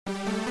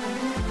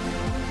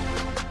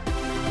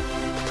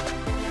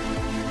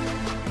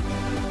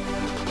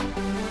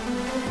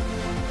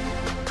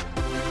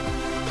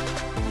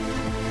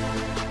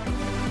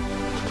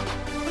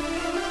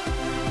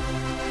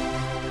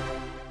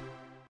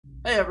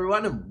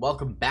everyone, and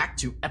welcome back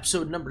to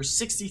episode number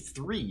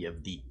 63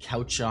 of the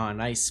Couch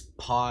on Ice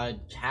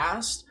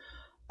podcast.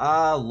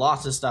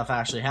 Lots of stuff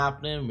actually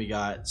happening. We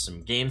got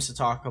some games to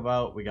talk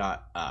about. We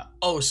got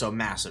so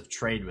massive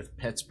trade with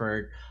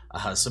Pittsburgh.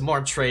 Some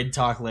more trade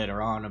talk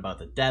later on about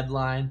the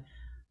deadline.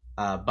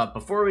 But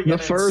before we get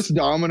the first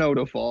domino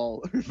to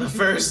fall. The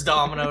first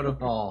domino to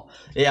fall.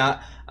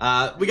 Yeah.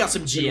 We got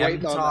some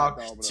GM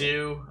talk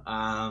too.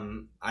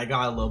 I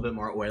got a little bit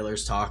more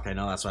Oilers talk. I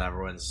know that's what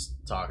everyone's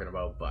talking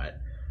about, but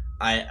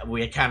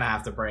we kind of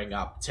have to bring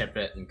up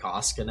Tippett and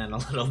Koskinen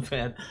a little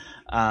bit.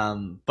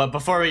 But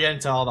before we get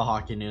into all the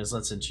hockey news,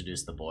 let's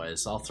introduce the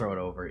boys. I'll throw it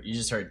over. You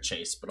just heard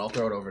Chase, but I'll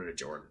throw it over to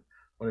Jordan.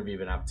 What have you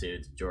been up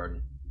to,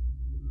 Jordan?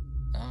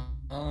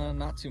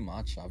 Not too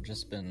much. I've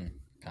just been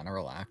kind of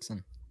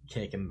relaxing.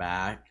 Kicking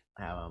back,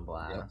 having a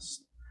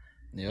blast.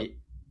 Yep.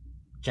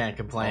 Can't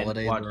complain.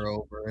 Holidays are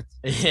over.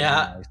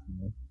 Yeah.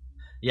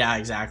 Yeah,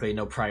 exactly.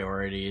 No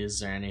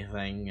priorities or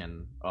anything.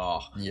 And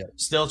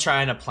still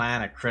trying to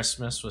plan a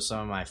Christmas with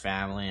some of my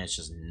family. It's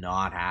just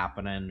not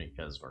happening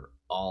because we're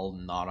all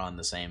not on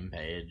the same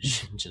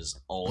page, which is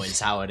always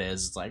how it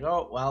is. It's like,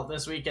 oh, well,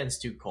 this weekend's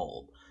too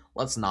cold.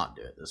 Let's not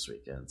do it this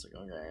weekend. It's like,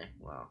 okay,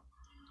 well,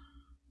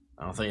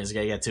 I don't think it's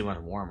going to get too much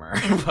warmer,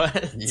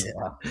 but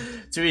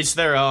to each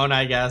their own,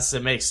 I guess.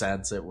 It makes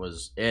sense.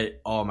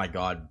 Oh my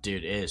God,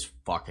 dude, it is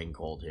fucking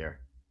cold here.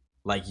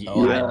 Like,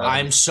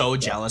 I'm so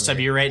jealous of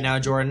you right now,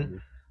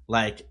 Jordan.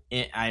 Like,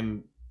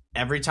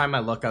 every time I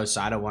look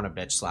outside, I want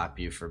to bitch slap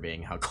you for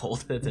being how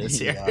cold it is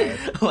here.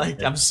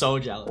 Like, I'm so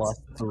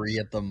jealous. +3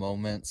 at the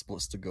moment,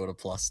 supposed to go to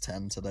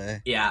 +10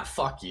 today. Yeah,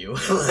 fuck you.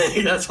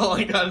 Like, that's all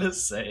I gotta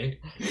say.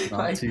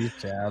 Not too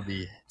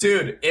shabby.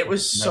 Dude, it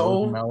was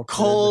so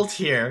cold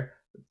here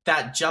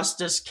that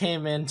Justice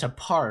came in to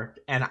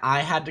park, and I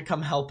had to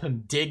come help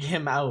him dig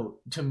him out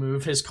to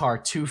move his car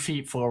 2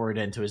 feet forward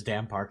into his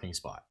damn parking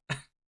spot.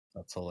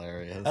 That's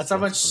hilarious. That's how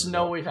much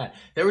snow we've had.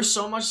 There was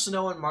so much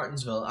snow in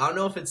Martinsville. I don't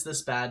know if it's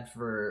this bad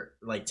for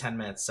like 10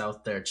 minutes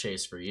south there,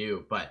 Chase, for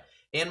you, but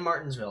in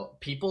Martinsville,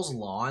 people's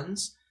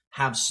lawns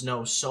have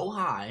snow so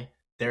high,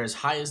 they're as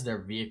high as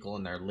their vehicle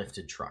and their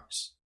lifted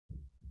trucks.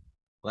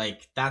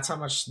 Like, that's how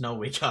much snow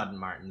we got in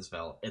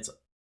Martinsville. It's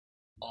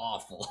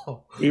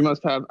awful. You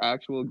must have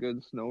actual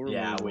good snow removal.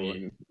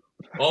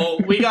 Yeah,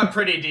 we got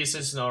pretty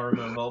decent snow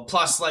removal.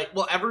 Plus,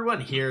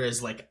 everyone here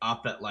is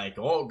up at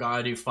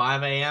gotta do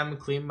 5 a.m.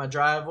 clean my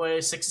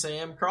driveway, 6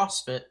 a.m.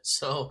 CrossFit.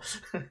 So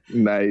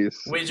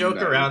nice. We joke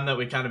around that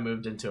we kind of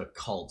moved into a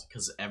cult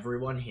because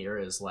everyone here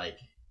is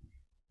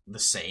the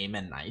same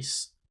and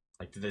nice,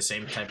 the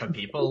same type of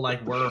people.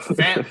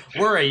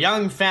 We're a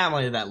young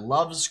family that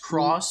loves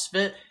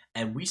CrossFit.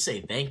 And we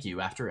say thank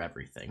you after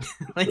everything.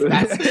 That's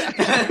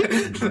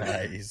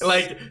nice.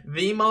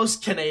 The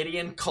most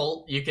Canadian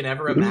cult you can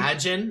ever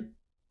imagine.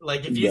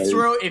 If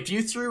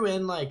you threw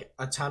in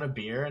a ton of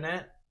beer in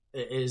it,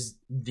 it is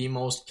the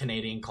most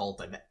Canadian cult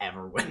I've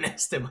ever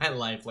witnessed in my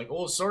life.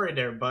 Oh, sorry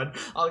there, bud.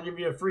 I'll give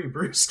you a free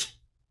brewski.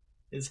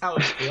 Is how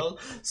it feels.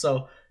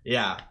 So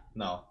yeah,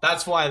 no,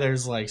 that's why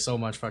there's so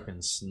much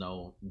fucking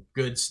snow,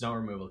 good snow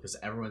removal, because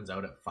everyone's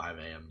out at 5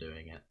 a.m.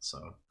 doing it. So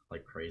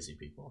crazy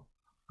people.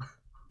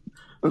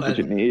 That's what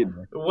you need.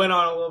 Went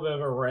on a little bit of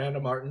a rant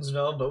of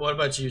Martinsville, but what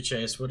about you,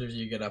 Chase? What did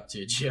you get up to?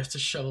 Did you have to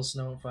shovel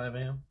snow at 5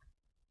 a.m.?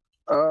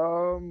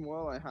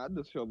 Well, I had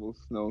to shovel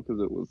snow because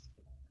it was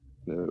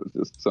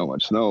just so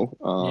much snow.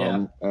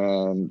 And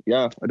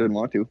I didn't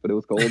want to, but it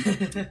was cold.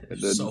 It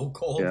did. So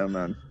cold. Yeah,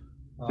 man.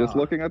 Just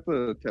looking at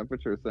the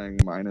temperature saying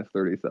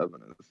 -37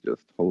 is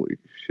just holy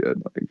shit.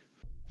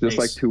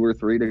 Just 2 or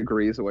 3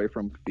 degrees away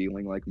from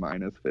feeling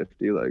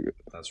 -50.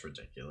 That's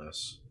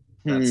ridiculous.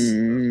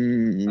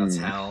 That's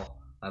hell.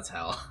 That's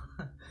hell.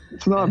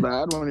 It's not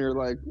bad when you're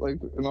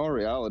in all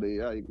reality,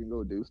 you can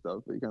go do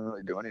stuff, but you can't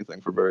really do anything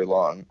for very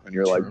long. And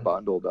you're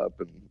bundled up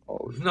and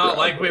all.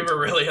 Not we were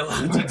really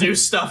allowed to do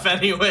stuff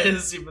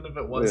anyways, even if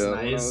it was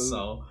nice.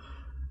 So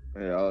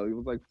yeah, it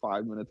was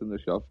 5 minutes into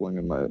shuffling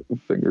and my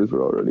fingers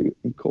were already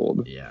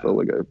cold. Yeah.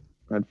 So I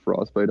had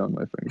frostbite on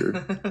my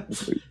finger.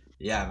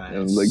 Yeah, man.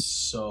 And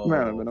so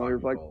man, I've been over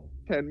for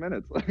 10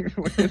 minutes. What are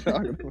you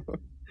talking about?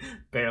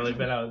 Barely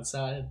been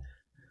outside.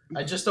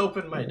 I just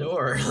opened my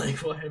door.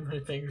 Why are my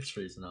fingers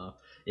freezing off?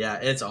 Yeah,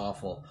 it's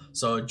awful.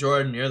 So,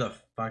 Jordan, you're the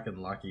fucking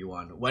lucky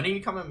one. When do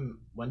you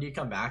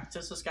come back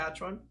to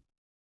Saskatchewan?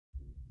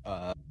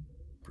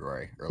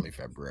 February, early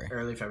February.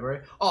 Early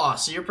February? Oh,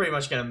 so you're pretty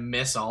much gonna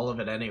miss all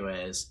of it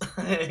anyways.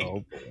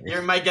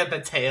 You might get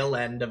the tail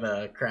end of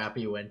a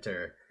crappy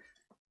winter.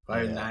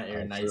 Other than that,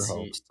 you're nice.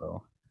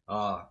 So.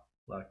 Oh,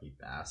 lucky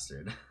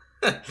bastard.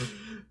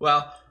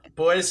 Well,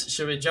 boys,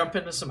 should we jump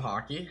into some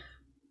hockey?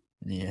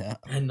 Yeah.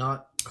 And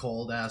not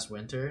cold ass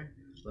winter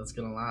that's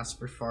gonna last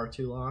for far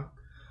too long.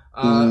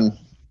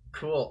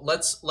 Cool.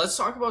 Let's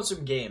talk about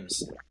some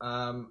games.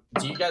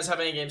 Do you guys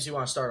have any games you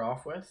want to start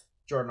off with?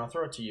 Jordan, I'll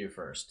throw it to you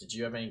first. Did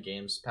you have any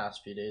games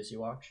past few days you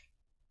watched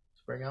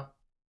to bring up?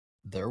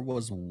 There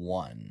was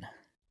one.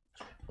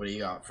 What do you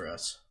got for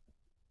us?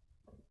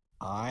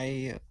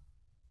 I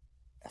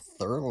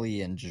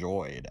thoroughly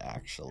enjoyed,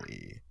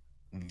 actually,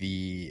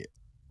 the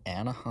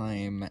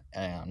Anaheim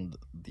and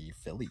the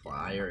Philly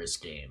Flyers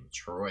game.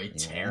 Troy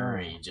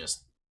Terry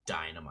just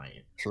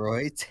dynamite.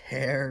 Troy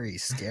Terry,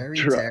 Scary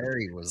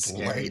Terry was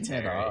lighting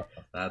it up.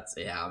 That's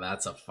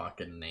a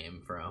fucking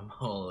name for him.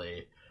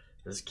 Holy,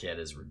 this kid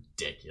is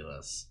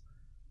ridiculous.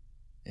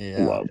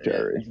 Yeah, love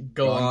Terry.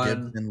 Go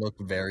on. Gibson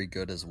looked very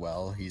good as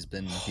well. He's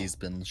been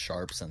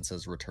sharp since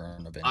his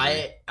return of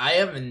injury. I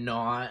have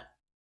not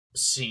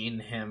seen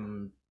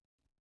him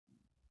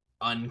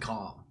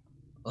uncalm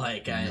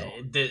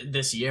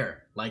this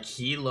year. Like,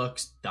 he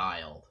looks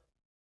dialed.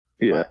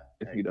 Yeah,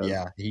 he does.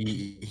 Yeah,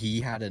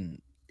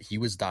 he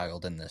was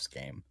dialed in this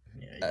game.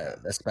 Yeah.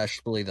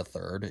 Especially the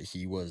third,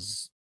 he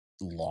was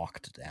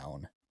locked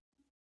down.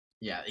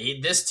 Yeah,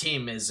 this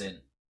team isn't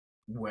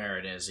where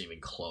it is even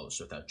close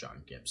without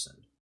John Gibson.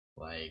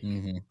 Like,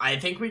 I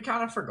think we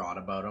kind of forgot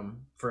about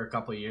him for a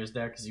couple of years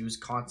there because he was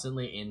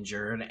constantly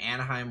injured.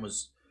 Anaheim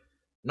was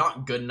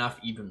not good enough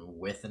even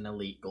with an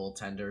elite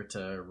goaltender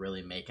to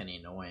really make any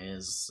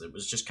noise. It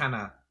was just kind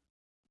of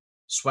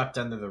swept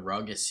under the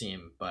rug, it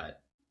seemed.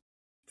 But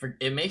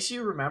it makes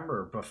you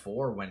remember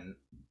before, when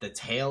the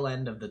tail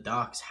end of the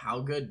Ducks, how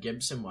good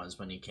Gibson was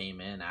when he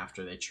came in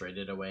after they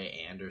traded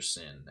away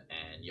Anderson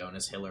and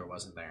Jonas Hiller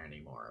wasn't there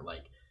anymore.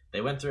 Like, they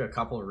went through a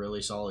couple of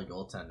really solid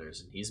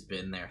goaltenders, and he's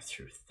been there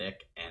through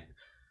thick and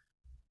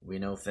we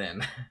know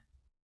thin.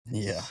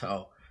 Yeah.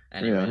 So,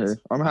 anyways, yeah,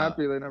 I'm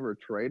happy they never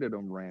traded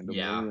him randomly.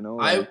 Yeah, you know,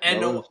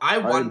 I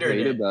wondered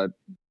hated that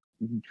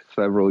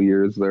several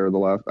years there.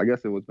 I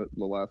guess it was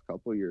the last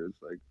couple of years.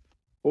 Like,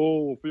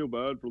 oh, feel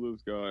bad for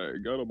this guy.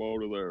 Got him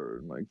out of there.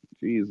 And like,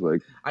 geez,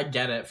 like, I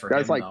get it for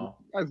guys him, like though.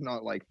 Guy's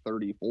not like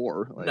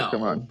 34. Like, no,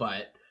 come on.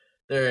 But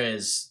there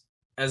is.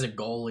 As a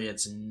goalie,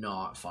 it's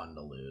not fun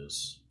to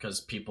lose because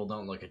people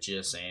don't look at you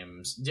the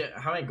same.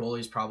 How many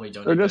goalies probably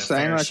don't? They're just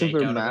saying that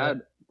because they're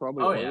mad.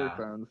 Probably Oilers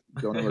fans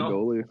don't have a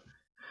goalie.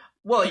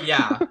 Well,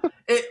 yeah,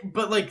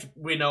 but like,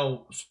 we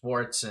know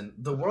sports and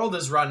the world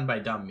is run by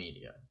dumb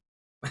media.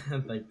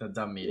 Like, the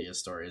dumb media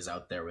story is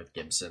out there with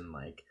Gibson.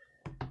 Like,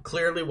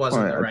 clearly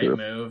wasn't the right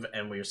move,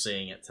 and we're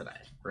seeing it today,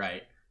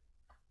 right?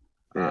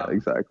 Yeah,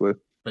 exactly.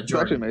 But it's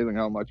actually amazing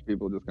how much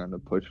people just kind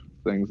of push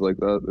things like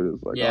that. They're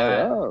just like,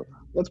 oh,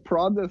 let's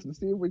prod this and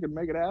see if we can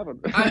make it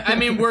happen. I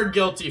mean, we're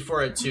guilty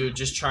for it too,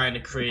 just trying to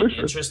create an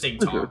interesting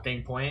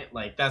talking point.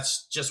 Like,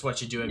 that's just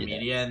what you do in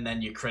media, and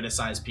then you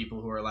criticize people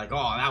who are like,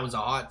 oh, that was a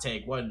hot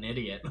take, what an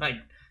idiot. Like,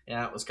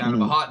 yeah, it was kind of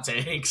a hot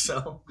take,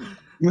 so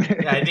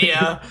the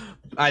idea,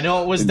 I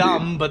know it was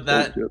dumb, but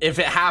that if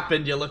it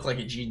happened, you look like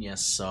a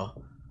genius,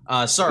 so...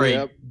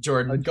 sorry,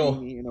 Jordan. A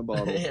genie in a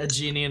bottle. A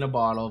genie in a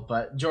bottle.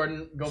 But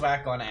Jordan, go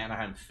back on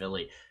Anaheim,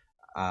 Philly.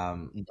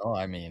 No,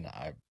 I mean,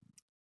 I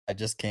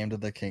just came to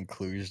the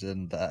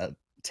conclusion that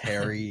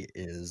Terry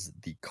is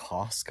the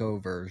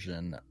Costco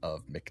version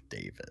of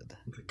McDavid.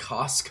 The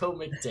Costco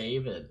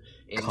McDavid.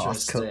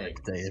 Interesting. Costco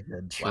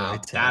McDavid. Troy wow,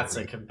 Terry. That's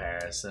a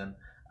comparison.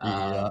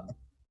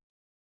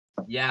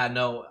 Yeah,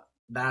 no,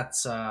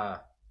 that's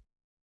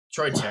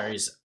Troy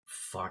Terry's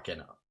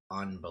fucking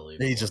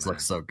unbelievable. He just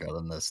looks so good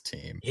on this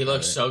team. He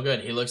looks so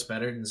good. He looks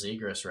better than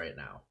Zegras right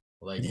now.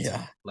 Like,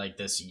 like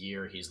this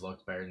year, he's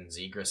looked better than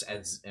Zegras,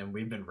 and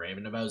we've been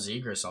raving about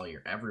Zegras all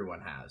year.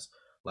 Everyone has.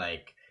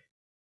 Like,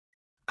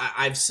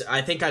 I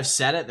think I've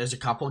said it. There's a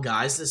couple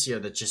guys this year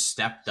that just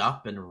stepped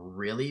up and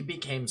really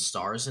became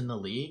stars in the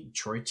league.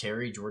 Troy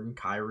Terry, Jordan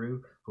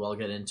Kyrou, who I'll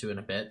get into in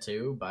a bit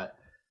too. But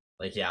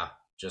like, yeah,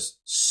 just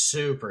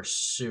super,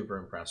 super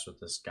impressed with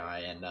this guy.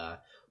 And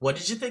what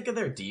did you think of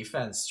their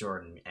defense,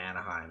 Jordan?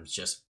 Anaheim's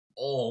just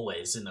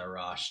always in a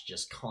rush,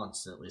 just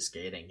constantly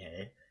skating,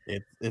 hey?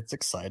 It's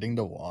exciting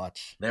to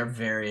watch. They're a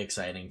very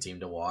exciting team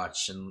to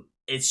watch, and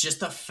it's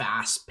just the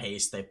fast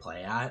pace they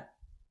play at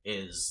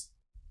it's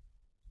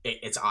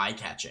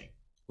eye-catching.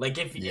 Like,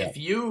 if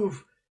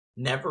you've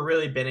never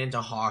really been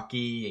into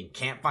hockey and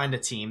can't find a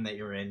team that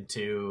you're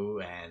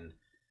into and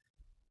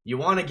you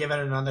want to give it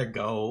another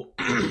go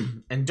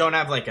and don't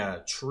have like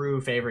a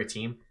true favorite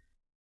team,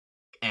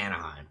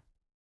 Anaheim.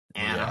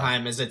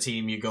 Anaheim is a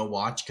team you go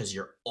watch because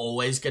you're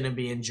always going to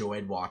be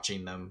enjoyed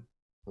watching them.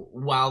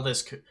 While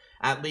this,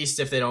 at least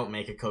if they don't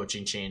make a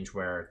coaching change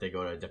where they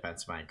go to a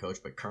defensive-minded coach,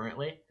 but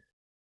currently,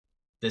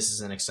 this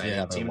is an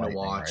exciting team to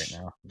watch.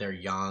 Right, they're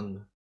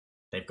young.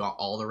 They've got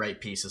all the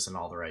right pieces in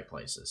all the right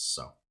places.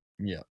 So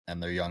yeah,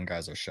 and their young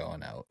guys are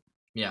showing out.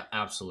 Yeah,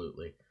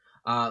 absolutely.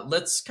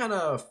 Let's kind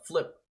of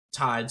flip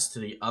tides to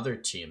the other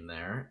team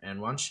there,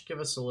 and why don't you give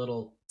us a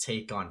little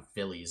take on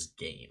Philly's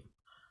game?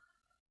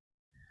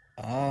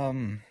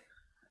 I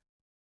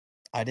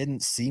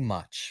didn't see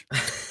much.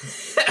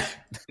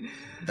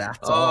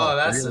 That's all.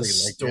 That's really the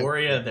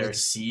story of their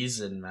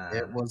season, man.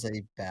 It was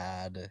a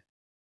bad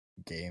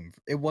game.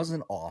 It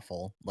wasn't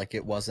awful. Like,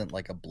 it wasn't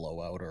like a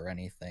blowout or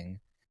anything,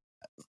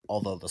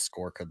 although the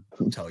score could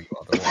tell you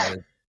otherwise.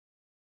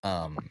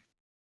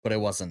 But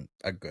it wasn't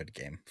a good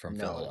game from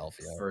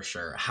Philadelphia. For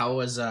sure. How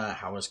was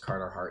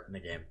Carter Hart in the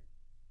game?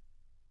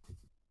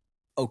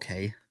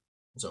 Okay.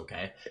 It's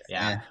okay.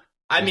 Yeah.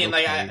 I mean,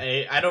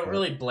 okay. Like, I don't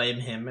really blame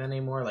him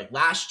anymore. Like,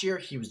 last year,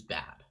 he was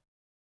bad.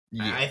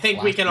 Yeah, I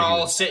think we can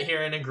all sit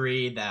here and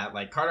agree that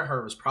like Carter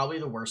Hart was probably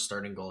the worst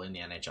starting goalie in the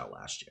NHL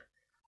last year.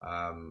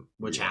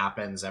 Which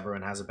happens.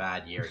 Everyone has a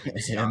bad year. He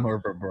was young.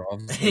 Or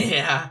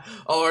yeah.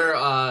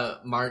 Or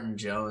Martin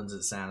Jones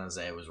at San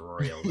Jose was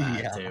real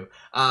bad too.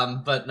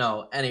 But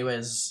no,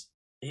 anyways,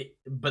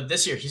 but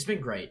this year he's been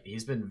great.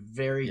 He's been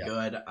very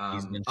good.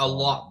 Been a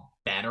lot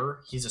better.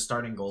 He's a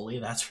starting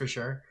goalie, that's for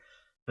sure.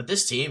 But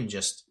this team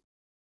just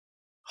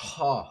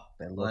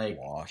they look like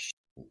washed.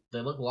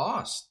 They look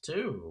lost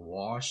too.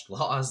 Washed,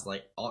 lost,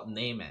 like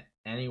name it.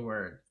 Any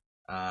word.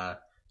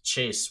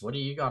 Chase, what do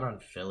you got on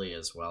Philly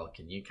as well?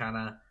 Can you kind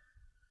of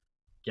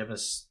give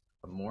us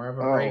more of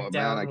a breakdown?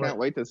 Man, I can't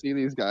wait to see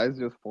these guys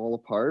just fall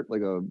apart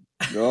like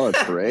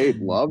it's great.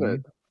 Love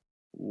it.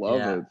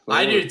 Love it. So,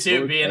 I do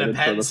too, being a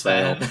Pens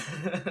fan.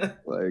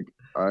 Like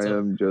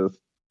I'm just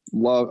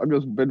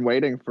been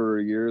waiting for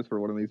years for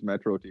one of these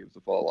Metro teams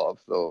to fall off.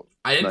 So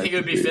I didn't think it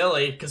would be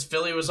Philly because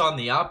Philly was on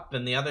the up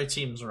and the other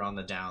teams were on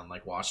the down,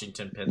 like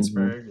Washington,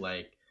 Pittsburgh,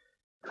 like.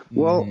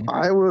 Well,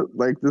 I would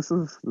like this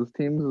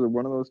team is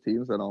one of those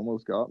teams that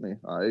almost got me.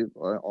 I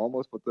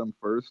almost put them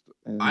first.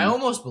 I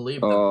almost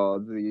believed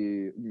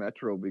the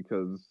Metro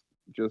because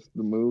just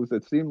the moves.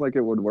 It seemed like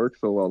it would work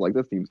so well. Like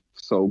this team's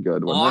so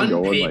good. When on they're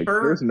going, paper,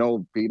 like, there's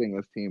no beating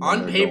this team.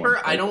 On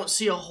paper, I don't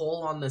see a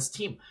hole on this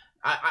team.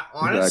 I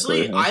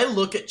honestly, I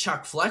look at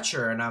Chuck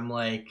Fletcher and I'm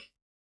like,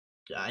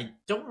 I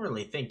don't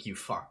really think you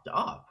fucked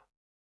up.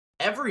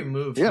 Every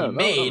move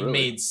he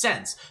made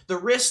sense. The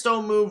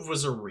Risto move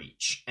was a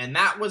reach, and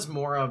that was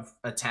more of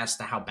a test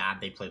to how bad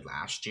they played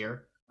last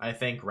year, I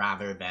think,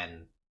 rather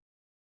than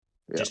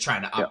just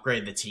trying to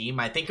upgrade the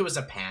team. I think it was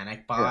a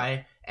panic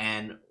buy,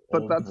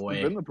 but that's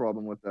been the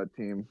problem with that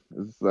team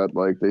is that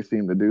like they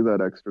seem to do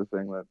that extra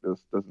thing that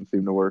just doesn't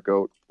seem to work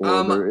out,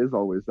 or there is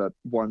always that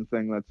one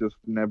thing that's just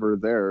never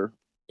there.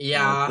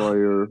 Yeah. So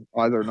you're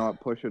either not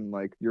pushing,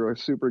 like you're a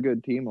super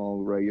good team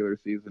all regular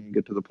season,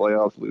 get to the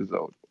playoffs, lose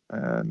out.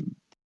 And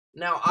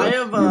now I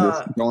have you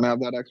just don't have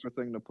that extra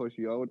thing to push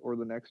you out, or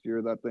the next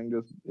year that thing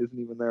just isn't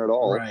even there at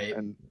all. Right.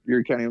 And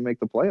you can't even make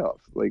the playoffs.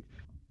 Like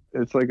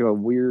it's like a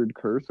weird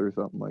curse or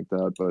something like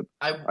that. But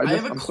I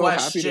have a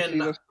question. So happy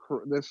to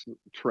see this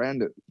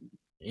trend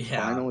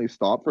finally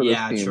stop for this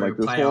team. True. Like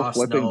this whole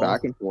flipping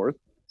back and forth.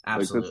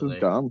 Absolutely. Like, this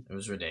is dumb. It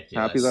was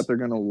ridiculous. Happy that they're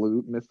going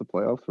to miss the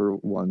playoffs for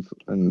once.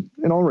 And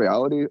in all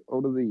reality,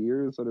 out of the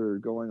years that are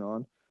going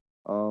on,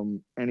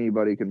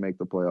 anybody can make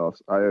the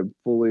playoffs. I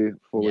fully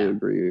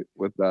agree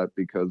with that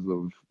because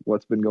of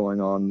what's been going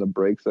on, the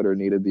breaks that are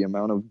needed, the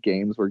amount of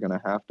games we're going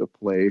to have to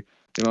play,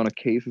 the amount of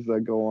cases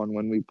that go on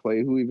when we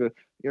play.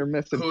 You're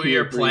missing who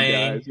you're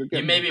playing.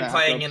 You may be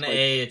playing in the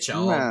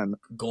AHL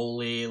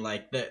goalie.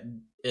 Like that,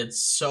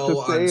 it's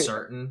so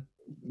uncertain.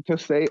 To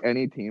say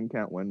any team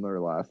can't win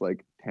their last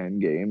like 10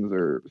 games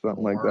or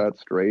something like that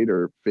straight,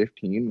 or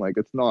 15, like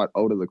it's not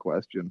out of the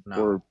question.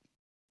 Or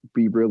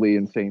be really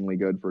insanely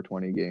good for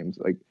 20 games.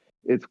 Like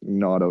it's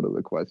not out of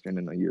the question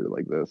in a year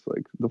like this.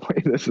 Like the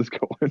way this is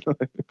going.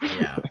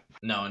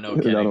 No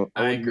kidding.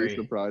 I agree. Be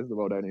surprised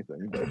about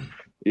anything, but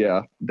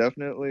yeah,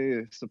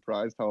 definitely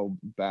surprised how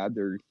bad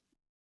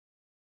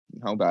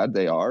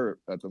they are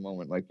at the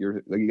moment. Like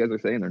you guys are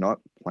saying, they're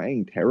not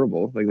playing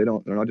terrible. Like they're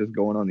not just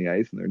going on the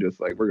ice and they're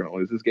just like, we're gonna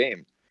lose this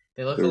game.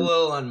 They look a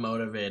little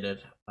unmotivated.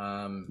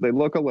 They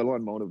look a little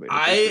unmotivated.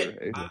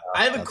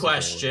 I have a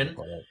question,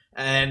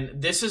 and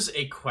this is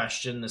a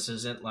question. This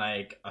isn't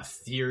like a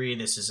theory.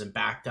 This isn't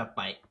backed up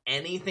by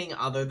anything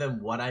other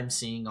than what I'm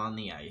seeing on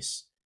the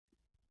ice.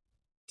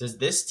 Does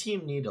this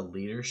team need a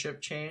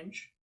leadership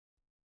change?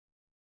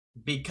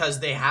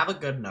 Because they have a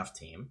good enough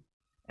team,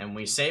 and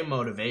we say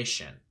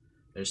motivation.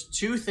 There's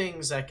two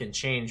things that can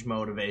change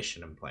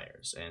motivation in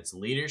players, and it's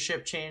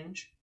leadership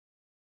change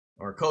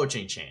or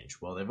coaching change.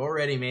 Well, they've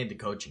already made the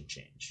coaching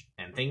change,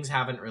 and things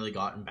haven't really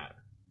gotten better.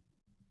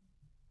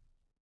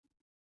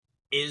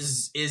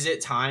 Is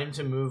it time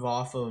to move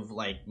off of,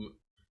 like,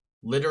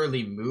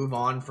 literally move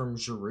on from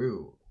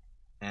Giroux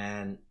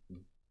and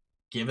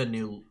give a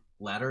new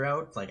letter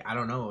out? Like, I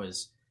don't know.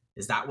 Is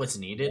that what's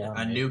needed?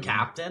 A new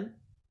captain?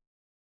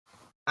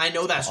 I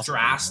know that's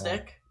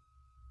drastic,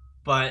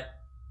 but...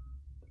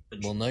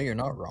 Well, no, you're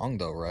not wrong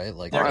though, right?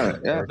 Like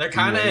they're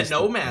kind of in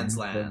no man's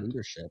land. The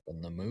leadership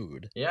and the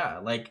mood. Yeah,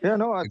 like I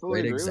totally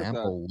great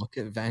example. Look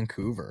at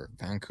Vancouver.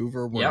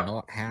 Vancouver were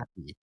not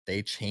happy.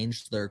 They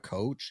changed their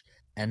coach,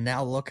 and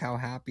now look how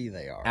happy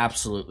they are.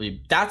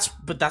 Absolutely. That's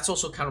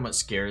also kind of what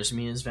scares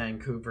me is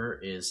Vancouver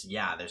is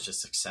there's a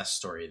success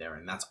story there,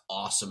 and that's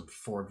awesome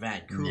for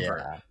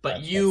Vancouver.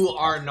 But you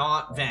are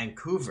not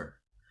Vancouver.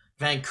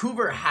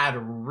 Vancouver had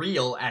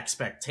real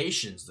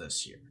expectations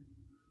this year.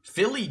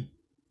 Philly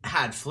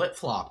had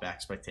flip-flop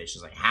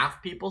expectations. Like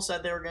half people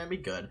said they were going to be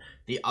good,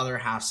 the other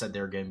half said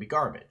they were going to be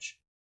garbage.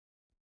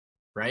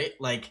 Right?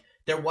 Like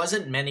there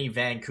wasn't many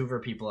Vancouver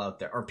people out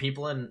there or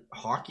people in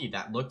hockey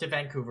that looked at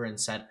Vancouver and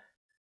said,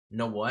 "You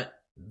know what?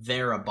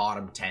 They're a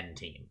bottom 10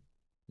 team."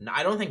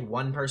 I don't think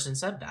one person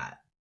said that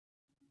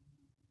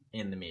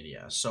in the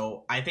media.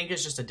 So I think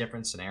it's just a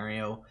different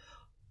scenario.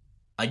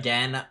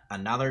 Again,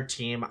 another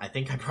team. I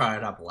think I brought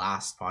it up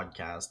last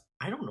podcast.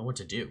 I don't know what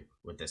to do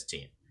with this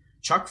team.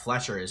 Chuck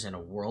Fletcher is in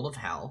a world of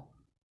hell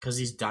because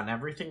he's done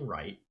everything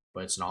right,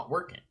 but it's not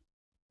working.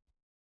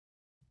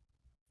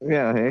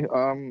 Yeah, hey,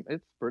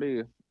 it's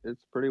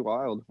pretty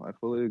wild. I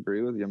fully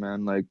agree with you,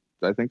 man. Like,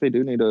 I think they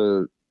do need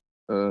a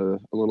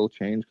little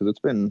change because it's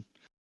been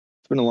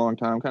a long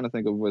time. Kind of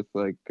think of with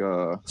like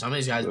some of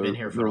these guys have been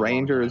here for the a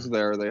Rangers. long time.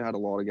 There, they had a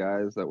lot of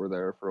guys that were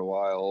there for a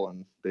while,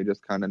 and they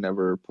just kind of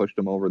never pushed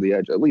them over the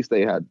edge. At least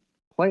they had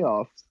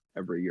playoffs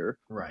every year,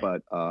 right?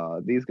 But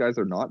these guys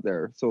are not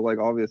there, so like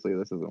obviously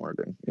this isn't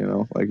working. You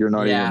know, like you're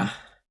not even.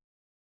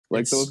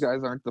 Like those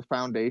guys aren't the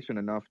foundation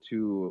enough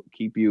to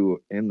keep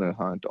you in the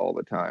hunt all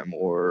the time,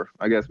 or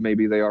I guess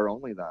maybe they are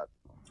only that.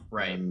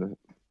 Right. And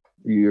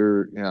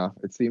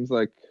it seems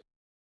like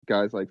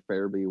guys like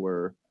Fairby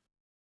were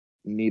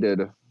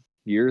needed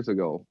years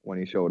ago when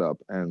he showed up,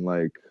 and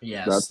like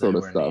that sort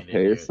of stuff.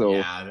 Hey, so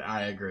yeah,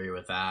 I agree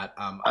with that.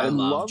 I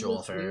love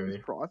Joel Fairby.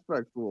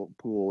 Prospect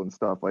pool and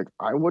stuff. Like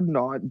I would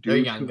not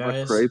do too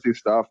much crazy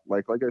stuff.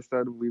 Like I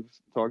said, we've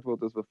talked about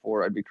this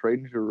before. I'd be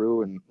trading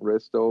Giroux and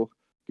Risto.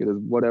 Get his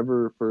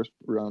whatever first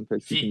round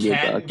picks if you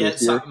can get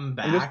something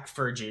back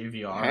for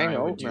JVR, I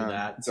would do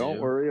that too. Don't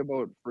worry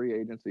about free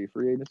agency.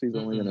 Free agency is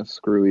only going to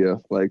screw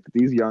you. Like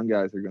these young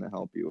guys are going to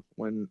help you.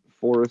 When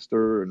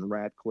Forrester and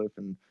Ratcliffe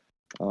and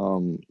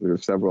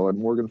there's several, and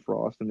Morgan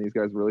Frost and these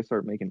guys really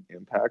start making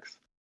impacts,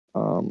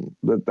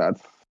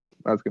 that's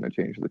going to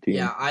change the team.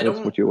 Yeah, that's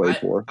what you wait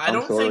for. I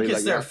don't think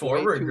it's their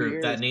forward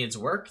group that needs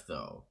work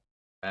though.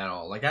 At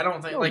all. Like I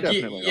don't think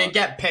you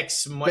get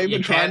picks. They've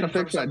been trying to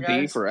fix that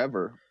D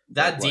forever.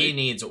 That D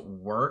needs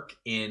work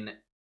in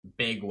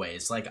big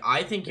ways. Like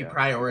I think you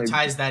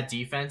prioritize that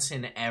defense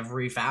in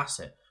every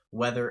facet,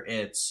 whether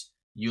it's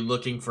you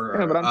looking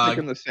for but I'm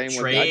thinking the same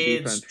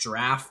trades,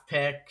 draft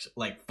picks,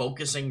 like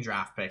focusing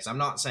draft picks. I'm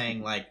not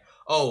saying like,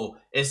 oh,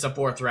 it's the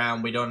 4th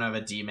round, we don't have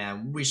a D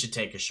man, we should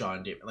take a shot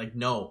on D. Like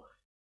no,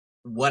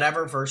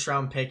 whatever first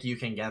round pick you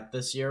can get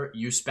this year,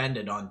 you spend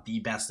it on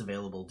the best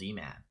available D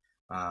man.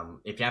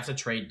 If you have to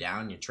trade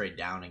down, you trade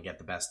down and get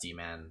the best D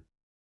man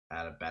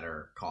at a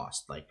better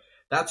cost. Like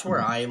that's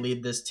where I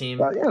lead this team.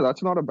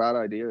 That's not a bad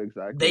idea.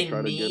 Exactly. They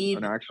try need to get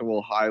an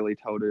actual highly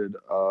touted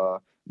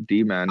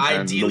D-man. Ideally,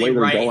 and the way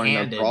they're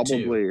right-handed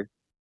going,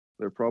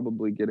 they're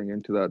probably getting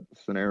into that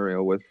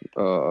scenario with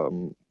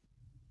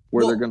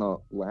where they're gonna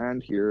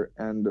land here.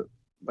 And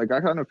like I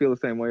kind of feel the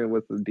same way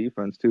with the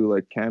defense too.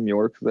 Like Cam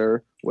York's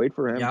there. Wait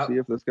for him. See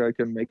if this guy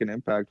can make an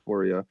impact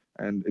for you.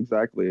 And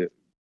exactly.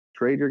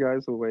 Trade your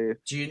guys away.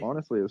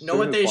 Honestly, as know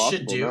what they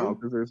should do?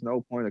 Because there's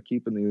no point of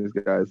keeping these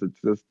guys. It's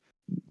just,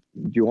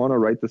 do you want to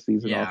write the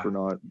season off or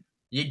not?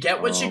 You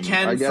get what you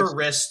can for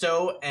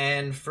Risto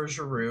and for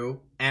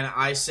Giroux, and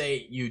I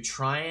say you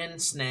try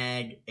and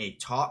snag a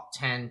top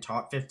 10,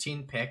 top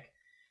 15 pick,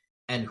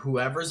 and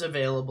whoever's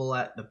available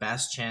at the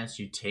best chance,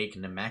 you take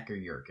Nemec or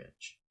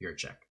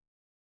Jurčić.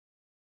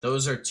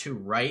 Those are two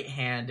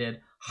right-handed,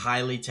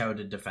 highly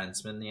touted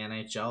defensemen in the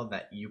NHL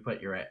that you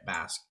put your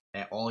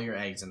all your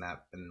eggs in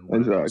that and one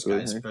of those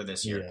guys for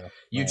this year. Yeah,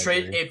 you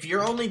trade if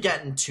you're only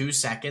getting 2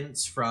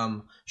 seconds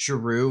from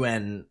Giroux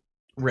and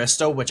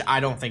Risto, which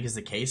I don't think is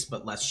the case,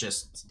 but let's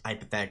just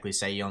hypothetically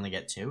say you only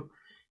get 2.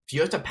 If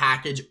you have to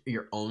package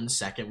your own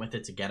second with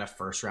it to get a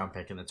first round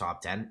pick in the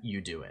top 10,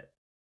 you do it.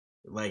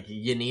 Like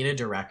you need a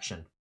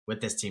direction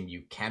with this team.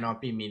 You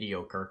cannot be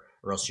mediocre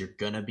or else you're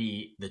gonna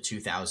be the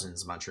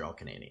 2000s Montreal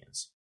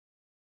Canadiens.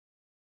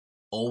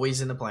 Always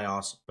in the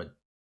playoffs, but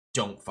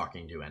don't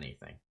fucking do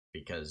anything.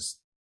 Because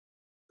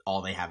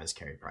all they have is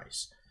Carey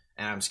Price.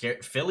 And I'm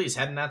scared. Philly's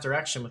heading that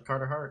direction with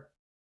Carter Hart.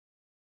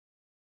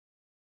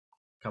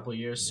 A couple of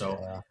years.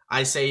 So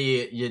I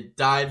say you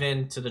dive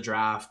into the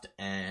draft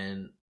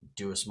and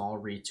do a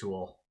small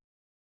retool.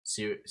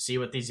 See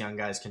what these young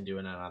guys can do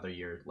in another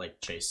year,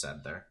 like Chase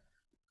said there.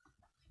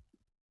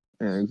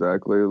 Yeah,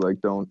 exactly.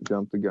 Like, don't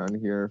jump the gun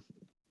here.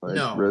 Like,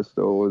 no.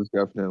 Risto was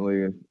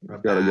definitely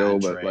got to go,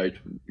 but like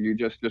you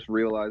just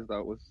realized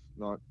that was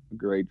not a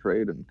great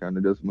trade and kind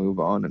of just move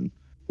on and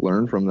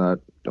learn from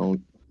that.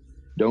 Don't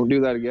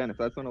do that again. If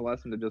that's not a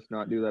lesson to just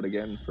not do that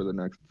again for the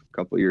next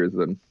couple of years,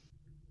 then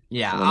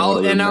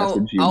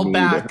I'll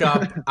back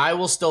up. I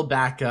will still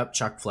back up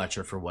Chuck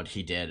Fletcher for what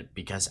he did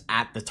because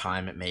at the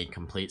time it made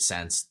complete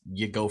sense.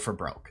 You go for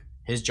broke.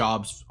 His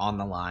job's on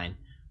the line,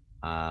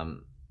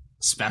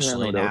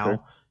 especially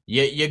now.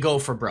 You go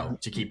for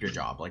broke to keep your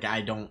job. Like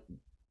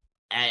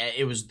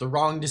it was the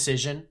wrong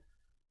decision,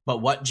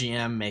 but what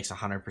GM makes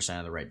 100%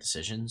 of the right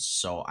decisions.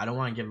 So I don't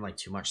want to give him like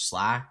too much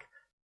slack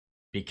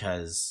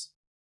because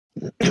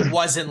it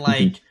wasn't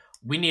like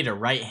we need a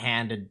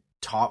right-handed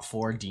top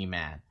 4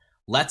 D-man.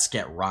 Let's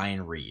get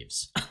Ryan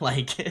Reeves.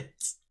 Like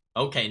it's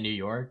okay, New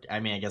York.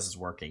 I mean, I guess it's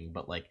working,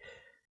 but like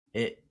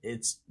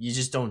it's you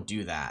just don't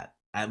do that.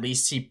 At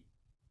least he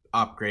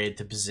upgraded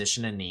to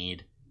position of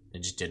need.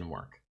 It just didn't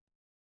work.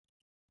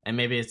 And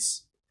maybe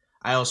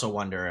I also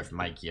wonder if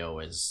Mike Yeo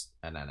is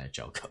an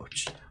NHL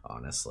coach,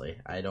 honestly.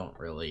 I don't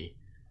really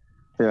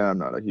Yeah, I'm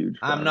not a huge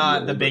fan. I'm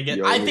not the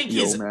biggest. I think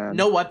he's. Man.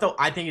 Know what though?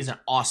 I think he's an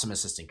awesome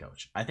assistant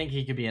coach. I think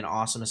he could be an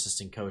awesome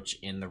assistant coach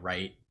in the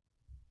right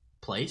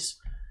place.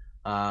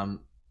 But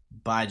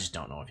I just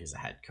don't know if he's a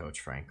head coach,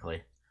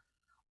 frankly.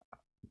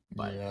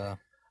 But yeah.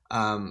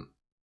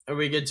 Are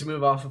we good to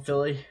move off of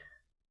Philly?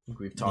 I think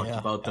we've talked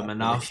about them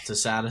enough to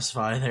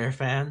satisfy their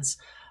fans.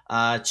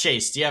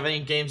 Chase, do you have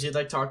any games you'd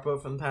like to talk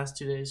about from the past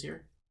 2 days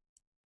here?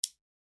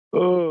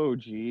 Oh,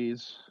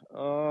 geez.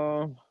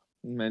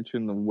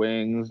 Mention the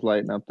Wings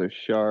lighting up the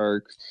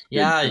Sharks.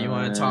 Yeah, you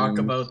want to talk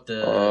about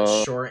the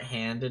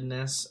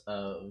shorthandedness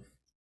of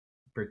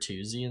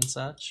Bertuzzi and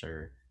such,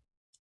 or?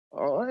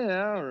 Oh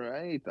yeah,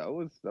 right. That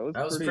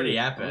was pretty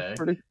epic.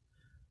 That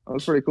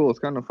was pretty cool. It's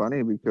kind of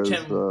funny because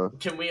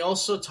can we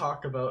also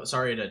talk about?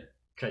 Sorry to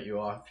cut you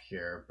off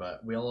here,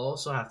 but we'll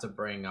also have to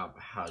bring up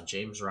how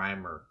James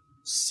Reimer,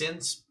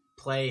 since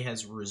play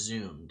has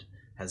resumed,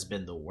 has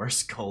been the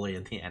worst goalie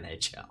in the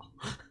NHL.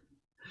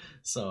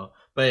 So,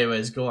 but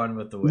anyways, go on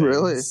with the Wings.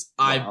 Really?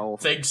 I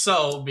think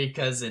so,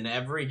 because in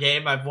every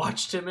game I've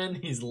watched him in,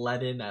 he's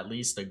let in at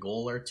least a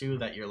goal or two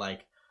that you're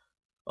like,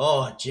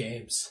 oh,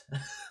 James.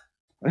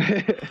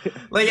 I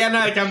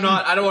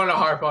don't want to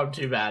harp on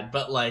too bad,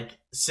 but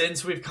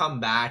since we've come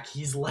back,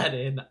 he's let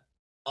in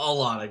a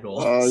lot of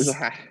goals.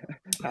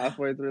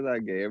 Halfway through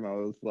that game, I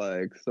was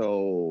like,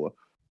 so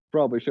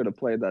probably should have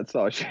played that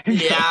Sasha.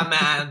 Yeah,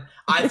 man.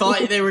 I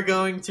thought they were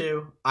going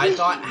to. I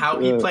thought how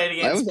he played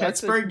against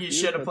Pittsburgh, you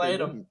should have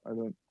played him.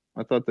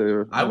 I thought they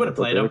were. I would have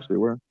played him.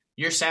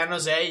 You're San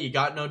Jose. You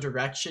got no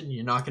direction.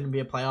 You're not going to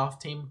be a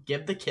playoff team.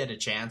 Give the kid a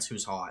chance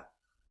who's hot.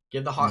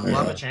 Give the hot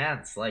glove a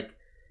chance.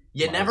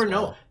 You never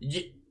know.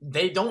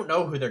 They don't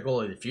know who their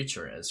goalie of the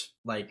future is.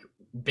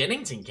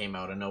 Binnington came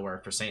out of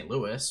nowhere for St.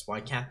 Louis. Why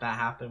can't that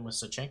happen with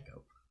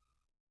Sachenko?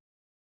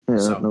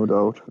 Yeah, no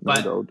doubt.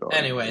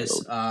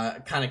 Anyways,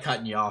 kind of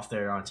cutting you off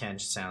there on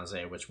tangent San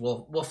Jose, which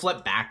we'll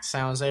flip back to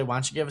San Jose. Why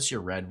don't you give us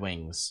your Red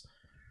Wings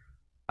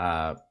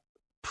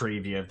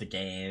preview of the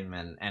game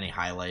and any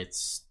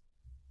highlights,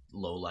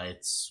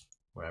 lowlights,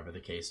 whatever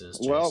the case is.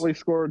 Chase. Well, we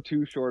scored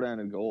 2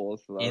 short-handed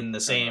goals. So in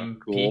the same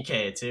cool.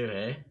 PK too,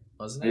 hey?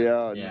 Wasn't it?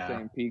 Yeah, the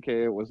same PK.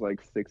 It was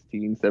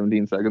 16,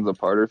 17 seconds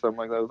apart or something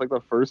like that. It was the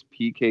first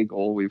PK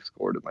goal we've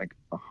scored in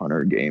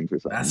 100 games or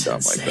something. That's dumb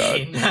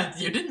insane. Like that.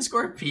 You didn't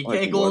score a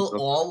PK goal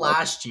all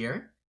last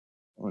year?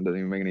 Well, it doesn't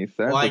even make any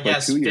sense. Well, I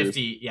guess 2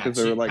 50, years.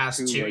 Yeah,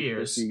 past 2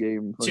 years.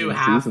 2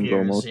 half years,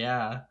 almost.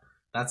 Yeah.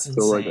 That's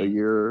insane. So a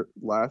year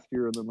last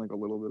year and then a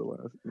little bit of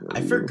last year.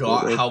 I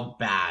forgot how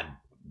bad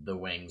the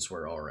Wings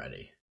were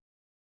already.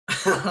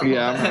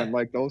 Yeah,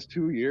 man, those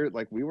 2 years,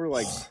 we were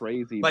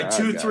crazy.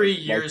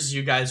 2-3 years,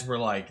 you guys were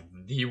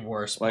the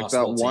worst.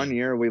 That 1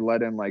 year, we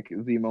let in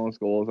the most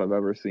goals I've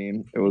ever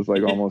seen. It was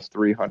almost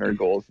 300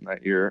 goals in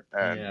that year.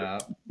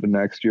 And the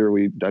next year,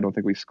 I don't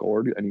think we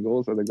scored any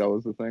goals. I think that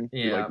was the thing.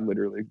 Yeah. We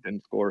literally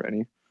didn't score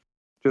any.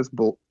 Just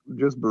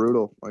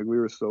brutal. We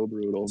were so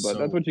brutal. But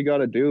that's what you got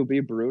to do. Be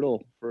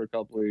brutal for a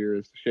couple of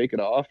years. Shake it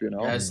off, You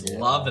guys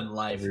loving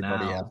life.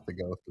 Everybody now. has to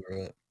go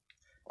through it.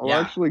 I'll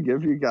actually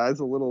give you guys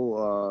a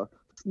little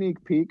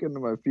sneak peek into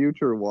my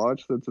future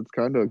watch since it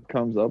kind of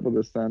comes up with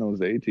the San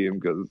Jose team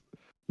because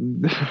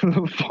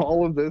the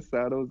fall of this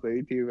San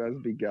Jose team has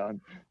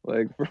begun.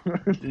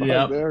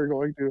 They're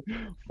going to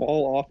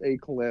fall off a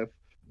cliff.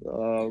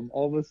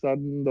 All of a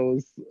sudden,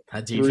 those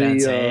three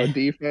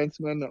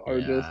defensemen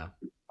are just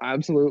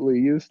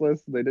absolutely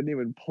useless. They didn't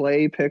even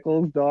play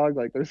Pickles, dog.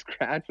 They're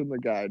scratching the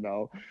guy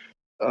now.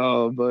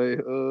 Oh boy.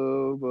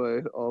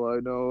 All I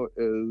know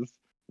is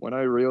when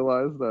I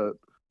realized that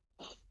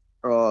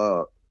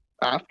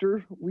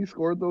after we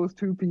scored those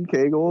 2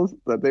 PK goals,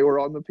 that they were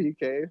on the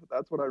PK,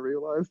 that's when I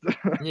realized.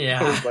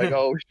 Yeah. I was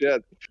oh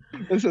shit,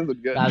 this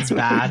isn't good. That's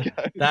bad.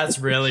 That's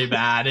really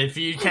bad. If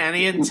you can't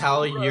even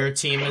tell your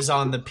team is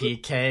on the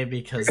PK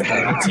because the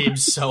other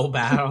team's so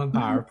bad on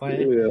power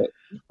play. Yeah.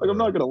 I'm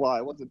not going to lie,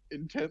 I wasn't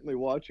intently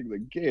watching the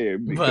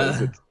game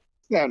because it's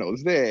San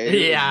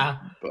Jose. Yeah.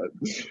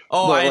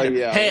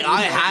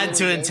 I had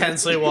to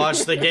intensely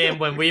watch the game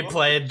when we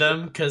played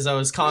them because I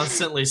was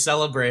constantly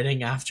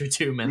celebrating after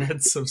 2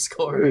 minutes of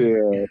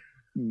scoring. Yeah,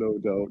 no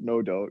doubt.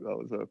 That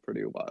was a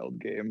pretty wild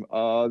game.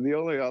 The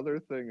only other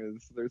thing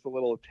is there's a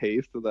little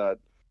taste of that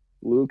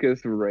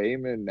Lucas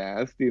Raymond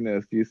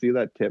nastiness. Do you see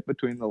that tip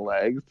between the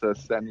legs to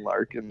send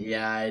Larkin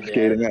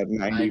skating at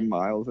 90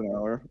 miles an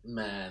hour?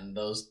 Man,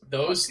 those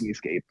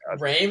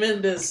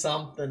Raymond is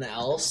something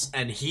else,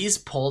 and he's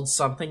pulled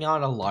something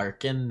on a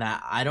Larkin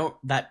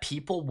that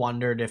people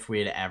wondered if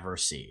we'd ever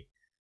see.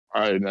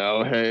 I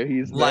know. Hey,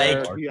 he's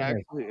there. He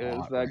actually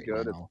is that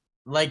good.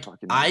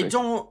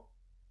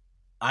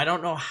 I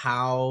don't know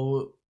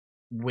how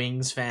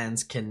Wings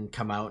fans can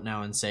come out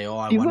now and say, "Oh,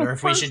 I wonder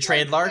if we should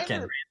trade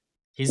Larkin."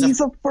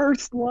 He's a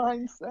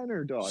first-line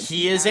center, dog.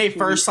 He is a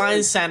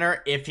first-line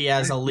center if he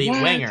has elite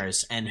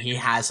wingers, and he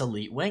has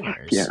elite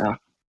wingers. Yeah.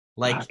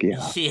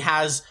 He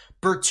has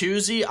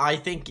Bertuzzi, I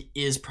think,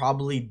 is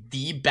probably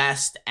the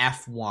best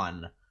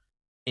F1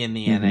 in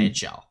the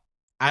NHL.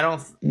 I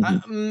don't...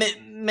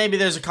 maybe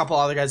there's a couple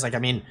other guys.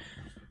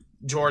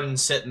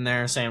 Jordan's sitting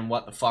there saying,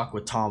 "What the fuck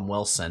with Tom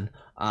Wilson?"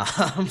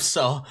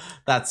 So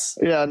that's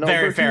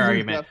very fair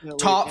argument.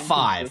 Top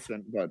 5,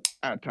 but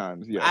at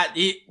times, yeah.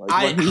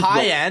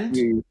 High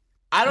end.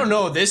 I don't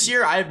know. This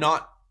year, I have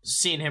not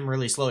seen him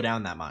really slow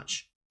down that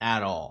much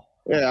at all.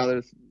 Yeah,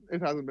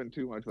 it hasn't been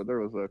too much, but there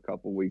was a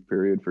couple week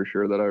period for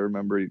sure that I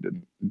remember he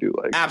didn't do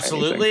like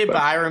absolutely. Anything,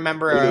 but I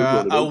remember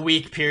a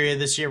week period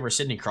this year where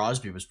Sidney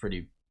Crosby was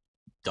pretty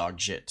dog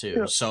shit too.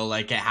 Yeah. So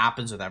like it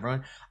happens with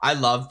everyone. I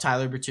love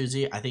Tyler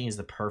Bertuzzi. I think he's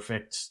the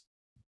perfect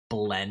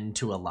blend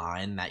to a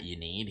line that you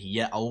need.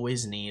 You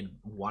always need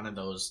one of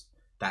those,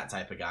 that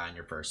type of guy on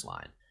your first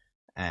line.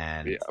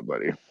 And yeah,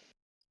 buddy.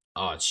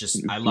 Oh, it's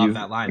just I love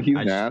that line. He's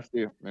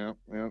nasty. Yeah.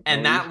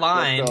 And that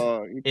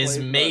line is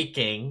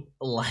making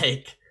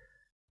like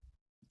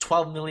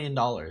 $12 million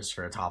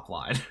for a top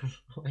line,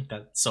 like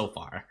that so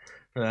far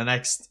for the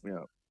next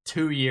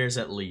 2 years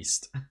at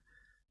least.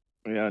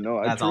 Yeah, no,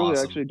 I truly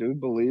actually do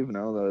believe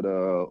now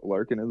that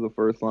Larkin is a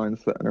first line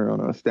center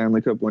on a Stanley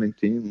Cup winning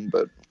team,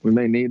 but we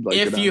may need like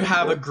if you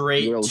have a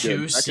great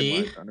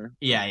 2C.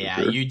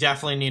 Yeah, sure. You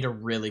definitely need a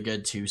really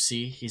good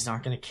 2C. He's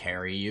not going to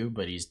carry you,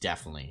 but he's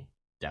definitely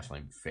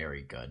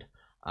very good.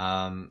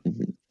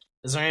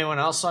 Is there anyone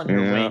else on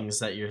your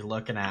wings that you're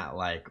looking at?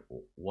 Like,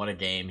 what a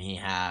game he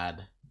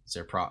had. Is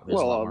there there's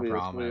a lot more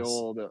promise.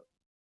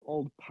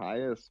 Old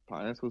Pius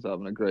was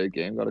having a great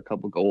game. Got a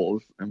couple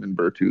goals. I mean,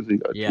 Bertuzzi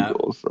got 2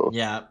 goals. So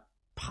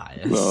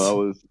Pius. So that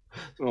was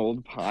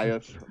old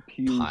Pius.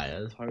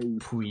 Puisuter.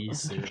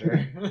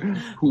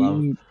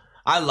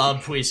 I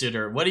love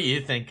Puisuter. What do you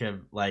think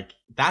of like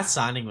that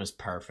signing? Was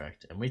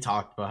perfect, and we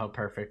talked about how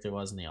perfect it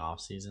was in the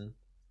off season.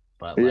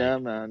 But like, yeah,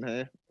 man.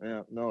 Hey,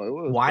 yeah, no, it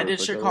was. Why did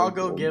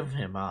Chicago give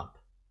him up?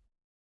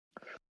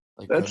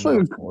 Like, that's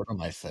like afford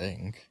him, I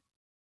think.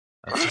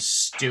 That's the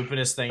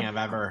stupidest thing I've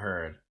ever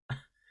heard.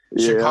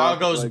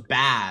 Chicago's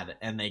bad,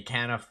 and they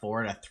can't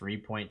afford a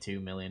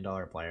 $3.2 million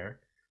player.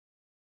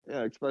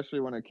 Yeah, especially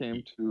when it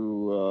came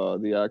to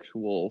the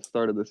actual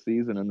start of the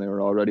season, and they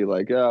were already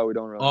like, "Yeah, we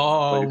don't really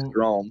play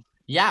Strome."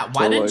 Yeah,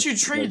 why didn't you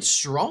trade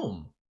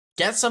Strome?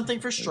 Get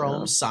something for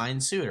Strome, sign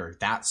Suter.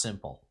 That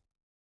simple.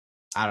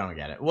 I don't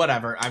get it.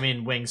 Whatever. I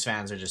mean, Wings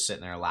fans are just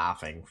sitting there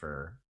laughing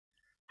for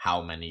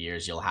how many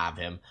years you'll have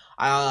him.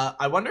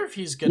 I wonder if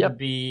he's gonna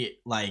be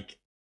like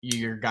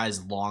your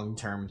guy's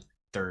long-term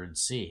third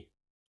C.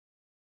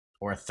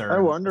 Or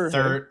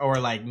third,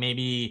 or like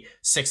maybe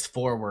sixth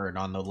forward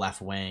on the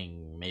left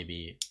wing,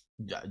 maybe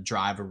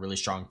drive a really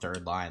strong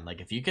third line.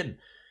 Like if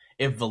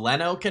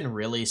Veleno can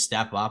really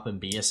step up and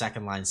be a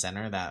second line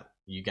center that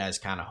you guys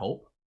kind of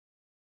hope,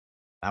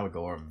 that would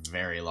go a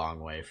very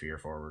long way for your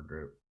forward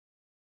group.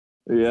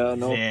 Yeah,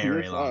 no,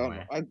 very long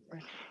way. I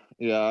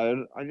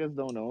just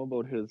don't know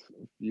about his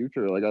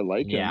future. Like I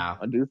like him.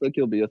 I do think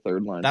he'll be a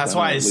third line. That's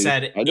why I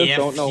said I just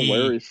don't know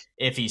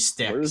if he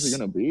sticks. Where is he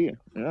gonna be?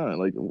 Yeah,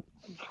 like.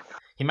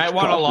 He might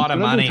want a lot of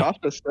money. It's tough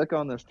to stick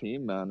on this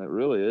team, man. It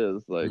really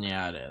is. Like,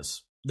 yeah, it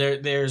is.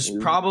 There's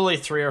probably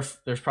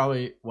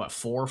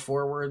 4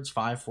 forwards,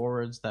 5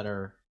 forwards that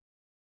are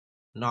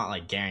not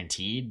like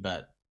guaranteed,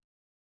 but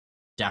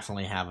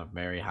definitely have a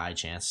very high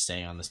chance of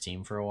staying on this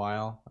team for a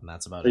while, and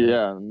that's about it.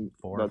 Yeah,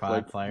 4 or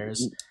 5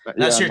 players.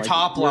 That's your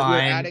top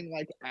line. You're adding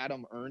like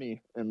Adam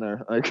Ernie in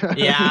there. Like,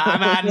 yeah,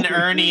 I'm adding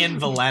Ernie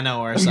and Veleno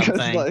or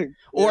something,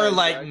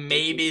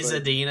 maybe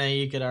Zadina.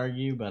 You could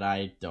argue, but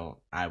I don't.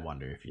 I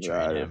wonder if you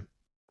trade him.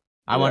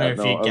 I wonder if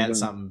you get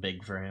something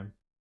big for him.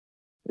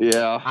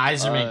 Yeah,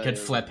 Yzerman could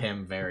flip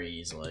him very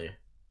easily.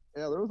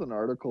 Yeah, there was an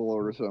article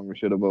or some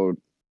shit about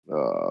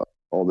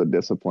all the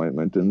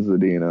disappointment in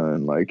Zadina,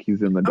 and like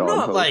he's in the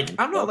doghouse.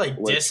 I'm not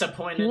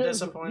disappointed. He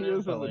is in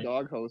the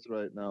doghouse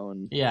right now,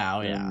 and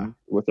and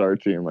with our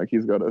team, like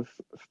he's got to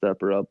step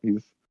her up.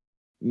 He's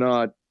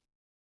not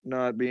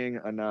being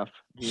enough.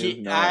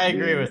 I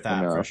agree with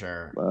that for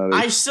sure.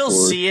 I still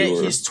see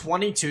it. He's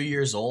 22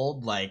 years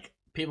old. Like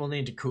people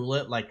need to cool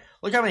it. Like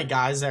look how many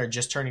guys that are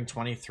just turning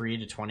 23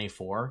 to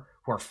 24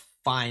 who are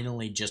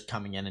finally just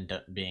coming in and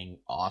being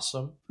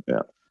awesome.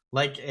 Yeah.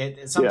 Like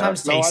it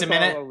sometimes takes a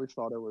minute. I always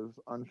thought it was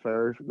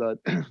unfair that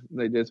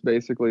they just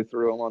basically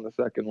threw him on the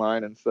second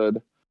line and said,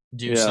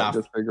 "Do stuff,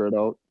 just figure it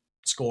out,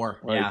 score."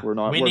 Like, we're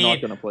not going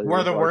to play.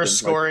 We're the worst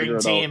scoring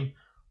team.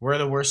 We're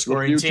the worst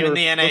scoring team in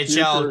the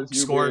NHL.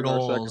 Score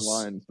goals.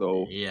 Line,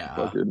 so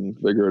fucking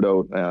figure it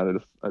out. Yeah,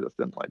 I just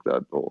didn't like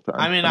that the whole time.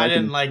 I mean, I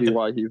didn't like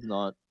why he's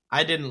not.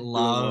 I didn't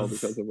love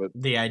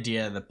the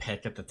idea of the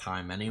pick at the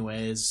time.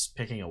 Anyways,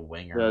 picking a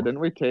winger. Yeah, didn't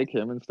we take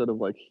him instead of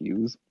like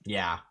Hughes?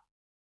 Yeah.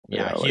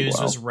 Yeah, Hughes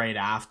was right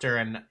after,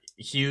 and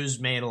Hughes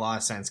made a lot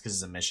of sense because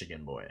he's a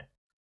Michigan boy.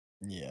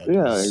 Yeah,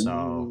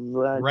 so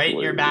exactly. Right in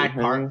your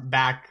backyard,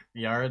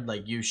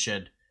 like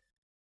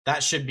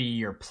that should be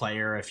your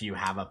player if you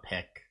have a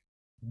pick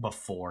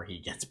before he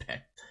gets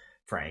picked.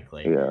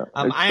 Frankly,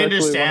 I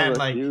understand.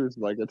 Like Hughes,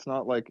 like it's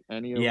not like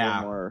any of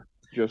them are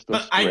just a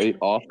straight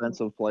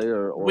offensive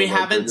player. Or we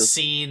haven't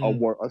seen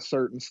a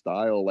certain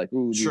style. Like,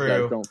 ooh, these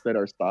guys don't fit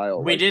our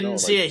style. We didn't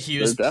see a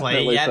Hughes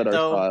play yet,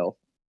 though.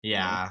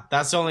 Yeah,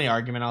 that's the only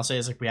argument I'll say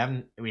is like we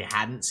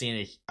hadn't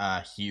seen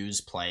a Hughes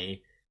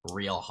play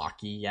real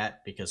hockey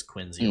yet because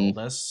Quinn's the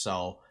oldest.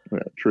 So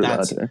true.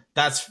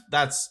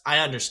 That's I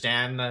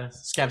understand the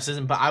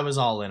skepticism, but I was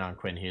all in on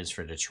Quinn Hughes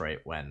for Detroit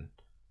when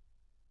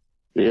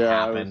it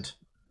happened.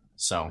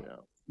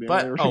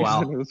 But it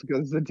was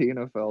because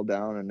Zadina fell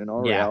down, and in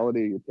all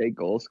reality, you take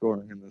goal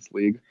scoring in this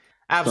league.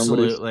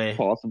 Absolutely, somebody's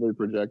possibly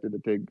projected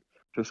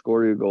to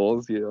score you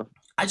goals. Yeah,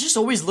 I just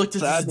always looked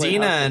at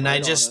Zadina, and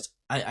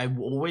I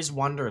always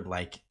wondered,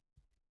 like,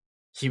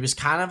 he was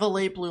kind of a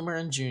late bloomer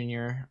in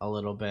junior a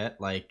little bit.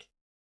 Like,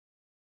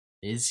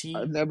 is he?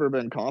 I've never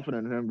been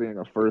confident in him being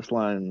a first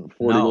line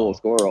 40-goal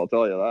scorer. I'll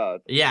tell you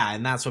that. Yeah,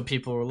 and that's what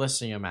people were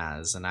listing him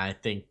as, and I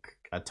think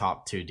a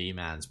top 2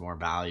 D-man's more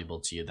valuable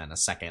to you than a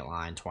second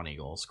line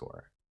 20-goal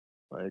scorer.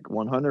 Like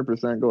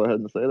 100% go ahead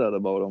and say that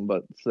about him,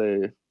 but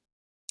say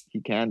he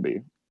can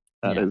be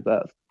at his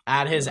best.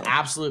 At his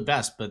absolute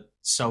best, but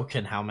so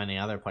can how many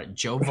other players?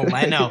 Joe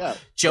Veleno.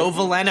 Joe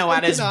Veleno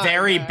at his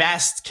very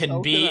best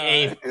can be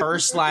a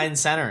first-line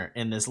center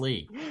in this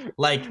league.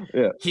 Like,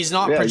 he's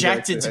not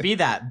projected to be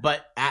that,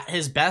 but at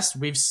his best,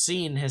 we've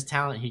seen his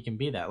talent. He can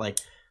be that. Like,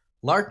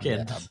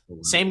 Larkin,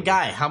 same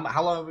guy. How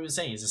long have we been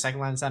saying he's a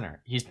second-line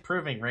center? He's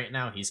proving right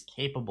now he's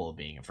capable of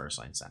being a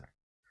first-line center.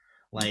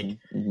 Like,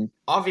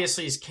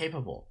 obviously he's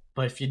capable,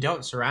 but if you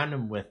don't surround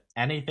him with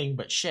anything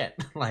but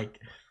shit, like...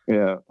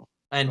 Yeah.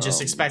 And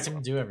just expect him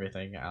to do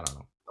everything. I don't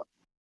know.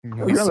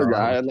 Another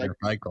guy I'd like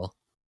Eichel.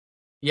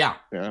 Yeah,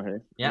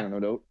 no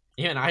doubt.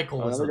 Even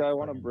Eichel. Another guy I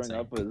want to bring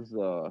up is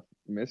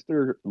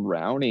Mr.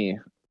 Rowney.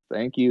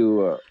 Thank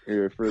you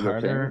for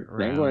the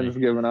Penguins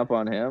giving up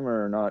on him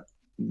or not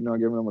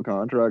giving him a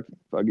contract.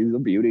 Like, he's a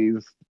beauty.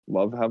 He's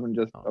love having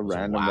just a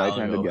random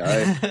right-handed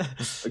guy.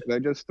 Like, they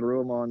just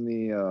threw him on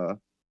the.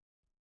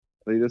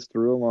 They just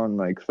threw him on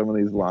like some of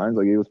these lines.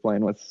 Like, he was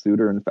playing with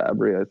Suter and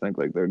Fabry. I think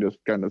like they're just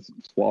kind of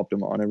swapped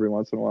him on every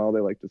once in a while. They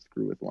like to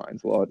screw with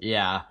lines a lot.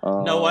 Yeah.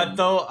 Know what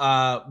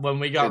though? When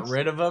we got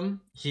rid of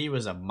him, he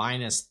was a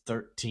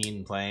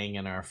 -13 playing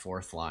in our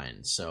fourth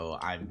line. So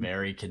I'm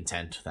very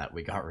content that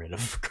we got rid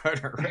of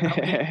Carter.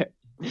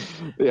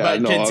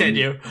 But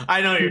continue.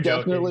 I know you're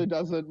joking. He definitely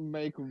doesn't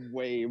make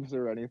waves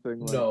or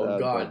anything like that. No,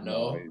 God,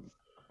 no.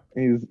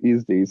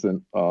 He's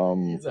decent.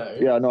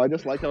 I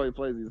just like how he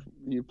plays.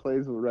 He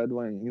plays a Red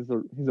Wing. He's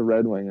a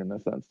Red Wing in a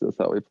sense. That's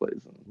how he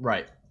plays.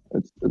 Right.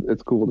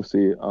 It's cool to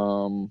see.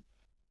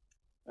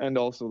 And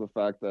also the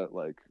fact that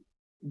like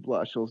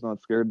Blashill's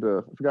not scared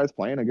to. If a guy's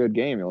playing a good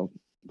game, he'll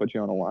put you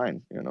on a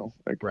line.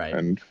 Like, right.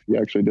 And he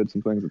actually did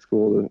some things. It's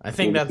cool. I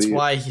think that's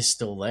why he's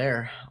still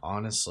there.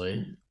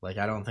 Honestly, like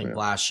I don't think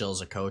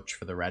Blashill's a coach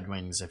for the Red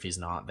Wings if he's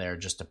not there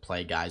just to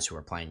play guys who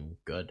are playing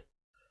good.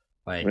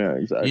 Like,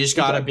 exactly. You just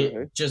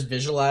gotta just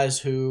visualize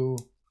who.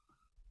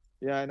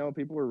 Yeah, I know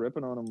people were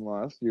ripping on him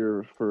last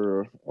year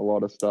for a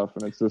lot of stuff,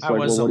 and it's just like, well,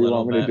 what do you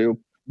want me to do?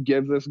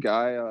 Give this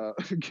guy a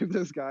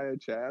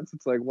chance?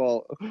 It's like,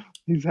 well,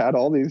 he's had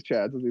all these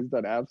chances, he's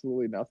done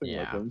absolutely nothing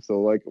with them.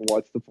 So, like,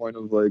 what's the point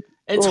of like?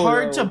 It's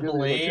hard to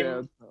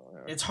blame.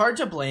 It's hard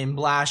to blame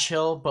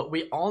Blashill, but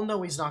we all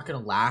know he's not gonna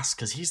last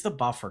because he's the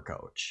buffer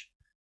coach.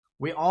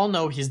 We all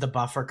know he's the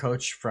buffer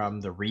coach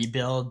from the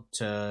rebuild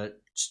to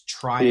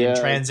try and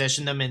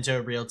transition them into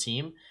a real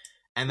team.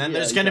 And then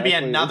there's going to be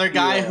another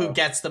guy who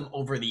gets them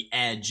over the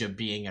edge of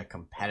being a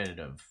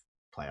competitive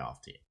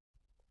playoff team.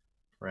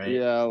 Right?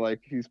 Yeah,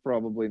 like he's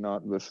probably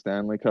not the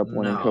Stanley Cup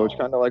winning coach.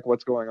 Kind of like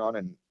what's going on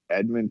in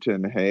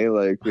Edmonton. Hey,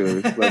 like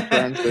the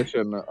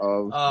transition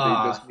of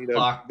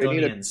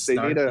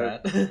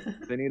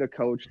they need a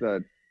coach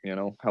that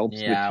helps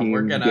the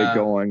team get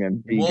going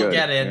and be good. We'll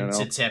get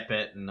into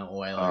Tippett and the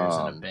Oilers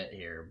in a bit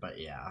here, but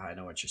yeah, I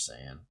know what you're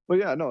saying. But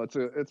yeah, no, it's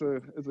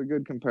a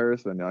good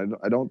comparison.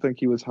 I don't think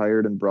he was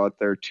hired and brought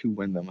there to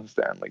win them a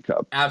Stanley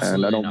Cup.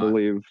 Absolutely, and I don't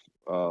believe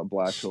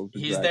Blashill's.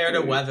 He's there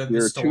to weather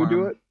the storm. To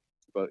do it,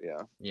 but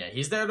yeah,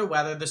 he's there to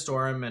weather the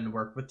storm and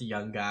work with the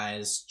young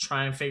guys.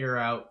 Try and figure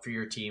out for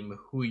your team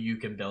who you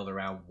can build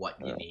around what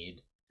you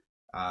need.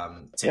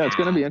 It's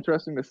going to be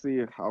interesting to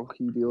see how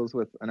he deals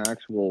with an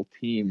actual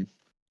team.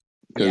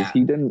 Because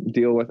he didn't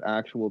deal with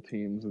actual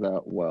teams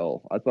that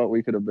well. I thought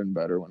we could have been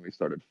better when we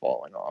started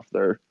falling off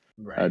there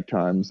at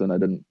times, and I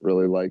didn't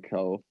really like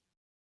how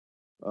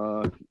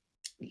I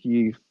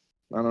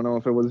don't know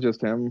if it was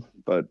just him,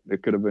 but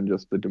it could have been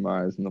just the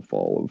demise and the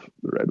fall of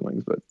the Red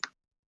Wings. But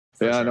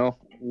I know,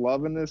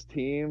 loving this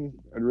team.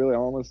 I really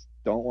almost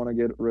don't want to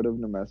get rid of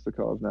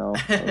Nemestikov now.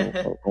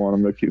 I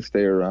want him to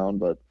stay around,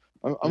 but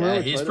I'm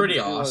really he's pretty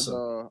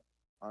awesome.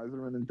 What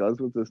Yzerman does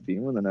with this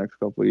team in the next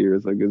couple of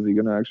years. Like, is he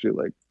going to actually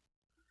like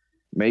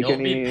make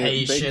any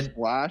big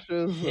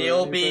splashes?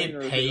 He'll be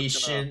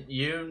patient.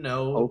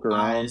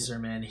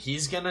 Yzerman.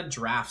 He's gonna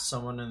draft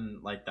someone in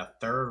like the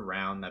third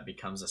round that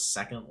becomes a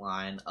second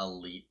line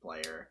elite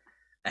player.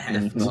 And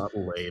if not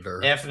later.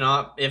 If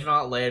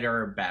not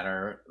later,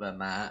 better than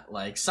that.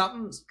 Like,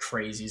 something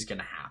crazy is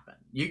gonna happen.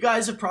 You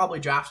guys have probably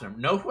drafted him.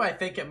 Know who I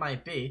think it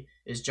might be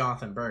is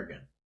Jonathan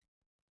Bergen.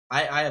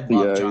 I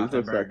love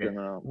Jonathan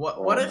Berggren.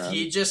 What if man.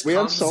 he just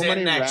comes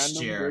in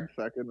next year?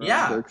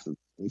 Picks. It's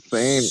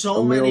insane.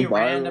 So many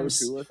randoms.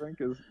 Too, I think,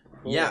 is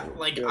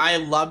I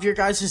love your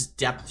guys'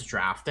 depth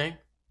drafting.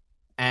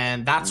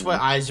 And that's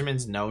what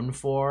Yzerman's known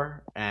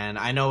for. And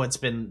I know it's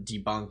been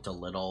debunked a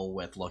little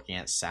with looking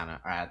at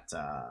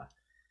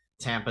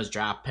Tampa's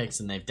draft picks,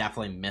 and they've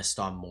definitely missed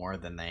on more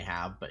than they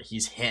have, but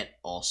he's hit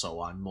also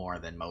on more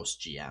than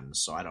most GMs,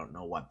 so I don't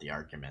know what the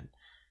argument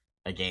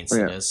against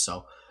it is.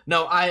 So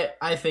no,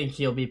 I think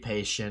he'll be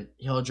patient.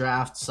 He'll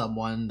draft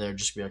someone, they'll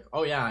just be like,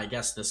 oh yeah, I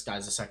guess this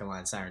guy's a second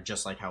line center,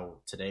 just like how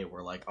today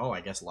we're like, oh,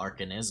 I guess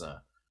Larkin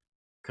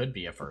could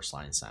be a first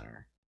line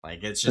center.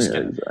 Like, it's just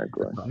gonna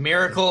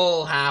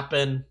miracle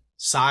happen.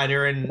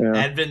 Seider and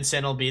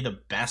Edvinsson will be the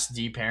best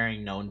D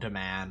pairing known to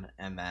man,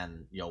 and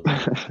then you'll win.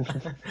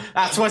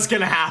 That's what's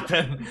gonna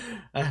happen.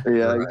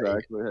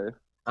 Exactly.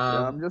 Hey.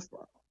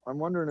 I'm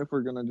wondering if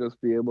we're gonna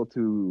just be able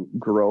to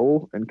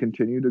grow and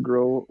continue to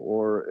grow,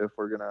 or if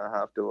we're gonna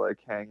have to like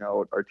hang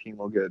out. Our team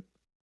will get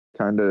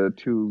kind of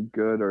too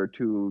good or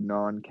too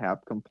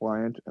non-cap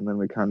compliant, and then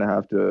we kind of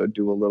have to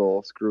do a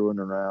little screwing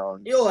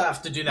around. You'll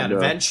have to do that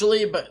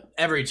eventually, but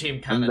every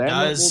team kind of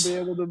does. We'll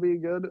be able to be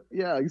good.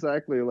 Yeah,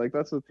 exactly. Like,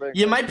 that's the thing.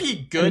 You might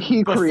be good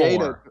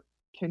before.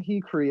 Can he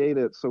create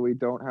it so we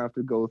don't have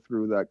to go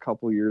through that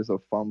couple years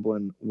of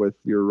fumbling with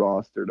your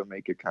roster to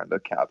make it kind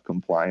of cap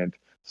compliant?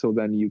 So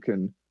then you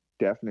can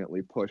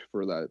definitely push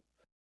for that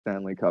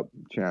Stanley Cup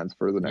chance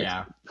for the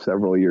next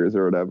several years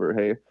or whatever.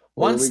 Hey.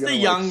 Once the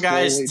young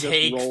guys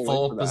take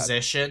full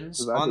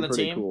positions on the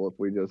team, cool if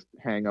we just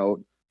hang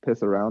out,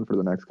 piss around for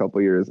the next couple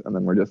of years, and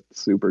then we're just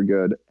super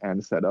good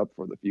and set up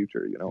for the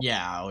future. You know?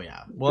 Yeah. Oh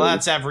yeah. Well,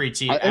 that's every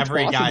team,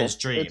 every guy's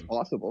dream. It's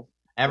possible.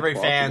 Every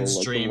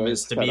fan's dream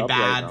is to be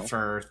bad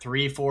for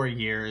 3-4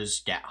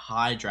 years, get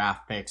high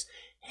draft picks,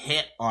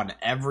 hit on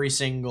every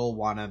single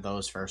one of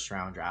those first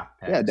round draft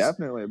picks. Yeah,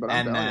 definitely. But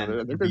I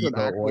think there's an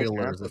actual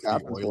chance that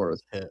happens for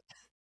us.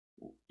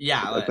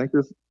 Yeah, I think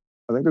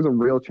there's a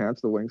real chance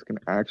the Wings can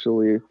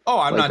actually. Oh,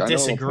 I'm not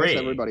disagreeing.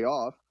 Everybody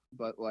off,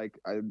 but like,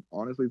 I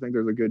honestly think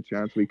there's a good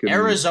chance we could.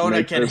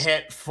 Arizona can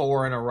hit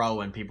 4 in a row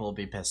and people will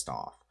be pissed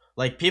off.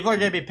 Like, people are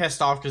gonna be pissed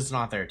off because it's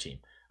not their team.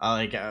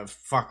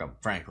 Fuck them,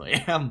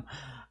 frankly.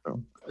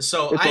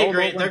 So I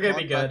agree, they're gonna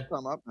be good.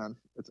 Come up, man.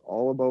 It's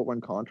all about when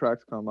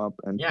contracts come up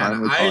and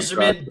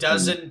Yzerman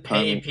doesn't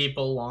pay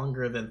people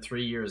longer than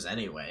 3 years,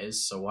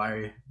 anyways.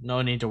 So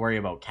no need to worry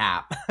about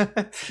cap.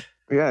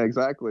 Yeah,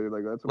 exactly.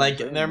 Like, that's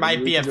what there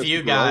might be a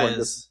few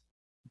guys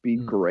be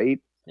great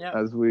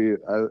as we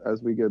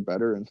get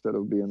better, instead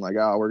of being like,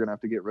 we're gonna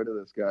have to get rid of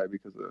this guy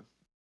because of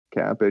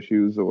cap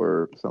issues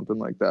or something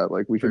like that.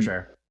 Like, we should. For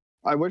sure.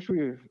 I wish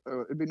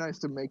it'd be nice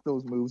to make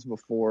those moves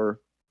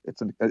before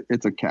it's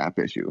a cap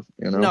issue.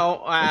 You know?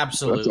 No,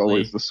 absolutely. That's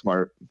always the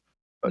smart.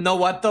 Know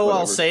what though?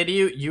 Whatever. I'll say to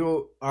you,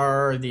 you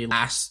are the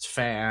last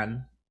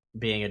fan,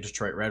 being a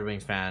Detroit Red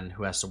Wings fan,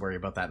 who has to worry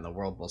about that in the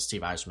world. Well,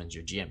 Steve Yzerman's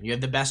your GM. You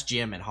have the best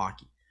GM in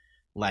hockey.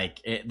 Like,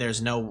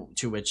 there's no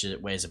two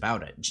ways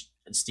about it.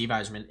 Steve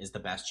Yzerman is the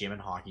best GM in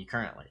hockey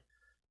currently.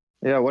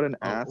 Yeah, what an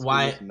ass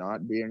for just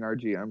not being our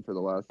GM for the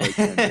last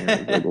 10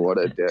 years. Like, what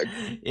a dick.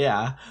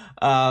 Yeah.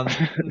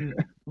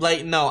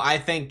 No, I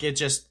think you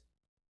just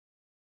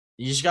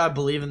gotta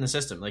believe in the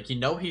system. Like,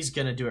 he's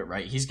gonna do it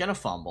right. He's gonna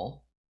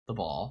fumble the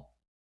ball.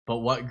 But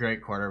what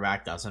great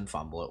quarterback doesn't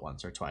fumble it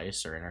once or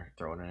twice or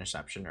throw an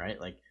interception, right?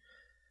 Like,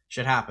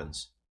 shit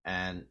happens.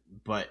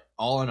 But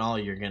all in all,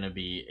 you're going to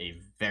be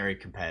a very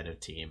competitive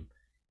team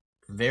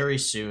very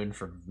soon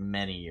for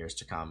many years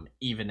to come,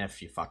 even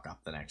if you fuck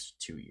up the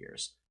next 2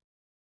 years.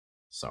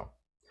 So,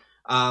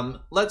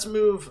 let's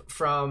move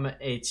from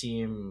a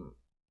team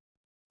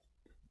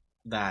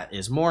that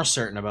is more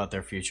certain about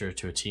their future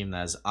to a team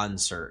that is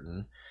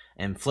uncertain,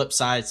 and flip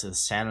sides to the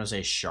San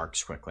Jose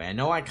Sharks quickly. I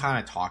know I kind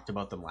of talked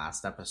about them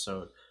last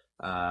episode,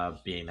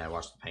 being that I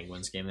watched the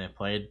Penguins game they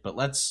played, but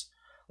let's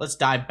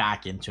dive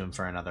back into them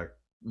for another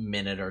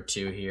minute or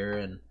two here.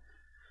 And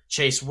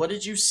Chase, what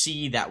did you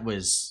see that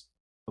was,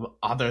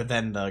 other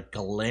than the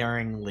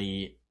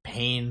glaringly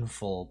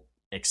painful,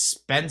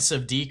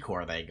 expensive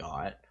decor they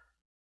got?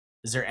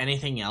 Is there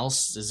anything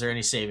else? Is there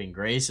any saving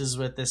graces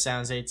with this San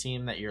Jose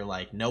team that you're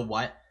like, know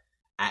what?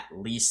 At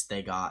least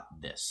they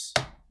got this.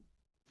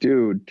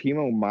 Dude,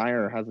 Timo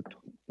Meier has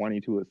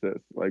 22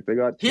 assists. Like, they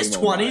got. He has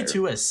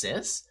 22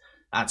 assists.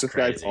 That's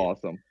crazy. This guy's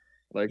awesome.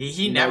 Like,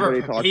 he never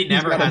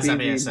has that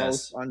many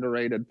assists. Most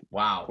underrated.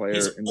 Player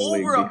He's in the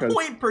over league a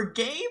point per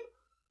game.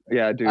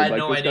 Yeah, dude. I had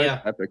no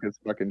idea. Epic as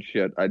fucking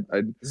shit. I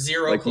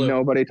zero clue.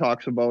 Nobody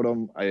talks about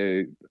him.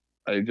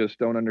 I just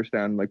don't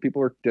understand. Like,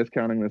 people are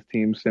discounting this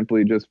team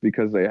simply just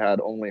because they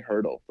had only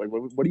Hurdle. Like,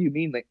 what do you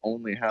mean they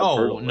only have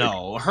Hurdle? Oh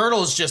no,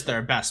 Hurdle's just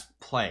their best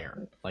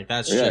player. Like,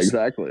 that's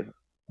exactly.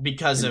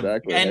 Because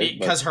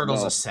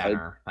Hurdle's a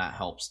center, that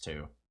helps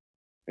too.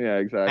 Yeah,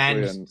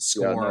 exactly. And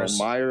scores.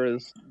 Meier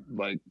is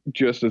like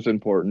just as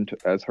important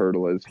as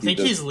Hurdle is. I think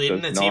he's leading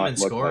the team in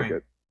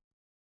scoring.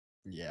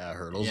 Yeah,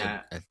 Hurdle's.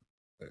 Yeah.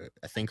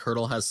 I think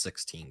Hurdle has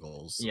 16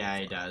 goals. Yeah,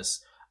 he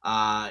does.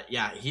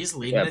 He's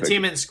leading the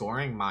team in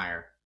scoring,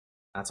 Meier.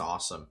 That's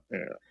awesome. Yeah.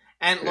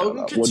 And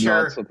Logan Couture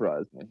would not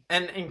surprise me.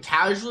 And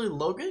casually,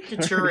 Logan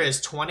Couture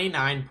is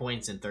 29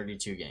 points in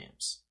 32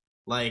 games.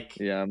 Like,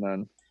 yeah,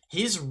 man,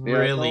 he's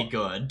really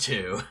good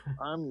too.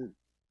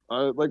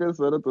 Like I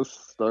said at the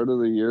start of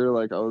the year,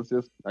 like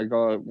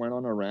went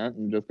on a rant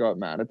and just got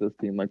mad at this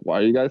team. Like, why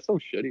are you guys so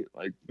shitty?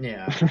 Like,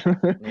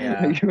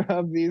 yeah. You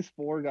have these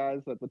 4 guys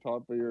at the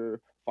top of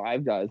your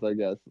 5 guys, I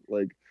guess.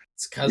 Like,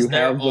 it's because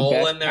they're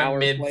all in their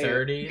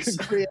mid-30s.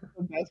 Create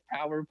the best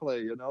power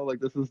play, like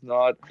this is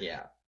not.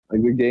 Yeah.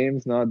 Like, the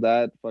game's not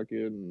that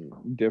fucking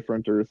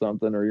different or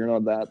something, or you're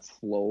not that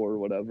slow or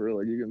whatever.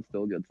 Like, you can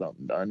still get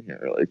something done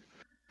here. Like,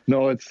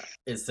 no, it's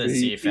this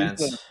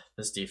defense.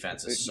 This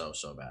defense is so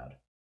bad.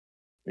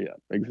 Yeah,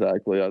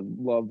 exactly. I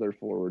love their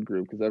forward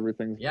group because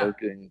everything's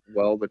working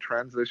well. The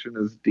transition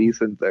is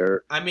decent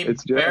there. I mean,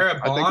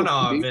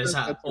 Barabanov is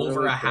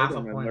over a half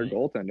a point. Their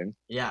goaltending.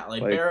 Yeah,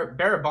 like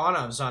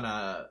Barabanov's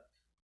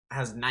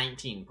has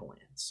 19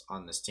 points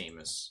on this team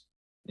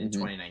in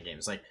 29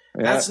 games. Like,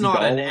 that's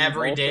not an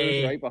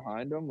everyday. Right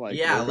behind them. Like,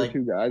 like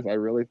 2 guys I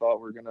really thought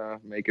were gonna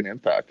make an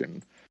impact,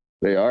 and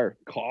they are.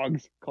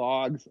 Cogs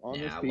on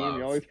this team.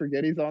 You always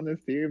forget he's on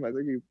this team. I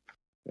think he.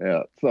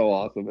 Yeah, so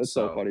awesome. It's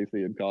so funny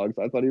seeing Cogs.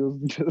 I thought he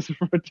was just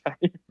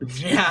retired.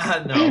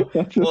 Yeah, no.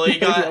 Well,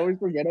 I always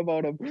forget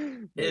about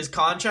him. His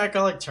contract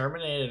got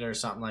terminated or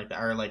something like that,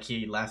 or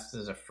he left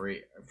as a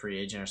free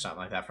agent or something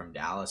like that from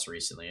Dallas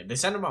recently. They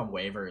sent him on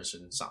waivers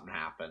and something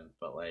happened,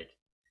 but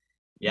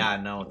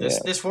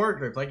this forward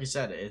group, like you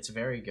said, it's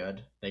very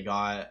good. They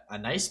got a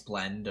nice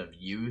blend of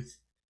youth,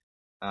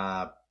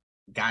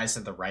 guys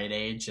at the right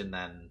age, and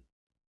then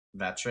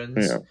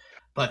veterans. Yeah.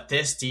 But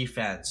this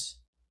defense,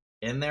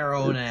 in their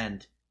own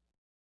end,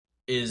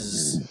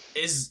 is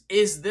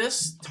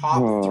this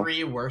top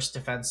 3 worst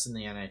defense in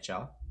the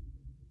NHL?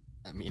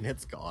 I mean,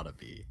 it's gotta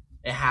be.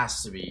 It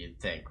has to be, you'd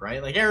think,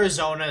 right? Like,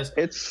 Arizona's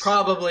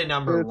probably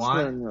number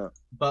 1,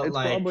 but it's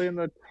probably in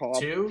the top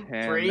 2,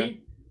 10.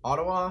 3.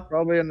 Ottawa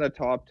probably in the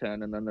top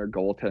 10, and then their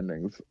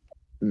goaltending's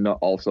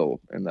also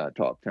in that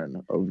top 10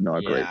 of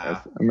not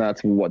greatness, and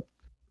that's what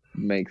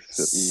makes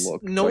it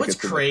look. It's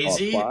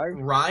crazy.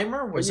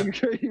 Reimer was.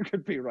 You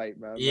could be right,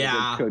 man.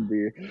 Yeah, it could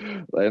be,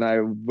 and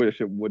I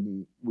wish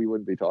we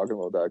wouldn't be talking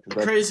about that.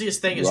 The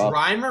craziest thing is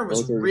Reimer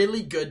was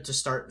really good to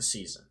start the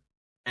season,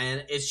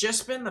 and it's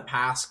just been the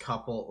past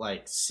couple,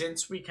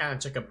 since we kind of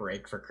took a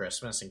break for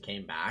Christmas and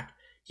came back,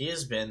 he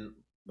has been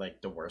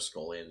the worst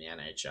goalie in the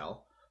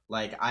NHL.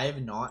 I have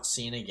not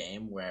seen a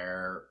game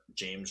where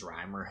James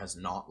Reimer has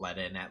not let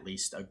in at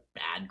least a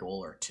bad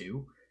goal or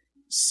 2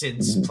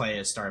 since play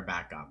has started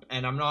back up.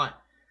 And I'm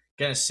not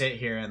going to sit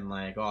here and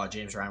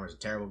James Reimer's a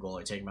terrible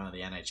goalie, take him out of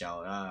the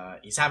NHL.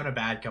 He's having a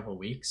bad couple of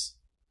weeks,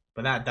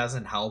 but that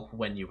doesn't help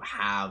when you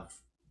have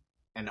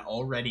an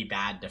already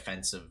bad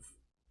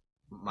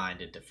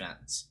defensive-minded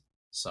defense.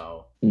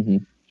 So,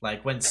 when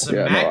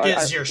Semek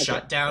is your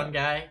shutdown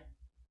guy,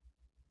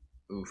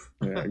 oof.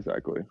 Yeah,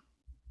 exactly.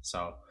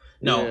 So...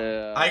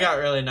 No, I got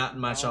really not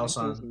much else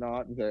on. It's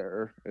not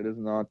there. It is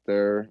not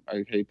there.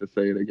 I hate to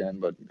say it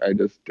again, but I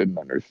just didn't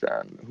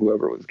understand.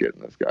 Whoever was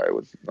getting this guy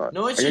was not.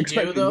 No, what you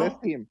do though? This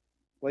team,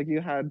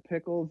 you had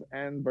Pickles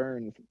and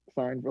Burns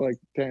signed for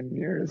 10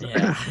 years.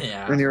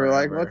 Yeah. And you were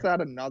like, let's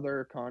add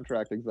another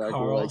contract exactly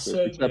Carlson,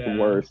 like this, except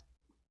worse.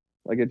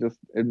 I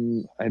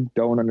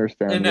don't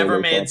understand. It never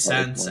made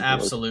sense.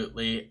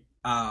 Absolutely.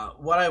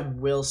 What I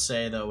will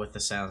say though with the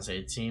San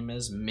Jose team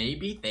is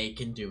maybe they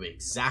can do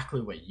exactly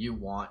what you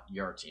want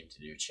your team to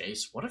do,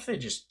 Chase. What if they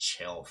just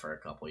chill for a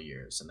couple of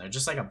years and they're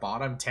just a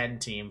bottom 10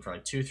 team for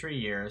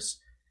 2-3 years?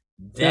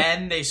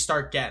 Then they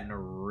start getting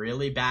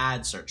really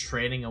bad, start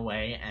trading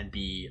away and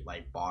be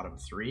bottom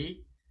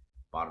 3,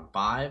 bottom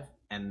 5,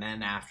 and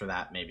then after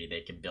that maybe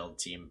they can build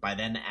team. By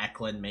then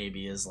Eklund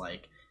maybe is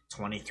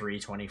 23,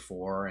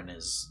 24 and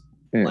is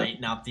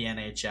lighting up the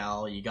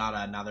NHL. You got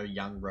another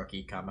young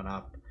rookie coming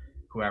up.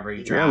 Whoever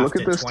you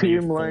drafted,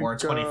 24,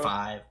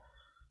 25.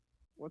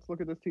 Let's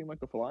look at this team like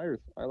the Flyers.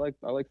 I like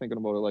thinking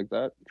about it like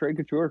that. Trade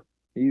Couture.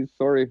 He's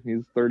 30,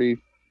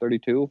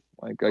 32.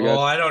 I guess.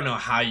 I don't know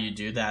how you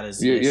do that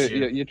as the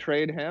issue. You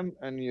trade him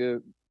and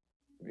you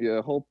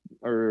hope,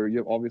 or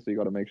you obviously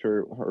got to make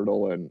sure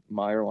Hurdle and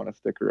Meyer want to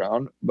stick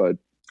around. But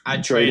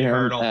I'd trade him,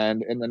 Hurdle,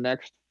 and in the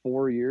next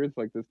 4 years,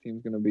 this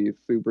team's going to be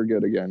super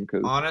good again.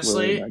 Because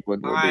honestly,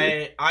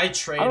 I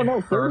trade. I don't know.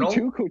 Hurdle.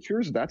 32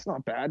 Coutures. That's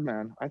not bad,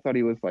 man. I thought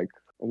he was a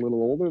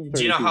little older than 32.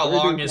 Do you know how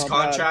long his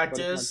contract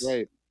is?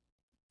 Great.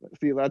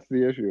 See, that's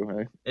the issue.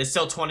 Hey, it's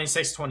still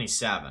 26,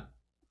 27.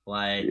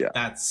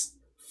 That's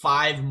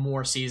 5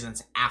 more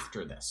seasons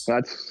after this.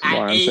 That's why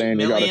I'm saying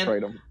you got to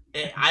trade him.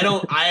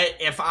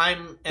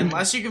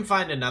 Unless you can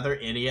find another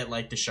idiot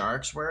like the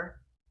Sharks were,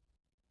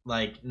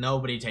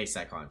 nobody takes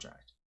that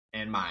contract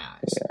in my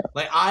eyes.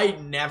 Yeah.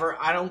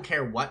 I don't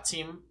care what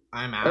team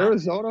I'm at.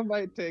 Arizona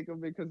might take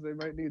him because they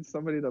might need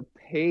somebody to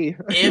pay.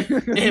 If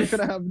they're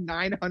gonna have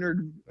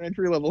 900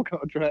 entry level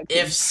contracts.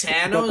 If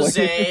San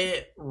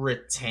Jose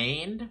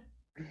retained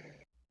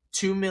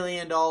 $2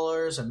 million,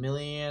 $1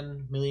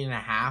 million, $1.5 million,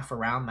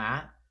 around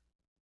that,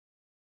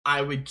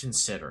 I would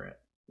consider it.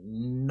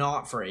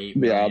 not for 8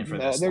 million for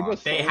this long.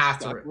 They have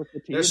to.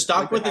 They're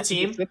stuck with the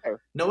team.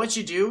 Know what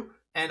you do,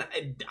 and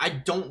I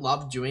don't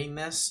love doing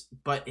this,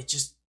 but it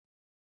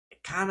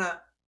kind of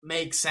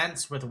makes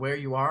sense with where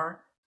you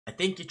are. I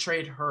think you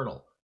trade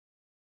Hertl.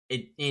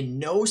 In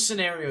no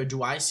scenario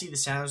do I see the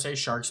San Jose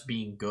Sharks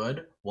being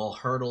good while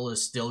Hertl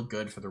is still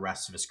good for the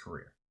rest of his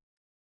career.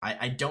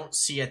 I don't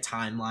see a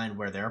timeline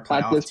where they're a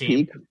playoff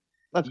team. Peak.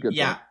 That's good.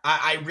 Yeah,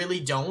 I really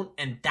don't,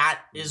 and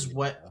that is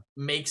what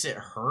makes it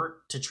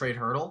hurt to trade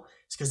Hertl.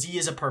 It's because he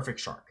is a perfect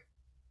Shark.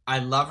 I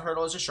love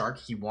Hertl as a Shark.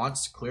 He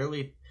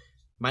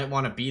might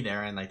want to be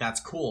there, and like that's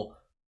cool.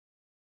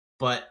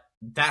 But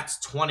that's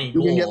 20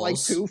 goals. You can get like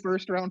 2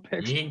 first-round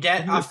picks. You can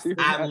get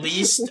at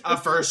least a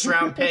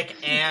first-round pick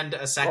and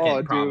a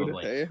second,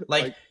 probably. Dude, hey,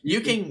 like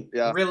you can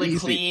really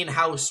clean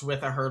house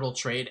with a Hertl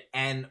trade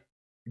and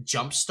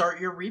jumpstart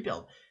your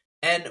rebuild.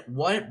 And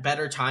what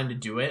better time to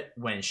do it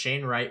when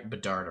Shane Wright,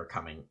 Bedard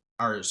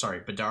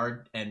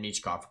Bedard and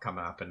Michkov are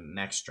coming up in the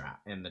next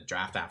draft, in the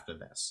draft after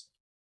this.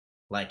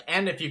 Like,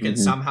 and if you can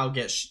somehow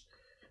get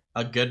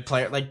a good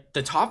player, like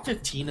the top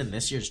 15 in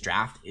this year's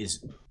draft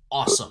is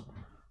awesome.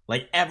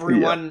 Like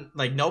everyone,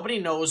 like nobody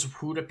knows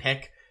who to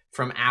pick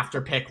from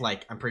after pick.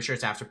 Like I'm pretty sure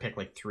it's after pick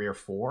like 3 or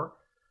 4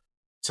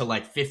 to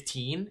like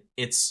 15.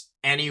 It's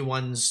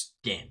anyone's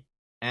game.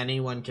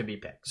 Anyone can be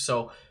picked.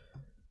 So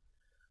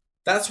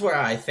that's where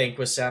I think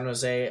with San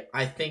Jose,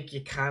 I think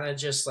you kind of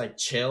just like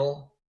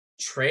chill,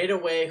 trade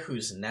away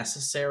who's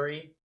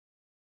necessary.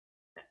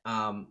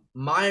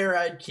 Meyer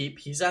I'd keep.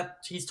 He's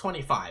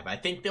 25. I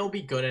think they'll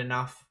be good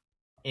enough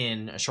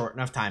in a short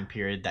enough time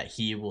period that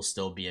he will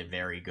still be a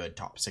very good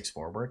top 6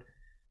 forward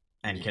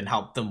and can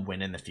help them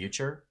win in the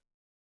future.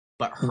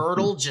 But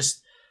Hertl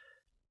just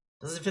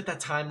doesn't fit that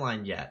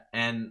timeline yet.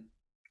 And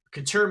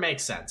Couture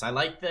makes sense. I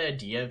like the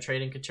idea of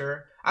trading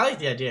Couture. I like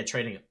the idea of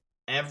trading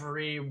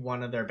every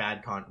one of their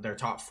their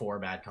top 4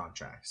 bad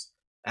contracts,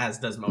 as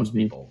does most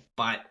people.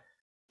 But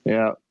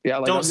like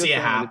don't see it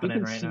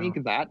happening right now.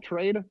 Sneak that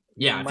trade.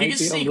 Yeah, if you can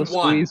sneak one,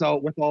 squeeze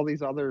out with all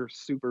these other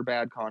super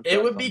bad contracts.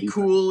 It would be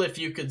cool if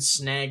you could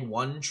snag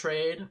one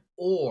trade,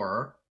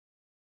 or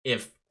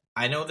if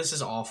I know this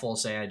is awful,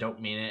 say I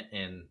don't mean it,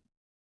 and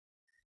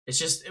it's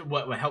just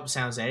what helps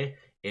San Jose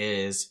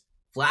is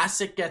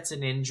Vlasic gets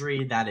an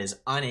injury that is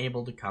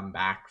unable to come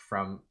back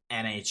from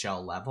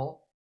NHL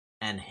level,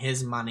 and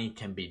his money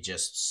can be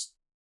just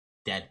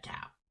dead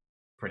cap,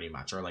 pretty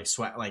much, or like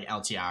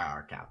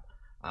LTIR cap.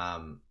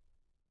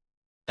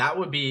 That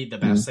would be the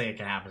best thing that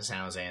can happen to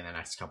San Jose in the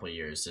next couple of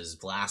years is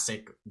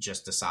Vlasic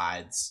just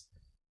decides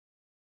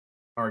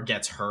or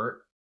gets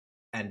hurt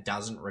and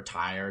doesn't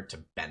retire to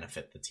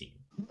benefit the team.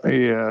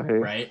 Yeah. Hey.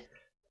 Right?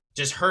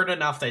 Just hurt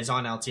enough that he's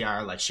on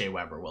LTIR like Shea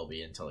Weber will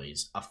be until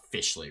he's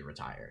officially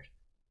retired.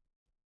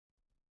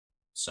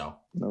 So.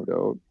 No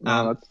doubt.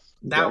 No,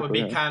 that would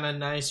be kind of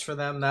nice for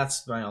them.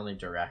 That's my only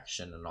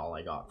direction and all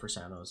I got for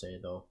San Jose,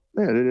 though.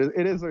 Yeah,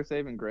 it is their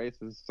saving grace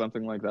is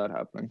something like that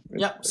happening.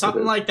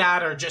 Something like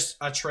that, or just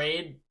a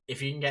trade.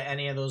 If you can get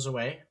any of those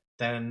away,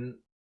 then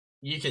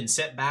you can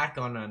sit back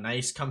on a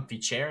nice, comfy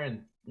chair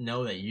and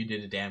know that you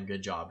did a damn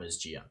good job as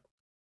GM.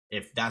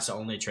 If that's the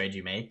only trade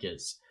you make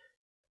is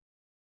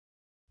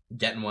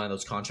getting one of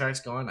those contracts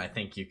going, I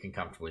think you can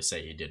comfortably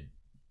say you did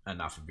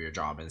enough of your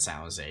job in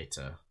San Jose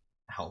to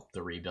help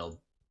the rebuild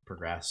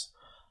progress.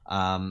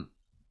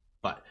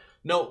 But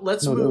no,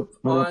 let's move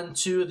on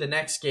to the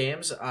next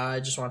games.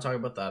 I just want to talk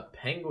about the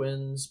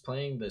Penguins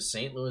playing the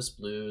St. Louis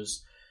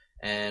Blues,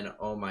 and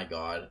oh my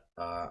god,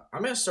 I'm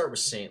gonna start with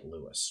St.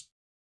 Louis.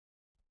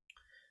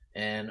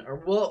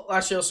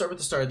 I'll start with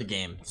the start of the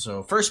game.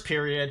 So first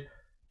period,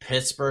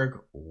 Pittsburgh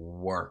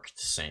worked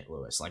St.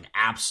 Louis, like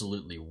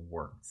absolutely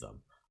worked them.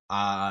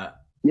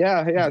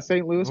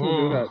 St. Louis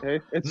will do that.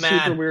 Hey, it's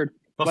super weird.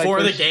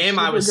 Before the game,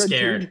 I was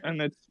scared,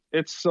 and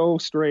it's so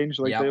strange.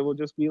 Like they will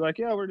just be like,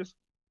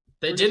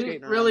 They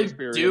didn't really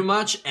do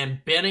much, and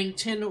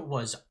Binnington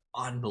was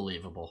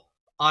unbelievable.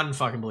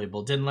 Unfucking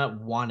believable. Didn't let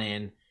one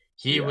in.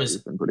 He's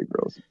been pretty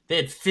gross. They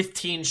had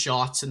 15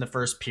 shots in the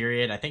first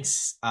period. I think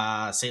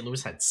St.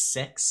 Louis had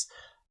 6.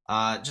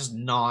 Just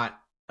not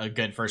a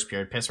good first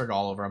period. Pittsburgh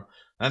all over them.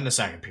 Then the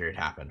second period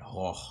happened.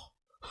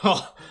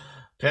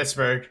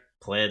 Pittsburgh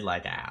played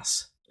like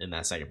ass in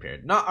that second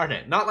period. Not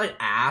like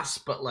ass,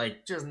 but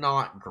like just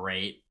not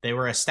great. They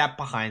were a step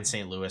behind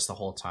St. Louis the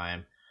whole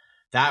time.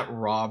 That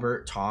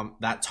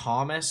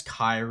Thomas,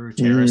 Kyrou,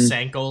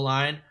 Tarasenko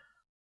line.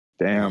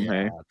 Damn,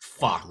 hey.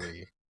 Fuck.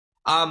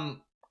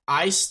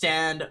 I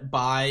stand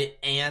by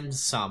and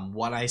some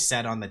what I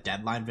said on the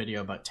deadline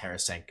video about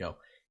Tarasenko.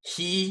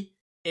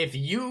 If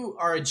you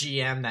are a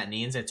GM that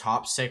needs a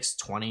top 6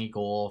 20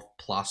 goal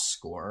plus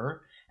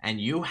scorer and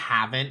you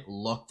haven't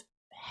looked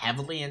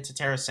heavily into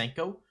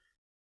Tarasenko,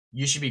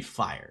 you should be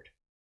fired.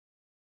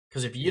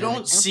 Because if you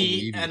don't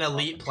see an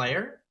elite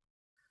player,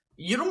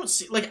 you don't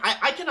see, like,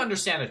 I can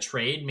understand a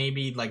trade,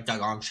 maybe like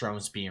Doug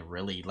Armstrong's being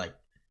really like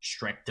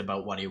strict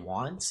about what he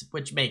wants,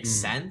 which makes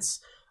sense.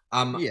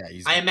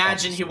 I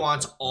imagine he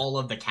wants all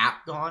of the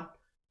cap gone,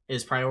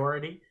 his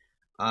priority.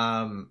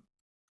 I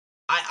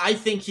I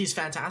think he's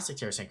fantastic,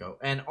 Tarasenko.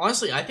 And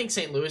honestly, I think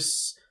St.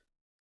 Louis,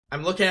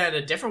 I'm looking at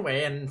it a different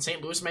way, and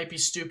St. Louis might be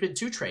stupid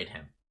to trade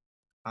him.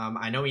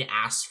 I know he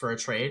asked for a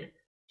trade.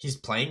 He's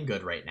playing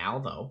good right now,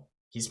 though.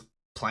 He's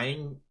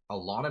playing a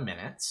lot of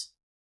minutes.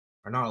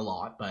 Or not a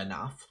lot, but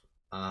enough.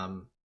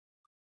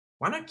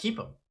 Why not keep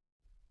him?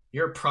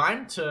 You're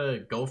primed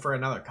to go for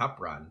another cup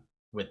run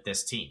with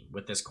this team,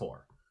 with this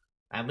core.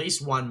 At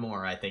least one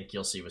more, I think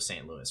you'll see with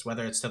St. Louis.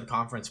 Whether it's to the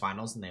conference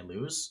finals and they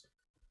lose,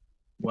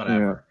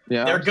 whatever.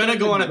 Yeah, they're going to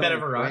go on a bit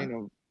of a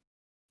run.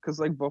 Because,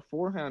 like,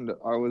 beforehand,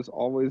 I was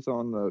always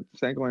on the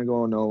Sanko ain't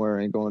going nowhere.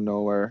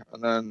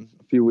 And then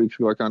a few weeks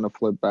ago, I kind of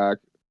flipped back,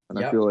 and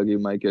I feel like he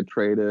might get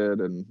traded.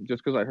 And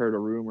just because I heard a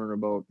rumor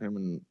about him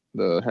and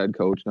the head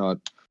coach not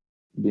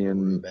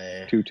being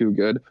too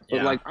good.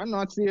 But, like, I'm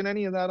not seeing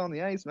any of that on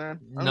the ice, man.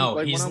 No,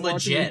 like, he's when I'm legit.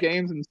 watching these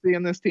games and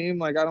seeing this team,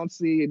 like, I don't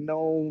see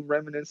no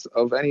remnants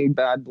of any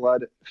bad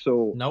blood.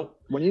 So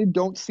when you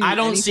don't see I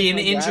don't see an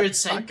like injured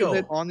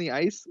Sanko on the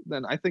ice,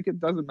 then I think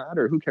it doesn't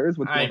matter. Who cares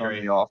what's going on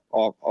in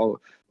the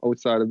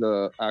outside of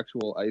the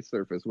actual ice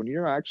surface? When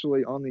you're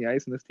actually on the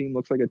ice and this team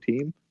looks like a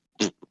team,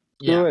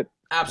 do it.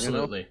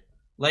 Absolutely. You know?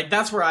 Like,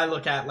 that's where I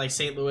look at, like,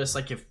 St. Louis,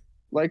 like,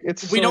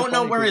 if we don't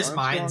know where his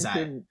mind's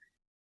at.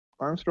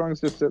 Armstrong's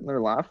just sitting there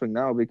laughing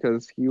now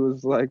because he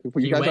was like,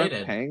 you guys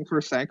aren't paying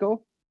for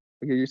Sanko?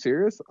 Like, are you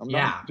serious? I'm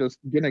not just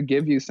going to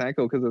give you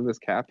Sanko because of this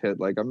cap hit.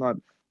 Like, I'm not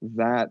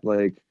that,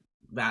 like,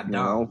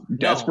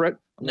 desperate.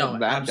 No,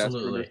 that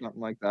absolutely. Desperate or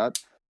something like that.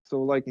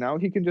 So, like, now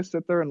he can just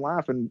sit there and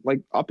laugh and, like,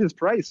 up his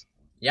price.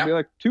 Yeah. Be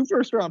like, 2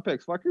 first-round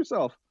picks. Fuck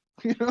yourself.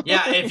 You know?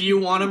 Yeah, if you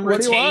want him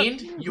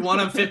retained, you want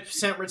him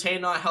 50%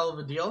 retained, not a hell of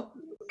a deal.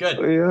 Good.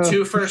 Yeah,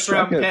 2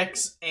 first-round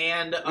picks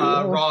and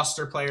a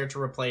roster player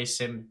to replace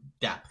him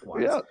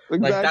depth-wise. Yeah, exactly.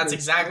 Like, that's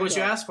exactly what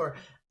you asked for.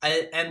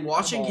 And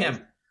watching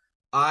him,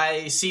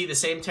 I see the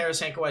same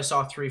Tarasenko I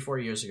saw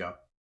 3-4 years ago.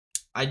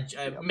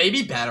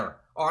 Maybe better.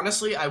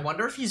 Honestly, I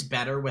wonder if he's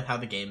better with how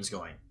the game's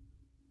going.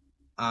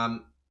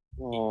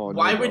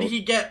 Why would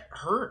he get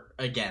hurt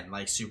again,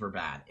 like, super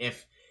bad?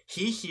 If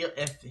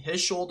his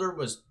shoulder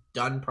was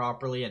done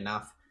properly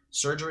enough,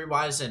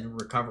 surgery-wise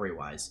and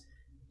recovery-wise,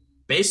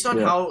 based on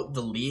how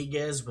the league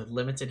is with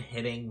limited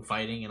hitting,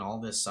 fighting, and all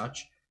this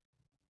such,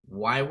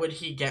 why would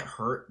he get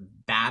hurt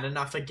bad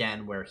enough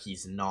again where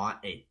he's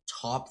not a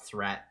top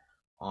threat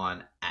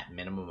on, at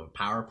minimum, a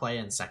power play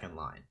and second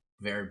line?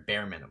 Very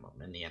bare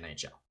minimum in the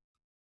NHL.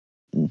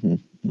 Mm-hmm.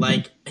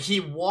 Like, he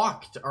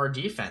walked our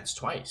defense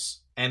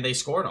twice, and they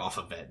scored off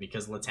of it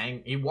because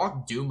Letang, he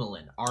walked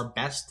Dumoulin, our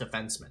best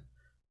defenseman,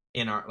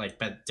 in our, like,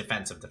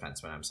 defensive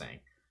defenseman, I'm saying.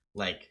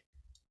 Like,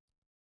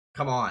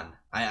 come on.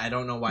 I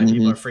don't know why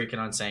people are freaking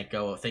on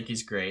Sanko. I think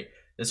he's great.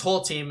 This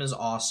whole team is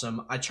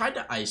awesome. I tried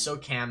to ISO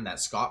cam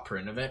that Scott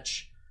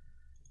Perunovich,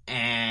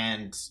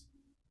 and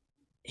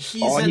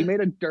he made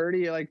a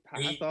dirty, like, pass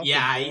off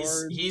the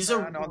board. He's a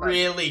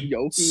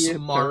really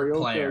smart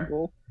player.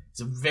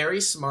 He's a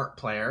very smart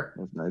player.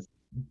 That's nice.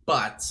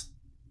 But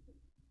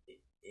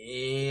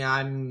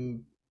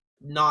I'm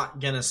not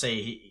going to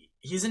say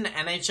he's an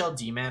NHL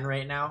D-man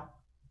right now,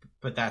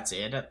 but that's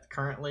it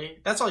currently.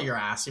 That's all you're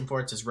asking for.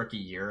 It's his rookie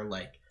year.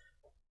 Like,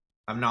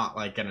 I'm not,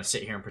 like, going to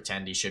sit here and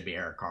pretend he should be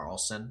Erik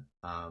Karlsson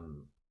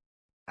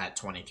at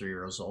 23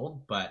 years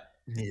old, but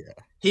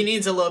he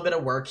needs a little bit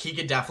of work. He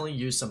could definitely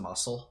use some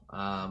muscle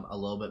a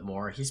little bit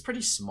more. He's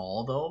pretty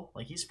small, though.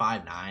 Like, he's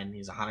 5'9".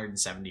 He's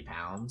 170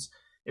 pounds.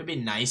 It would be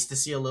nice to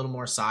see a little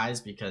more size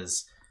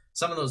because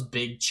some of those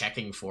big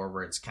checking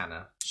forwards kind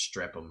of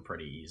strip him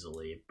pretty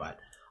easily. But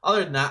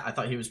other than that, I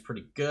thought he was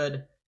pretty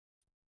good.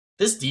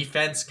 This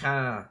defense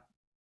kind of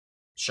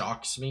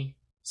shocks me,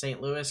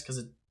 St. Louis,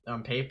 because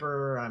on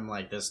paper, I'm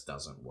like, this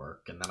doesn't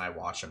work. And then I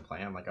watch him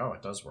play, I'm like, oh,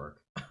 it does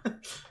work.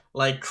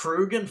 Like,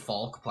 Krug and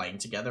Falk playing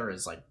together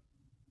is, like,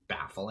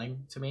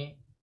 baffling to me.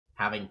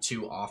 Having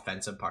 2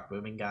 offensive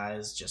puck-moving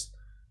guys just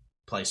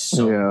play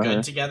so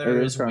good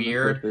together is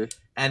weird.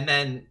 And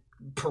then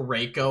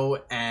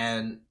Parayko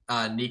and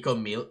Nico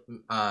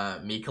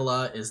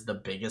Mikkola is the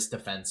biggest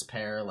defense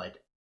pair, like,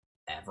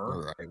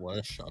 ever. Right, what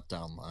a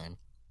shutdown line.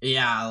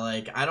 Yeah,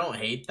 like, I don't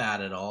hate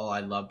that at all. I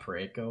love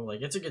Parayko.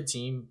 Like, it's a good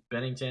team.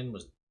 Bennington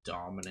was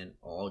dominant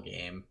all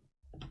game.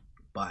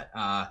 But,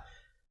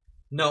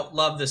 no,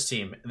 love this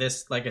team.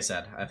 This, like I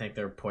said, I think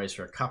they're poised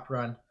for a cup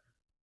run.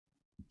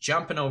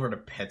 Jumping over to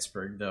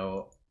Pittsburgh,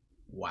 though,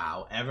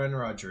 wow. Evan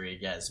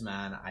Rodriguez,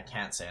 man, I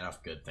can't say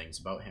enough good things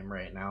about him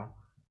right now.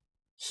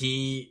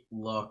 He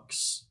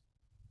looks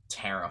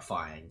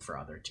terrifying for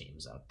other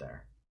teams out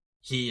there.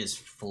 He is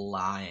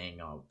flying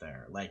out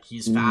there. Like,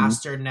 he's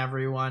faster than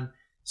everyone.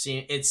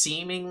 It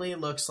seemingly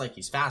looks like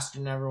he's faster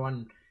than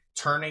everyone,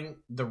 turning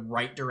the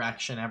right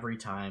direction every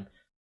time,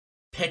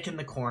 picking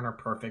the corner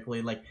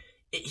perfectly. Like,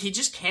 he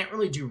just can't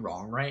really do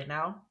wrong right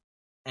now.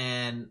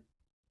 And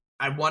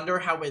I wonder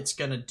how it's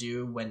going to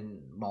do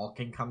when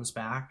Malkin comes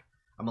back.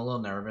 I'm a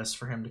little nervous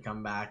for him to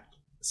come back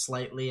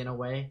slightly in a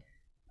way.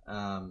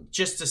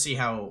 Just to see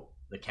how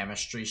the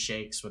chemistry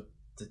shakes with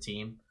the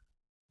team.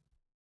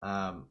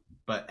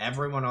 But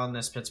everyone on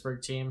this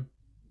Pittsburgh team,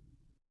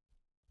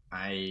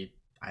 I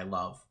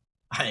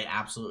I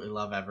absolutely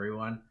love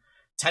everyone.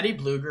 Teddy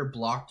Bluger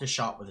blocked a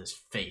shot with his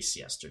face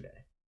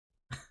yesterday.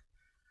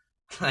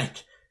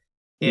 Like,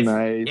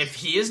 if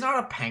he is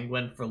not a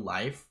Penguin for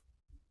life,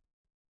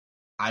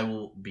 I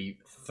will be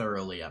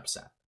thoroughly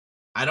upset.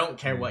 I don't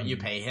care what you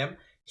pay him.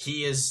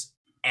 He is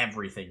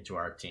everything to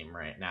our team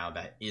right now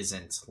that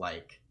isn't,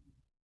 like,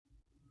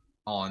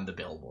 on the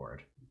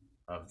billboard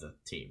of the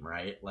team,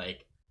 right?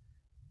 Like,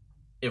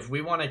 if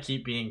we want to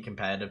keep being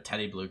competitive,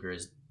 Teddy Bluger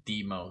is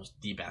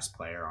the best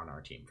player on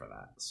our team for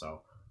that.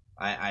 So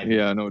I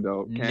no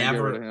doubt. Can't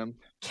get rid of him.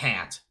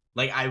 Can't.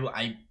 Like,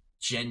 I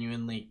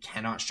genuinely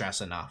cannot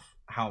stress enough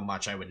how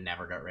much I would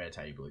never get rid of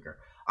Teddy Bluger.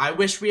 I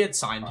wish we had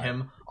signed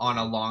him on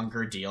a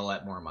longer deal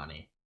at more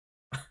money.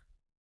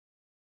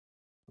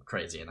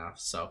 Crazy enough.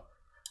 So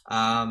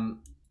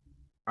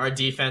our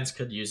defense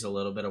could use a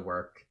little bit of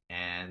work,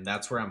 and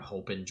that's where I'm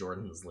hoping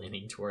Jordan's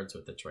leaning towards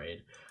with the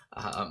trade.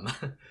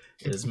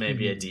 Is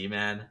maybe a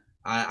D-man.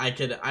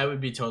 I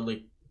would be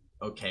totally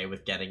okay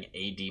with getting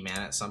a D-man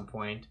at some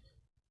point.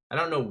 I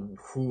don't know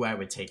who I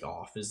would take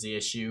off is the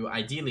issue.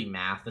 Ideally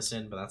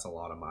Matheson, but that's a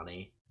lot of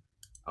money.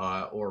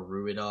 Or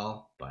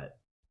Ruidal, but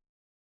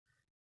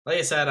like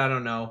I said, I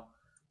don't know.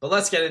 But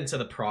let's get into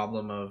the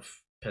problem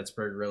of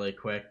Pittsburgh really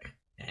quick.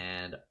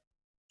 And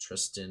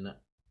Tristan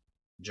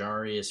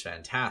Jarry is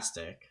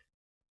fantastic.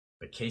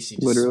 But Casey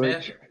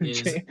DeSmith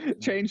is...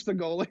 Change the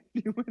goalie,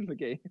 you win the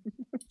game.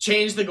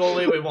 Change the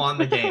goalie, we won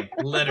the game.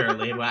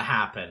 Literally what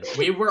happened.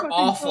 We were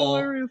awful.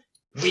 Hilarious.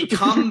 We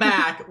come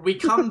back,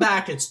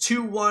 it's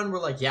 2-1. We're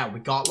like, yeah, we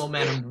got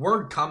momentum.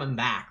 We're coming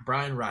back.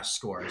 Brian Rush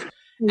scores.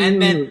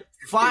 And then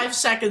 5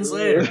 seconds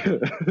later,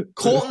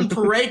 Colton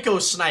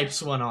Parayko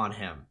snipes one on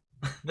him.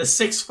 The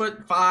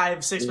 6'5",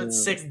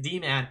 6'6"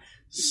 D-man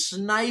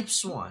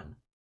snipes one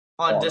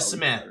on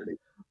DeSmith.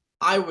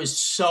 I was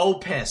so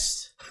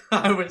pissed.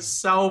 I was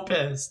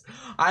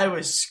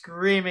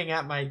screaming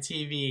at my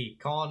TV,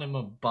 calling him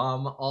a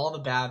bum, all the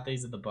bad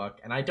things in the book.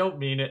 And I don't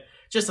mean it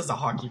just as a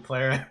hockey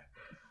player.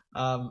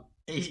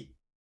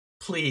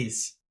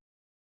 Please,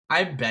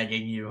 I'm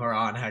begging you,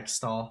 Ron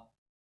Hextall,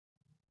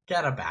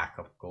 get a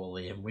backup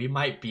goalie and we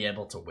might be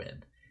able to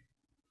win.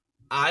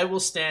 I will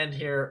stand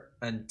here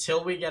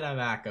until we get a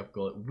backup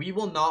goalie. We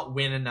will not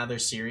win another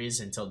series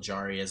until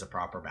Jarry is a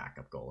proper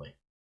backup goalie.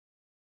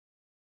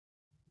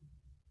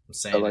 I'm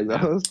saying like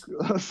that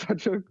was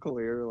such a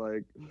clear,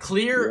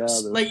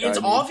 it's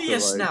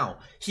obvious now.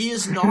 He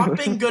has not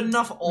been good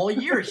enough all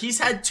year. He's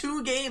had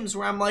 2 games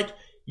where I'm like,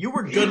 you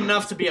were good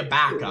enough to be a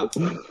backup.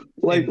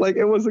 Like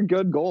it was a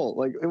good goal.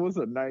 Like it was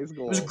a nice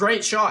goal. It was a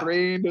great shot.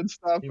 Screened and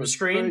stuff. He was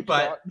screened,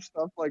 but and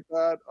stuff like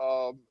that.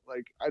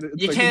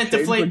 You can't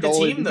deflate the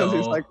team though.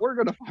 He's like, we're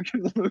gonna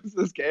fucking lose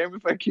this game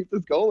if I keep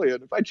this goalie,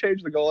 and if I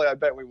change the goalie, I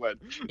bet we win.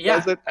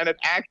 Yeah, and it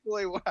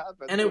actually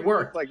happened. And it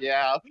worked. Like,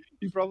 yeah,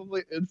 he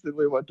probably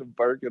instantly went to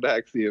Burke and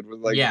Hexy and was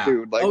like,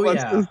 dude, like,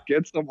 let's just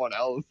get someone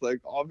else.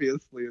 Like,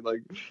 obviously,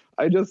 like,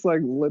 I just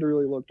like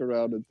literally looked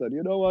around and said,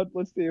 you know what?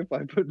 Let's see if I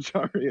put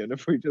Jarry in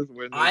if we just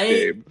win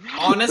this game.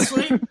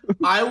 Honestly,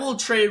 I will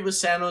trade with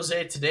San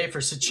Jose today for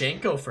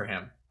Sachenko for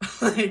him.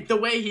 Like the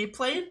way he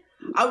played,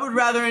 I would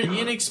rather an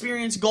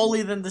inexperienced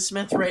goalie than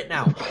DeSmith right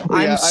now.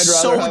 I'm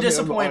so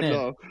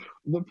disappointed.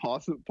 The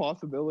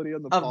possibility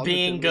and the of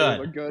being good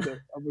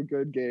of a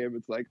good game.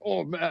 It's like,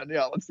 oh man,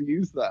 yeah, let's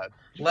use that.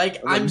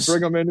 Like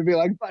bring him in and be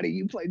like, buddy,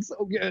 you played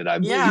so good.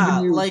 I'm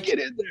believing you. Like, get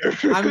in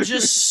there. I'm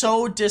just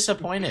so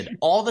disappointed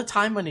all the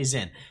time when he's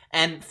in.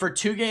 And for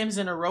 2 games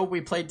in a row,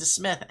 we played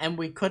DeSmith, and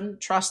we couldn't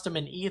trust him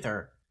in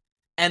either.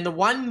 And the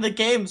one of the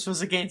games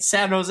was against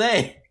San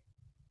Jose,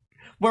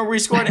 where we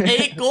scored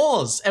 8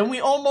 goals, and we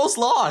almost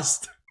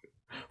lost.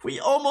 We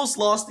almost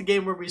lost the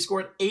game where we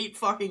scored 8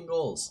 fucking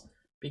goals.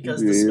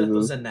 Because DeSmith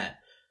was in net.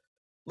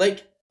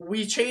 Like,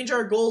 we change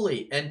our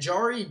goalie, and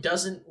Jarry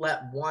doesn't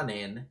let one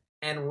in,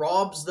 and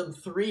robs them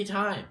 3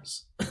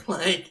 times.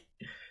 Like,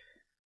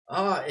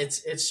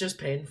 it's just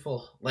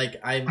painful. Like,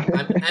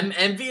 I'm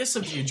envious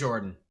of you,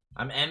 Jordan.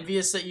 I'm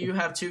envious that you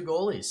have 2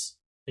 goalies.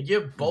 Like, you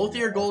have both of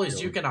your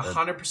goalies you can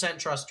 100%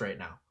 trust right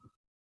now.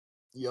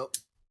 Yep.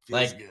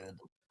 Feels good.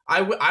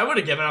 I would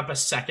have given up a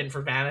second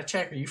for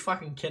Vanacek. Are you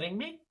fucking kidding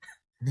me?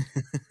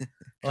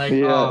 Like,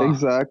 yeah,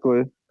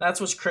 exactly. That's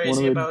what's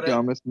crazy about it. One of the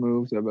dumbest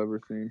moves I've ever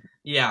seen.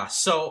 Yeah,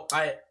 so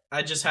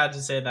I just had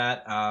to say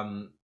that.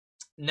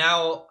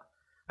 Now,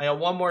 I got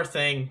one more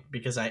thing,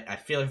 because I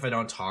feel like if I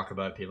don't talk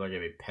about it, people are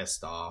going to be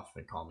pissed off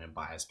and call me a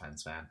biased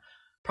Pens fan.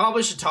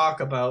 Probably should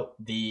talk about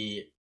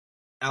the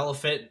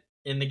elephant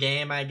in the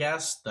game, I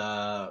guess.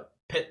 The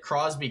Pitt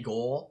Crosby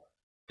goal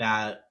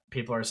that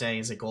people are saying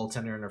is a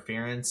goaltender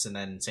interference, and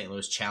then St.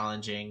 Louis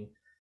challenging,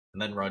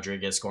 and then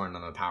Rodriguez scoring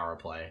on the power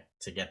play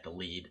to get the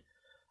lead.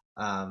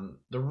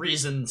 The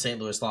reason St.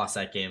 Louis lost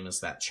that game is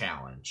that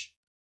challenge.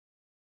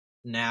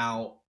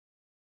 Now,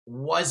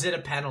 was it a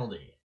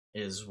penalty?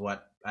 Is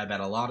what I bet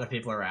a lot of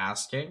people are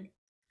asking.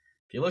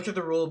 If you look at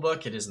the rule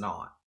book, it is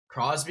not.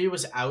 Crosby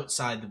was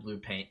outside the blue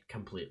paint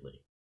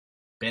completely.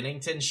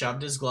 Binnington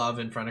shoved his glove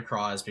in front of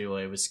Crosby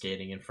while he was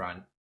skating in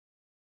front.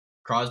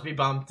 Crosby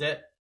bumped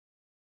it.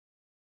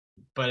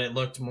 but it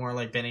looked more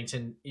like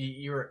Binnington.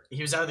 He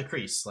was out of the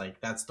crease.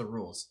 Like, that's the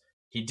rules.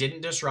 He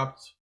didn't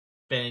disrupt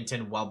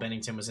Binnington while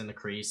Binnington was in the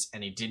crease,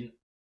 and he didn't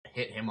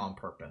hit him on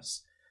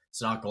purpose.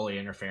 It's not goalie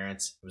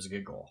interference. It was a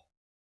good goal.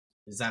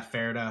 Is that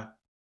fair to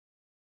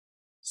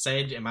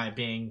say? Do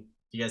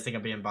you guys think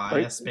I'm being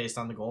biased based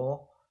on the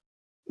goal?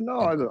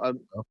 No,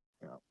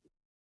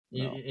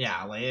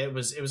 yeah, like it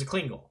was a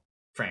clean goal.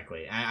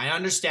 Frankly, I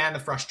understand the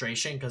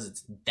frustration because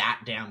it's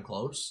that damn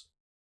close.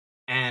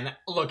 And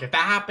look, if that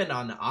happened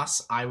on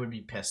us, I would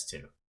be pissed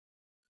too.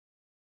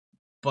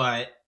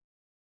 But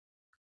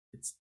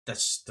that's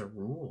just the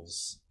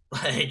rules.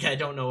 Like, I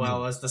don't know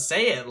how else to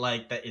say it.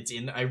 Like, that it's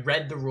in. I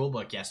read the rule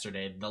book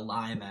yesterday. The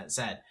line that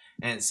said,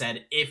 and it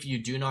said, if you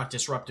do not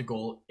disrupt a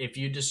goal, if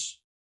you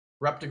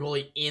disrupt a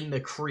goalie in the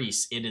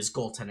crease, it is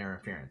goaltender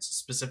interference.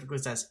 Specifically,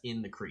 it says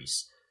in the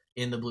crease,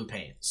 in the blue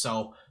paint.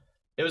 So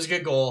it was a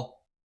good goal.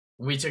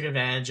 We took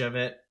advantage of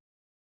it.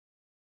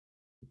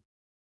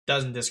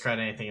 Doesn't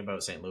discredit anything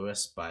about St.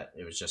 Louis, but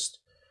it was just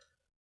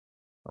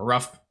a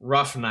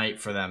rough night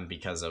for them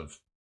because of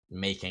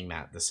making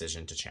that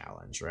decision to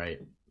challenge, right?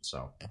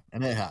 So,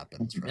 and it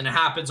happens, right? And it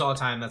happens all the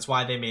time. That's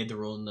why they made the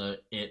rule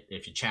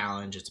if you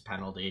challenge, it's a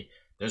penalty.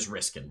 There's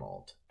risk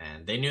involved,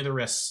 and they knew the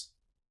risks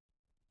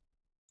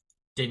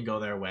didn't go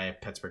their way.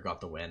 Pittsburgh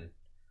got the win.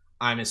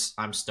 I'm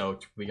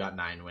stoked. We got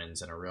 9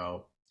 wins in a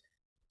row.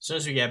 As soon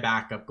as we get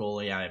backup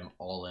goalie, I'm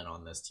all in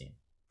on this team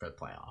for the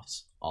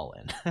playoffs. All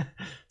in.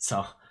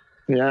 So.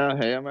 Yeah,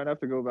 hey, I might have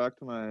to go back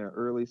to my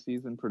early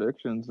season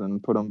predictions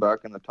and put them back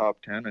in the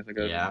top 10. I think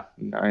I have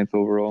 9th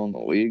overall in the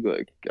league.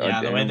 Like,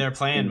 the way they're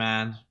playing,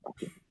 man,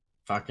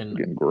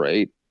 fucking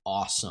great,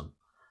 awesome,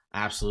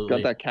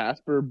 absolutely. Got that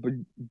Casper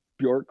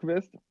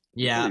Bjorkqvist.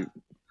 Yeah,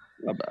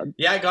 not bad.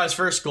 Yeah, got his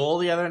first goal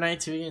the other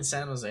night too in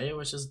San Jose,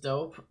 which is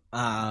dope.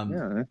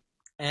 Yeah.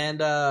 And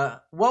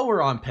while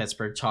we're on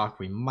Pittsburgh talk,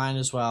 we might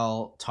as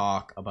well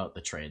talk about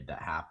the trade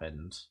that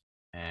happened.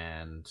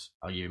 And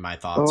I'll give you my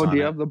thoughts. Do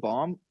you have the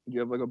bomb? Do you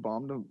have like a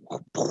bomb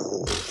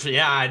to?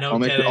 Yeah, I know.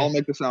 I'll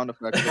make the sound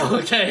effect.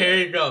 Okay, here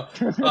you go.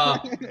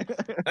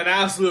 An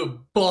absolute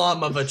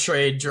bomb of a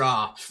trade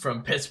drop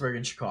from Pittsburgh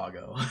and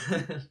Chicago.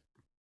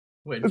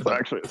 It's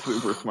actually a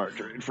super smart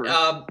trade for.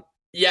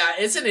 Yeah,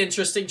 it's an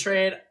interesting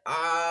trade.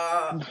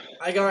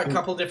 I got a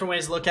couple different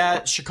ways to look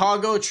at it.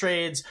 Chicago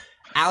trades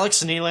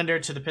Alex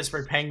Nylander to the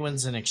Pittsburgh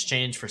Penguins in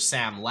exchange for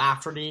Sam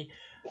Lafferty.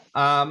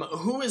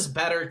 Who is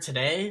better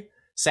today?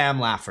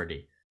 Sam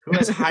Lafferty, who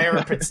has higher,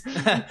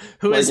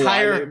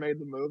 higher. They made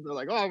the move. They're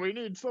like, oh, we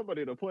need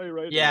somebody to play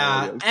right now.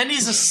 Yeah, and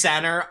he's a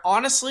center.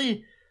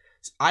 Honestly,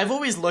 I've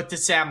always looked at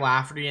Sam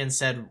Lafferty and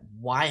said,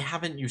 why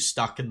haven't you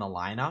stuck in the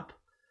lineup?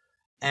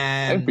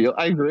 And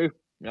I agree.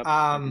 Yep,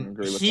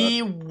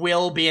 he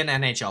will be an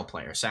NHL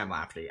player, Sam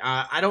Lafferty.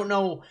 I don't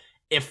know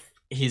if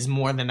he's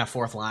more than a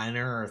fourth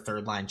liner or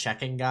third line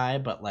checking guy,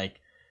 but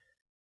like,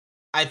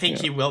 I think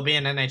he will be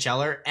an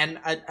NHLer and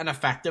an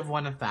effective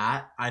one at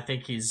that. I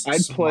think he's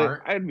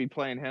smart. I'd be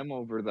playing him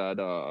over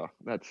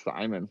that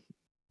Simon.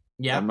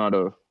 Yeah, I'm not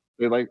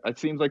it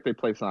seems like they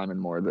play Simon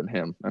more than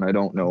him, and I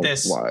don't know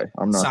why.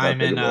 I'm not Simon,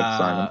 that big of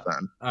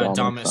a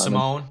Simon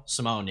fan.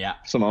 Simone, yeah.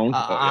 Simone.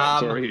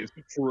 Sorry, he's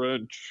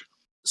French.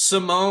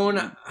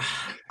 Simone,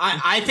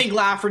 I think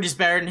Lafferty's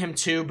better than him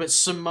too, but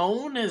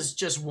Simone is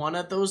just one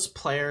of those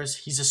players.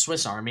 He's a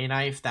Swiss Army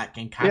knife that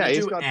can kind of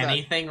do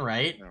anything,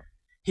 right? Yeah.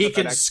 He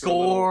can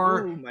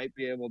score. Might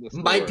be able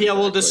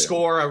to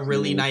score a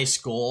really nice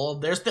goal.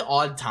 There's the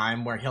odd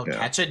time where he'll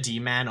catch a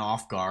D-man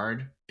off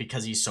guard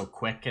because he's so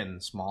quick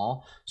and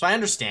small. So I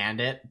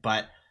understand it,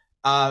 but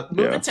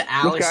moving to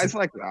Alex, with guys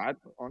like that,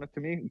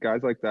 to me,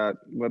 guys like that,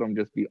 let them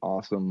just be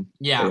awesome.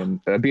 Yeah,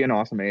 and be an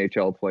awesome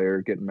AHL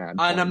player, getting mad.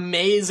 An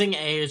amazing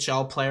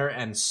AHL player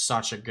and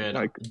such a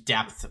good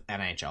depth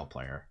NHL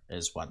player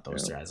is what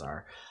those guys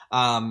are.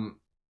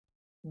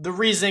 The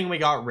reasoning we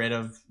got rid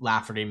of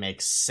Lafferty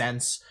makes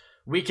sense.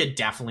 We could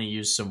definitely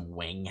use some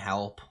wing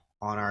help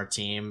on our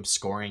team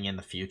scoring in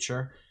the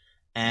future.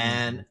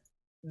 And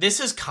this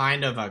is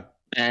kind of a...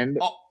 And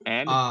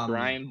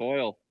Brian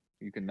Boyle.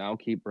 You can now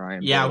keep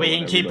Brian Boyle. Yeah, we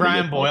can keep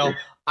Brian Boyle.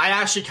 I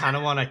actually kind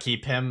of want to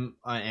keep him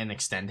and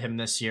extend him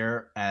this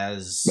year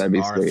as our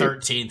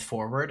 13th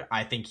forward.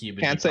 I think he would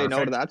Can't say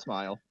no to that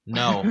smile.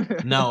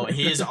 No,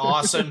 he is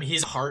awesome.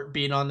 He's a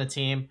heartbeat on the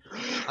team.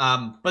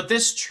 But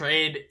this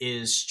trade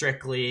is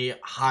strictly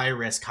high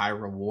risk, high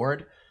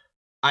reward.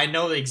 I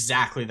know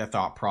exactly the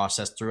thought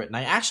process through it, and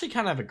I actually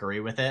kind of agree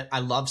with it.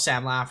 I love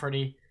Sam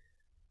Lafferty,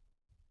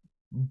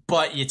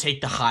 but you take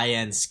the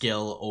high-end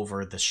skill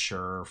over the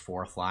sure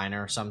fourth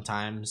liner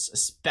sometimes,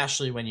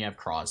 especially when you have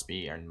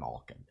Crosby and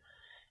Malkin.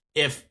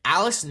 If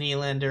Alex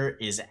Nylander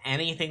is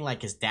anything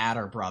like his dad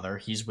or brother,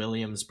 he's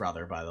William's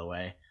brother, by the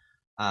way,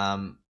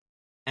 and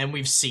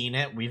we've seen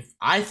it.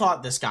 I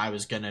thought this guy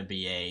was going to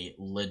be a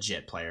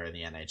legit player in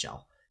the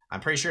NHL.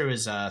 I'm pretty sure he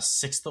was a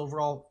 6th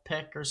overall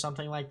pick or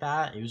something like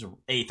that. He was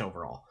 8th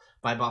overall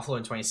by Buffalo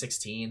in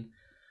 2016.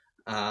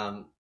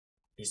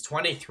 He's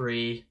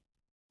 23.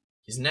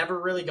 He's never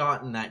really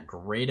gotten that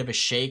great of a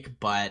shake,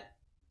 but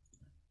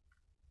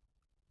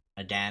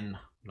again,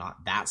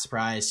 not that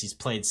surprised. He's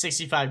played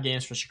 65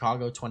 games for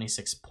Chicago,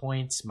 26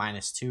 points,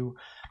 -2.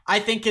 I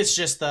think it's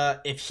just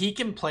if he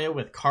can play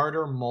with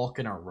Carter,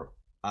 Malkin, or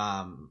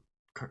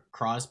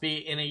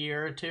Crosby in a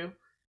year or two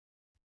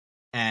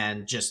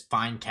and just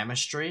find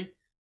chemistry,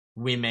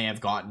 we may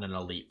have gotten an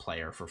elite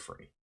player for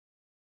free.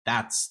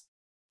 That's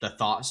the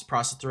thought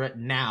process through it.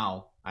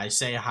 Now, I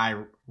say high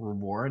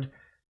reward.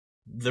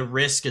 The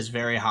risk is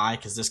very high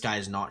because this guy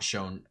has not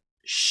shown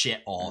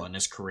shit all in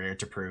his career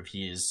to prove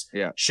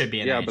should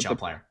be an NHL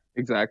player.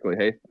 Exactly.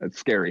 Hey, it's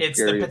scary. It's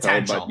scary the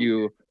potential.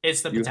 But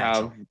it's the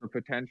potential. potential. You have the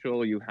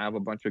potential. You have a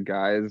bunch of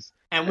guys.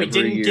 And we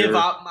didn't give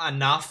up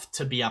enough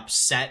to be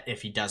upset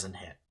if he doesn't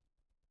hit.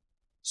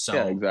 So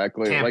yeah,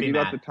 exactly. Like you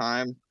got the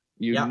time.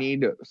 You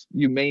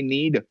may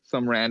need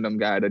some random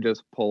guy to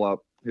just pull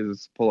up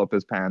his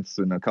pants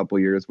in a couple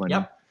years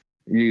when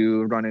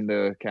you run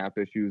into cap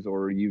issues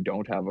or you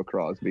don't have a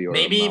Crosby or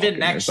maybe even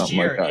next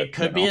year. Like that, it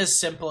could be as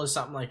simple as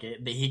something like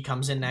it, that he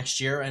comes in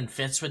next year and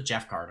fits with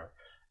Jeff Carter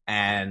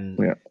and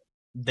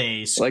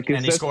he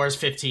scores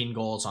 15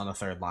 goals on the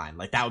third line.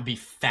 Like that would be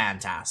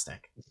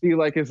fantastic. See,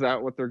 like, is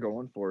that what they're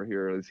going for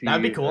here?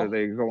 That'd be cool. Are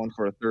they going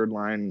for a third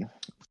line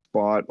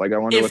spot? Like I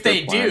wonder what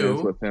their plan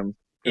is with him.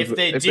 If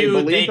they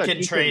do, they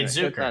can trade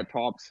Zucker. That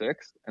top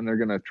 6, and they're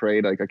going to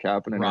trade like a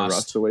Kapanen and a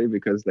Rust away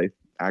because they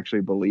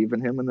actually believe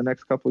in him in the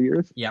next couple of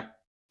years. Yep.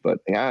 But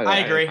yeah, I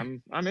agree.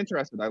 I'm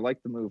interested. I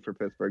like the move for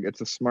Pittsburgh.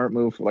 It's a smart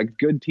move. Like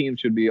good teams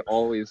should be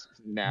always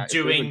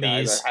doing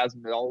these. That has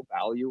no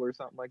value or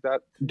something like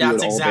that.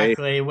 That's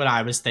exactly what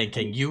I was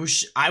thinking.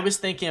 I was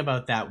thinking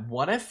about that.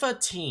 What if a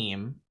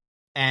team,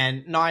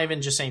 and not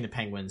even just saying the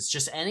Penguins,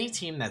 just any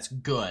team that's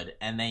good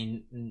and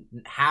they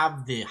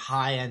have the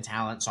high-end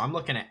talent. So I'm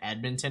looking at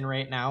Edmonton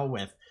right now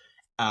with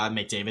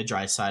McDavid,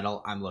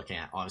 Draisaitl. I'm looking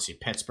at, obviously,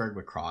 Pittsburgh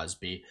with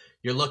Crosby.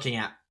 You're looking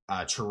at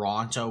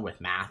Toronto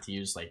with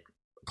Matthews, like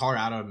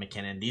Colorado,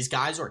 McKinnon. These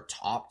guys are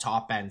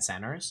top-end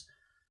centers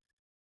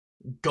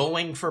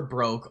going for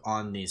broke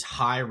on these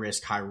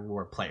high-risk,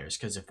 high-reward players.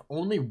 Because if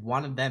only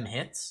one of them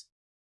hits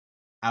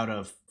out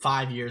of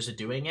 5 years of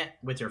doing it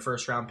with your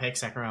first round pick,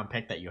 second round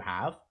pick that you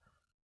have,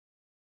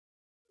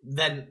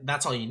 then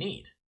that's all you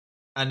need.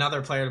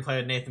 Another player to play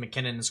with Nathan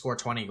McKinnon and score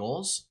 20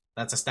 goals,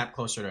 that's a step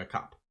closer to a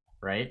cup,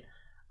 right?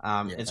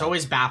 It's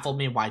always baffled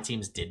me why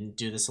teams didn't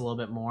do this a little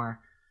bit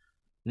more.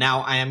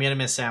 Now, I am going to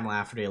miss Sam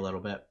Lafferty a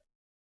little bit.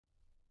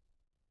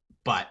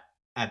 But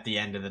at the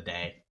end of the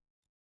day...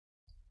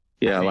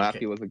 Yeah,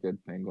 Lafferty was a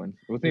good Penguin.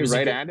 Was he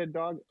right-handed,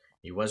 dog?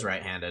 He was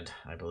right-handed,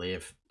 I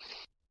believe.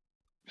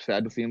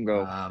 Sad to see him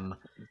go.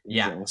 He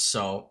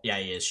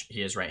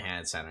is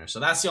right-handed center. So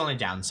that's the only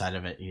downside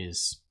of it.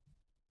 He's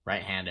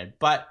right-handed,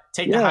 but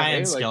take the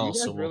high-end skills.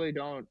 You guys really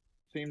don't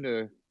seem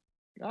to.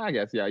 I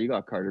guess you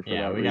got Carter for that.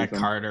 Yeah, we got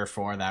Carter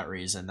for that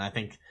reason. I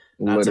think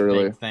that's a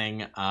big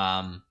thing.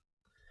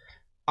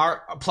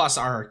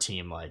 Our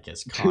team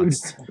is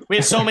constant. We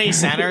have so many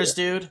centers,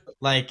 dude.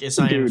 Like it's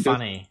not even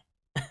funny.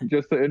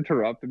 Just to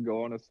interrupt and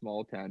go on a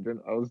small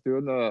tangent, I was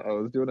doing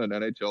an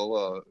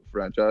NHL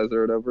franchise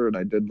or whatever, and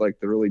I did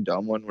the really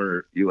dumb one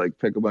where you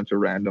pick a bunch of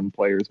random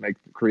players,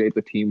 create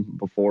the team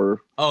before.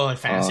 Oh, like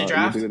fantasy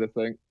draft. You do the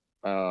thing.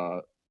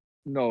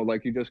 No,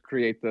 you just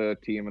create the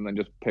team and then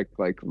just pick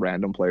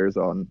random players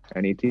on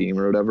any team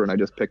or whatever, and I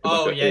just picked a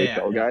bunch of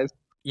AHL guys.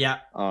 Yeah.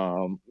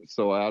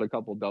 So I had a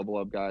couple double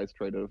up guys,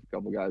 traded a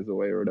couple guys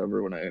away or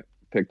whatever when I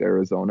picked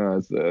Arizona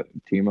as the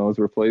team I was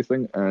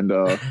replacing, and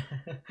I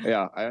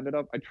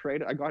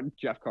got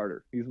Jeff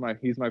Carter. He's my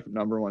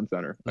number one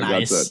center.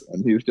 Nice. That's it.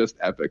 And he's just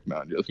epic,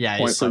 man. Just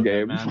point per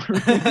game.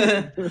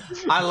 Good,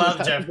 I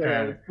love Jeff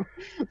Carter.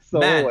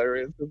 So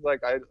hilarious because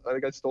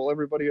I stole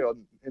everybody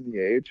in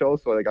the AHL,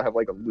 so I have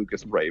a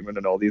Lucas Raymond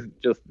and all these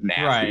just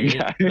nasty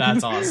guys.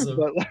 That's awesome.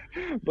 but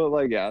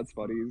it's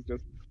funny. He's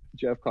just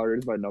Jeff Carter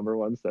is my number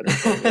one center.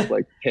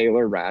 It's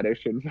Taylor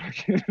Radish and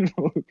fucking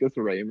Lucas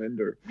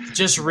Raymond, or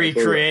just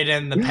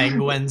recreating the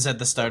Penguins at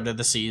the start of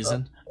the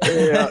season.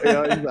 Yeah,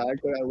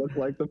 exactly. I look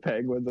like the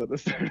Penguins at the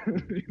start of the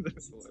season.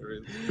 That's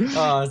hilarious.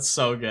 Oh, it's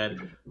so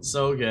good.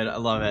 So good. I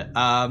love it.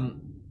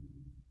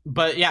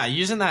 But yeah,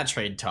 using that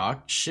trade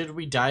talk, should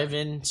we dive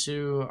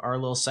into our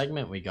little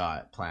segment we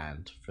got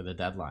planned for the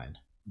deadline?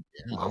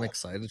 Yeah, I'm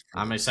excited.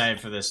 I'm excited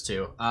for this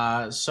too.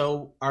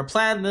 So our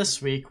plan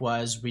this week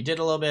was we did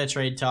a little bit of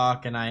trade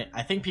talk, and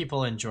I think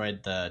people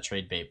enjoyed the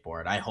trade bait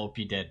board. I hope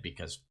you did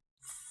because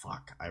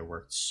I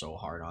worked so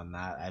hard on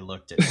that. I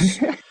looked at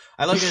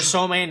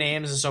so many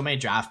names and so many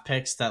draft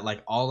picks that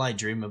all I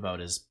dream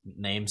about is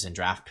names and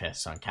draft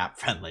picks on Cap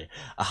Friendly.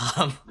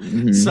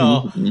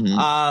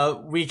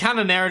 We kind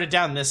of narrowed it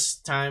down this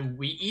time.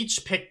 We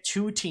each picked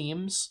 2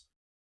 teams,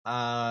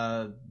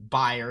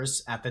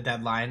 buyers at the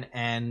deadline,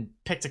 and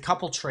picked a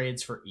couple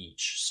trades for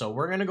each. So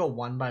we're gonna go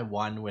one by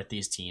one with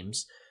these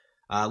teams,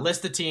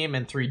 list the team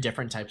and 3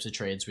 different types of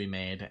trades we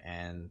made,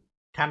 and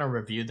kind of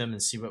review them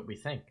and see what we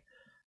think.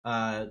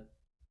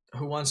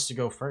 Who wants to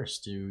go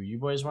first? Do you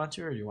boys want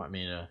to, or do you want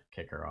me to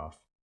kick her off?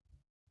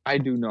 I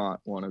do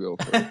not want to go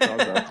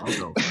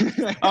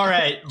first. All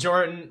right,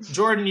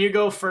 Jordan, you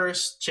go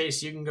first.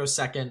 Chase, you can go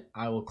second.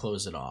 I will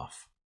close it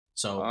off.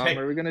 So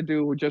are we gonna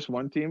do just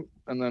one team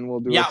and then we'll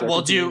do?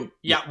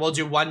 We'll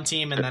do one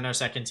team and then our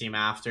second team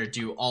after.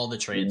 Do all the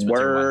trades with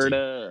your one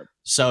team.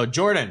 So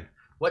Jordan,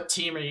 what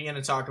team are you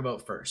gonna talk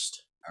about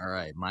first? All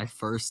right, my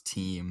first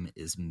team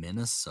is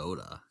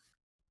Minnesota.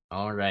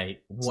 All right,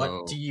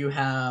 what do you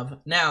have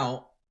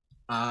now?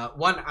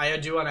 One I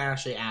do want to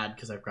actually add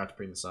because I forgot to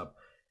bring this up.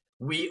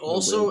 We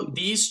also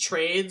these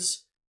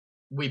trades.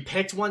 We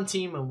picked one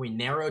team and we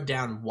narrowed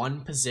down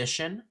one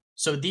position.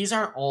 So these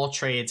aren't all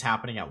trades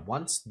happening at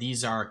once.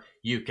 These are,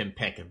 you can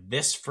pick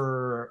this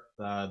for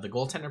the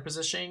goaltender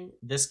position,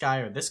 this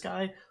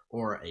guy,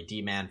 or a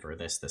D-man for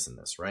this, and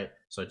this, right?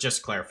 So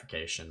just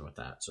clarification with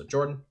that. So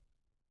Jordan,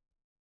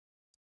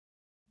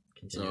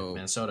 continue with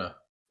Minnesota.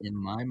 In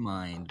my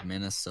mind,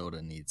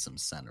 Minnesota needs some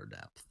center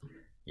depth.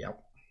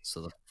 Yep.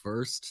 So the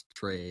first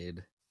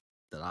trade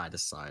that I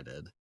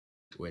decided,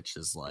 which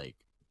is like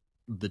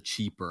the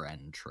cheaper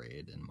end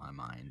trade in my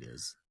mind,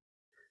 is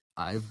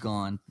I've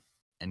gone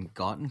and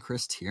gotten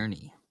Chris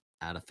Tierney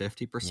at a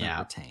 50%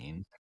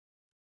 retained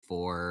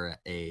for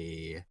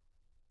a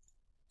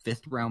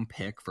 5th round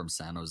pick from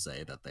San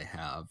Jose that they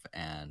have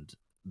and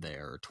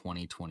their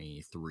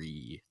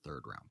 2023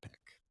 3rd round pick.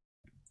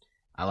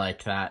 I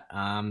like that.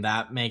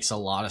 That makes a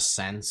lot of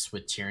sense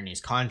with Tierney's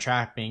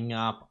contract being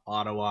up,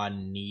 Ottawa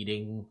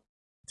needing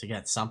to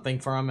get something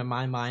for him in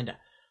my mind.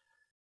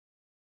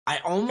 I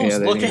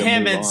almost look at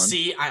him and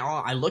see,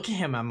 I look at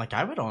him, I'm like,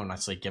 I would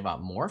honestly give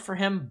up more for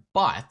him,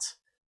 but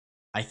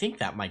I think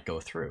that might go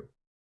through.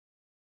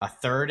 A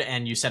 3rd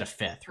and you said a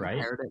 5th, right?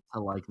 Compared it to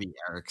like the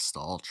Eric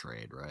Staal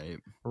trade, right?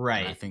 Right.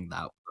 And I think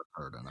that was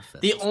a 3rd and a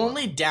 5th. The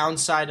only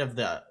downside of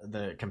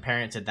the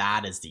comparing it to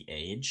that is the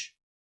age.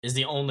 Is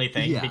the only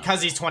thing. Yeah.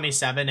 Because he's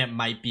 27, it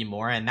might be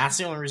more, and that's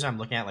the only reason I'm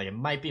looking at, like, it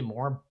might be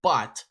more,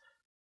 but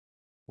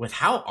with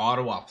how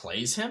Ottawa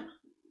plays him,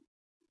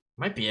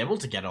 might be able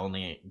to get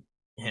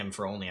him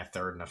for only a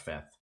 3rd and a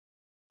 5th.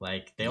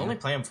 Like, they only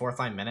play him 4th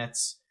line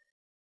minutes.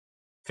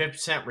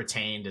 50%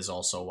 retained is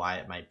also why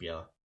it might be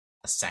a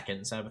 2nd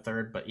instead of a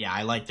 3rd. But yeah,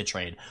 I like the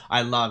trade.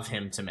 I love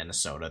him to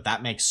Minnesota.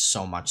 That makes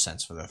so much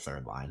sense for their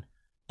 3rd line.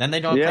 Then they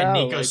don't play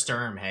Nico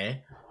Sturm,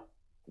 hey?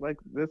 Like,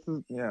 this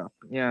is, yeah,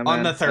 man.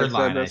 On the 3rd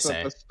line, I say.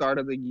 At the start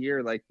of the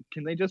year, like,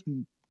 can they just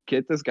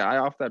get this guy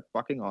off that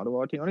fucking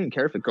Ottawa team? I don't even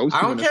care if it goes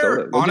to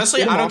Minnesota.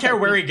 Honestly, I don't care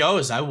where he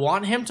goes. I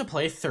want him to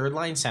play 3rd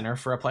line center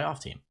for a playoff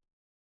team.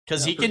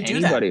 Because he can do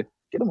that.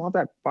 Get him off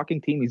that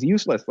fucking team. He's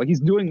useless. Like,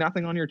 he's doing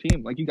nothing on your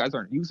team. Like, you guys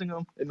aren't using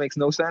him. It makes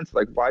no sense.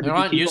 Like, why? They're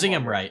not using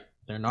him right.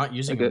 They're not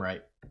using him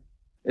right.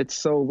 It's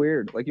so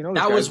weird. Like, you know,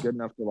 this guy's good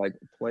enough to, like,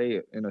 play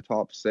in a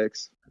top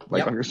 6.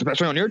 Like,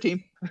 especially on your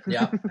team.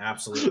 Yeah,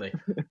 absolutely.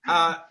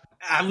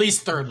 At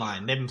least 3rd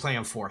line. They've been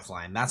playing 4th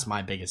line. That's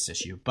my biggest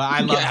issue. But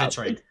I love the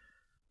trade.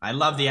 I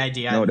love the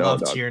idea. I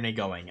love Tierney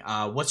going.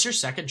 What's your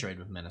second trade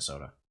with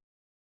Minnesota?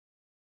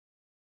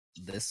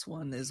 This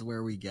one is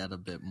where we get a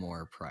bit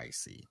more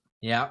pricey.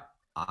 Yeah.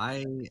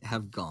 I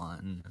have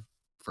gone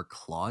for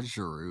Claude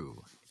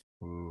Giroux.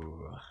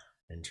 Ooh,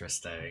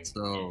 interesting.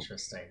 So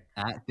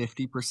at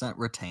 50%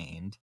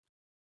 retained,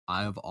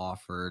 I have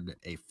offered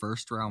a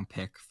 1st round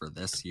pick for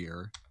this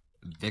year,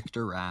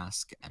 Victor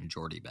Rask and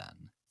Jordy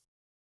Ben.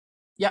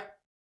 Yep.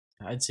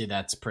 I'd say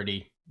that's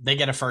pretty. They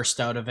get a 1st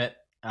out of it.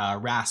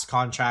 Rask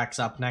contract's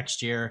up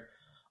next year.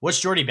 What's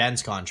Jordy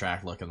Ben's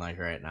contract looking like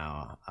right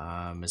now?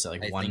 Is it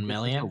like $1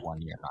 million?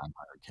 1 year,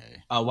 $900K.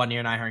 Oh, 1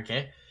 year,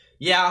 $900K.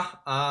 Yeah.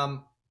 I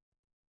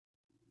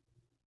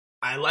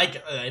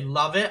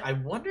love it. I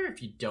wonder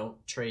if you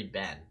don't trade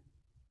Ben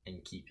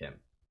and keep him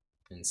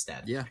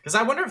instead. Yeah. Because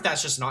I wonder if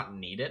that's just not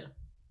needed.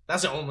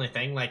 That's the only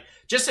thing. Like,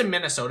 just in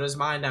Minnesota's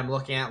mind, I'm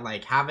looking at,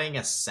 like, having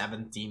a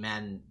 7th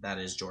D-man that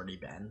is Jordy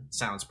Ben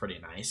sounds pretty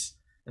nice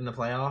in the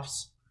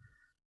playoffs.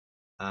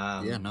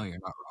 Yeah, no, you're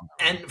not wrong.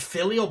 And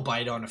Philly will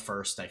bite on a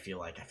 1st, I feel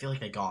like. I feel like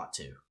they got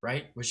to,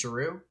 right? With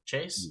Giroux,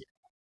 Chase? Yeah.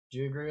 Do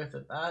you agree with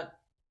that?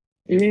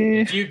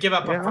 If you give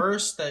up a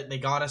 1st, that they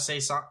gotta say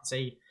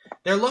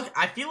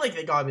I feel like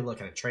they gotta be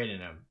looking at trading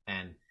him.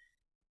 And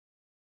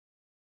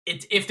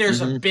if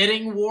there's a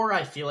bidding war,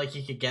 I feel like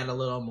you could get a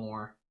little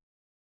more.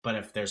 But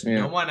if there's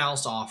no one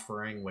else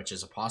offering, which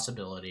is a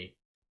possibility,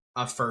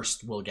 a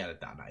 1st will get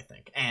it done, I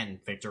think. And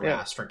Victor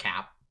Rask for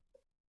cap.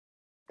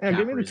 Yeah,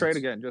 give me the trade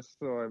again, just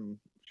so I'm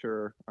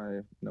sure I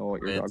know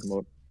what you're talking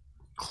about.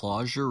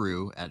 Claude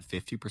Giroux at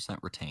 50%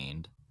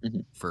 retained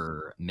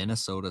for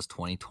Minnesota's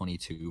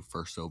 2022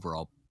 first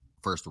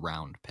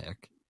round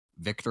pick,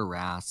 Victor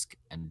Rask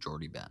and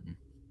Jordy Ben,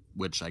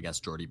 which I guess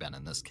Jordy Ben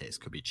in this case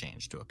could be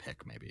changed to a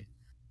pick maybe.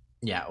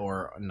 Yeah,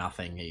 or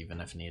nothing even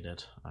if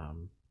needed,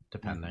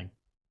 depending.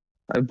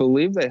 I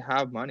believe they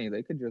have money.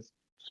 They could just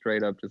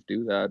straight up just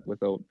do that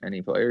without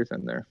any players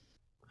in there.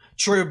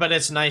 True, but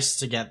it's nice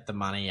to get the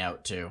money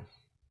out too.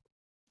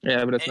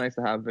 Yeah, but it's nice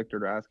to have Victor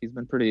Rask. He's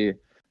been pretty.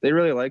 They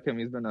really like him.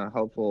 He's been a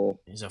helpful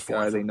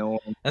guy. They know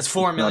him. That's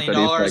 $4 million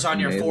on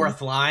your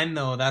 4th line,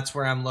 though. That's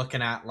where I'm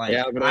looking at. Like,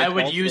 I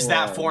would use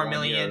that $4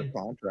 million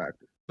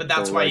contract. But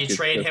that's why you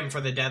trade him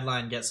for the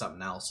deadline, get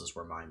something else, is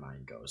where my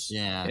mind goes.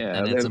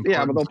 Yeah,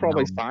 but they'll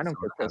probably sign him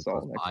for piss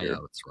all next year.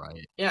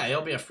 Right? Yeah,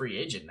 he'll be a free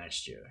agent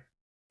next year.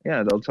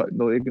 Yeah,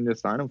 you can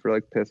just sign him for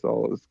like piss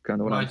all. Is kind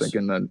of what I'm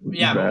thinking.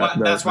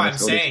 That's why I'm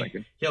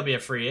saying he'll be a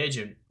free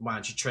agent. Why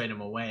don't you trade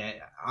him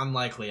away?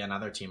 Unlikely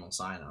another team will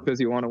sign him because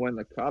you want to win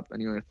the cup and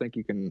you think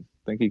he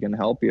can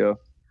help you.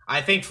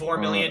 I think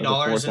 $4 million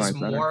is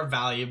more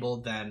valuable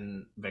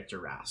than Victor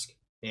Rask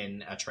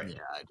in a trade. Yeah,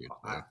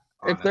 I do.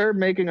 If they're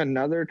making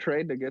another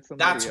trade to get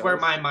somebody that's where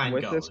my mind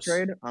with goes. This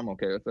trade, I'm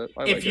okay with it.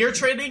 If you're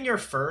trading your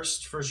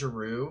first for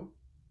Giroux,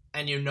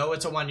 and you know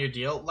it's a one-year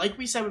deal, like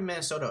we said with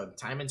Minnesota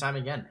time and time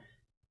again,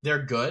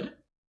 they're good.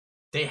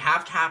 They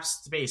have cap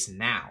space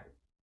now.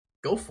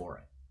 Go for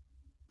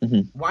it.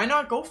 Mm-hmm. Why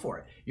not go for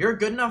it? You're a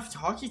good enough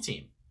hockey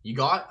team. You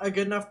got a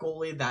good enough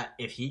goalie that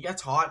if he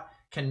gets hot,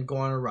 can go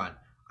on a run.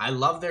 I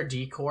love their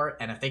decor,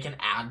 and if they can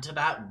add to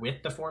that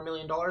with the $4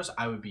 million,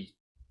 I would be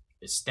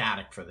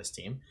ecstatic for this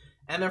team.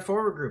 And their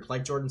forward group,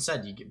 like Jordan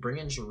said, you bring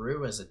in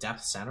Giroux as a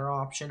depth center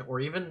option, or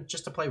even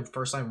just to play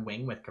first line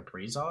wing with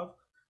Kaprizov.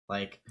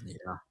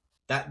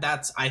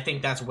 I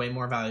think that's way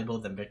more valuable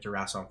than Victor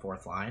Rask on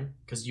fourth line,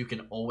 because you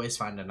can always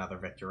find another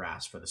Victor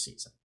Rask for the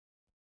season.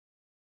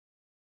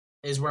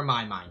 Is where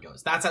my mind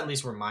goes. That's at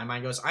least where my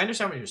mind goes. I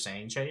understand what you're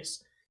saying,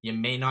 Chase. You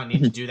may not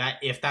need to do that.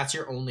 If that's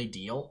your only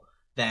deal,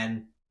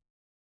 then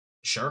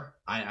sure.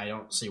 I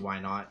don't see why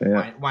not.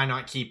 Yeah. Why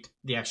not keep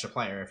the extra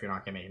player if you're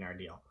not going to make another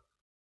deal?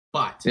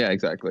 But yeah,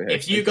 exactly.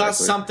 If you got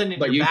something in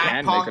your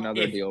back pocket,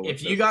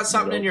 if you got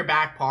something in your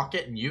back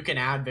pocket and you can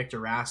add Victor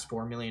Rask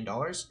 $4 million,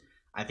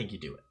 I think you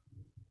do it.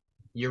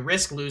 You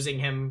risk losing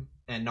him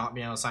and not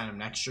being able to sign him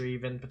next year,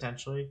 even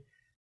potentially,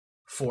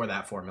 for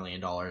that $4 million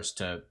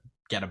to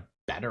get a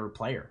better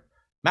player.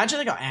 Imagine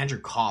they got Andrew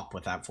Kopp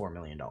with that $4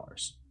 million.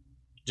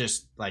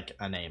 Just like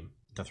a name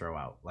to throw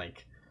out.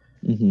 Like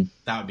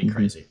that would be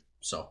crazy.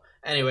 So,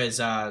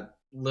 anyways,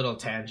 little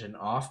tangent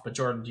off, but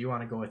Jordan, do you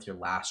want to go with your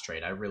last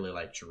trade? I really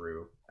like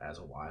Giroux as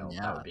a Wild.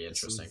 Yeah, that would be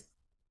interesting.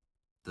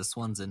 This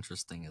one's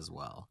interesting as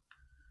well.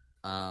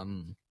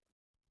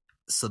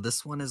 So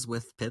this one is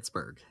with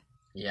Pittsburgh.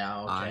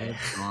 Yeah, okay.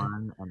 I've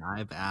gone and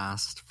I've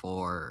asked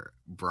for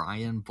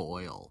Brian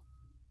Boyle.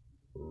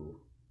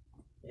 Ooh,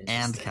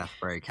 and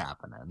Kasperi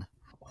Kapanen.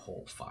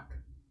 Oh, fuck.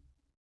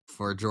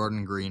 For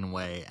Jordan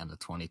Greenway and a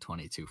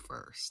 2022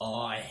 first.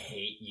 Oh, I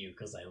hate you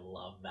because I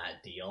love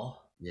that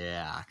deal.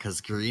 Yeah, because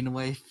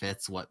Greenway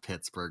fits what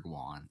Pittsburgh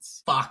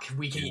wants. Fuck,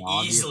 we can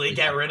easily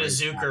get rid of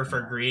Zucker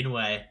for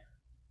Greenway.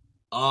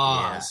 Oh,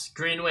 yeah.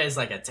 Greenway is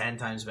like a 10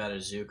 times better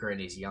Zucker,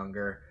 and he's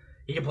younger.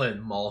 He can play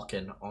with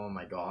Malkin. Oh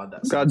my god,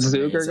 that's got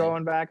Zucker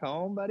going back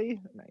home,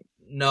 buddy. Nice.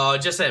 No,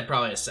 just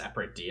probably a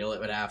separate deal. It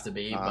would have to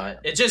be,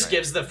 but it just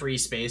gives the free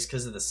space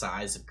because of the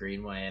size of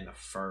Greenway and the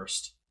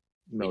first.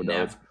 No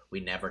doubt. We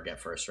never get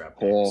first round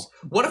picks.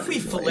 What if we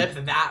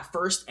flip that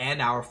first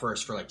and our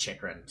first for like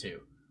Chychrun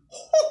too?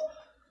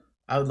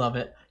 I would love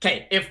it.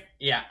 Okay,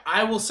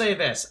 I will say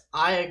this.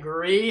 I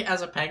agree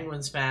as a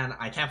Penguins fan.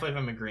 I can't believe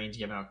I'm agreeing to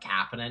give out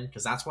Kapanen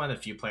because that's one of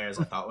the few players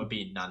I thought would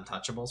be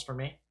non-touchables for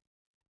me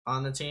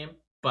on the team.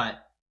 But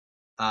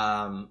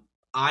I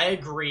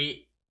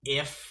agree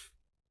if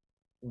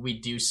we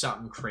do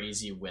something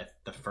crazy with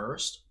the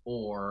first,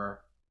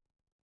 or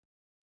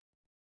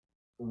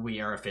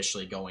we are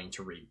officially going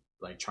to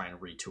try and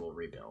retool,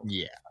 rebuild.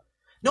 Yeah.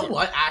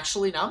 What?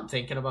 Actually, now I'm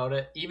thinking about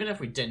it. Even if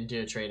we didn't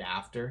do a trade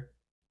after,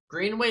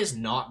 Greenway is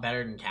not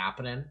better than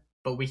Kapanen,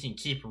 but we can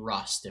keep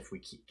Rust if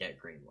we get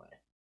Greenway.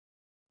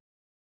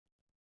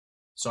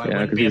 So I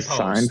wouldn't be opposed. He's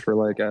signed for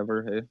like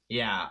ever. Hey.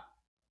 Yeah.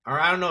 Or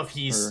I don't know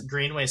if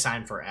Greenway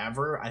signed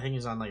forever. I think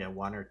he's on like a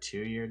 1 or 2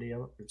 year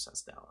deal. Oops,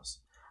 that's Dallas.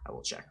 I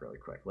will check really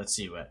quick. Let's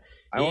see what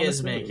he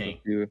is making.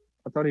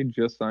 I thought he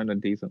just signed a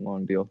decent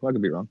long deal. I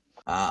could be wrong.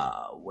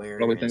 Where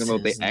probably thinking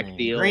about the Eck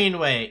deal.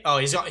 Greenway. Oh,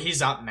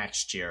 he's up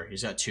next year.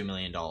 He's got $2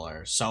 million.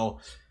 So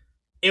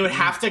it would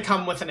have to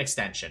come with an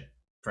extension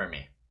for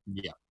me.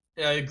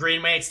 Yeah.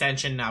 Greenway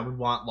extension, I would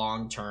want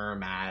long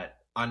term at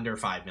under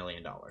 $5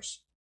 million,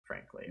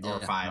 frankly, or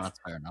 5. No, that's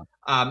fair enough.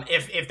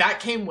 If that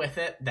came with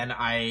it, then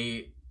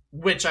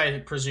which I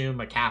presume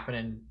a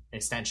Kapanen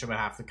extension would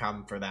have to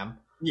come for them.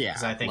 Yeah,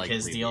 because I think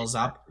his deal's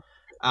up.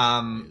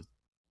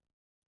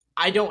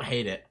 I don't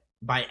hate it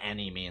by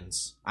any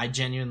means. I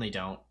genuinely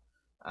don't.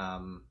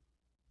 I'm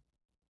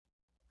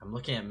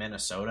looking at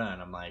Minnesota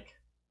and I'm like,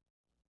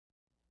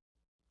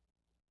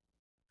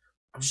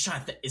 I'm just trying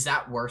to think, is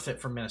that worth it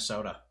for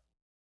Minnesota?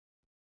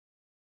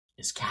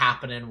 Is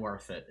Kapanen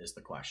worth it is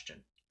the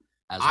question.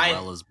 As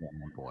well as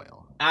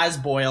Boyle. As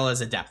Boyle as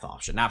a depth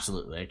option,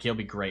 absolutely. Like, he'll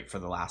be great for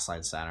the last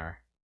line center,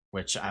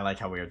 which I like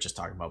how we were just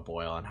talking about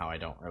Boyle and how I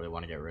don't really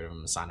want to get rid of him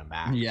and sign him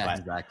back. Yeah, but,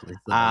 exactly.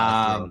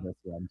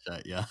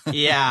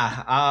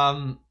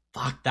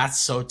 Fuck, that's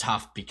so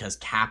tough because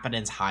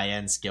Kapanen's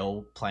high-end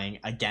skill playing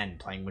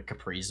with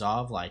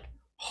Kaprizov, like,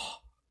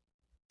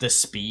 the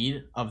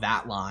speed of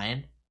that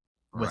line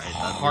with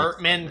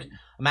Hartman.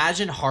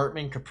 Imagine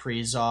Hartman,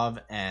 Kaprizov,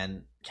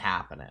 and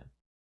Kapanen.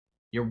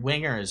 Your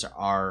wingers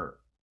are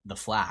the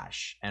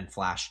Flash and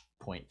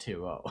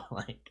Flash.20.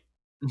 Like,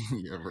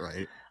 you're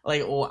right.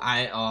 Like,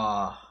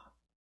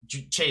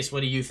 Chase,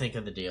 what do you think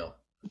of the deal?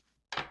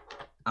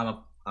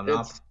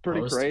 It's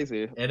pretty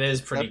crazy. It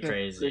is pretty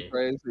crazy.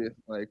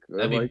 Like,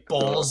 that'd be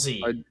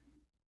ballsy.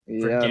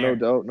 Yeah, no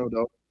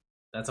doubt.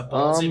 That's a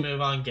ballsy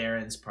move on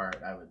Guerin's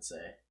part, I would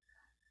say.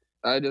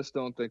 I just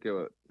don't think it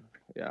would.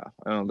 Yeah,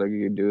 I don't think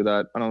you could do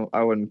that.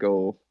 I wouldn't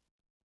go.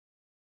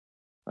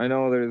 I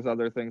know there's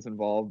other things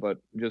involved, but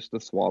just the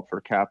swap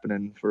for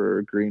Kapanen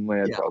for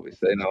Greenway, I'd probably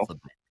say no. That's a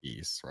big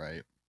piece,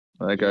 right?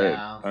 Like,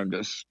 I'm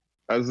just,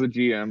 as the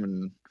GM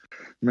in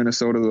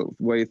Minnesota, the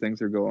way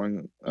things are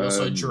going. You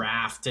also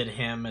drafted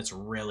him. It's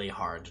really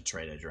hard to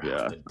trade a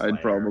drafted player.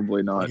 I'd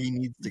probably not. But he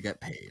needs to get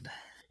paid.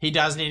 He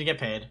does need to get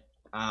paid.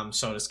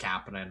 So does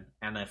Kapanen.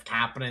 And if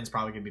Kapanen's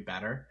probably going to be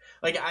better.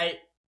 Like, I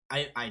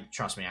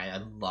trust me, I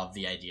love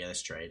the idea of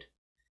this trade.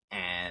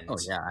 And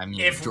I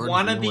mean, if Jordan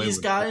one of Greenway these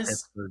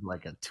guys,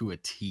 like to a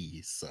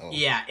T, so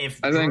yeah,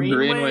 I think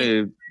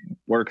Greenway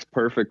works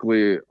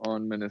perfectly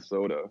on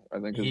Minnesota. I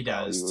think he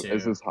does too.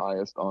 Is his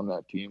highest on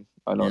that team.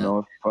 I don't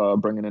know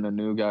if bringing in a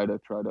new guy to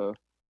try to.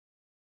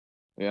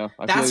 Yeah,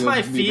 that's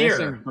my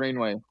fear.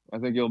 Greenway. I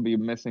think you'll be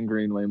missing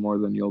Greenway more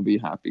than you'll be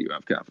happy you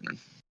have Kapanen.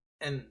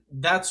 And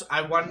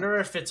I wonder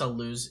if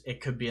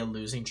it could be a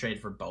losing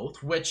trade for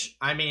both, which,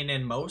 I mean,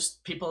 in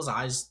most people's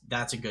eyes,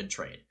 that's a good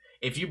trade.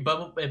 If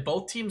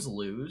both teams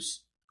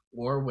lose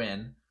or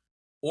win,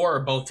 or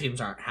both teams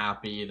aren't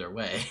happy either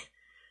way,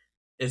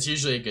 it's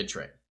usually a good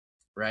trade,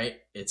 right?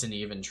 It's an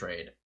even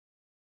trade.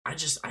 I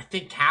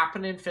think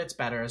Kapanen fits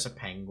better as a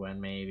Penguin,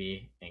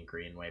 maybe, and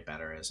Greenway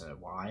better as a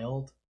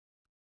Wild.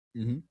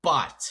 Mm-hmm.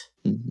 But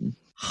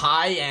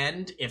high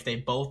end, if they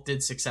both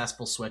did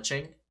successful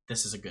switching,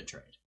 this is a good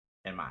trade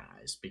in my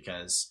eyes,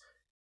 because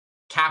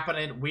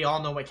Kapanen, we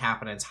all know what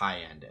Kapanen's high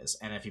end is,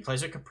 and if he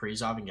plays with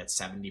Kaprizov and gets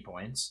 70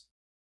 points,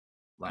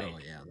 like, oh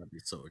yeah, that'd be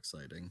so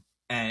exciting.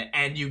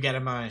 And you get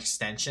him on an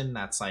extension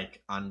that's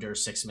like under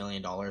 $6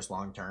 million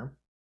long term,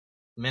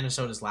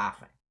 Minnesota's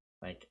laughing.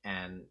 Like,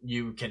 and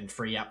you can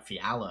free up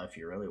Fiala if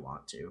you really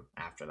want to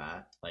after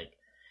that. Like,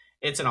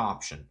 it's an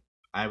option.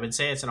 I would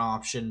say it's an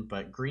option,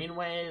 but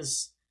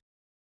Greenway's,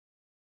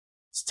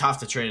 it's tough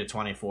to trade a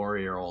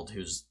 24-year-old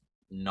who's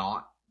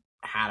not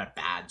had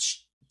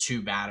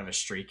too bad of a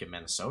streak in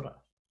Minnesota.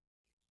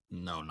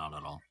 No, not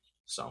at all.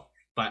 So,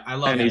 but I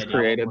love it. And he's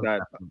created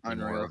that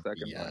unreal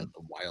second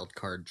the wild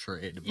card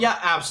trade. Yeah,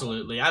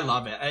 absolutely. I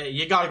love it.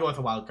 You got to go with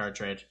a wild card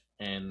trade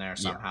in there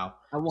somehow.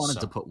 I wanted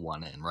to put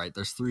one in, right?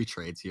 There's 3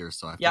 trades here,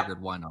 so I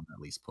figured why not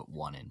at least put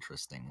one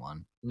interesting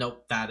one.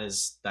 Nope, that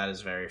is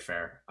very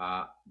fair.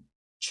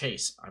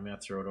 Chase, I'm going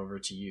to throw it over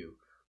to you.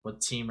 What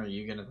team are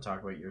you going to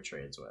talk about your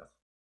trades with?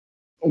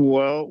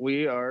 Well,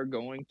 we are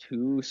going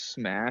to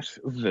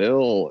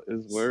Smashville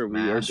is where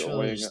we are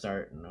going.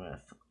 Starting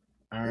with.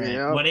 All right.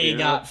 Yep, what do you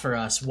got for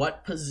us?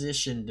 What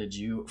position did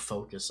you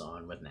focus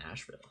on with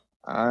Nashville?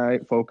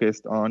 I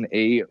focused on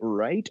a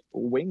right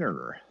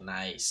winger.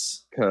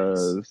 Nice.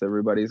 Because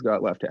everybody's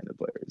got left-handed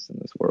players in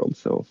this world.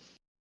 So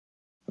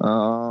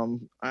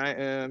I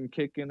am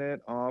kicking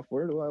it off.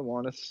 Where do I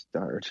want to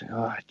start?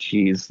 Oh,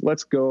 geez.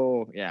 Let's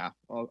go. Yeah,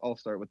 I'll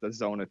start with the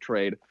Zona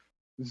trade.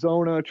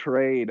 Zona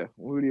trade.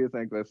 Who do you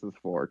think this is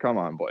for? Come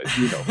on, boys.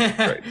 You know what I'm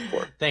trading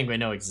for. I think we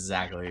know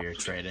exactly who you're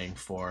trading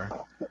for.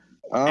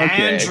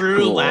 Okay, Andrew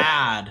cool.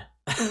 Ladd.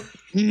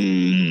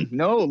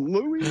 No,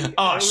 Louis.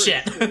 Oh,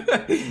 shit.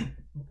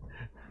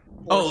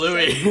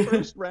 Louis.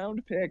 First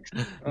round pick.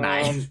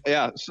 Nice.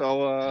 Yeah,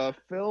 so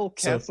Phil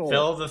Kessel. So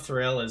Phil the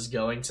Thrill is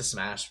going to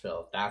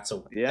Smashville. That's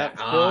a...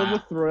 Phil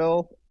the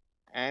Thrill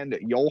and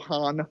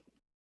Johan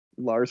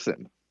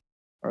Larsson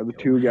are the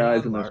two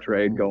guys in this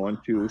trade going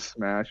to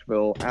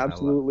Smashville.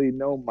 Absolutely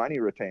no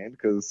money retained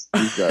because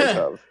these guys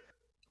have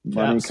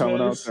money coming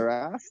out their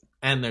ass.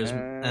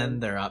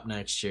 And they're up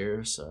next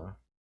year, so.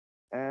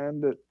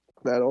 And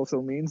that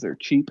also means they're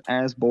cheap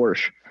as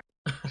borscht.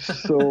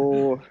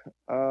 So,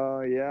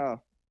 yeah.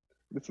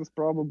 This is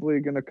probably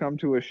going to come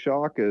to a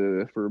shock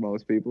for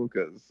most people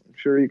because I'm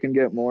sure you can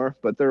get more,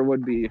 but there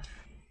would be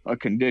a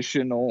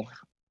conditional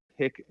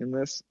pick in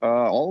this.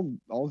 All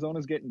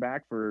Zona's getting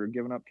back for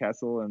giving up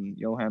Kessel and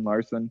Johan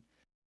Larsson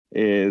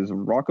is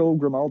Rocco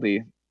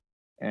Grimaldi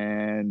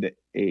and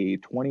a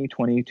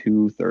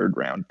 2022 third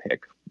round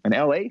pick. An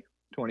LA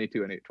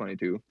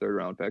 22 third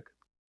round pick.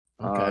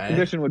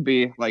 Condition would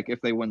be like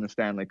if they win the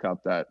Stanley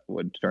Cup, that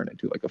would turn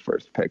into like a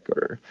first pick,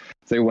 or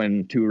if they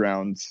win 2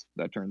 rounds,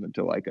 that turns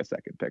into like a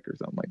second pick or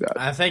something like that.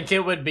 I think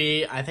it'd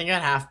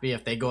have to be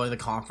if they go to the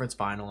conference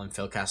final and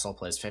Phil Kessel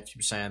plays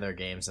 50% of their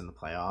games in the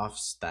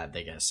playoffs, that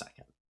they get a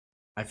second.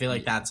 I feel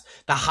like that's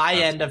the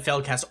high end of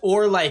Phil Kessel,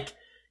 or like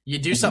you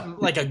do something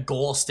like a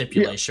goal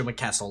stipulation with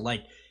Kessel.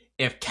 Like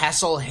if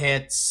Kessel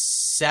hits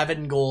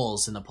 7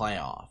 goals in the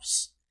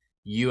playoffs,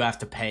 you have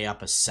to pay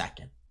up a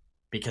second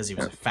because he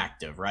was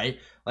effective, right?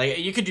 Like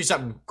you could do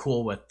something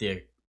cool with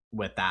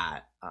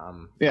that.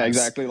 Yeah,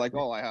 exactly. Like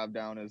all I have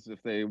down is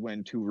if they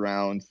win 2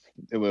 rounds,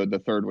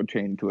 the third would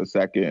change to a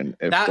second.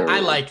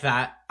 I like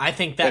that. I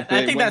think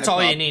that's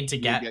all you need to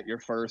get. You get your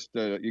first.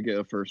 You get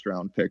a first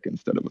round pick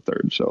instead of a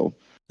third. So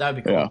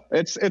that'd be cool. Yeah,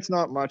 it's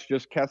not much.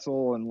 Just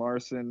Kessel and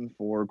Larson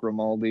for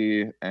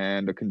Grimaldi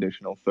and a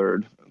conditional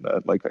third.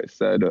 That, like I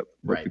said,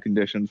 what the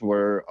conditions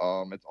were.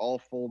 It's all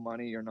full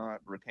money. You're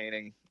not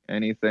retaining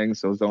anything.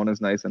 So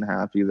Zona's nice and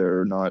happy.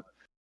 They're not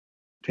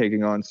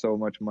taking on so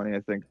much money. I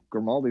think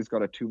Grimaldi's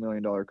got a $2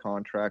 million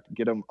contract.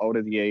 Get him out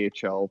of the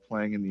AHL,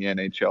 playing in the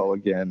NHL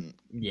again.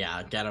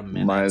 Yeah, get him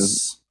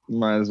minutes.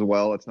 Might as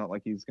well. It's not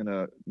like he's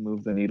gonna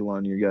move the needle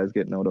on you guys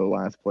getting out of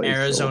last place.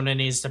 Arizona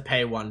needs to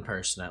pay one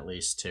person at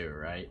least too,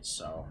 right?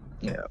 So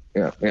yeah.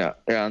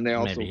 And they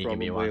also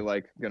probably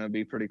like gonna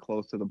be pretty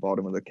close to the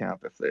bottom of the cap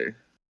if they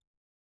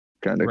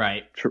kind of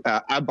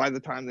by the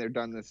time they're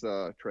done this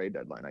trade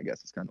deadline. I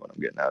guess is kind of what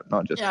I'm getting at.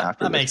 Not just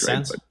after that makes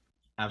trade, sense.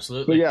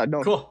 Absolutely. But yeah,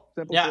 no, cool.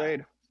 Simple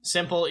trade.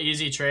 Simple,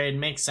 easy trade.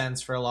 Makes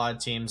sense for a lot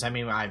of teams. I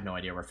mean, I have no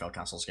idea where Phil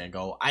Kessel's going to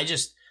go. I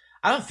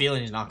have a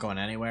feeling he's not going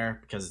anywhere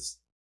because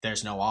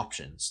there's no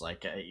options.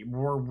 Like,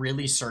 we're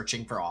really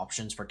searching for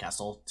options for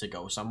Kessel to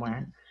go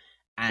somewhere.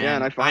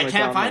 And I finally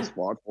found a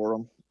spot for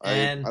him.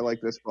 I like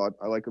this spot.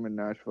 I like him in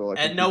Nashville.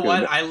 And know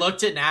what? I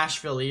looked at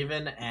Nashville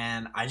even,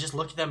 and I just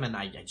looked at them, and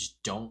I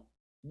just don't.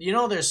 You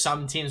know, there's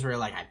some teams where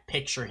like I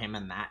picture him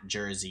in that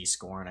jersey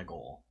scoring a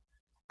goal.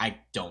 I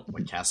don't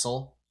with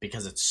Kessel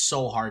because it's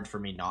so hard for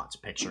me not to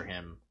picture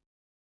him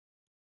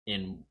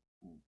in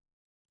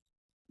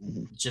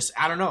just,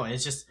 I don't know.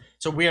 It's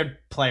a weird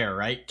player,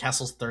 right?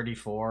 Kessel's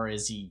 34.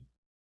 Is he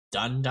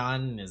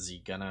done? Is he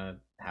gonna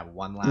have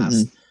one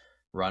last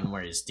run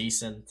where he's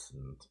decent?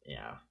 And you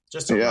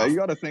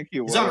got to think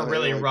he's on a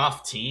really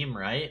rough team,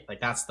 right?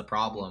 Like that's the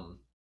problem.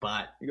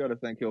 But you got to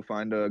think he'll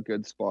find a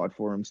good spot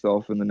for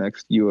himself in the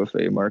next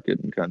UFA market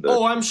and kind of.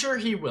 Oh, I'm sure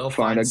he will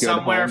find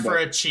somewhere for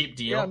a cheap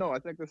deal. Yeah, no, I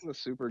think this is a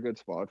super good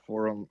spot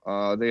for him.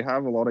 They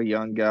have a lot of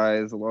young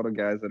guys, a lot of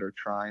guys that are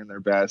trying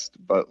their best.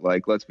 But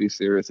like, let's be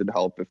serious, it'd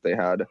help if they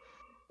had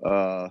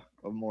a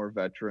more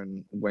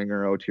veteran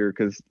winger out here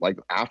because like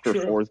after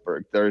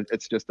Forsberg,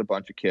 it's just a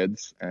bunch of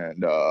kids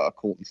and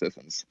Colton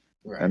Sissons,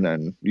 and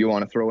then you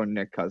want to throw in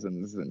Nick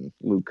Cousins and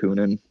Luke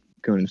Kunin.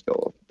 Kunin's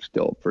still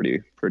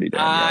pretty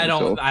damn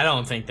young. I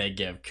don't think they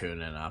give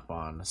Kunin up,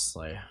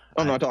 honestly.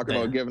 I'm not talking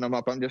about giving him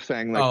up. I'm just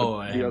saying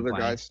like the other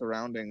guys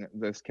surrounding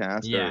this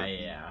cast.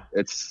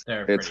 It's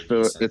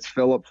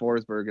Philip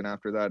Forsberg, and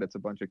after that, it's a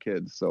bunch of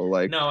kids. So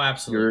like, no,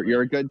 absolutely,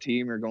 you're a good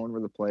team. You're going for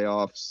the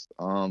playoffs.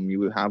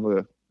 You have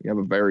a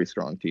very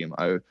strong team.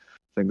 I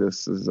think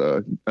this is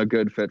a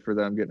good fit for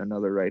them. Getting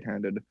another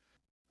right-handed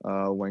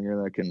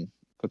winger that can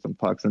put some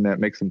pucks in net,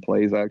 make some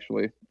plays.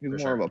 Actually,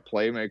 he's more of a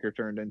playmaker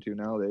turned into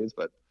nowadays.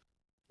 But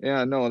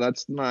yeah, no,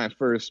 that's my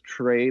first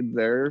trade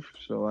there.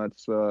 So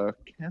that's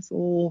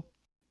Kessel,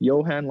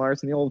 Johan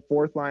Larson, the old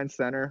fourth line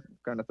center.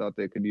 Kind of thought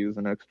they could use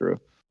an extra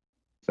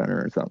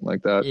center or something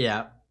like that.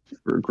 Yeah,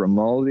 for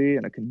Grimaldi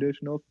and a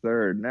conditional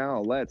third.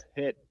 Now let's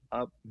hit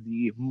up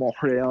the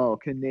Montreal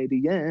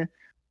Canadiens,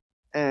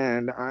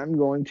 and I'm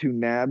going to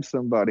nab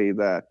somebody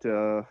that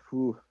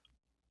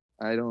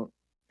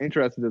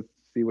interested to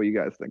see what you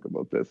guys think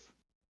about this.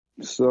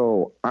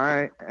 So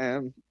I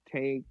am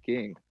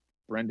taking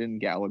Brendan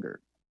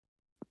Gallagher.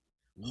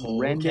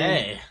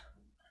 Okay.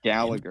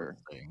 Gallagher.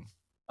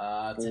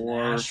 It's in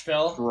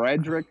Nashville.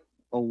 Frederick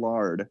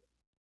Allard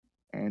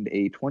and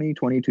a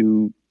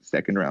 2022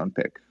 second round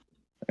pick.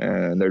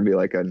 And there'd be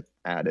like an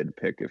added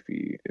pick if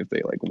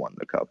they like won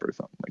the cup or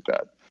something like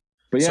that.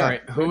 But yeah, sorry,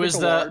 who is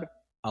the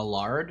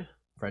Allard?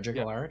 Frederick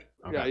Allard?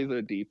 Okay. Yeah, he's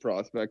a D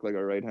prospect, like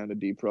a right-handed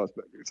D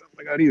prospect or something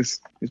like that.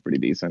 He's pretty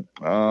decent.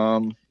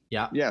 Second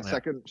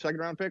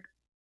round pick,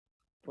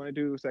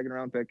 22 second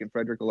round pick, and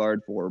Frederick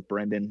Allard for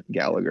Brendan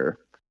Gallagher.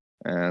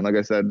 And like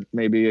I said,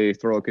 maybe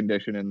throw a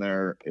condition in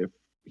there if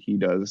he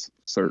does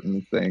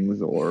certain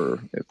things or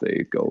if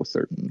they go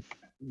certain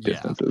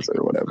distances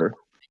or whatever.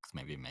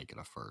 Maybe make it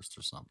a first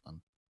or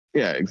something.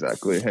 Yeah,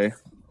 exactly. Hey,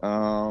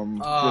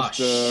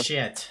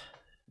 shit.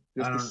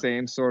 Just the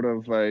same sort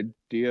of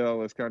idea I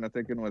was kind of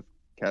thinking with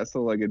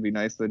Kessel. Like, it'd be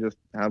nice to just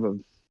have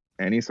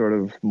any sort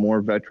of more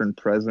veteran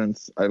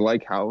presence. I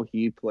like how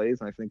he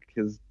plays, and I think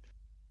his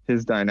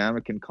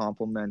dynamic can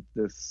complement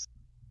this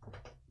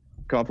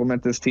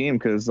team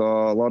because a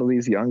lot of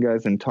these young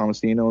guys in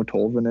Tomasino,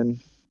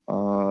 Tolvanen,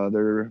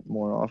 they're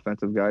more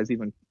offensive guys,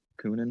 even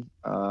Kunin.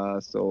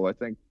 So I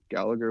think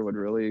Gallagher would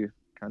really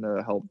kind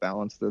of help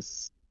balance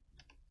this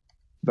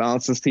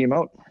team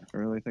out. I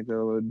really think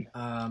that would.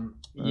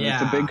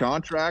 It's a big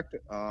contract.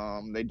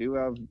 They do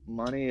have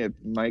money. It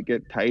might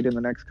get tight in the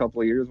next couple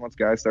of years once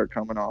guys start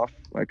coming off.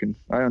 I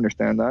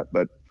understand that,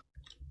 but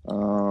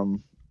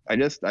I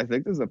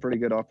think this is a pretty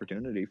good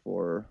opportunity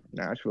for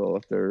Nashville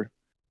if they're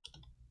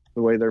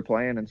the way they're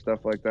playing and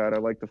stuff like that. I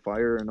like the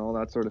fire and all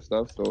that sort of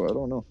stuff. So I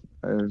don't know.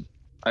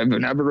 I've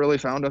never really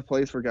found a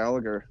place for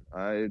Gallagher.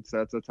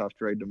 That's a tough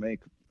trade to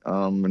make.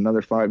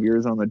 Another 5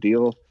 years on the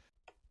deal.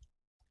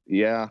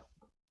 Yeah.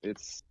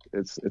 It's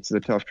a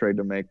tough trade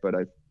to make, but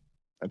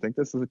I think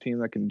this is a team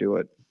that can do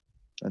it,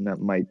 and that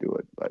might do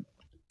it. But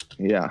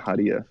yeah, how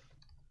do you?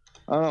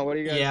 I don't know. What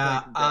do you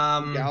guys think?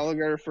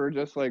 Gallagher for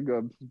just like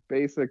a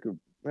basic.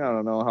 I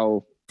don't know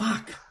how.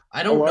 Fuck.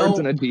 I don't know. Allard's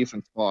in a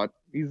decent spot.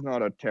 He's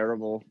not a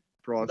terrible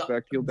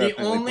prospect. He'll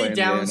definitely the only play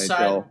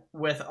downside in the NHL.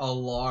 with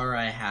Allard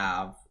I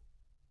have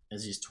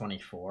is he's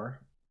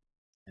 24,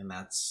 and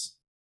that's.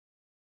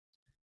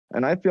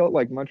 And I felt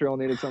like Montreal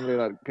needed somebody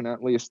that can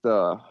at least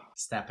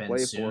step in play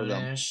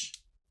soonish.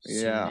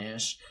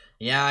 Soonish.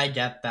 Yeah, I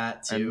get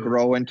that too. And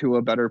grow into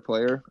a better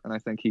player, and I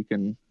think he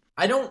can.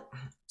 I don't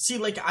see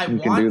like I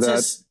want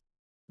to.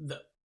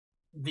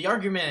 The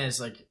argument is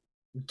like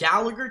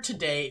Gallagher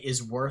today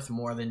is worth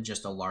more than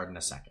just Allard in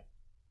a second.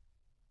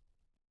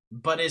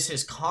 But is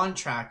his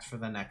contract for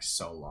the next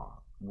so long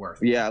worth?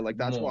 Yeah, like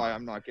that's more, why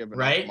I'm not giving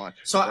right? up much.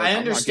 So like, I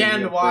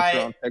understand why.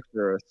 Round pick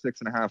for a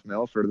 $6.5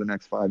 million for the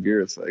next 5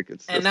 years, like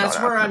it's. And that's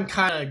where I'm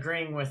kind of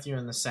agreeing with you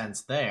in the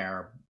sense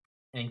there,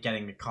 and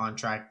getting the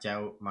contract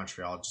out.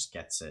 Montreal just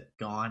gets it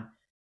gone.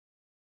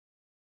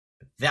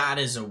 That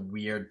is a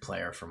weird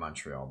player for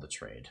Montreal to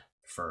trade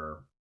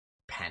for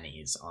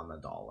pennies on the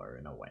dollar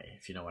in a way,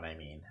 if you know what I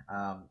mean.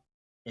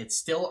 It's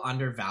still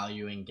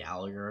undervaluing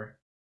Gallagher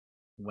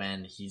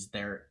when he's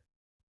there.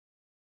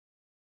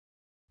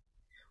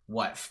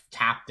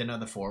 Captain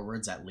of the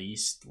forwards at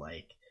least?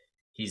 Like,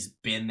 he's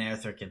been there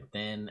thick and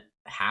thin.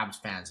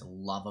 Habs fans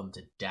love him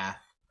to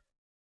death.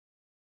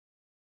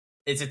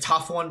 It's a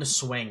tough one to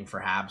swing for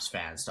Habs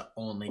fans to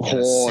only get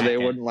a second. They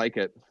wouldn't like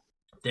it.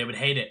 They would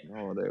hate it.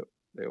 Oh,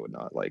 they would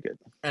not like it.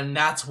 And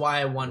that's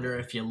why I wonder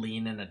if you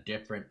lean in a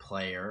different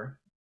player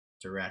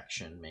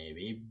direction,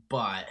 maybe.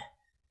 But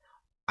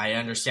I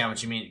understand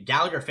what you mean.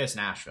 Gallagher fits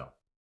Nashville.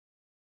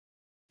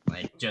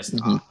 Like, just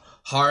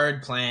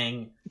hard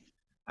playing.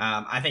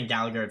 I think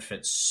Gallagher would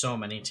fit so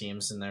many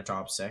teams in their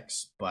top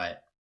 6,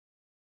 but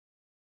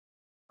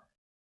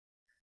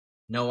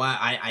no,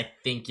 I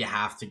think you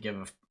have to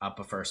give up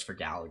a first for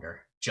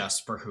Gallagher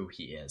just for who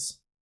he is.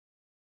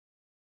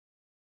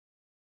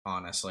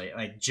 Honestly,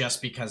 like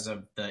just because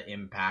of the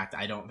impact,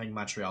 I don't think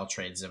Montreal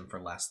trades him for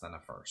less than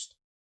a first.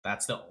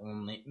 That's the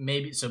only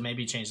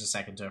maybe change the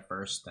second to a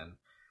first, then,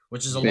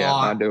 which is a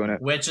lot. Not doing it.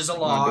 Which is a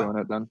lot. Not doing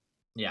it then.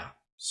 Yeah,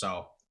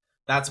 so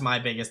that's my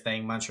biggest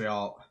thing.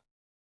 Montreal.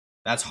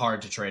 That's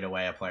hard to trade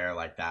away a player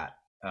like that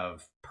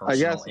of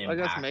personal impact. I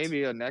guess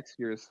maybe a next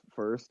year's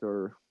first,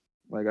 or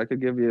like I could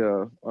give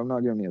you I'm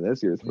not giving you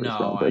this year's first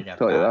round pick. I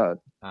tell you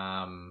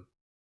that.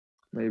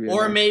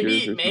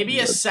 Maybe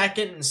a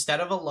second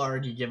instead of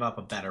Allard, you give up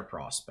a better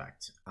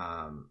prospect,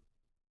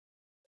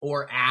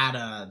 or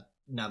add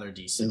another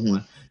decent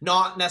one.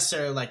 Not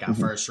necessarily like a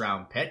first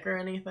round pick or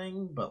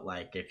anything, but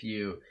like if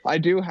you. I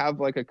do have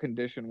like a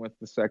condition with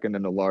the second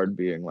and Allard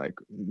being like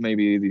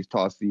maybe these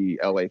toss the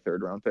LA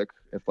third round pick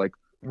if like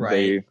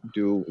they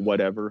do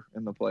whatever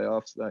in the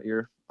playoffs that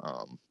year.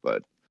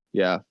 But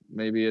yeah,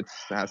 maybe it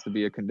has to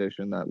be a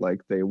condition that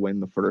like they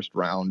win the first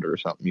round or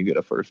something. You get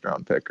a first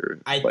round pick,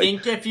 or I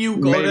think if you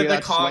go to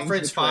the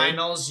conference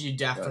finals, you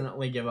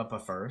definitely give up a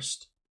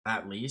first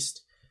at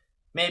least.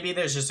 Maybe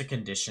there's just a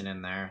condition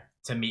in there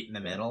to meet in the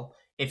middle.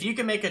 If you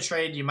can make a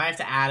trade, you might have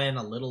to add in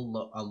a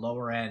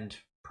lower end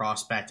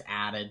prospect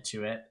added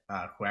to it.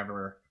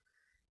 Whoever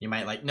you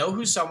might like. Know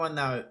who someone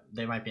that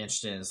they might be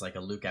interested in is like a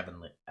Luke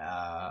Evan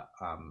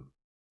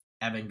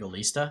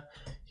Galista,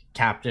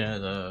 captain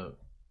of the.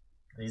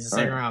 He's a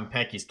second round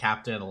pick. He's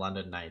captain of the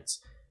London Knights.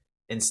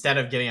 Instead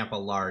of giving up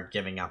Allard,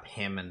 giving up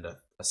him and a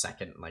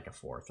second, like a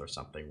fourth or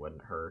something,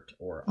 wouldn't hurt.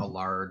 Or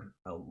Allard,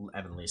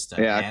 Evan Lista,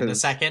 and a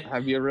second.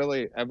 Have you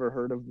really ever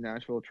heard of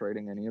Nashville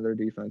trading any of their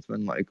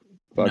defensemen? Like,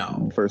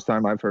 no. First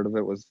time I've heard of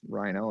it was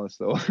Ryan Ellis.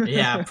 So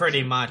yeah,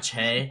 pretty much.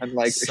 Hey, and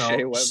like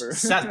Shea Weber,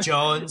 Seth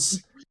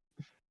Jones.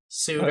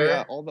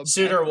 Suter,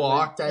 Suter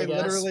walked. I guess they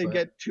literally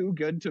get too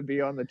good to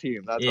be on the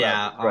team. That's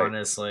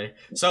honestly.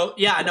 So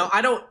yeah, no,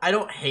 I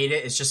don't hate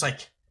it. It's just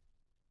like,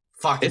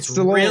 fuck. It's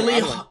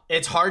really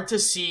it's hard to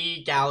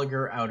see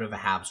Gallagher out of a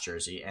Habs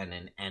jersey and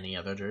in any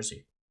other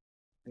jersey.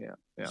 Yeah.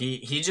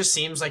 He just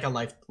seems like a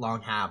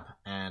lifelong Hab,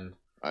 and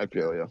I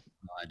feel you.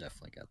 No, I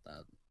definitely get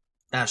that.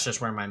 That's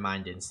just where my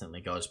mind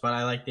instantly goes. But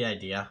I like the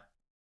idea.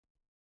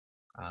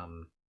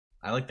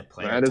 I like the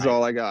player. That is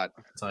all I got.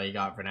 That's all you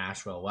got for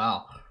Nashville.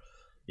 Well.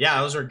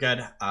 Yeah, those are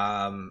good.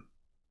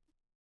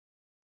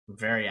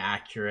 Very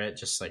accurate.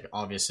 Just like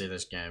obviously,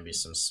 there's going to be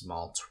some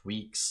small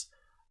tweaks.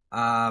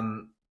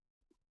 I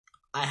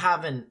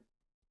have an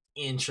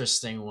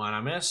interesting one.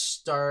 I'm going to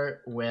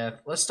start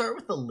with. Let's start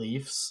with the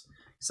Leafs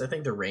because I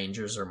think the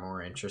Rangers are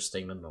more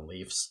interesting than the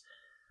Leafs.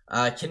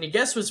 Can you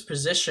guess which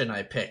position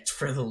I picked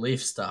for the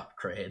Leafs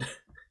upgrade?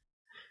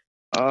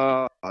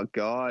 Oh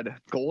God,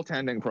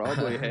 goaltending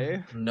probably.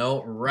 Hey,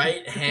 no,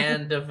 right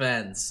hand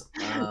defense.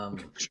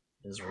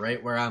 Is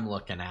right where I'm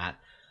looking at.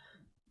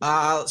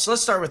 So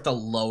let's start with the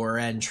lower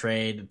end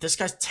trade. This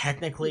guy's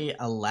technically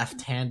a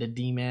left-handed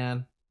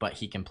D-man, but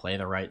he can play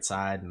the right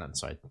side, and then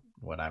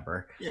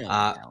whatever.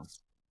 Yeah,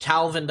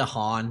 Calvin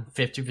DeHaan,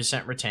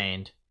 50%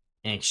 retained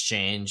in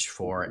exchange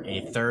for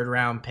a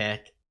third-round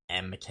pick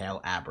and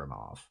Mikhail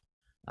Abramov.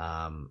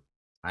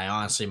 I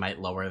honestly might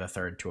lower the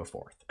third to a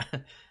fourth.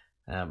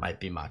 Might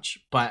be much.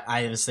 But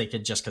I was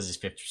thinking just because he's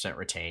 50%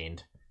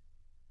 retained,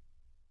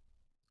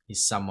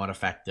 he's somewhat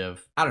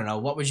effective. I don't know.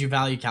 What would you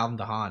value Calvin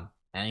DeHaan?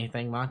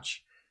 Anything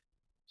much?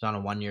 He's on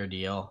a 1-year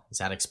deal. He's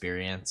had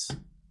experience.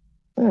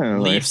 Yeah,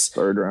 Leafs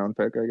like 3rd round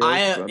pick,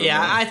 I guess.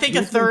 I think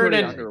a third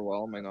and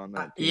underwhelming on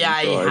that team,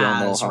 yeah, so he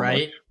has,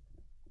 right? Much.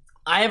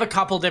 I have a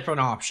couple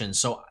different options.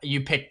 So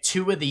you pick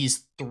 2 of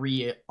these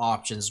 3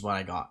 options. What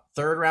I got: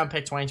 3rd round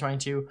pick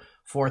 2022,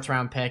 4th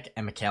round pick,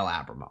 and Mikhail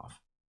Abramov.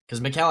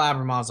 Because Mikhail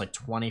Abramov is like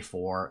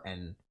 24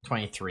 and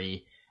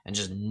 23, and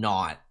just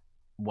not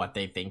what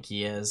they think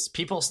he is.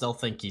 People still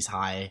think he's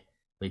highly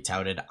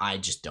touted. I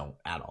just don't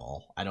at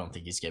all. I don't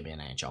think he's gonna be an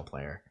NHL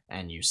player,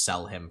 and you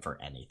sell him for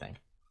anything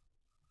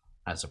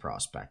as a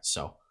prospect.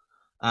 So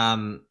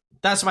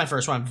that's my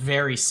first one.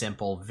 Very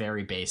simple,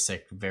 very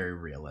basic, very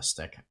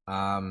realistic.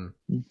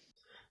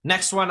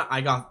 Next one, I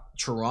got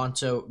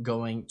Toronto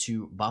going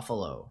to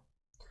Buffalo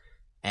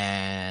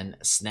and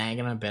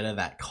snagging a bit of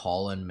that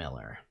Colin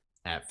Miller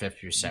at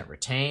 50%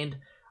 retained.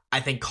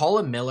 I think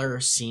Colin Miller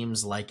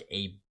seems like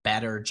a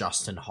better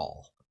Justin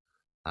Hall.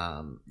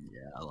 I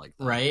like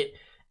that. Right?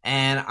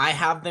 And I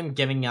have them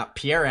giving up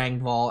Pierre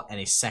Engvall and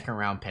a 2nd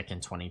round pick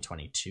in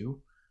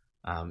 2022.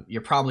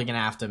 You're probably going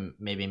to have to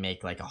maybe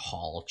make like a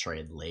Hall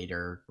trade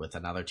later with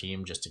another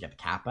team just to get the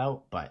cap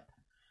out. But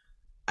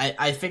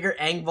I figure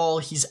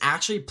Engvall, he's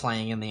actually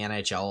playing in the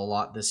NHL a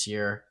lot this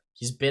year.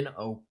 He's been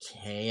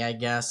okay, I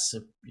guess,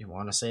 if you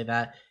want to say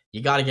that.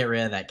 You got to get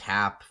rid of that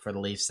cap for the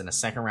Leafs and a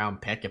 2nd round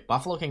pick. If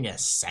Buffalo can get a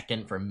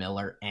 2nd for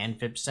Miller and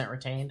 50%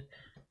 retained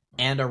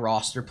and a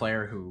roster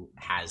player who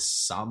has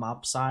some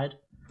upside,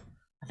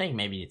 I think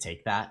maybe you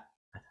take that.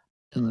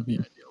 Yeah, that'd be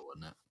ideal,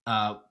 wouldn't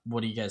it? What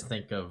do you guys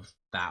think of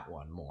that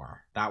one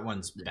more? That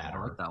one's better.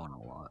 I like that one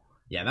a lot.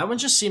 Yeah, that one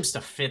just seems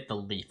to fit the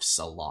Leafs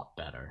a lot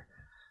better.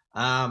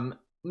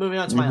 Moving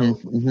on to my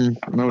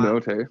no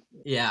doubt, hey.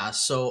 Yeah,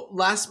 so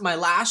my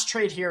last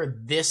trade here,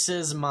 this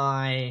is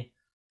my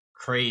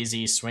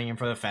crazy swinging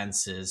for the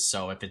fences.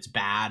 So if it's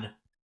bad,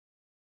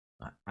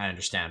 I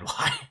understand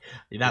why.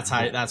 That's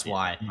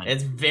why.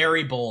 It's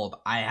very bold.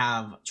 I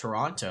have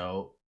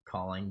Toronto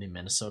calling the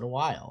Minnesota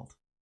Wild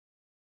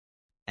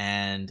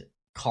and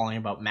calling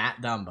about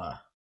Matt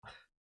Dumba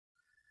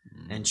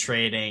and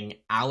trading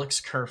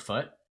Alex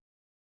Kerfoot,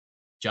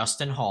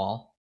 Justin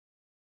Hall,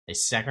 a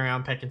 2nd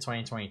round pick in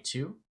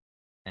 2022,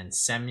 and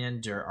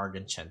Semyon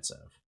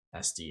Argentchev,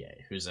 SDA,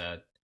 who's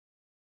a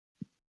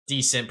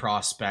decent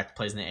prospect,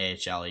 plays in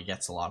the AHL. He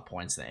gets a lot of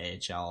points in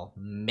the AHL,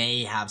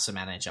 may have some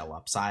NHL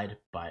upside,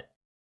 but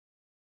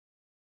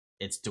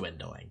it's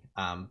dwindling.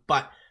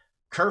 But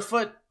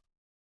Kerfoot,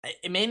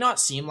 it may not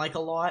seem like a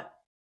lot,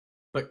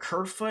 but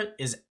Kerfoot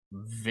is a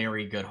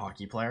very good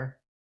hockey player,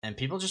 and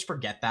people just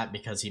forget that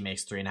because he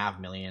makes $3.5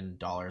 million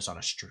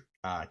on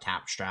a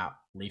cap strap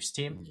Leafs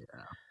team. Yeah.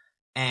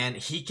 And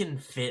he can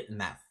fit in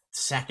that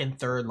 2nd,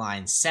 3rd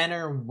line,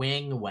 center,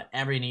 wing,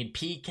 whatever you need,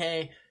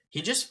 PK.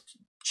 He just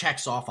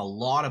checks off a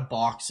lot of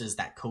boxes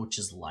that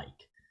coaches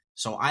like.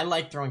 So I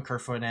like throwing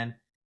Kerfoot in.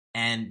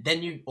 And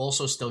then you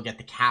also still get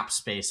the cap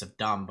space of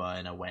Dumba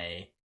in a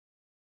way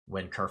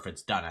when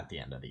Kerfoot's done at the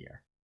end of the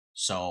year.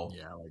 So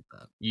yeah, I like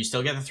that. You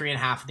still get the 3.5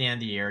 at the end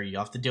of the year. You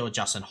have to deal with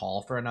Justin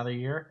Hall for another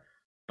year.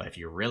 But if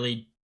you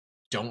really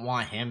don't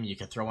want him, you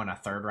could throw in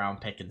a 3rd round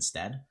pick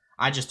instead.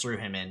 I just threw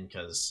him in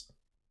because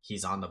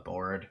he's on the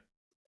board.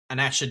 An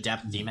extra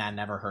depth D-man,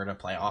 never heard a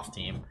playoff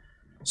team.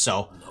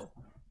 So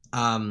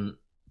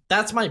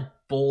that's my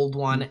bold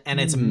one. And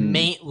it's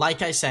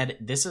like I said,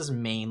 this is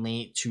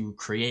mainly to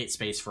create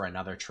space for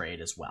another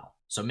trade as well.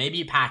 So maybe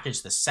you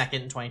package the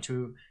 2nd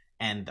 22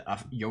 and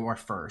your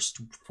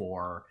 1st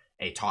for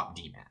a top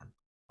D-man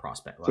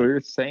prospect. So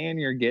you're saying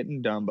you're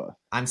getting Dumba?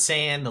 I'm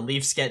saying the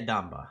Leafs get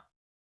Dumba.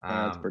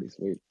 That's pretty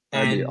sweet.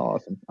 That'd be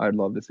awesome. I'd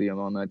love to see him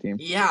on that team.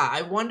 Yeah,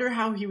 I wonder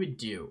how he would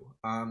do.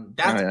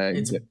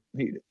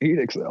 He'd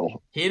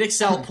excel. He'd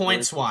excel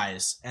points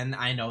wise, and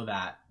I know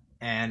that.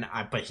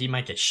 But he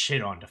might get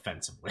shit on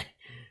defensively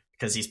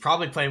because he's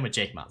probably playing with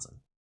Jake Muzzin.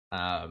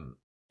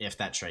 If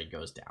that trade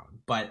goes down,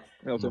 but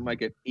he also might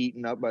get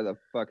eaten up by the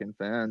fucking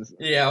fans.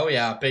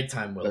 Yeah, big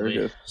time will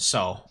be.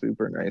 So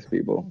super nice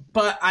people.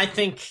 But I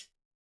think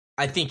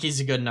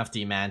he's a good enough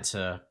D-man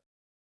to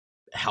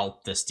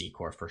help this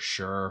decor for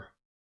sure.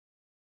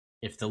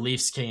 If the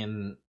Leafs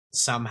can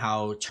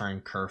somehow turn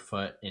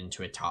Kerfoot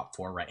into a top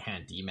 4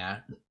 right-hand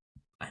D-man,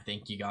 I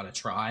think you got to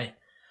try.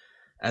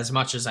 As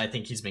much as I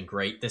think he's been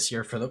great this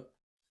year for them.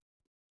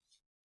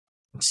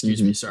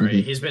 Excuse me,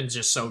 sorry. He's been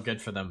just so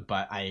good for them,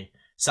 but I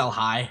sell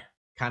high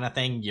kind of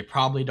thing. You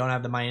probably don't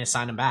have the money to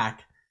sign him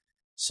back.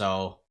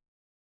 So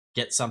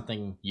get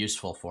something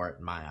useful for it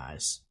in my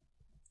eyes.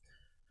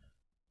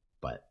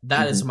 But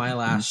that is my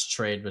last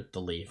trade with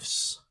the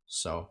Leafs.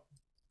 So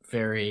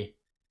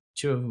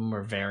 2 of them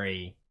were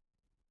very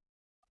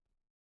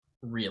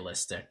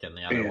realistic, and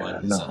the other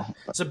one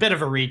it's a bit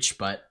of a reach,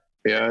 but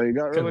yeah, you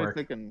got really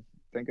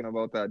thinking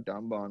about that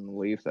Dumba on the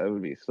Leafs. That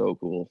would be so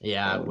cool.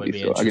 Yeah, it would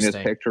be interesting. I can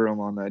just picture him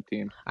on that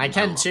team. I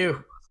can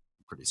too.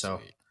 Pretty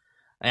sweet.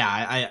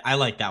 Yeah, I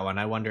like that one.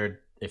 I wondered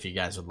if you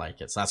guys would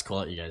like it. So that's cool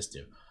that you guys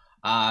do.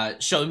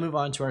 Shall we move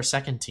on to our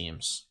second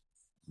teams?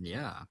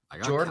 Yeah, I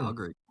got Jordan.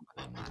 Calgary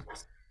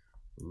next.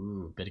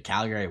 Ooh, bit of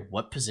Calgary.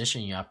 What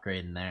position you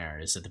upgrading there?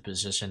 Is it the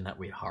position that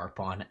we harp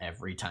on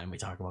every time we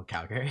talk about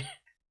Calgary?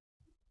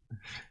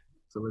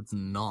 So it's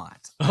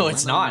not. Oh,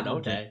 it's not.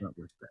 Okay.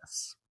 With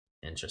this.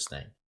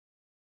 Interesting.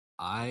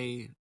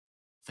 I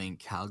think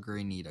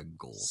Calgary need a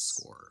goal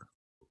scorer.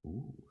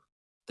 Ooh.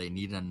 They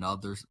need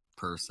another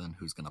person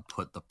who's going to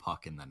put the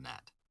puck in the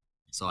net.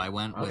 So I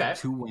went with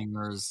 2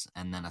 wingers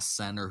and then a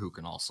center who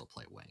can also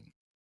play wing.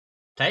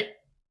 Okay.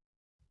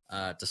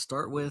 To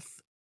start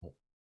with,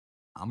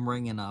 I'm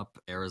ringing up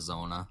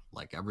Arizona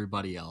like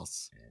everybody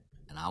else,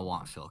 and I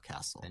want Phil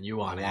Kessel. And you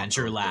want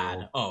Andrew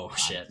Ladd. Oh,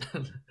 shit.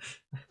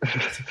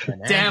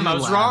 Damn, I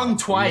was wrong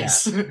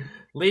twice. Yeah.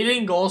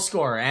 Leading goal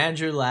scorer,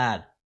 Andrew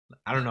Ladd.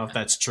 I don't know if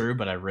that's true,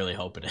 but I really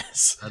hope it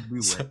is. That'd be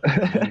weird.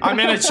 I'm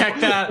gonna check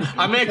that.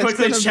 I'm gonna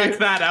quickly check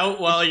that out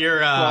while you're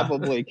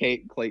probably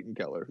Clayton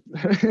Keller.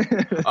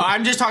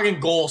 I'm just talking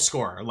goal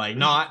scorer, like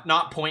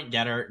not point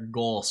getter,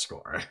 goal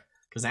scorer.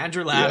 Because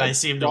Andrew Ladd, I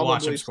seem to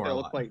watch him score a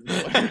lot.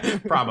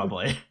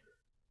 Probably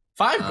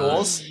 5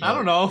 goals. I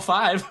don't know,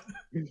 5.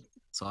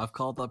 So I've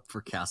called up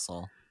for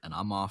Kessel, and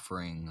I'm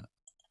offering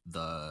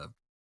the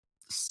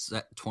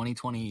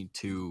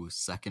 2022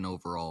 second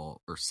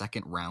overall or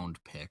second round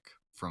pick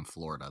from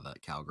Florida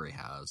that Calgary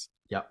has.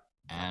 Yep.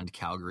 And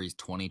Calgary's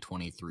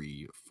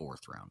 2023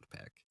 4th round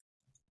pick.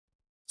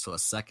 So a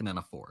second and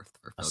a 4th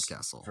for Phil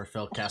Kessel. For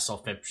Phil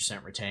Kessel,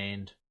 50%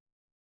 retained.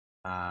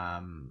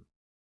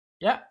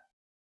 Yeah.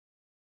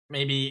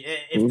 Maybe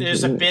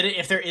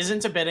if there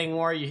isn't a bidding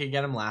war, you could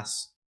get him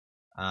less.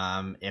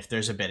 If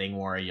there's a bidding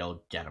war,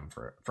 you'll get him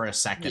for a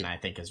second. I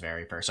think is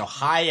very fair. So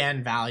high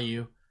end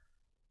value,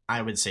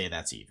 I would say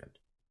that's even.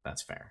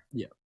 That's fair.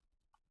 Yeah.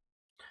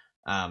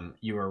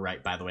 You were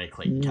right, by the way.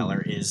 Clayton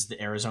Keller is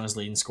the Arizona's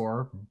leading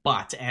scorer,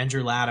 but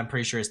Andrew Ladd, I'm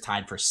pretty sure, is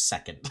tied for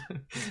second.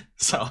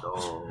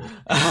 So,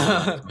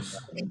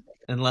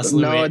 unless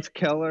Louis... it's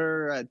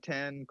Keller at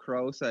 10,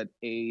 Krause at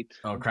 8.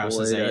 Oh, Krause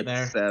is 8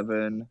 there.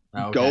 7,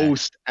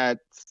 Ghost at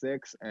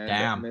 6,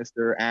 and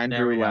Mr.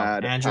 Andrew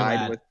Ladd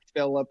tied with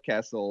Philip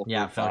Kessel.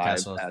 Yeah, Phil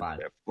Kessel is 5.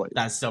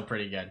 That's still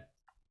pretty good.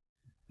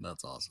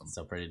 That's awesome.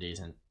 Still pretty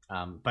decent.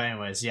 But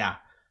anyways, yeah.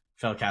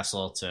 Phil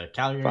Kessel to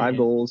Calgary. 5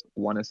 goals,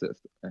 1 assist.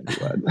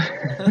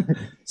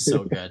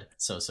 So good.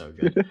 So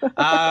good.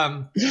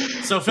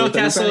 So Phil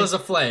Kessel is a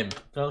flame.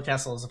 Phil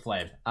Kessel is a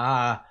flame.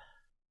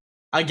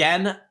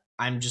 Again,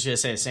 I'm just going to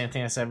say the same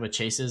thing I said with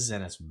Chases,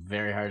 and it's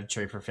very hard to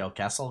trade for Phil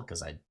Kessel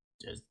because I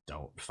just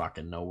don't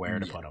fucking know where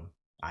to put him.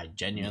 I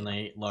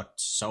genuinely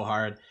looked so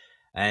hard.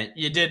 And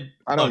you did.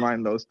 I don't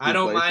mind those. I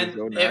don't mind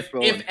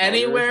if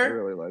anywhere. I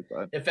really like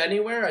that. If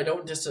anywhere,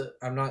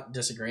 I'm not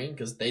disagreeing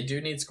because they do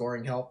need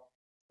scoring help.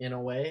 In a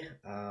way,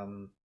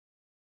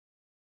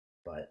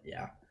 but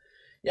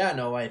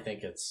no, I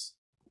think it's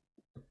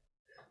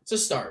a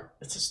start.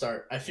 It's a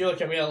start. I feel like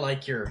I'm gonna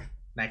like your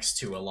next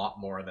 2 a lot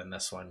more than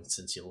this one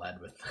since you led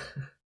with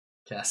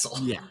Kessel.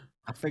 Yeah,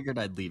 I figured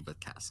I'd lead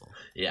with Kessel.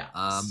 Yeah.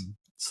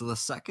 So the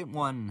second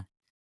one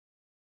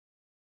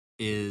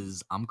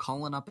is I'm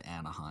calling up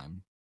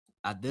Anaheim.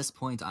 At this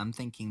point, I'm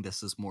thinking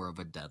this is more of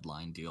a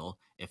deadline deal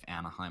if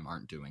Anaheim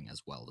aren't doing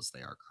as well as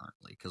they are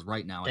currently. Because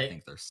right now, I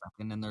think they're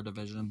second in their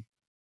division.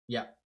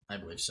 Yeah, I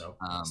believe so.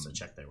 Last I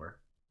checked, they were.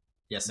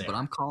 Yes, they are. But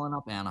I'm calling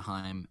up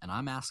Anaheim, and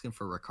I'm asking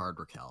for Rickard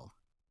Rakell.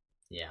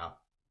 Yeah.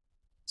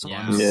 So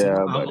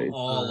I'm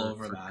all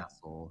over that.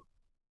 Kessel.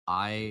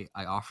 I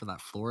offer that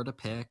Florida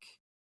pick,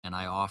 and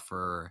I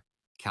offer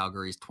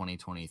Calgary's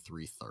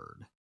 2023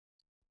 3rd.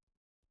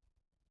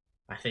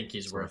 I think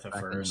he's worth a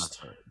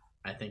first.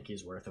 I think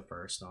he's worth a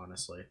first,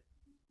 honestly.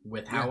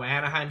 With how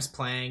Anaheim's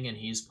playing and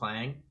he's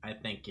playing, I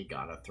think you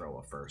gotta throw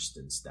a first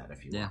instead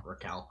if you want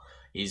Rakell.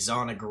 He's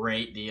on a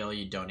great deal.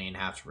 You don't even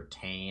have to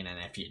retain, and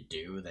if you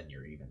do, then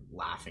you're even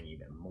laughing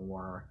even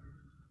more.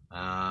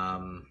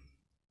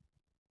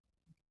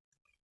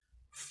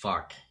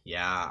 Fuck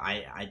yeah,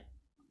 I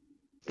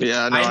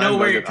know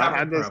where you're coming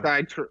from.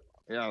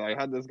 I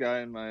had this guy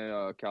in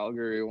my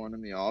Calgary one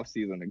in the off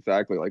season.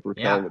 Exactly, like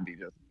Rakell would be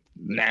just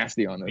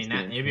nasty on this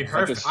team. He'd be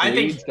perfect. I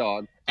think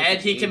and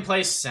he can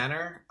play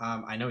center.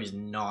 I know he's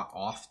not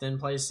often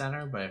plays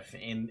center, but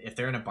if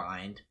they're in a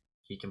bind,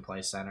 he can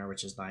play center,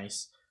 which is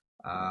nice.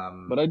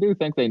 But I do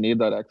think they need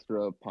that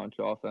extra punch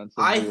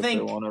offensively.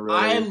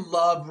 I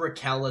love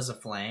Rakell as a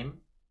flame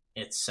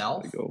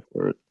itself. Go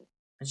for it.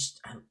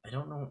 I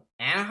don't know.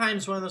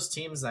 Anaheim's one of those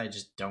teams that I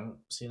just don't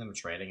see them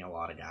trading a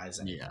lot of guys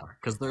anymore. Yeah,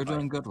 because they're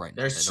doing good right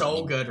now. They're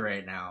so good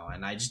right now,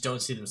 and I just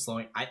don't see them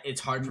slowing.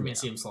 It's hard for me to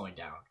see them slowing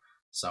down.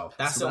 So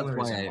that's the only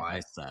reason why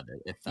I said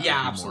it.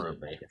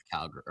 Absolutely. If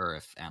Calgary or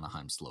if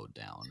Anaheim slowed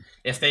down,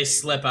 if they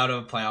slip out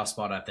of a playoff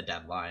spot at the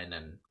deadline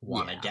and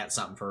want to get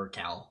something for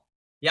Rakell,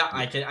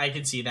 I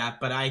can see that.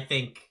 But I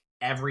think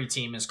every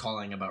team is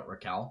calling about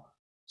Rakell,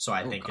 so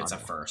I think it's a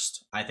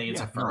first. I think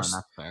it's a first. No,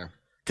 that's fair.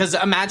 Because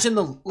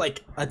imagine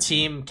a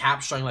team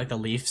capturing like the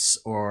Leafs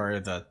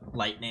or the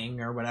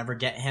Lightning or whatever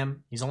get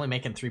him. He's only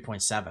making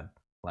 3.7.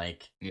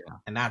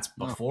 And that's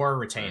before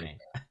retaining.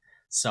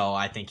 So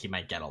I think he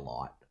might get a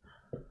lot.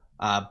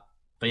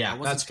 But yeah,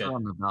 that's good.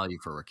 On the value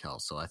for Raquel,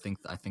 so I think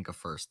a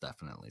first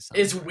definitely.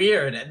 It's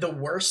weird. The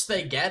worse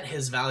they get,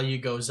 his value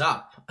goes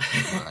up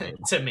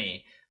to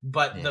me.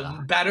 But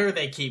the better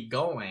they keep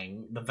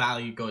going, the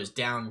value goes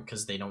down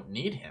because they don't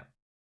need him.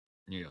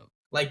 Yeah.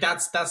 Like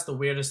that's the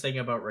weirdest thing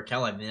about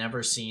Raquel. I've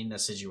never seen a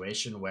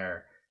situation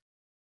where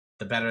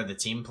the better the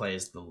team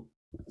plays, the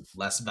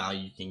less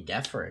value you can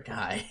get for a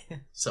guy.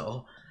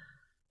 So,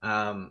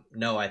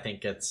 no, I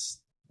think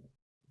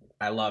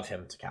I love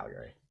him to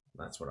Calgary.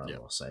 That's what I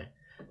will say.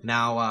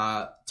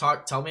 Now,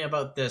 tell me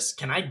about this.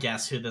 Can I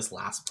guess who this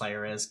last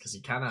player is? Because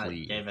he kind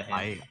of gave a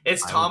hint.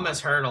 It's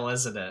Thomas Hertl,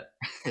 isn't it?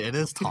 It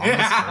is Thomas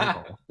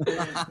Hertl.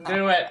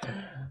 Knew it.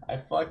 I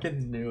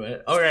fucking knew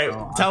it. All right,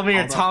 tell me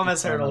your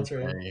Thomas Hertl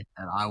trade.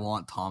 And I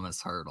want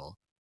Thomas Hertl.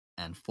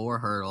 And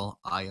for Hertl,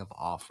 I have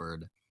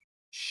offered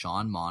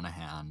Sean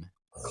Monahan,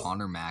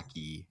 Connor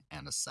Mackey,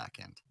 and a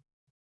second.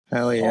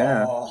 Hell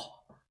yeah.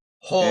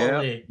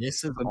 Holy. Yeah.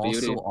 This is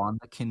also on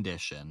the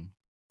condition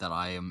that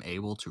I am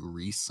able to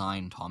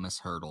re-sign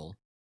Thomas Hertl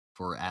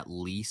for at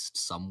least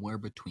somewhere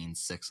between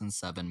 6 and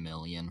 7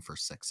 million for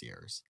 6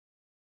 years.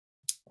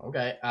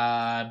 Okay.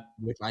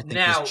 Which I think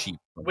now, is cheap.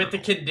 With the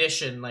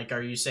condition, like,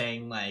 are you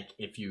saying like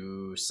if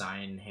you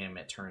sign him,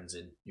 it turns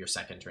in your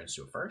second turns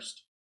to a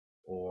first?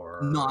 Or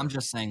no, I'm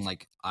just saying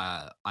like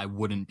I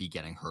wouldn't be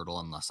getting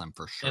Hertl unless I'm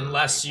for sure.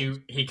 Unless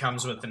he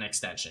comes with an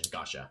extension.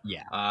 Gotcha.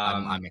 Yeah.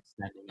 I'm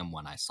extending him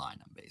when I sign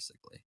him,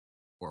 basically,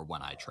 or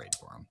when I trade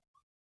for him.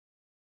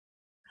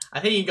 I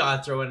think you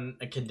gotta throw in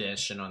a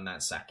condition on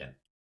that second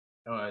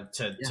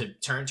to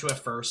turn to a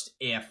first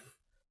if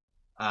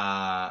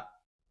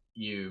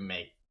you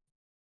make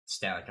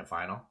Stanley Cup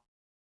final.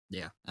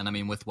 Yeah, and I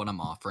mean with what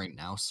I'm offering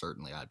now,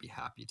 certainly I'd be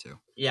happy to.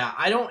 Yeah,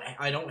 I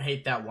don't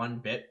hate that one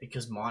bit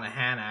because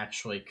Monahan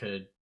actually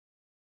could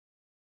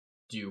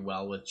do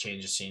well with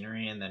change of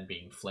scenery and then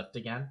being flipped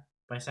again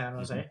by San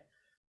Jose. Mm-hmm.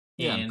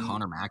 Yeah, and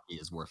Connor Mackey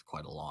is worth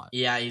quite a lot.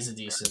 Yeah, he's a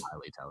decent,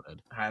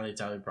 highly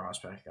touted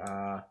prospect.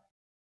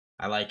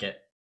 I like it.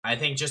 I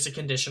think just a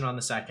condition on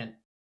the second,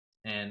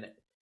 and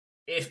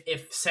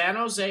if San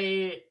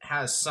Jose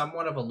has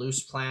somewhat of a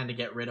loose plan to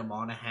get rid of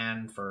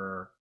Monahan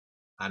for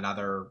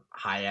another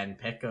high-end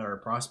pick or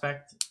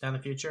prospect down the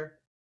future,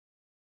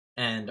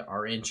 and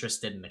are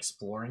interested in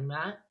exploring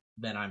that,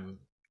 then I'm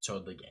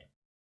totally game.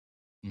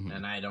 Mm-hmm.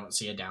 And I don't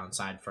see a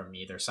downside from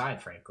either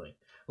side, frankly.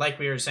 Like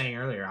we were saying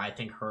earlier, I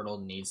think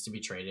Hertl needs to be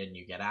traded and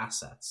you get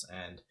assets.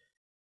 And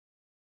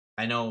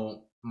I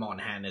know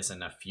Monahan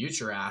isn't a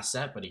future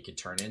asset, but he could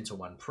turn into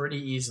one pretty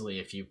easily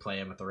if you play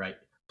him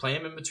play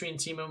him in between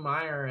Timo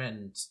Meier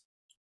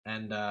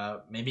and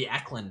maybe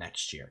Eklund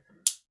next year.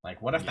 Like,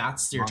 what if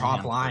that's your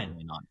top line?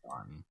 Not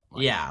done.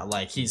 He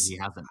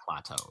hasn't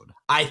plateaued.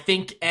 I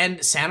think,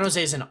 and San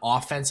Jose is an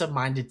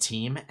offensive-minded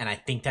team, and I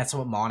think that's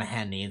what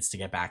Monahan needs to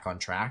get back on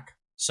track.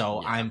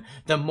 So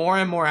the more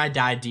and more I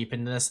dive deep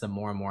into this, the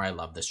more and more I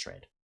love this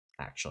trade.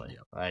 Actually,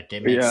 like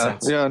it makes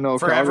sense. Yeah, no,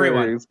 for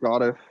everyone.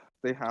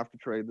 They have to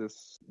trade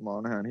this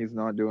Monahan. He's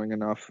not doing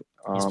enough.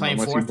 He's playing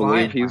unless fourth you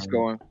believe line. He's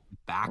going.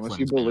 Unless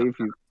you believe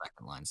he's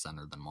second line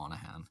center than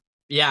Monahan.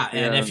 Yeah,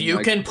 and if you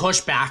can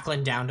push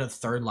Backlund down to the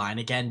third line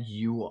again,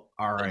 you're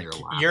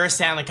a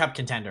Stanley Cup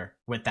contender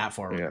with that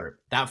forward group.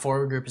 That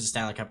forward group is a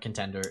Stanley Cup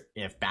contender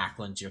if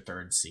Backlund's your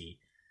third C.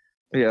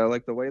 Yeah,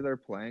 like the way they're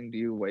playing, do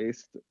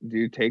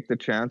you take the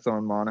chance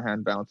on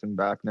Monahan bouncing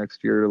back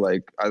next year?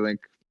 Like, I think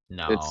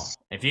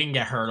if you can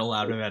get Hertl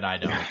out of it, I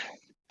don't.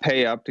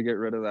 Pay up to get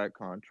rid of that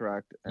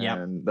contract,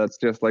 and that's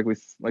just like we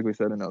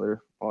said in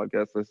other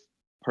podcasts. It's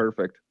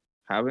perfect.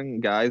 Having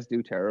guys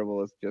do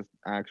terrible is just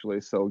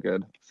actually so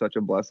good. Such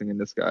a blessing in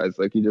disguise.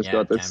 Like you just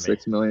got this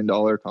 $6 million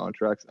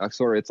contract.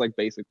 Sorry, it's like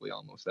basically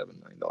almost $7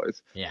 million.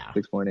 Yeah,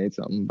 6.8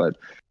 something. But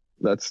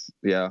that's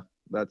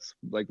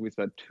like we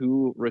said,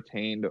 2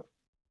 retained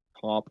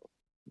top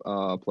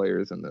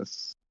players in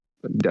this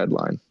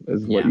deadline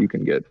is what you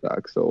can get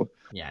back. So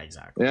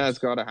exactly. Yeah, it's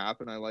got to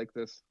happen. I like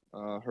this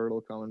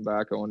Hertl coming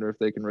back. I wonder if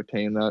they can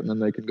retain that, and then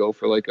they can go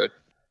for like a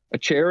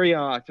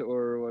Chariot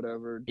or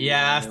whatever.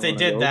 Yeah, if they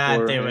did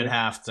that, they'd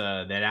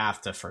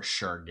have to for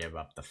sure give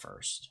up the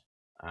first.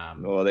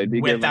 They'd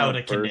be without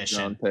a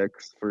condition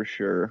picks for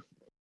sure.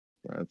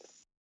 That's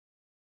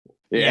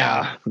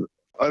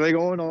Are they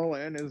going all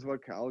in? Is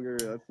what Calgary?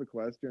 That's the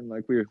question.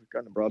 Like we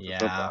kind of brought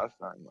this up last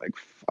time. Like,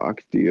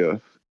 fuck, do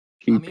you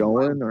keep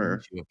going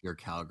or? If you're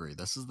Calgary,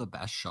 this is the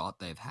best shot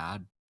they've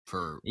had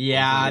for.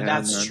 Yeah,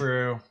 that's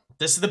true.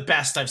 This is the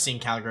best I've seen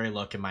Calgary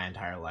look in my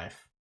entire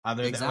life.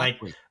 Other than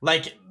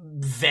like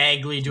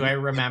vaguely, do I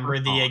remember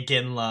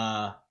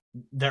the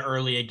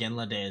early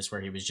Iginla days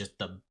where he was just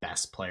the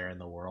best player in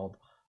the world?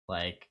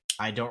 Like,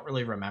 I don't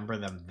really remember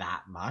them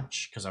that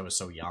much because I was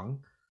so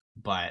young,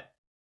 but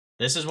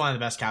this is one of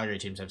the best Calgary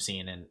teams I've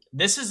seen, and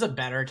this is a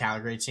better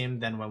Calgary team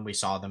than when we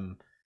saw them,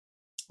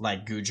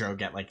 like Gaudreau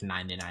get like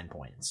 99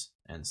 points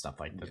and stuff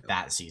like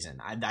that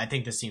season. I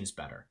think this team's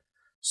better,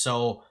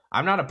 so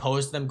I'm not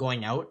opposed to them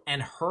going out.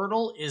 And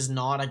Hertl is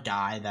not a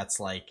guy that's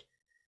like,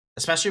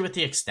 especially with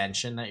the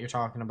extension that you're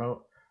talking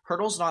about.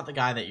 Hurdle's not the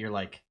guy that you're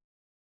like,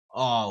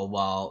 oh,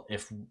 well,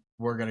 if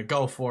we're going to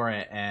go for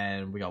it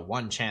and we got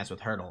one chance with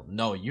Hurdle.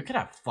 No, you could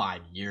have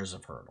 5 years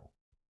of Hurdle.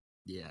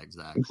 Yeah,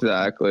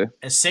 exactly.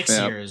 6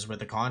 years with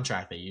the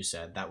contract that you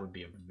said, that would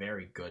be a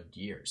very good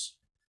years.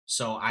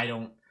 So I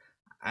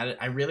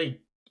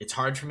really, it's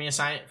hard for me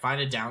to find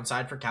a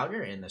downside for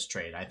Calgary in this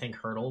trade. I think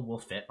Hurdle will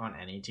fit on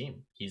any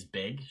team. He's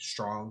big,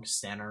 strong,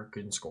 center,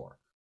 can score.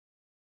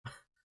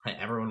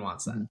 Everyone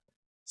wants that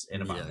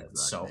in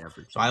abundance. Yeah,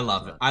 exactly. So I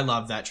love it. I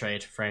love that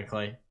trade,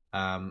 frankly.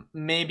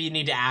 Maybe you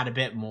need to add a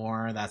bit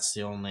more. That's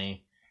the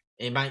only.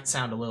 It might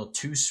sound a little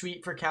too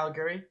sweet for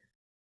Calgary,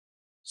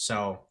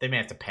 so they may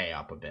have to pay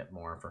up a bit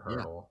more for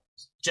Hurdle,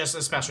 just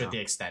especially with the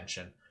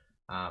extension.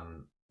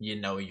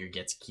 You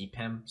get to keep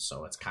him,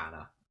 so it's kind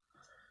of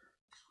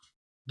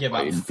give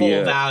up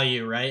full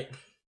value, right?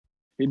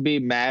 It'd be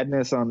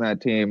madness on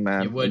that team,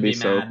 man. It would be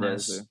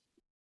madness. So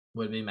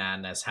would be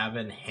madness.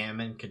 Having him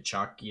and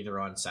Tkachuk either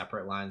on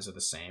separate lines or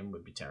the same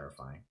would be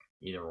terrifying.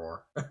 Either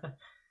or.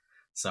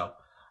 So,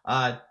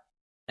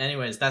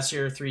 anyways, that's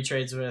your 3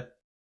 trades with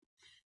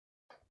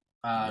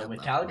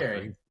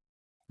Calgary.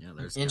 Yeah,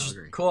 there's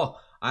Calgary. Cool.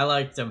 I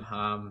liked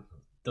them.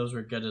 Those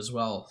were good as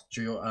well.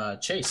 Drew,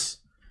 Chase,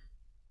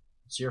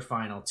 it's your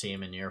final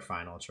team and your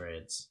final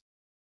trades.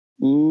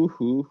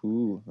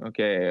 Ooh.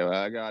 Okay,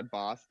 I got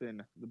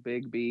Boston, the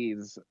Big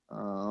Bees.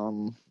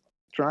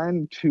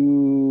 Trying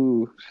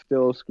to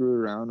still screw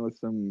around with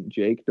some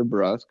Jake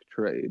DeBrusk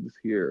trades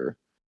here.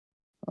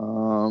 I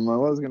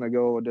was gonna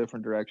go a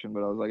different direction,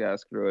 but I was like,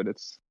 screw it.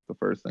 It's the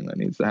first thing that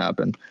needs to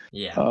happen.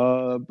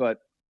 Yeah. But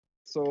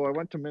so I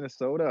went to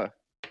Minnesota.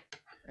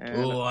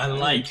 Oh, I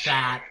like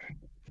that.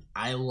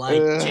 I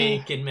like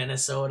Jake in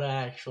Minnesota,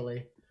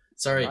 actually.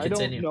 Sorry,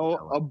 continue. I don't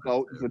know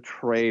about the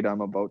trade I'm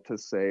about to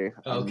say.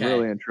 I'm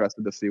really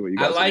interested to see what you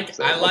guys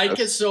say. I like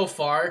it so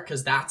far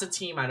because that's a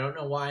team I don't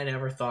know why I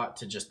never thought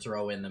to just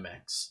throw in the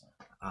mix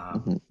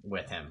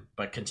with him.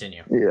 But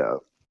continue. Yeah.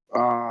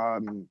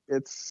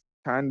 It's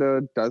kind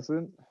of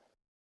doesn't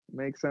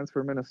make sense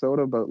for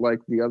Minnesota, but like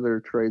the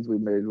other trades we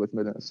made with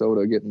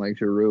Minnesota, getting like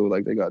Giroux,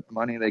 like they got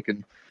money, they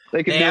can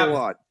do a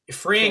lot.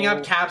 Freeing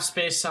up cap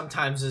space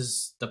sometimes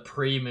is the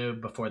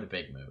pre-move before the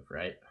big move,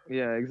 right?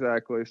 Yeah,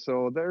 exactly.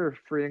 So they're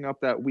freeing up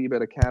that wee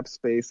bit of cap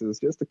spaces,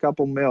 just a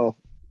couple mil.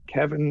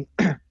 Kevin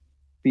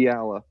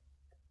Fiala,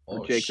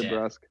 Jake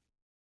DeBrusk,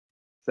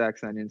 Zach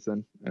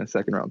Sanderson, and a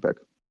second-round pick.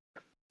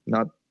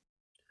 Not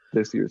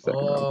this year's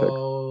second-round pick.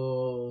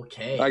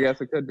 Okay. I guess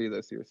it could be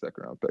this year's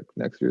second-round pick,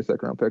 next year's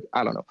second-round pick.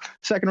 I don't know.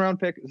 Second-round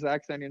pick,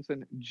 Zach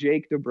Sanderson,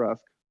 Jake DeBrusk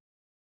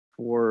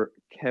for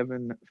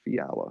Kevin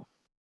Fiala.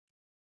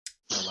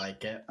 I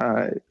like it.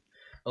 I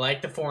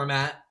like the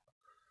format.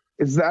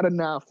 Is that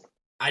enough?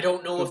 I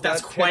don't know if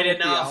that's quite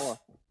enough.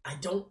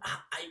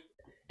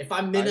 If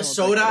I'm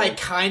Minnesota, I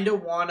kind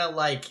of want to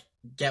like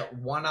get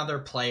one other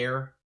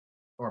player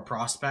or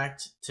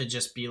prospect to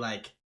just be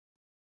like,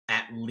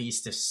 at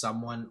least if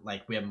someone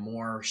like we have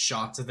more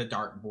shots at the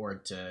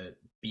dartboard to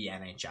be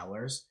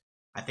NHLers.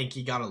 I think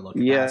you got to look at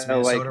that.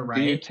 Minnesota, like, right?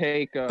 Do you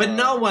take, but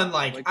no one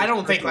like I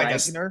don't think like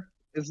Wagner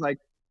is like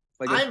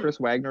is Chris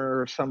Wagner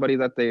or somebody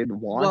that they'd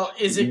want? Well,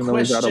 is it question?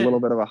 He's got a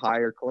little bit of a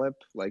higher clip.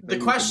 Like the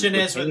question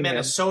is with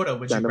Minnesota,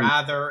 would you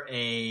rather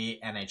a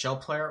NHL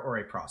player or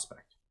a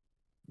prospect?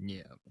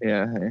 Yeah.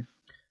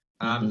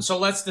 Hey. So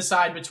let's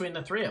decide between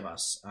the three of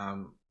us.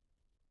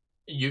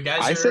 You guys.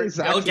 I say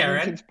Zach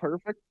Sanderson's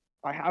perfect.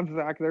 I have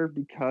Zach there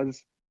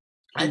because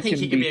I think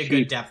he could be a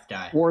good depth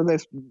guy for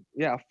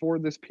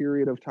this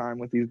period of time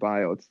with these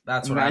buyouts.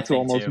 That's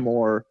almost too.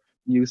 More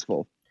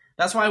useful.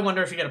 That's why I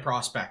wonder if you get a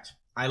prospect.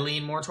 I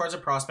lean more towards a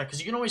prospect because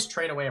you can always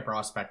trade away a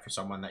prospect for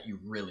someone that you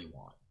really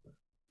want.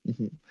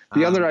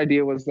 The other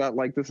idea was that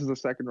like this is a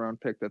second round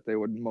pick that they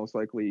would most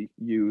likely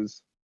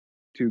use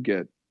to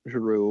get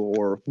Giroux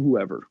or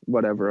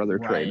whatever other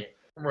trade.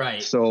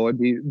 Right. So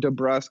it'd be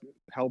DeBrusk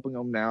helping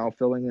them now,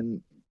 filling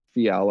in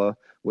Fiala,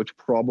 which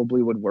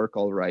probably would work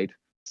all right.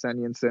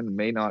 Senyenson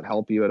may not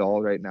help you at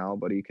all right now,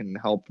 but he can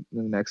help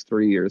in the next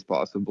 3 years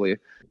possibly.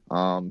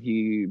 I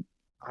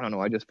don't know.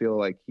 I just feel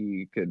like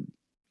he could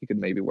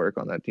maybe work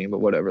on that team,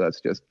 but whatever. That's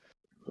just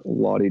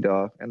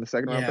la-di-da. And the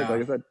second round pick,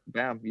 like I said,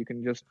 bam, you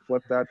can just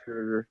flip that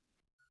for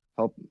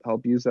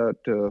help use that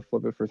to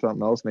flip it for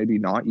something else. Maybe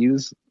not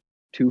use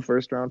 2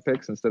 first-round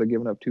picks instead of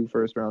giving up 2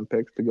 first-round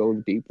picks to go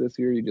deep this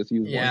year. You just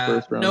use 1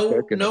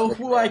 first-round pick. Know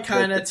who I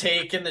kind of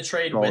take in the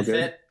trade with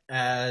it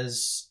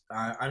as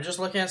I'm just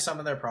looking at some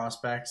of their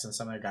prospects and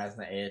some of their guys in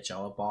the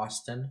AHL at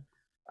Boston.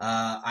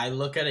 I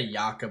look at a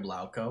Jakub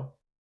Lauko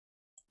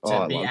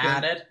to be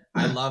added.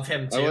 I love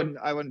him too.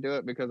 I wouldn't do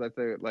it because I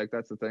think like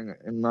that's the thing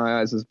in my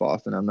eyes is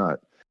Boston.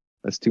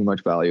 That's too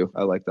much value.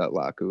 I like that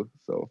Laku.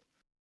 So,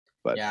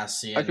 but yeah,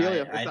 see, I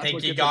feel I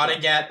think you gotta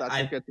get.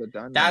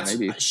 That's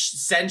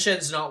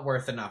Senshin's not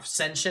worth enough.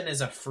 Senshin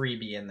is a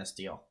freebie in this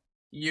deal.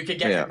 You could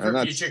get him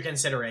for future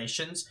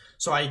considerations,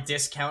 so I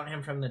discount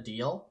him from the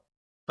deal.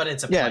 But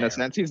it's a player. In a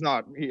sense, he's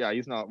not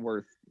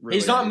worth. Really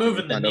he's not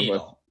moving the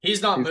needle.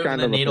 He's not moving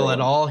the needle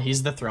at all.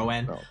 He's the throw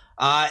in. No.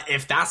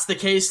 If that's the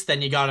case,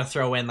 then you got to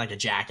throw in like a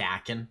Jack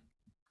Atkin.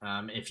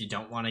 If you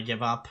don't want to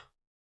give up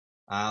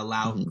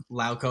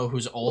Lauko,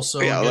 who's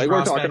also yeah, a good like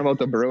prospect. we're talking about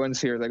the Bruins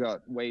here. They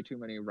got way too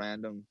many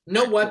random.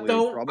 Know what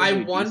though? I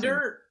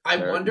wonder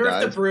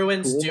if the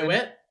Bruins do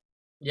it.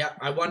 Yeah,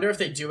 I wonder if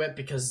they do it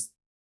because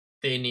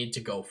they need to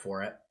go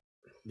for it.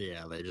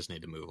 Yeah, they just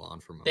need to move on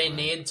from him. They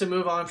need to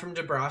move on from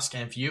DeBrusk,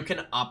 and if you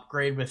can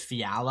upgrade with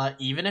Fiala,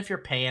 even if you're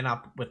paying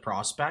up with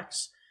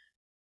prospects,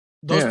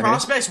 those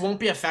prospects won't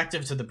be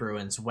effective to the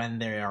Bruins when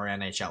they are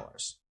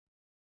NHLers.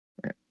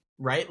 Yeah.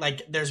 Right?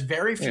 Like, there's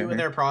very few of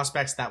their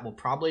prospects that will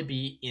probably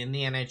be in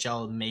the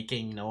NHL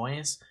making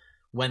noise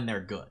when they're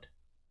good.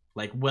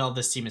 Like, well,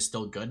 this team is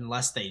still good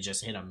unless they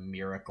just hit a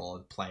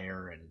miracle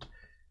player and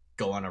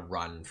go on a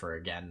run for,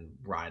 again,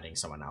 riding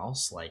someone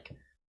else. Like,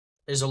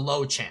 there's a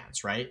low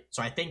chance, right?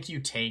 So I think you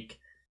take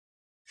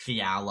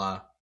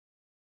Fiala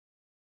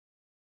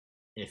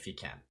if you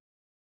can.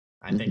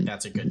 I think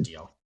that's a good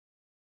deal.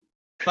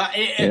 But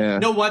you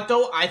know what,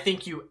 though? I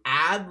think you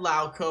add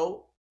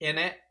Lauko in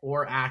it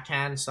or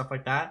Akan, stuff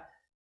like that,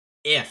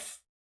 if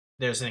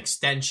there's an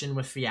extension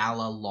with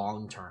Fiala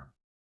long term.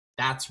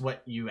 That's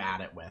what you add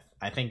it with.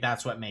 I think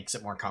that's what makes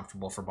it more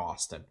comfortable for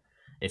Boston.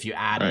 If you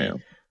add a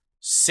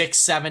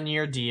 6-7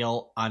 year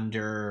deal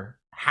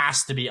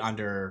has to be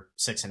under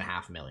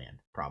 $6.5 million,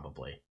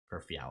 probably, for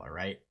Fiala,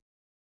 right?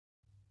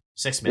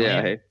 6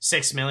 million? Yeah,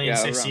 6 million,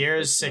 6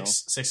 years,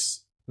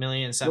 6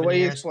 million, 7 years. The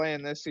way he's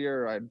playing this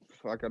year,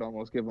 I could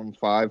almost give him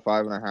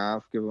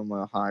 5.5, give him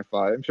a high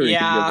 5. I'm sure you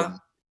can give him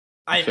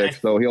 6,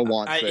 though. He'll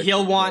want 6.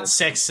 He'll want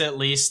 6 at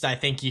least. I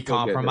think you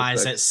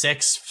compromise at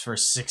 6 for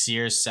 6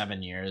 years,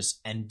 7 years,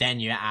 and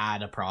then you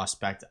add a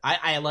prospect.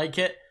 I like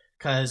it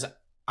because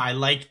I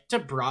like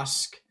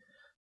DeBrusk.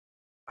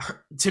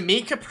 To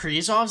me,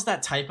 Kaprizov's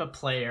that type of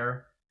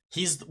player.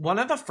 He's one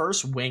of the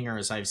first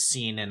wingers I've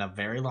seen in a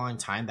very long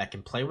time that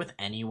can play with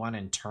anyone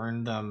and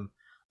turn them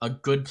a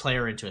good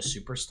player into a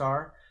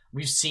superstar.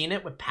 We've seen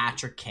it with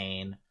Patrick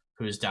Kane,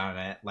 who's done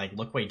it. Like,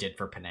 look what he did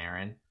for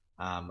Panarin.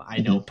 I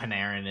know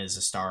Panarin is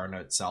a star in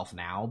itself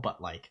now,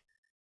 but like,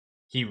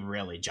 he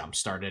really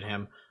jump-started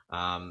him.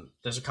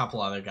 There's a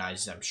couple other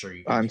guys I'm sure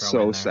you can I'm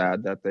so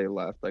sad that they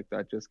left. Like,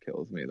 that just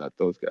kills me that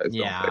those guys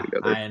don't play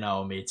together. I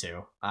know, me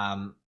too.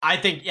 I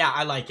think,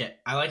 I like it.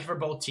 I like it for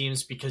both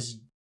teams because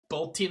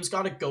both teams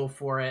got to go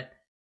for it.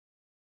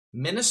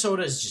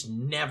 Minnesota's just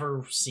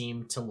never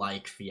seemed to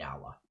like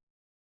Fiala.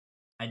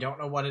 I don't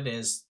know what it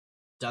is.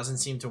 Doesn't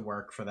seem to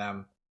work for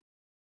them.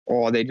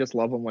 Oh, they just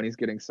love him when he's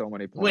getting so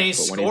many points. When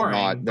he's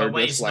scoring, but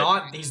when he's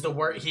not, he's the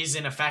worst. He's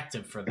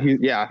ineffective for them.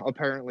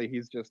 Apparently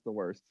he's just the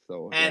worst.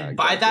 So, and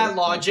by that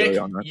logic,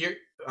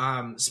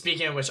 you're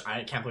speaking of which,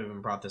 I can't believe we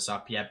haven't brought this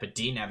up yet, but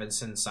Dean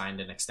Evason signed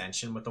an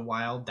extension with the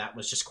Wild. That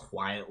was just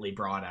quietly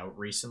brought out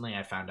recently.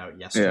 I found out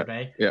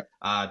yesterday.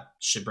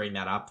 Should bring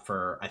that up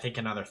for, I think,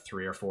 another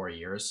 3 or 4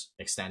 years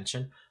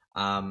extension.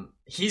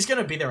 He's going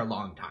to be there a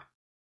long time.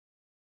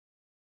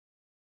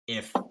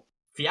 If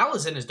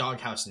Fiala's in his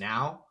doghouse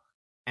now,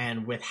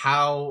 and with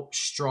how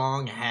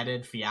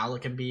strong-headed Fiala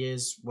can be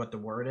is what the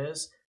word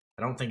is,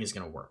 I don't think it's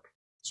going to work.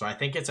 So I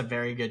think it's a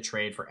very good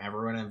trade for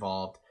everyone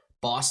involved.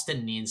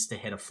 Boston needs to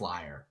hit a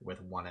flyer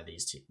with one of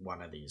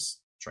these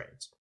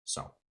trades.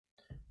 So,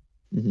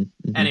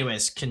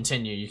 anyways,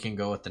 continue. You can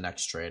go with the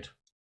next trade.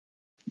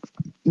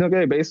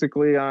 Okay,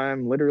 basically,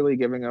 I'm literally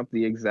giving up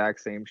the exact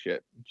same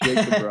shit. Jake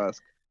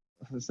DeBrusk,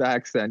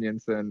 Zach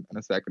Senyonson, and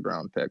a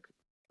second-round pick.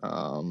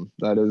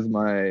 That is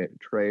my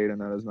trade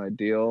and that is my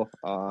deal.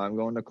 I'm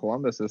going to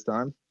Columbus this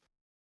time,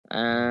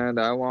 and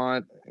I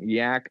want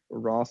Yak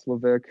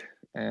Roslovic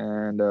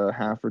and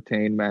half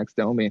retained Max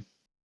Domi.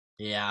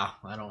 Yeah,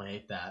 I don't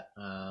hate that.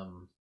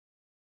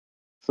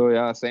 So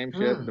yeah, same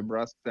shit.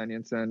 DeBrusk,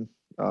 Senyonson,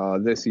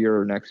 this year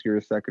or next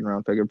year's second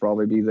round pick. It'd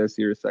probably be this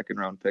year's second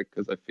round pick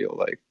because I feel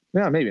like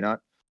maybe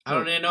not. I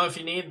don't even know if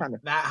you need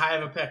that high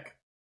of a pick.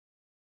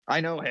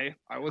 I know. Hey,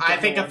 I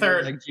think a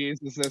third. Like,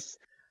 Jesus, this.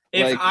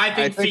 I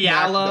think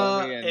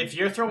Fiala, if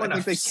you're throwing a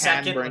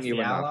second with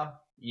Fiala,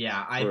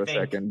 I think a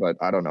second, but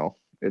I don't know.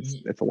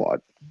 It's a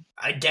lot.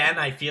 Again,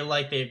 I feel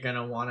like they're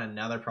gonna want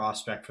another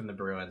prospect from the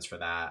Bruins for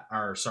that,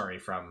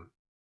 from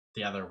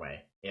the other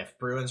way. If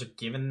Bruins are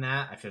given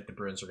that, I feel like the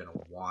Bruins are gonna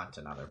want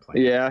another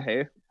player. Yeah.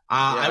 Hey.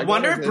 I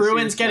wonder if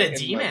Bruins get a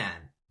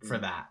D-man for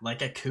that,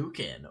 like a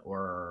Kukin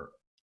or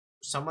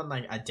someone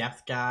like a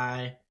depth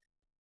guy.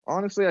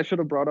 Honestly, I should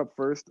have brought up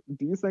first.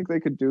 Do you think they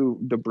could do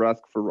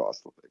DeBrusk for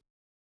Roslovic?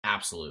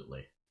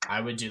 Absolutely.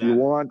 I would do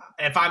that.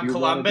 If I'm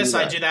Columbus,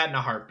 I do that in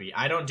a heartbeat.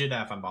 I don't do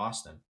that if I'm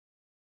Boston.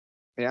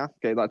 Yeah,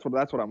 okay, that's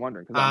what I'm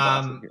wondering.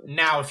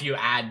 Now, if you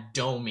add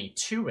Domi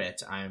to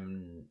it,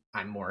 I'm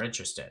more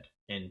interested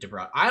in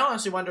DeBrusk. I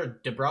honestly wonder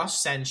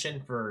DeBrusk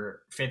Senshin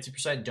for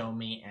 50%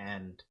 Domi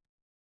and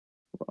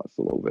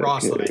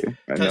Roslovic.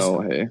 I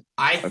know. Hey,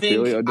 I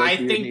think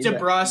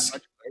DeBrusk.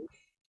 You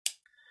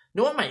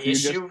know what my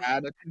issue? You just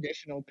add a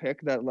conditional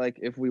pick that, like,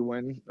 if we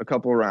win a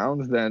couple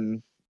rounds,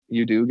 then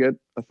you do get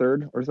a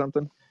third or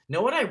something.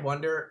 Know what I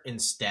wonder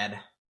instead?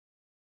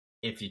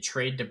 if you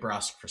trade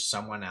DeBrusque for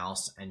someone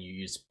else and you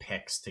use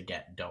picks to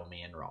get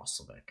Domi and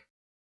Roslovic.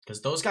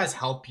 Because those guys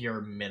help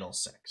your middle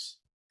six.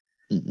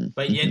 Mm-hmm.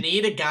 But you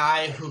need a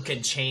guy who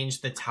can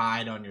change the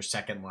tide on your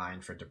second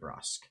line for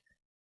DeBrusque.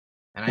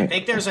 And I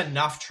think there's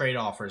enough trade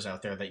offers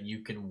out there that you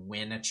can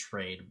win a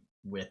trade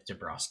with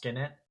DeBrusque in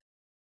it.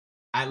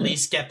 At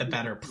least get the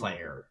better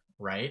player,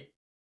 right?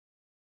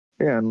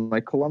 Yeah, and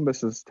like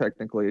Columbus is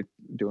technically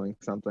doing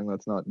something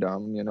that's not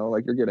dumb, you know?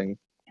 Like you're getting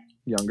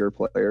younger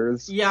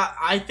players. Yeah,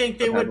 I think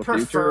they would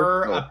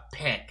prefer a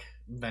pick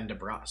than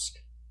DeBrusque.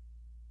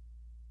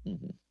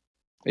 Mm-hmm.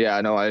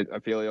 Yeah, no, I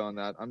feel you on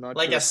that. I'm not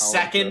like sure a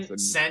second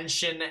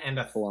Senshin and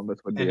a Columbus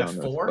would be and a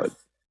on fourth,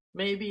 this,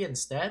 maybe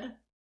instead.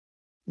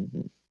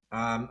 Mm-hmm.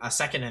 A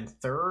second and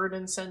third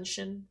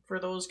Ascension for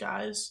those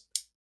guys.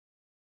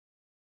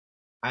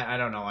 I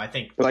don't know. I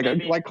think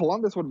like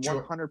Columbus would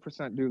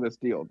 100% do this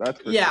deal. That's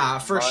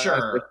for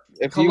sure.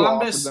 If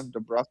Columbus, you offered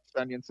them DeBrusque,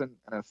 Svenjonsson,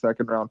 and a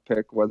second round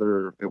pick,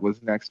 whether it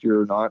was next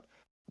year or not,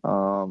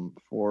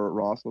 for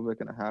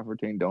Roslovic and a half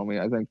retained Domi,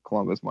 I think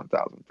Columbus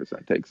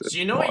 1000% takes it. So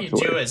you know what you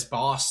do as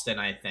Boston?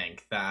 I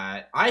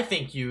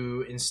think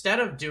you, instead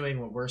of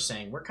doing what we're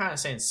saying, we're kind of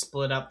saying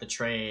split up the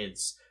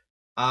trades.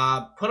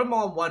 Put them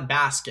all in one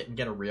basket and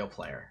get a real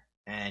player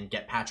and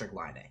get Patrick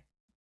Laine.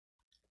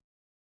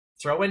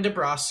 Throw in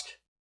DeBrusque,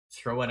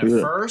 throw in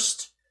a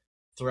first,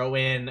 throw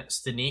in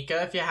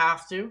Stanika if you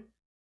have to,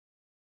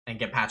 and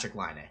get Patrick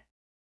Laine.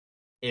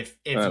 If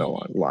I don't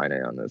want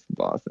Laine on this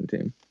Boston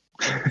team.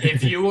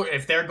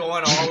 if they're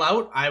going all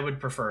out, I would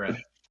prefer it.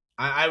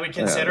 I would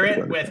consider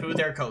it with who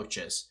their coach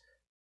is.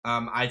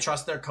 I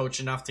trust their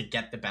coach enough to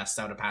get the best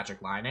out of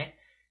Patrick Laine.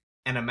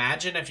 And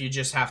imagine if you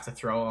just have to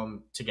throw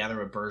them together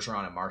with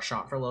Bergeron and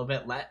Marchand for a little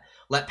bit.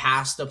 Let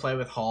Pasta play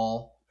with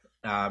Hall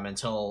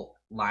until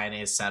Laine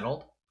is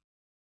settled.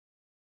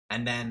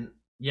 And then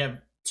you have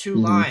two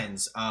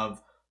lines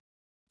of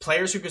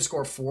players who could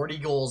score 40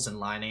 goals in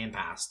Laine and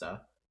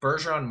Pasta.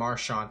 Bergeron and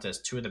Marchand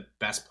is two of the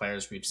best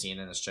players we've seen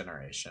in this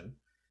generation.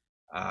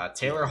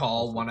 Taylor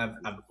Hall, one of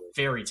a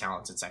very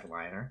talented second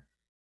liner.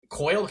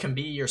 Coyle can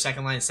be your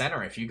second line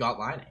center if you got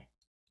Laine.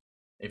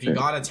 If you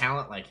got a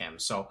talent like him.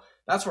 So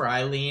that's where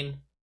I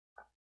lean.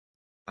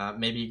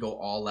 Maybe you go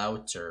all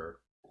out or...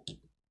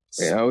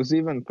 Yeah, I was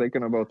even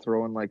thinking about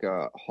throwing like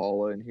a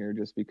Holla in here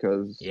just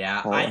because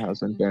Holla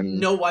hasn't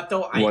been what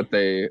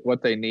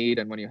they need,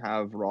 and when you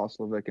have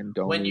Roslovic and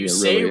Domi, when you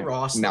say really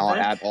Roslovic, not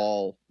at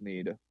all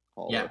need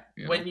Holla.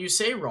 Yeah, when you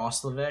say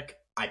Roslovic,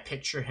 I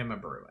picture him a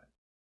Bruin.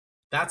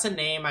 That's a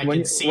name I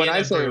can see in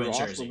a Bruin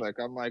jersey. Roslovic,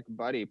 I'm like,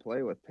 buddy,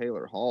 play with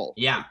Taylor Hall.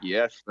 Yeah, like,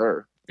 yes,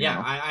 sir.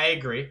 Yeah, I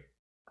agree.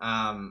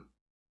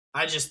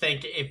 I just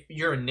think if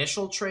your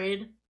initial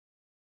trade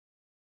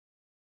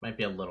might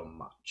be a little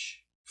much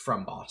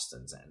from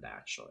Boston's end,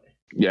 actually.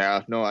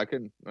 Yeah, no, I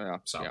can. Yeah,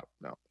 so, yeah,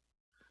 no.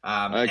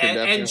 I can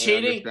definitely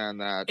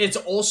understand that. It's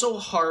also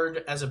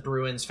hard as a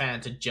Bruins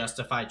fan to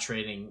justify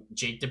trading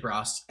Jake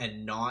DeBrusque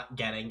and not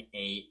getting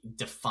a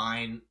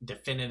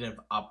definitive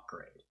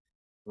upgrade,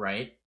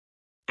 right?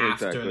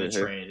 After the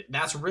trade.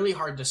 That's really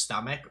hard to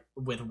stomach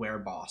with where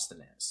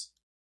Boston is.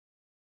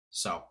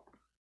 So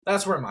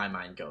that's where my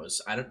mind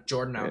goes.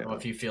 Jordan, I don't know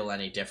if you feel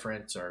any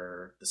different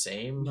or the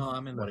same. No, I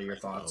mean, what are your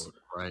thoughts?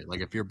 Right,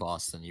 like if you're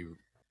Boston,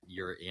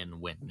 you're in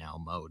win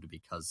now mode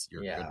because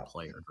your good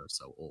players are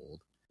so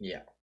old.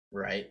 Yeah,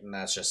 right. And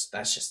that's just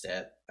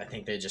it. I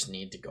think they just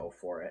need to go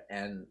for it,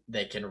 and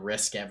they can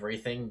risk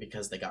everything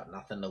because they got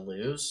nothing to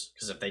lose.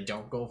 Because if they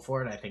don't go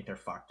for it, I think they're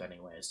fucked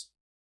anyways.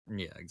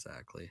 Yeah,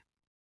 exactly.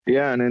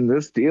 Yeah, and in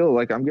this deal,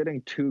 like I'm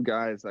getting two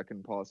guys that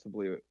can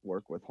possibly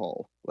work with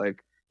Hull.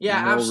 Like,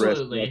 yeah, no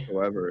absolutely. Risk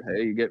whatsoever.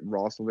 Hey, you get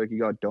Roslovic, you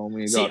got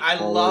Domi, you got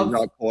Hull, you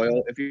got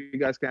Coyle. If you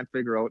guys can't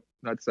figure out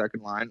that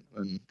second line,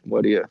 then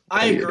what do you?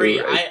 I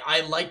agree.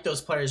 I like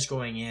those players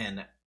going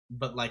in,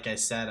 but like I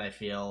said, I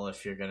feel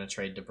if you're going to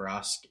trade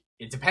DeBrusque,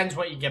 it depends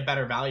what you get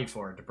better value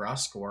for,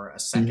 DeBrusque or a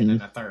second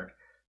and a third.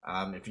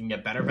 If you can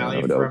get better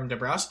value from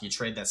DeBrusque, you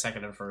trade that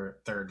second and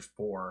third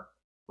for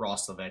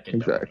Roslovic.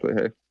 And exactly.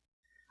 Domi. Hey,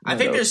 I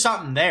think there's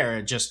something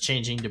there, just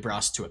changing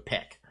DeBrusque to a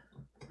pick.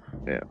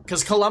 Yeah,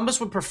 because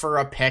Columbus would prefer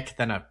a pick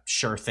than a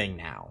sure thing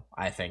now,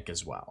 I think,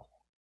 as well.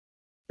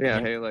 Yeah,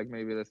 hey, like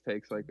maybe this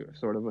takes like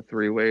sort of a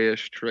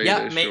three-way-ish trade.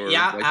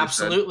 Yeah,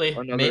 absolutely.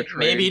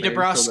 Maybe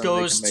DeBrusque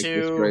goes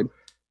to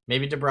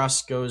maybe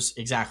DeBrusque goes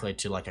exactly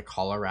to like a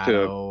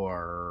Colorado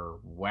or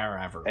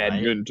wherever,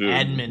 Edmonton. Right?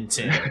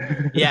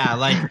 Edmonton. Yeah,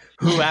 like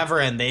whoever,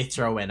 and they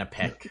throw in a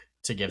pick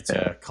to give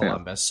to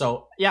Columbus.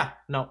 Yeah.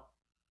 So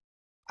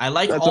I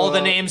like all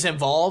the names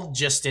involved,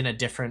 just in a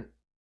different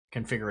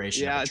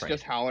configuration. Yeah, it's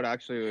just how it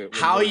actually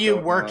how you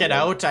work it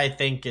out, I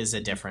think, is a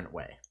different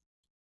way.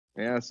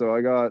 Yeah, so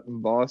I got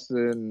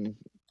Boston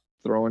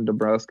throwing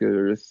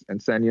DeBrusque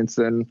and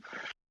Svenjonsson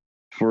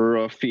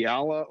for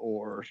Fiala,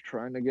 or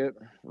trying to get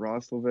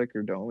Roslovic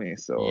or Domi.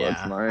 So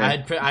that's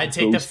my. I'd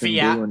take the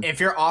Fiala.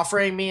 If you're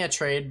offering me a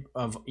trade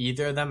of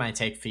either of them, I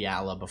take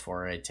Fiala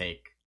before I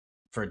take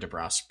for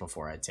DeBrusque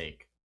before I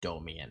take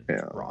Domi and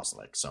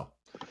Roslovic. So,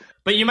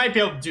 but you might be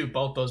able to do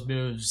both those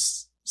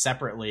moves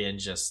separately and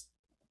just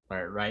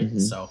right? Mm-hmm.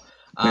 So,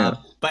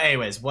 but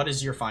anyways, what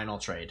is your final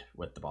trade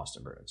with the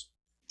Boston Bruins?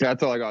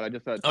 That's all I got. I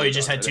just had. Oh, you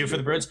just had 2 for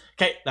the Bruins?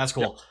 Okay, that's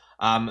cool.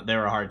 Yep. They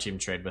were a hard team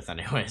to trade with,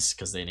 anyways,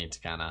 because they need to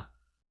kind of,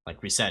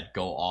 like we said,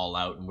 go all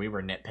out, and we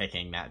were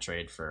nitpicking that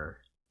trade for.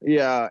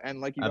 Yeah,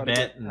 and like you got to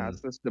get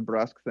past this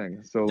DeBrusk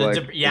thing. So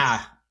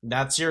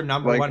that's your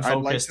number one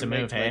focus to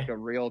move. Like a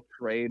real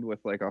trade with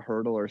like a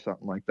hurdle or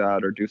something like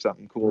that, or do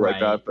something cool like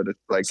that. But it's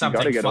like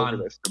something you got to get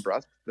over this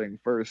DeBrusk thing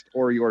first,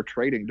 or you're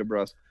trading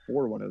DeBrusk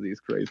for one of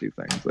these crazy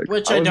things. Like,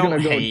 which I don't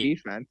hate. Go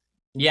defense.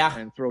 Yeah,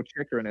 and throw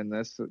Chychrun in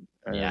this and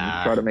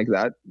try to make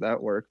that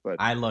work. But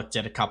I looked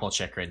at a couple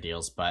Chychrun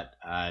deals, but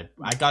I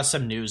got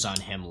some news on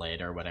him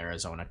later, what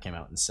Arizona came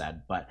out and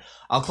said. But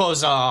I'll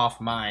close off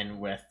mine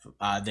with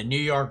the New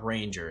York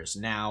Rangers.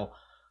 Now,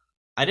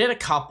 I did a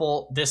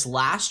couple. This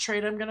last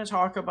trade I'm going to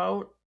talk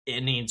about,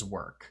 it needs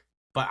work,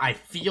 but I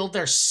feel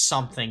there's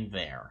something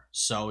there.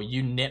 So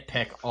you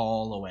nitpick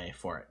all the way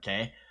for it,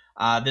 okay?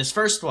 This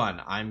first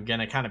one, I'm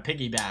going to kind of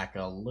piggyback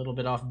a little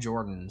bit off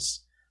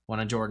one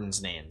of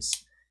Jordan's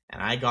names.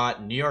 And I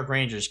got New York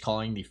Rangers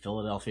calling the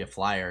Philadelphia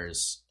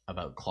Flyers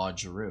about Claude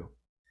Giroux.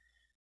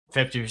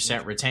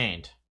 50%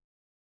 retained.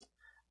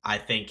 I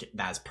think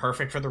that's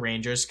perfect for the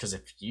Rangers, because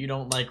if you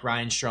don't like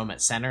Ryan Strome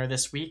at center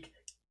this week,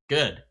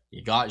 good,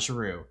 you got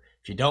Giroux.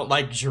 If you don't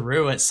like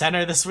Giroux at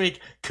center this week,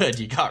 good,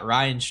 you got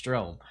Ryan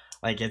Strome.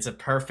 Like, it's a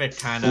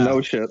perfect kind of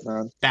no shit,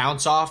 man.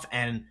 Bounce off,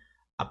 and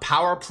a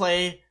power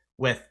play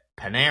with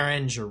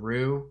Panarin,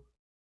 Giroux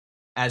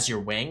as your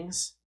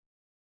wings,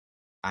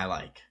 I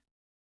like.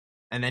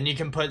 And then you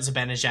can put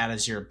Zibanejad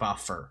as your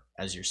buffer,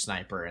 as your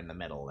sniper in the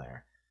middle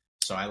there.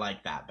 So I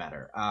like that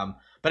better.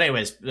 But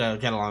anyways,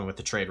 get along with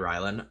the trade,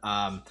 Rylan.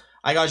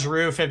 I got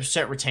Giroux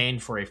 50%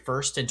 retained for a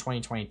first in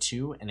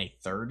 2022 and a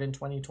third in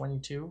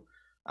 2022.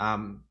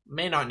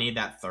 May not need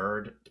that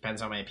third.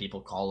 Depends how many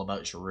people call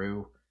about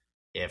Giroux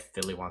if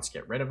Philly wants to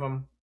get rid of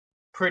him.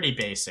 Pretty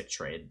basic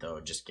trade, though,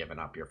 just giving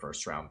up your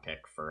first round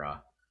pick for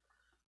a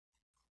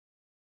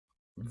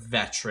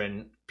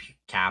veteran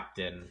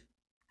captain.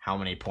 How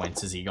many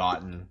points has he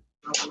gotten?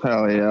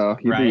 Hell yeah,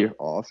 he'd be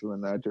awesome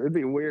in that. It'd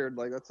be weird,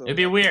 like it'd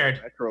be weird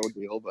retro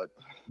deal,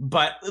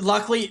 but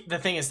luckily the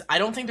thing is, I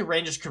don't think the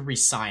Rangers could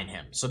re-sign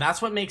him, so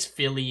that's what makes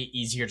Philly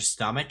easier to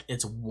stomach.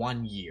 It's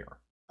 1 year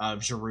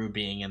of Giroux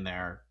being in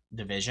their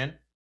division.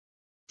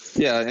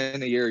 Yeah,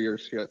 in a year you're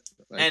shit,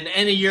 and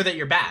in a year that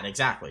you're bad,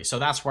 exactly. So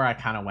that's where I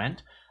kind of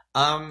went.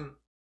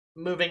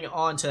 Moving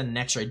on to the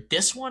next trade.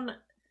 This one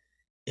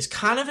is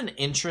kind of an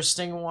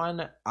interesting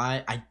one.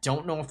 I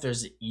don't know if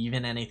there's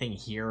even anything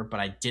here, but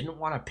I didn't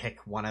want to pick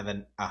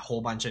a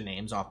whole bunch of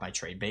names off my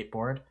trade bait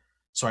board,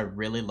 so I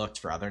really looked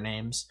for other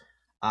names.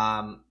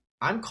 I'm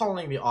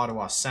calling the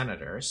Ottawa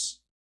Senators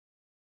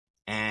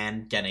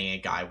and getting a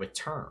guy with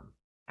term,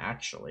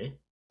 actually.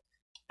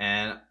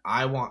 And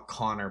I want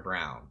Connor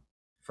Brown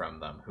from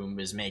them, who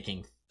is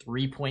making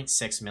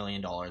 $3.6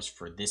 million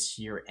for this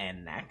year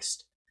and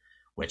next,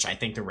 which I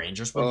think the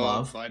Rangers would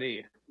love.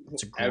 Buddy.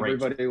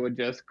 Everybody would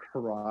just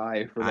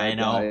cry for that. I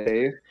know.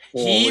 Guy.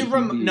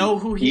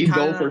 He'd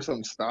go for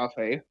some stuff,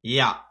 hey?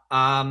 Yeah.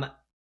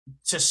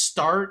 To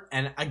start,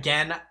 and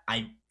again,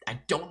 I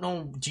don't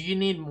know. Do you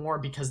need more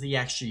because of the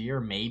extra year?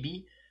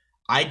 Maybe.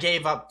 I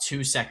gave up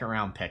 2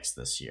 second-round picks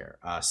this year.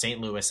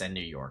 St. Louis and New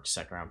York,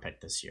 second-round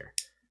pick this year.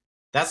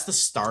 That's the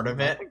start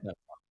of it. That's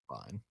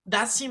fine.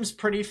 That seems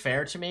pretty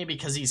fair to me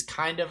because he's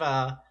kind of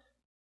a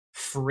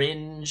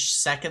fringe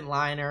second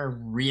liner,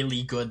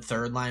 really good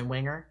third line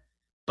winger.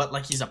 But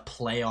like, he's a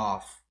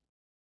playoff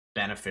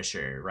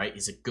beneficiary, right?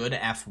 He's a good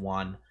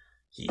F1.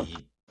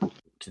 He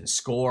can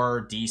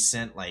score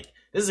decent. Like,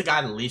 this is a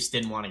guy the Leafs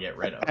didn't want to get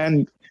rid of.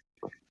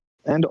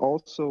 And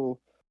also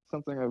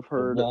something I've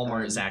heard,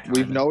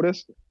 we've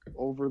noticed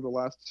over the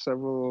last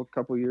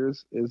couple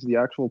years is the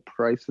actual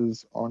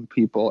prices on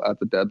people at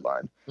the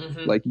deadline.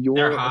 Mm-hmm. Like,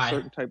 you're a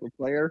certain type of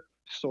player.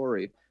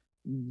 Sorry,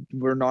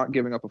 we're not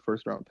giving up a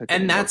first round pick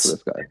and that's for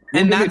this guy.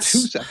 And that's 2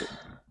 seconds.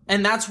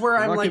 And that's where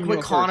I'm like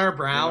with Connor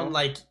Brown, you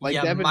know? like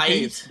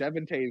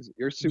Devin Taves,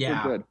 you're super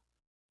good,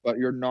 but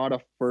you're not a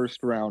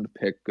first round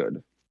pick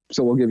good.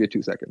 So we'll give you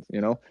 2 seconds,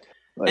 you know?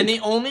 And the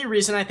only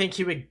reason I think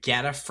he would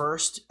get a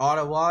first,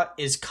 Ottawa,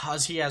 is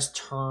because he has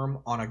term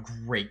on a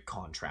great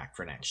contract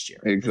for next year.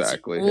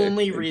 Exactly. That's the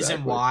only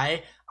reason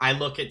why I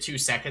look at 2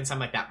 seconds. I'm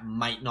like, that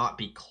might not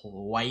be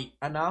quite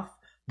enough,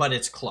 but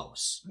it's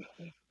close.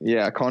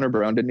 Yeah, Connor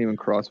Brown didn't even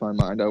cross my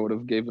mind. I would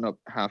have given up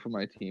half of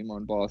my team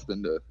on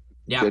Boston to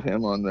get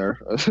him on there.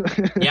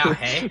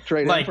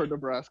 Trade him for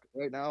Nebraska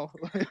right now.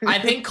 I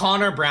think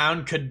Connor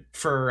Brown could,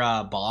 for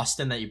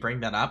Boston, that you bring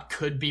that up,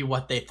 could be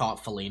what they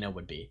thought Foligno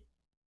would be.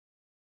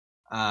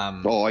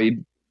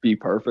 He'd be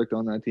perfect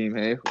on that team,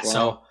 hey?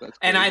 Wow,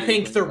 and I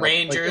think the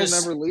Rangers...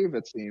 he'll never leave,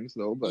 it seems,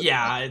 though. But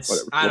I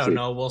don't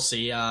know. We'll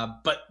see.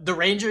 But the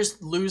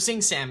Rangers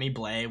losing Sammy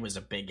Blais was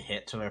a big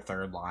hit to their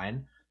third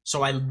line.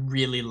 So I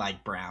really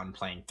like Brown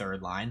playing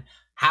third line.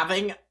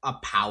 Having a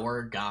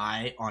power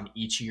guy on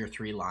each of your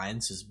 3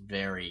 lines is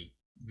very,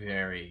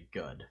 very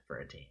good for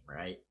a team,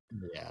 right?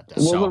 Yeah,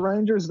 definitely. Well, the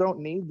Rangers don't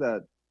need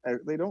that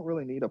They don't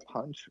really need a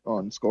punch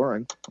on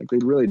scoring. Like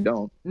they really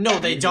don't. No,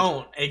 they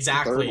don't.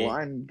 Exactly. Third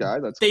line guy.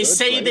 They good,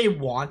 say right? they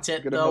want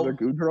it Get though. Another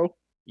Gaudreau.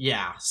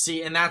 Yeah.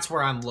 See, and that's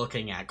where I'm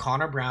looking at.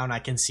 Connor Brown, I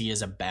can see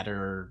as a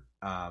better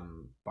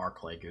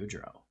Barclay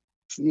Goodrow.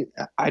 See,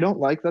 I don't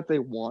like that they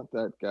want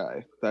that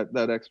guy,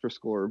 that extra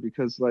scorer,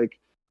 because like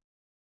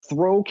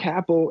throw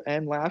Capo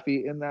and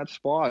Laffy in that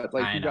spot.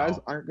 Like, you guys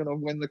aren't gonna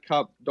win the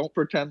cup. Don't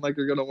pretend like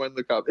you're gonna win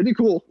the cup. It'd be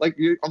cool. Like,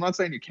 I'm not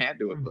saying you can't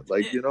do it, but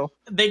like, you know,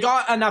 they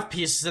got enough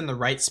pieces in the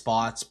right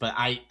spots. But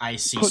I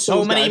see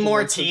so many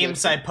more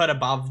teams I put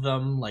above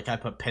them. Like I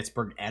put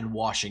Pittsburgh and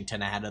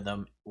Washington ahead of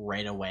them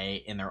right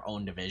away in their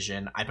own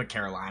division. I put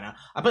Carolina.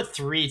 I put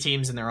 3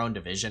 teams in their own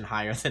division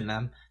higher than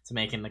them to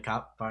making the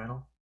cup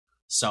final.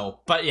 So,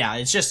 but yeah,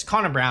 it's just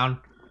Connor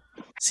Brown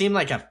seemed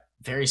like a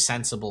very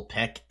sensible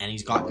pick, and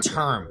he's got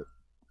term.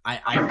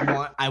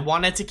 I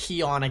wanted to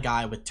key on a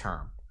guy with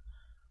term.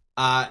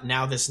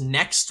 Now this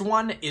next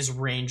one is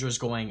Rangers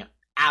going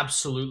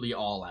absolutely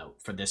all out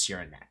for this year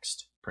and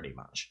next, pretty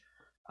much.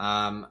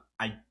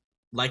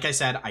 Like I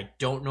said, I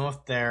don't know if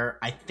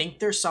I think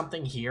there's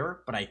something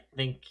here, but I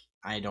think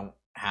I don't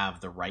have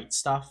the right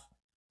stuff.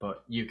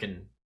 But you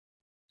can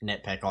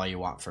nitpick all you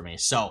want for me.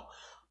 So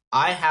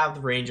I have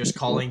the Rangers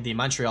calling the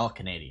Montreal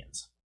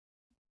Canadiens.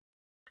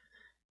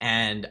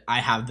 And I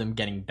have them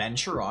getting Ben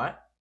Chiarot.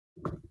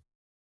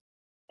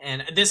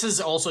 And this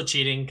is also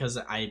cheating because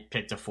I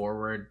picked a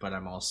forward, but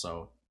I'm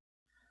also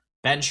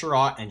Ben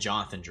Chiarot and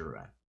Jonathan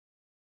Drouin.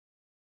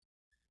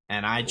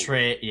 And I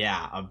trade,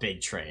 a big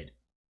trade.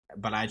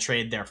 But I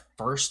trade their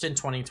first in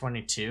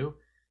 2022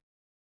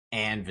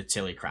 and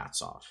Vitaly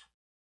Kravtsov.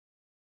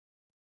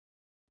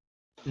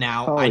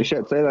 Now, holy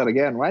shit, say that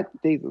again. What?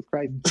 Jesus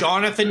Christ.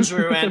 Jonathan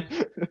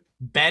Drouin,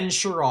 Ben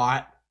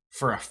Chiarot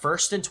for a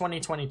first in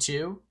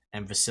 2022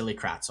 and Vitaly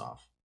Kravtsov.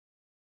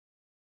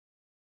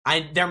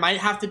 There might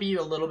have to be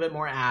a little bit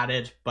more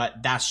added,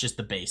 but that's just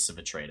the base of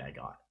a trade I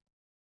got.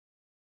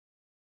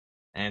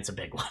 And it's a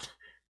big one.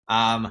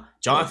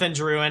 Jonathan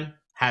Drouin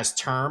has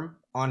term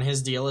on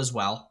his deal as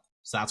well,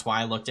 so that's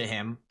why I looked at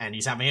him, and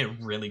he's having a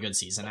really good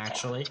season,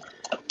 actually.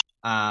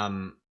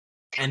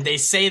 And they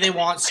say they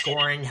want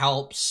scoring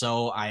help,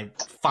 so I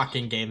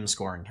fucking gave him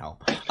scoring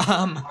help.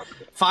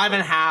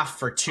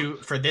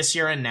 5.5 for this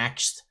year and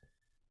next.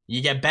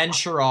 You get Ben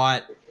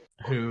Chiarot,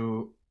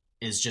 who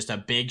is just a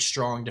big,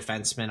 strong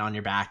defenseman on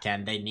your back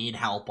end. They need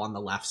help on the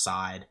left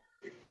side.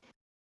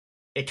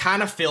 It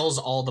kind of fills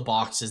all the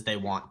boxes they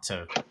want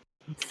to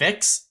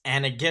fix,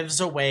 and it gives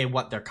away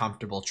what they're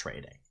comfortable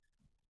trading.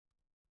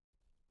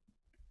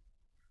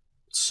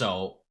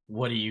 So,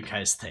 what do you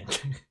guys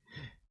think?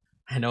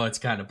 I know it's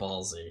kind of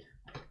ballsy.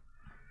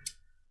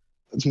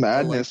 It's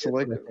madness.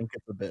 I think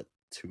it's a bit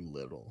too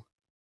little.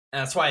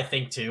 That's why I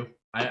think too.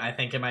 I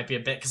think it might be a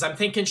bit, because I'm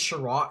thinking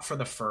Chiarot for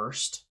the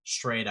first,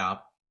 straight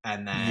up,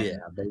 and then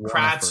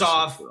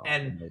Kravtsov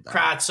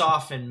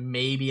and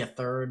maybe a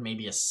third,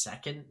 maybe a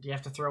second you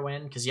have to throw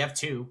in, because you have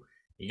 2.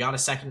 You got a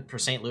second for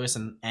St. Louis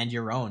and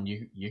your own.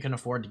 You can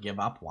afford to give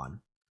up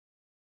one.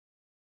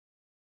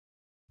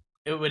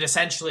 It would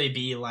essentially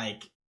be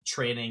like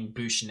trading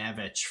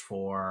Buchnevich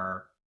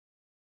for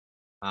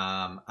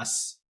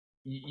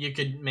you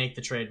could make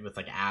the trade with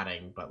like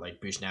adding, but like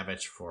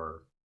Buchnevich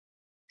for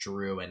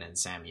Drouin and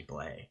Sammy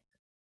Blais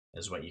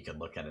is what you could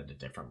look at it a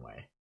different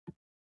way.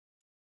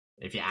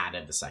 If you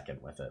added the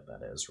second with it,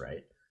 that is,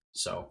 right?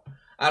 So,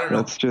 I don't know.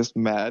 That's just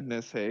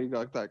madness, hey?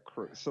 Got that.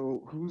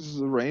 So, who's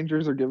the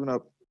Rangers are giving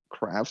up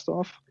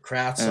Kravtsov?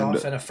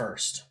 Kravtsov and a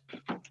first.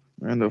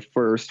 And a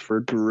first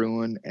for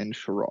Drouin and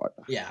Chiarot.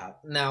 Yeah.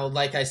 Now,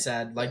 like I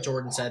said, like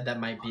Jordan said, that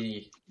might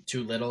be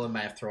too little and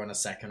might have thrown a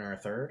second or a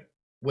third,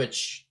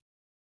 which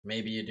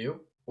maybe you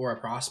do. Or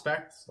a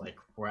prospect, like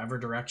wherever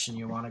direction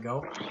you want to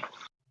go.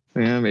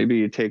 Yeah, maybe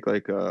you take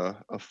like a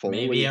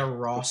Foley. Maybe a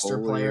roster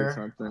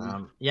player.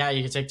 Yeah,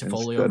 you could take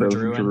Toffoli over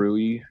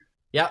Drouin.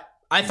 Yep.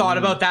 I thought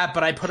about that,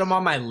 but I put him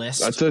on my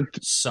list,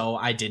 so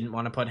I didn't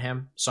want to put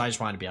him. So I just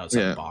wanted to be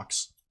outside the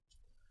box.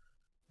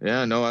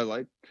 Yeah, no, I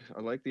like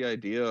the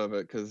idea of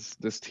it, because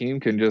this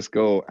team can just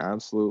go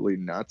absolutely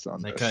nuts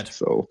on this. They could.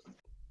 So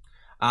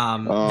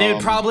they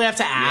would probably have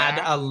to add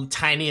a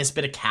tiniest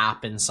bit of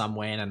cap in some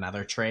way in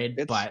another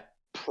trade, but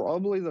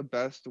probably the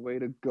best way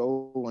to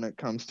go when it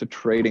comes to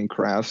trading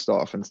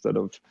Kravtsov instead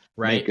of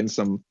making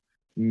some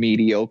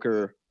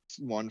mediocre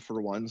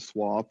 1-for-1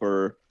 swap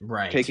or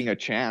taking a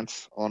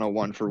chance on a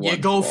 1-for-1. You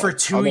go for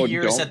 2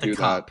 years at the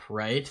cup,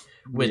 right?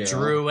 With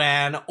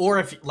Drouin, or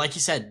if, like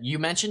you said, you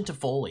mentioned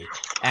Toffoli,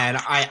 and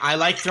I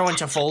like throwing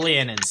Toffoli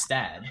in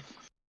instead.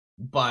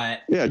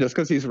 But yeah, just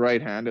because he's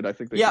right-handed, I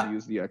think they can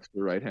use the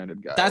extra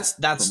right-handed guy.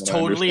 That's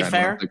totally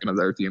fair. I'm thinking of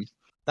their team.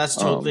 That's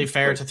totally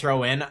fair to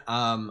throw in.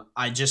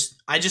 I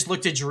just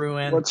looked at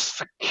Drouin. What's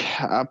the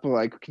cap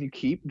like? Can you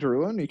keep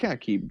Drouin? You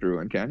can't keep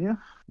Drouin, can you?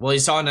 Well,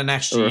 he's on an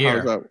extra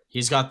year.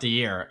 He's got the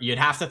year. You'd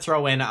have to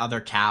throw in other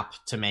cap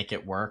to make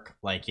it work.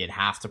 Like, you'd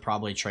have to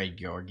probably trade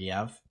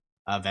Georgiev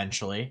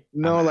eventually.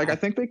 No, I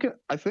think they could.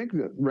 I think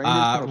the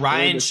Rangers can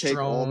Ryan Strome, take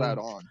all that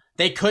on.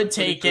 They could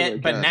take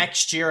it, but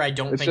next year I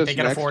don't think they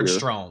can afford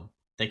Strome.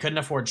 They couldn't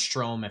afford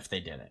Strome if they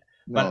did it.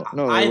 No,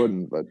 they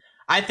wouldn't. But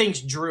I think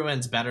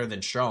Drouin's better than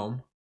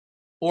Strome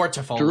or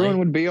Toffoli. Drouin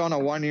would be on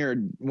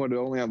would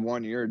only have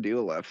 1 year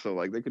deal left, so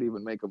like they could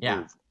even make a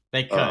move.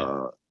 They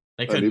could.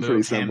 They could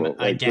move him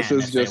again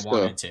if they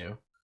wanted to.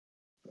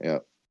 Yeah,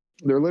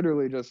 they're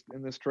literally just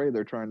in this trade.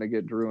 They're trying to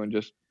get Drouin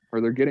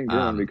they're getting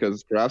Drouin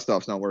because draft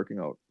stuff's not working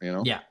out. You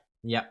know.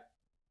 Yeah.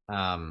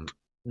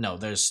 No,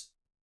 there's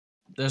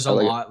a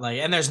lot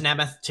and there's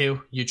Nemeth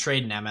too. You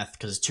trade Nemeth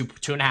because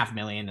 $2.5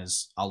 million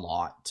is a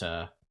lot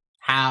to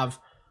have.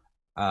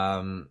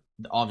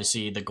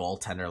 Obviously the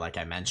goaltender, like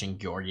I mentioned,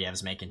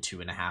 Georgiev's making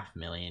 $2.5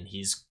 million.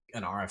 He's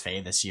an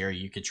RFA this year.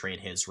 You could trade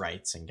his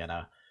rights and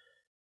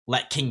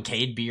let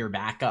Kincaid be your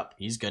backup.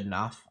 He's good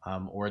enough.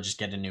 Or just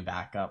get a new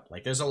backup.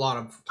 Like there's a lot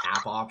of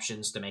cap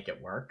options to make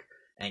it work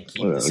and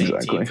keep the same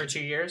team for 2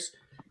 years.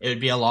 It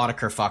would be a lot of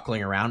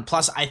kerfuckling around.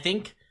 Plus, I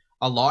think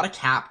a lot of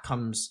cap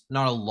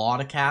not a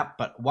lot of cap,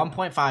 but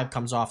 1.5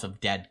 comes off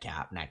of dead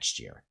cap next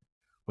year,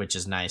 which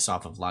is nice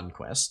off of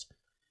Lundqvist.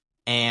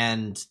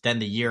 And then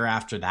the year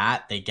after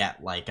that, they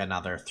get like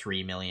another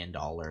 $3 million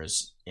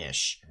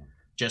ish,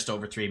 just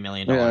over $3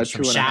 million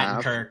from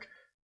Shattenkirk.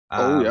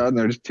 And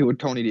there's two with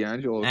Tony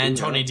DeAngelo. And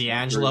Tony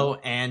DeAngelo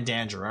and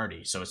Dan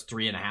Girardi. So it's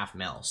 $3.5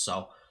 million.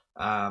 So,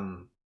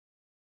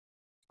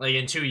 like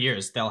in 2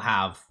 years, they'll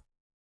have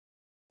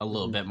a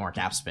little bit more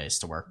cap space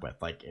to work with,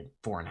 like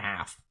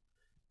 4.5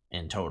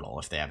 in total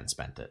if they haven't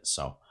spent it.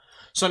 So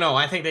no,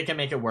 I think they can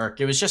make it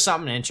work. It was just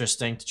something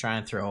interesting to try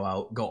and throw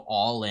out. Go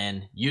all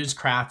in. Use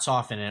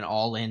Kravtsov in an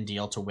all-in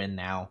deal to win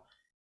now.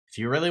 If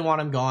you really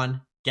want him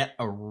gone, get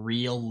a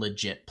real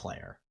legit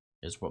player,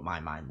 is what my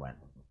mind went.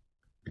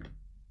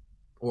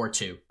 Or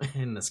two,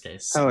 in this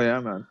case. Oh, yeah,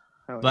 man.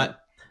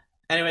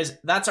 Anyways,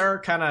 that's our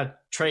kind of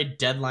trade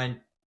deadline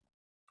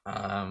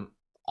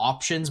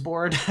options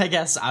board, I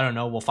guess. I don't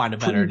know. We'll find a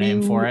better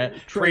name for it.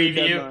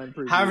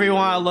 Preview. However you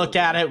want to look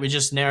at it. We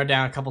just narrowed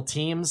down a couple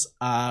teams.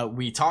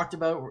 We talked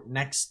about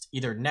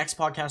either next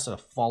podcast or the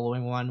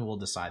following one. We'll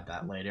decide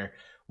that later.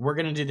 We're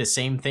going to do the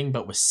same thing,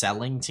 but with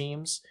selling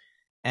teams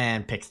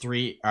and pick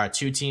 2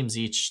 teams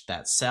each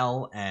that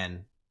sell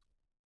and,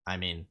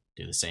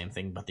 do the same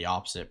thing, but the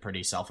opposite.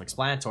 Pretty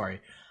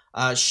self-explanatory.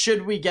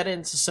 Should we get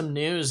into some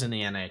news in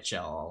the NHL?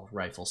 I'll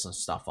rifle some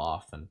stuff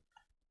off and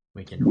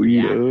we can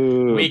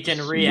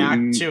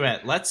react to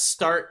it. Let's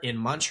start in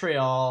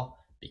Montreal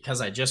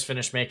because I just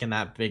finished making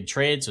that big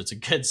trade, so it's a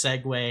good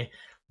segue.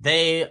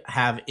 They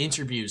have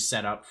interviews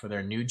set up for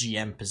their new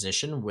GM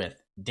position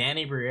with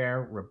Danny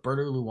Briere,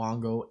 Roberto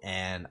Luongo,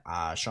 and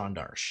Sean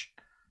Darche.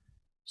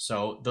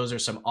 So those are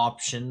some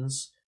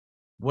options.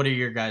 What are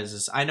your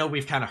guys'? I know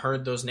we've kind of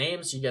heard those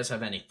names. You guys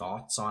have any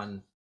thoughts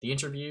on the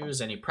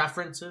interviews? Any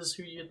preferences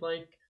who you'd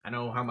like? I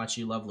know how much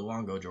you love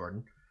Luongo,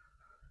 Jordan.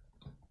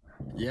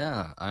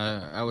 Yeah,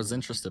 I was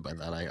interested by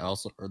that. I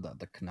also heard that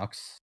the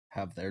Canucks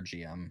have their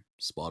GM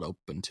spot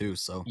open too.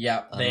 So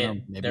yeah,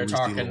 they're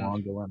talking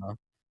Luongo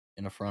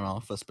in a front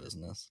office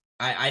business.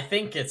 I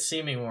think it's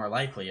seeming more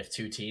likely if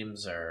 2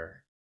 teams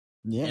are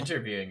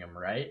interviewing him,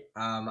 right?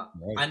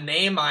 A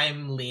name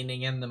I'm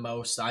leaning in the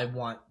most. I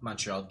want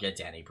Montreal to get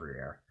Danny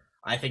Briere.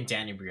 I think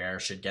Danny Briere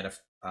should get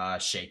a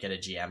shake at a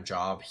GM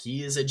job.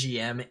 He is a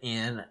GM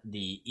in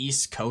the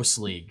East Coast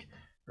League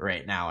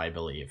right now, I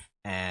believe.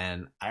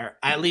 And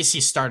at least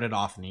he started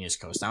off in the East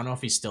Coast. I don't know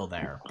if he's still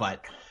there,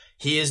 but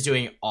he is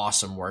doing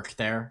awesome work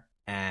there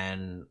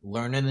and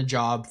learning the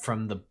job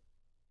from the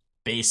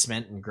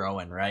basement and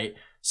growing, right?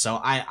 So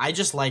I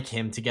just like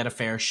him to get a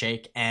fair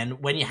shake.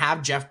 And when you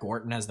have Jeff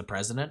Gorton as the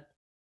president,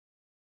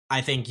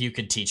 I think you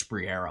could teach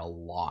Briere a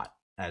lot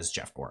as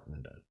Jeff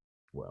Gorton did.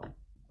 Will.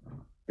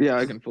 Yeah,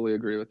 I can fully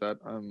agree with that.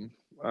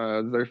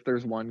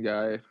 There's one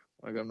guy.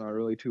 Like, I'm not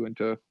really too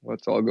into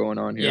what's all going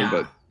on here,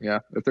 but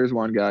if there's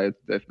one guy,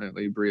 it's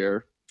definitely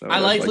Briere.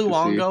 I like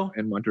Luongo.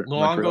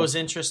 Luongo is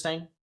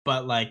interesting,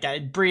 but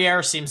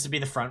Briere seems to be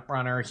the front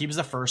runner. He was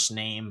the first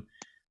name,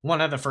 one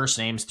of the first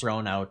names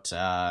thrown out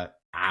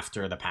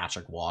after the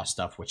Patrick Waugh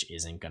stuff, which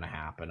isn't going to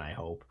happen, I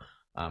hope,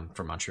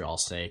 for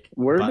Montreal's sake.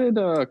 Where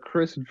did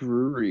Chris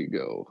Drury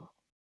go?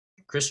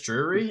 Chris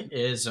Drury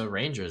is a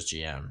Rangers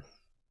GM.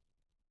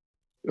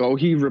 Oh,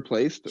 he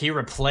replaced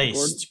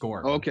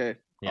Gordon. Okay.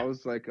 Yeah. I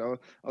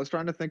was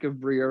trying to think if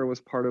Briere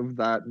was part of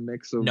that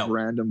mix of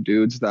random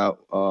dudes that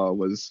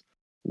was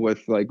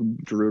with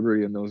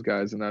Drury and those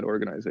guys in that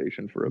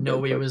organization for a bit.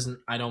 No, he wasn't.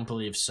 I don't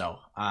believe so.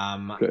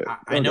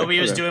 I know he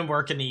was doing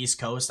work in the East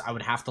Coast. I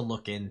would have to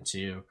look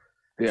into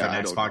for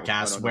next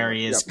podcast where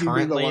he is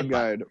currently. He'd be the one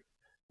guy I'd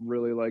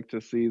really like to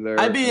see there.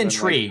 I'd be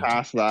intrigued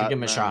to give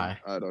him a try.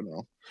 I don't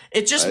know.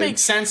 It just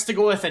makes sense to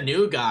go with a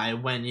new guy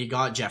when you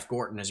got Jeff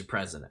Gorton as your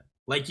president.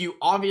 You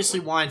obviously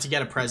wanted to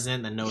get a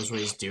president that knows what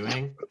he's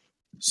doing.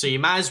 So you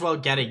might as well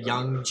get a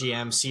young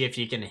GM, see if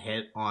you can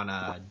hit on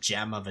a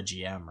gem of a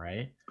GM,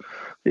 right?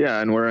 Yeah,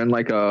 and we're in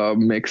a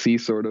mixy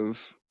sort of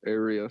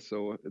area,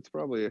 so it's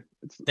probably...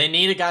 They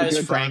need a guy who's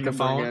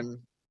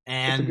francophone.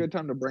 And it's a good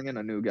time to bring in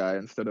a new guy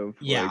instead of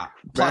yeah.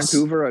 Plus,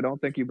 Vancouver. I don't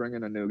think you bring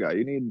in a new guy.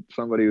 You need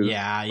somebody who's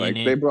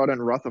they brought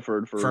in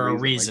Rutherford for a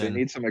reason. Like, they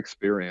need some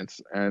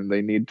experience, and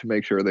they need to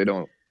make sure they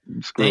don't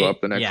screw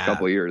up the next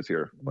couple of years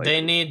here. Like,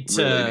 they need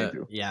to, really need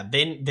to. Yeah,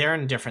 they're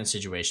in a different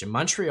situation.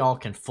 Montreal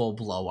can full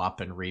blow up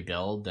and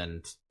rebuild,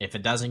 and if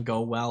it doesn't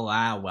go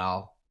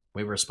well,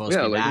 we were supposed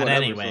to be bad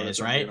anyways,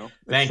 sort of right?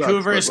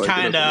 Vancouver's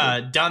kind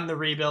of done the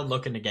rebuild,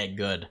 looking to get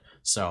good.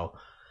 So,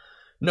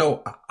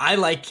 no, I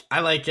like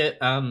it.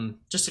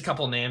 Just a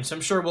couple names. I'm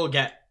sure we'll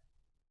get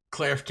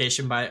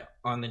clarification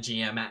on the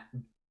GM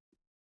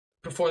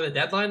before the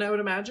deadline, I would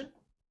imagine.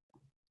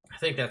 I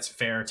think that's a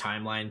fair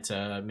timeline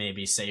to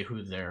maybe say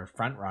who their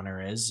front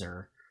runner is,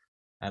 or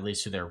at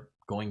least who they're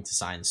going to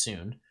sign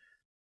soon.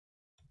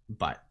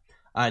 But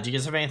do you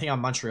guys have anything on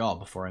Montreal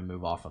before I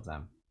move off of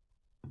them?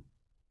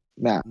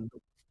 Nah.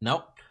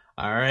 Nope.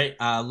 All right.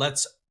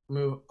 Let's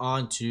move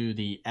on to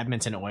the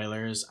Edmonton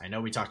Oilers. I know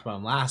we talked about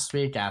them last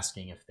week,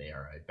 asking if they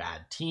are a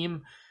bad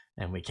team,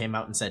 and we came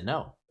out and said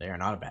no, they are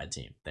not a bad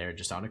team. They're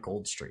just on a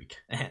cold streak,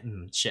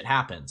 and shit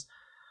happens.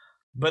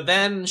 But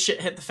then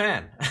shit hit the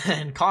fan,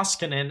 and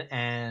Koskinen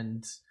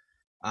and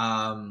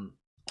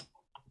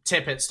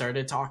Tippett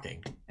started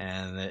talking,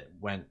 and it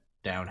went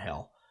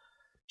downhill.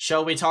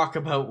 Shall we talk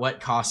about what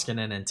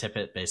Koskinen and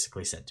Tippett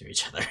basically said to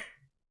each other?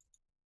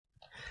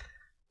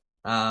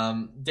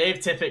 Dave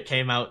Tippett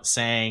came out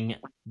saying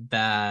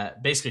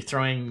that, basically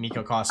throwing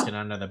Mikko Koskinen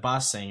under the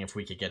bus, saying if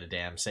we could get a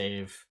damn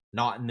save,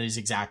 not in these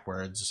exact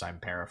words, I'm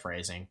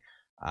paraphrasing.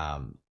 I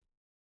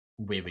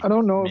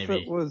don't know if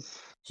it was.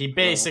 He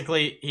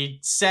basically he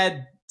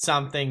said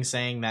something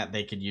saying that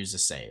they could use a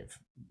save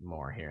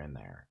more here and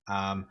there.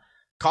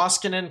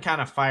 Koskinen kind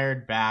of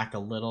fired back a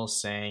little,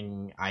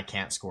 saying I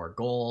can't score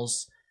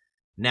goals.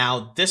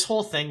 Now this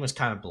whole thing was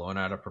kind of blown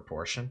out of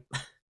proportion.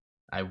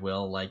 I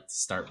will like to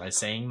start by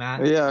saying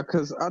that. Yeah,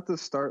 because at the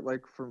start,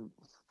 like from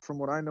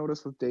what I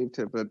noticed with Dave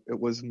Tippett, it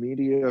was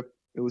media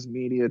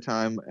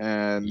time,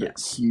 and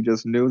he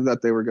just knew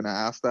that they were going to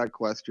ask that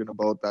question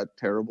about that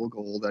terrible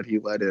goal that he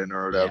let in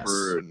or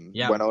whatever, and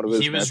went out of his.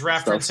 He was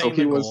referencing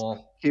the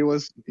goal.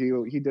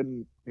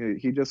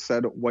 He just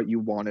said what you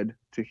wanted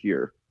to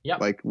hear. Yeah,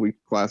 like we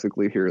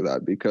classically hear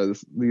that,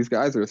 because these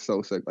guys are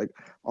so sick. Like,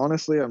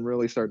 honestly, I'm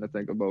really starting to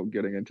think about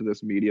getting into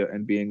this media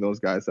and being those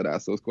guys that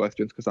ask those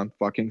questions, because I'm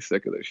fucking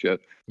sick of this shit.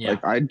 Yeah.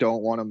 Like, I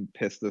don't want to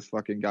piss this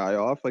fucking guy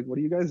off. Like, what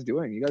are you guys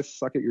doing? You guys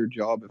suck at your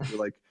job if you're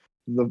like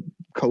the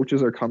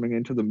coaches are coming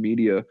into the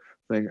media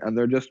thing and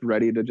they're just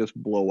ready to just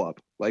blow up.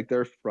 Like,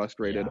 they're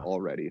frustrated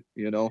already,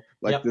 you know?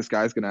 Like, this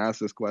guy's gonna ask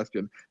this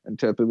question, and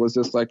Tippett was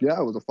just like, yeah,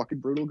 it was a fucking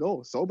brutal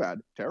goal, so bad,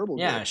 terrible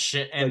goal. Yeah,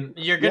 shit. And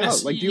like, you're gonna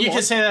you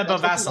can say that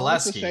about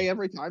Vasilevsky. Say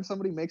every time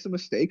somebody makes a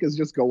mistake is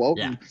just go out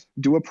and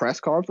do a press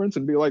conference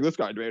and be like, this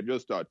guy made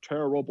just a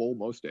terrible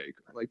mistake.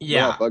 Like,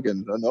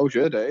 fucking no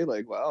shit, eh?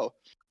 Like, wow.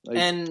 Like,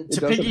 and it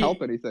doesn't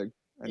help anything.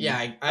 And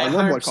I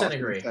 100%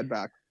 agree. Said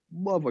back.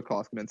 Love what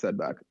Koskinen said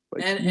back.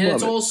 Like, and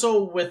it's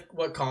also with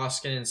what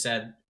Koskinen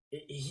said,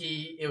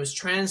 it was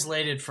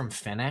translated from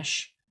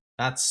Finnish.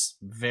 That's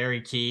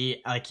very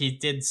key. Like, he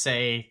did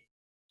say,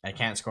 I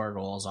can't score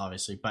goals,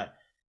 obviously, but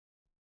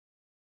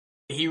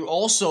he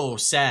also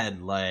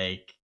said,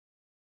 like,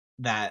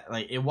 that,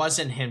 like, it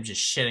wasn't him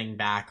just shitting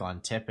back on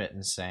Tippett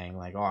and saying,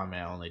 like, oh, I'm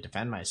going to only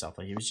defend myself.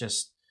 Like, he was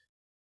just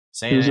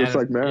saying, he was just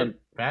like, man,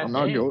 I'm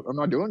not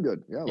doing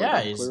good.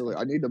 Yeah, clearly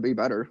I need to be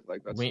better.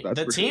 Like, that's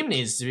the team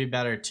needs to be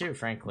better too,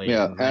 frankly.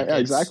 Yeah, like,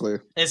 exactly.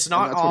 It's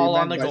not all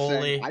on the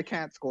goalie. I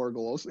can't score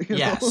goals.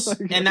 Yes,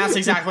 like, and that's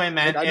exactly what I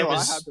meant. Like,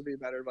 I have to be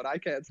better, but I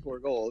can't score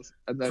goals.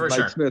 And then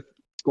Mike Smith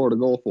scored a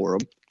goal for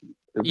him.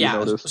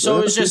 So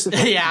it was just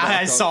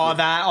I saw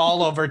that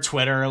all over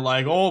Twitter,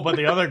 like, oh, but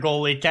the other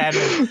goalie can.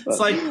 It's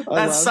like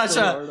that's such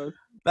a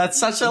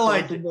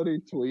like. Somebody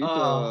tweet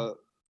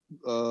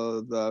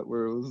that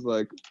where it was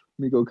like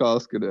Mikko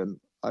Koskinen,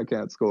 I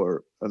can't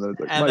score, and then it's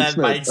like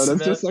Mike Smith,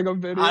 and it's just like a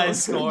video. I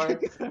score.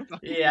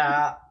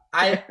 Yeah,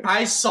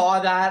 I saw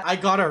that. I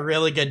got a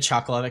really good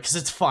chuckle of it because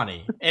it's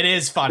funny. It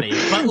is funny,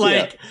 but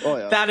like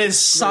that is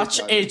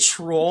such a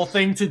troll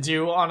thing to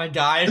do on a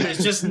guy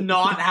who's just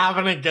not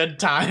having a good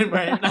time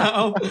right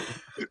now.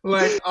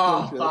 Like,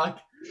 oh fuck.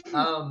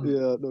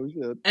 Yeah, no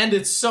shit. And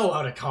it's so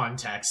out of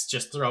context,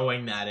 just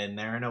throwing that in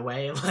there in a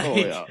way.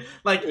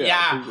 Like,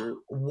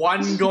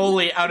 one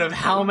goalie out of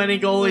how many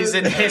goalies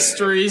in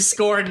history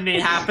scored, and he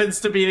happens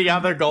to be the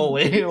other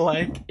goalie.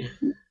 Like,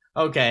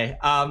 okay.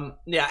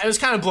 It was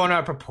kind of blown out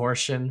of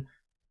proportion.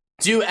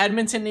 Do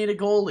Edmonton need a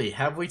goalie?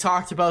 Have we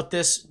talked about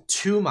this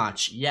too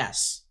much?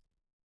 Yes.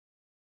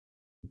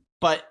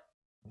 But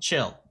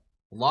chill.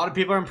 A lot of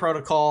people are in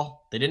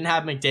protocol. They didn't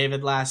have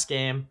McDavid last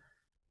game.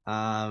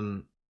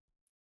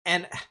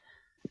 And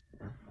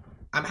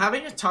I'm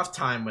having a tough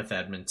time with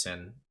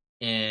Edmonton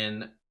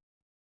in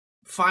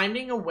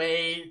finding a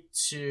way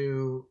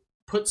to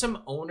put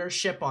some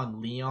ownership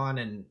on Leon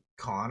and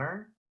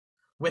Connor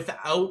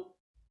without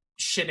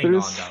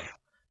shitting on them.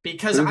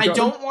 Because I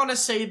don't want to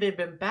say they've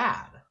been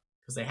bad,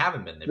 because they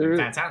haven't been. They've been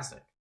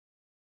fantastic.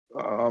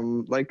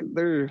 Like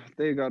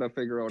they gotta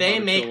figure out they how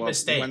to make show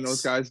mistakes up when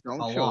those guys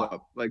don't show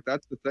up. Like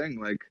that's the thing.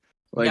 Like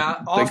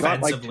yeah, they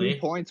got like 2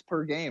 points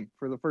per game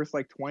for the first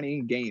like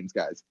 20 games,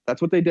 guys.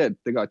 That's what they did.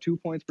 They got 2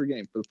 points per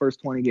game for the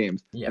first 20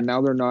 games, and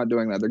now they're not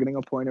doing that. They're getting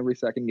a point every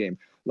second game.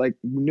 Like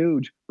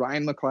Nuge,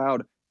 Ryan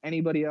McLeod,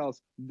 anybody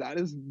else. That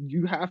is,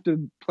 you have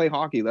to play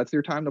hockey. That's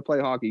your time to play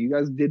hockey. You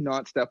guys did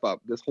not step up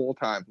this whole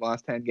time,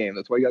 last 10 games.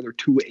 That's why you guys are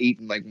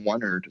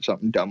 2-8-1 or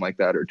something dumb like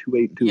that, or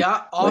 2-8-2.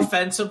 Yeah,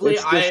 offensively,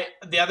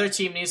 the other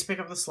team needs to pick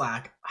up the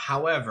slack.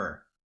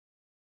 However,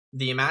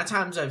 the amount of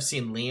times I've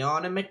seen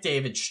Leon and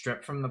McDavid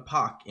strip from the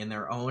puck in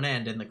their own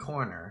end in the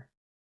corner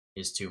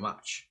is too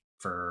much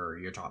for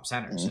your top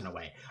centers in a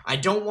way. I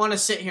don't want to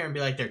sit here and be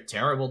like, they're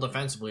terrible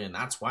defensively and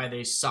that's why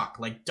they suck.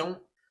 Like, don't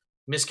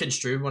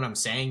misconstrue what I'm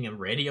saying and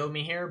radio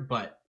me here,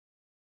 but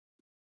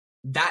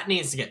that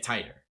needs to get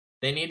tighter.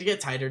 They need to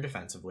get tighter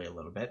defensively a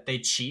little bit. They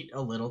cheat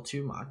a little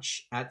too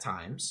much at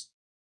times.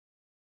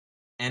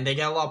 And they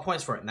get a lot of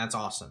points for it, and that's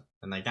awesome.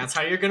 And like that's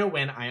how you're gonna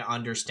win. I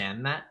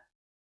understand that.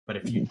 But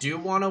if you do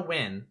want to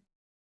win,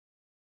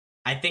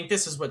 I think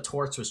this is what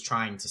Torts was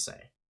trying to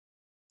say.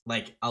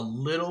 Like, a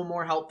little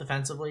more help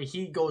defensively.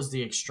 He goes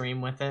the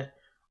extreme with it.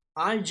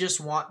 I just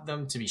want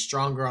them to be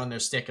stronger on their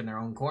stick in their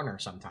own corner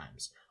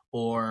sometimes.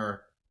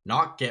 Or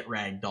not get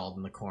ragdolled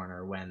in the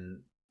corner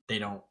when they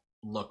don't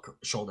look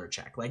shoulder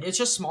check. Like, it's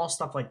just small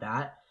stuff like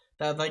that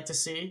I'd like to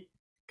see.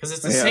 Because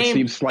it's the same.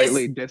 Seems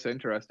slightly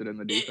disinterested in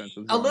the defense.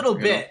 A little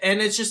bit.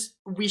 And it's just,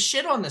 we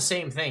shit on the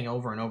same thing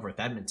over and over with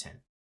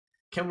Edmonton.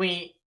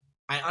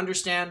 I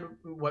understand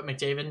what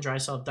McDavid and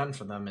Draisaitl have done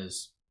for them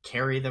is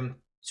carry them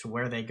to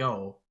where they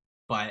go,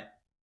 but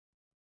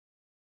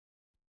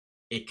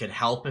it could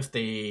help if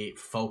they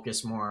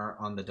focus more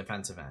on the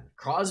defensive end.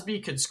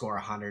 Crosby could score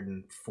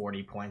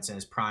 140 points in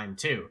his prime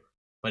too,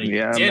 but he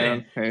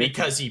didn't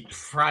because he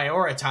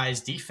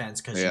prioritized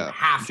defense because you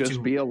have to.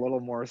 Just be a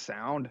little more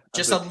sound.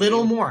 Just a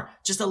little more,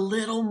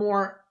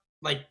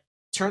 like,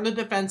 turn the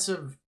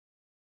defensive,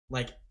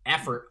 like,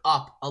 effort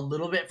up a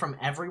little bit from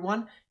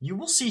everyone. You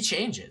will see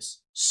changes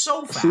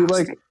so fast. See,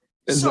 like,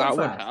 is that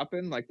what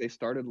happened? Like, they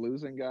started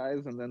losing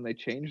guys, and then they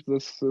changed the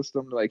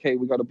system. Like, hey,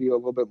 we got to be a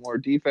little bit more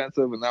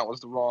defensive, and that was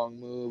the wrong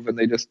move, and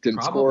they just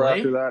didn't score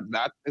after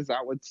that. Is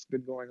that what's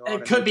been going on?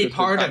 It could be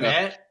part of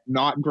it.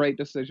 Not great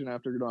decision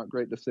after not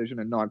great decision,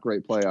 and not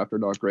great play after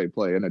not great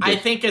play. And I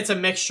think it's a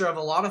mixture of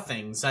a lot of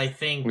things. I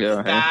think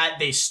that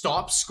they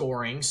stopped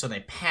scoring, so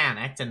they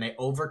panicked and they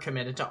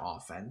overcommitted to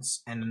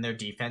offense, and then their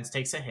defense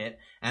takes a hit,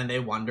 and they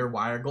wonder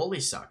why our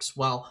goalie sucks.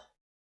 Well,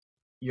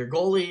 your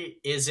goalie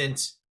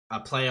isn't a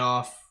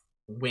playoff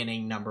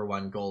winning number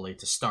one goalie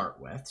to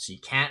start with, so you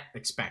can't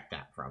expect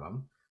that from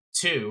him.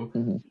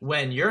 2,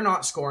 when you're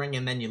not scoring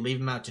and then you leave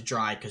him out to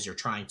dry because you're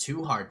trying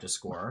too hard to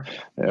score,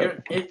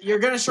 you're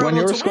going to struggle to win. When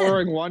you're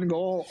scoring one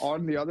goal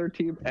on the other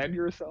team and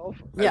yourself.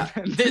 Yeah,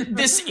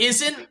 this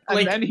isn't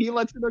like... And then he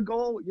lets in a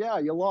goal,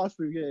 you lost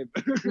the game.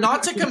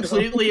 Not to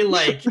completely,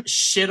 like,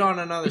 shit on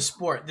another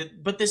sport,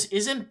 but this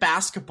isn't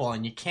basketball,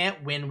 and you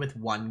can't win with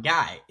one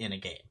guy in a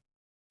game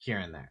here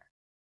and there.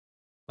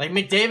 Like,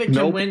 McDavid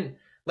can win,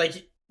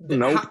 like... you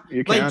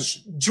can't. Like,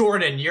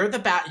 Jordan,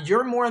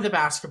 you're more the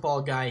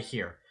basketball guy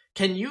here.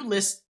 Can you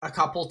list a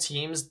couple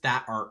teams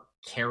that are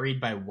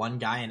carried by one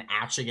guy and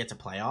actually get to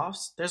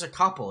playoffs? There's a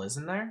couple,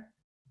 isn't there?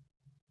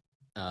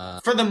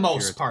 For the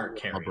most part,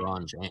 carried.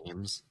 LeBron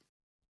James.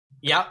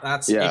 Yep,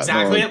 that's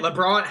exactly it.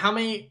 LeBron, how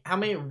many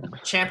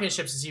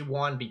championships has he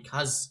won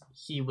because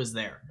he was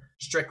there?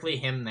 Strictly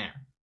him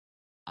there.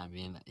 I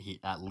mean, he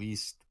at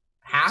least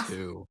half.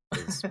 2.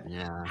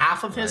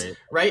 Half of his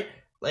right.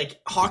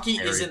 Like, hockey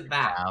isn't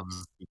that.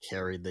 He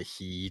carried the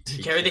Heat.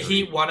 He carried the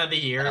Heat one of the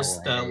years,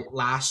 the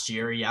last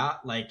year,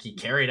 like, he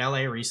carried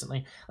LA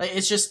recently. Like,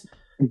 it's just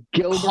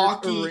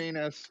Gilbert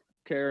Arenas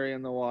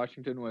carrying the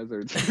Washington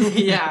Wizards.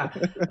 Yeah.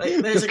 Like,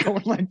 there's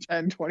going like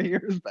 10, 20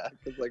 years back.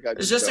 Like,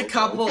 there's a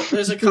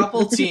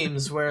couple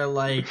teams where,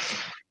 like,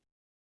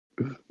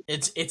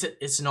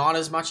 it's not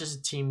as much as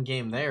a team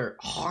game there.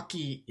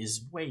 Hockey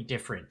is way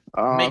different.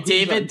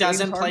 McDavid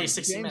doesn't play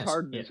 60 minutes. James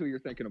Harden is who you're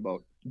thinking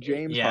about.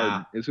 James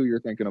Harden is who you're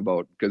thinking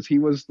about because he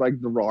was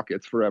like the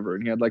Rockets forever,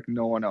 and he had like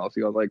no one else.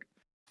 He had like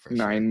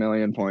 9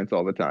 million points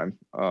all the time.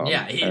 He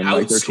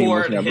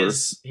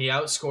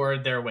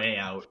outscored their way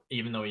out,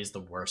 even though he's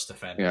the worst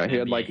defender. Yeah, he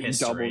had like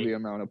double the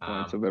amount of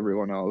points of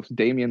everyone else.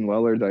 Damian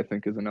Lillard, I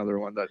think, is another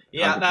one that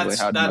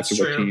that's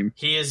true.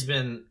 He has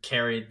been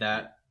carried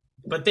that.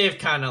 But they've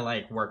kind of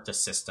like worked a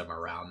system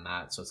around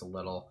that, so it's a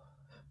little.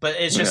 But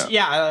it's just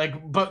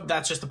but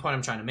that's just the point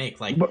I'm trying to make.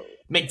 Like,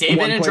 McDavid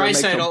and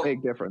Draisaitl,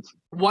 big difference.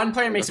 One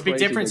player makes a big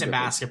difference in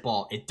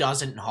basketball. It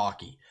doesn't in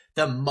hockey.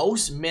 The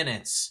most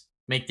minutes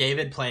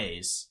McDavid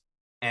plays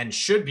and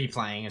should be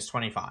playing is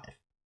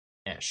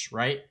 25-ish,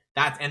 right?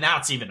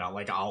 That's even a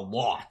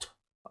lot.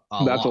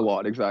 That's a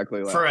lot,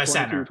 exactly. Like for a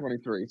center.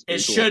 23. It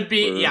should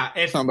be,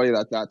 if somebody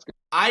that's good.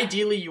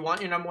 Ideally, you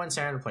want your number one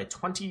center to play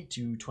 20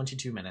 to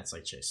 22 minutes,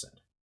 like Chase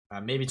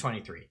said. Maybe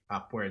 23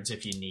 upwards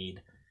if you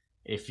need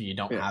if you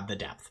don't have the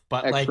depth.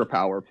 But extra like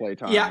power play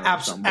time. Yeah,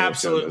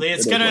 absolutely.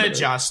 It's going to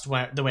adjust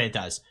the way it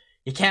does.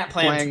 You can't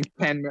play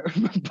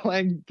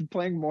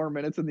playing more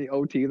minutes in the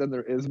OT than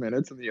there is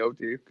minutes in the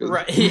OT.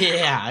 Right?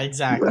 Yeah,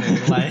 exactly.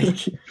 Like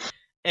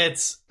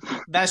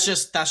that's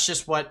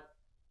just what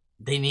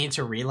they need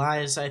to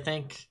realize. I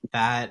think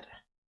that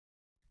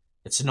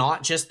it's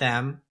not just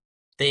them.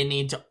 They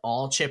need to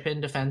all chip in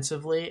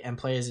defensively and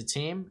play as a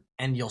team,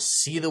 and you'll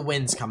see the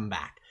wins come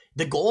back.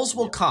 The goals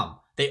will come.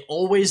 They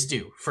always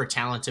do for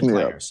talented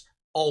players.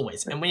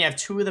 Always. And when you have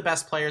two of the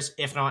best players,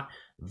 if not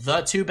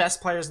the two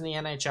best players in the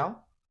NHL,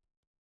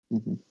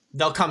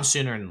 they'll come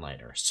sooner than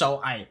later.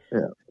 So I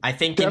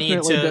think definitely you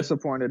need to...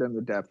 disappointed in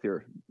the depth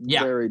here.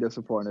 Yeah. Very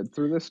disappointed.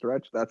 Through this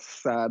stretch, that's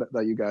sad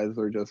that you guys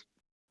are just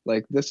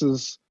like, this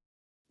is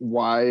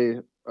why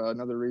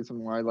another reason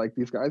why like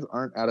these guys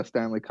aren't at a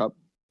Stanley Cup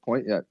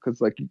point yet,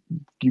 because like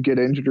you get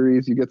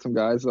injuries, you get some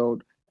guys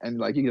out, and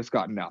like you just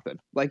got nothing.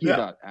 Like you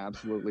got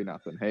absolutely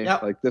nothing. Hey,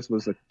 like this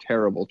was a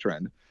terrible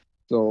trend.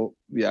 So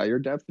yeah, your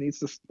depth needs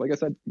to, like I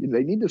said,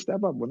 they need to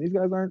step up when these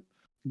guys aren't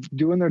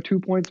doing their 2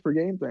 points per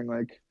game thing.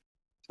 Like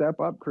step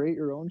up, create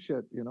your own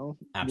shit, you know,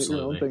 get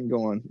your own thing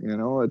going. You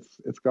know,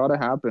 it's got to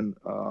happen.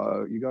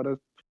 You got to,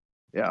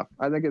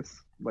 I think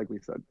it's like we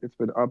said, it's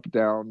been up,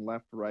 down,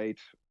 left, right.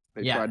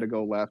 They tried to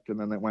go left, and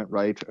then they went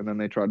right, and then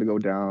they tried to go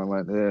down.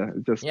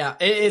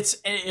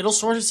 It'll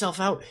sort itself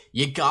out.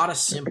 You gotta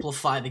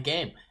simplify the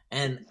game,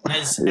 and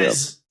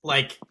as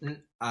like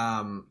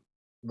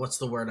what's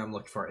the word I'm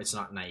looking for? It's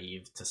not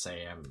naive to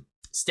say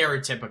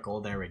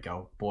stereotypical. There we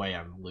go. Boy,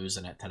 I'm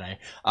losing it today.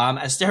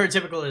 As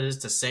stereotypical it is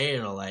to say,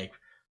 it'll like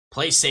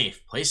play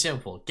safe, play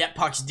simple, get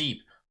pucks deep,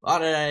 all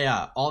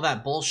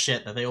that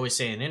bullshit that they always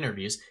say in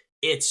interviews.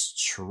 It's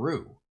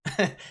true.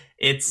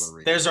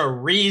 There's a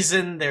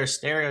reason they're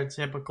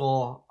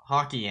stereotypical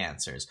hockey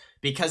answers,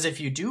 because if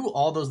you do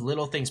all those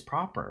little things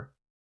proper,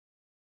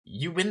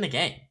 you win the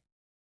game.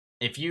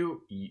 If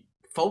you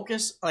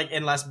focus, like,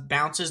 unless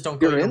bounces don't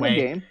go your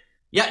way.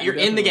 You're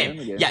in the game.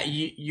 Yeah,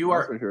 you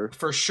are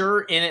for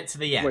sure in it to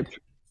the end.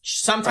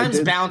 Sometimes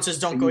bounces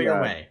don't go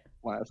your way.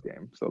 Last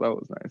game, so that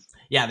was nice.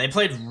 Yeah, they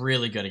played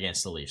really good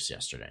against the Leafs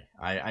yesterday.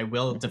 I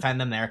will defend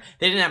them there.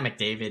 They didn't have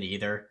McDavid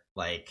either.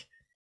 Like,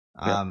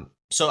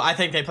 so I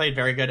think they played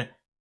very good.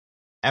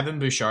 Evan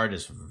Bouchard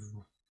is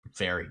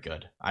very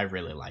good. I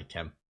really like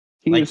him.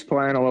 He's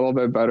playing a little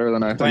bit better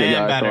than I think the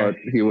guy thought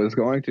he was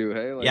going to.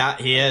 Hey, yeah,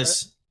 he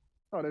is.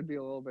 I thought it'd be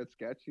a little bit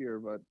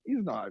sketchier, but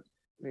he's not.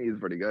 He's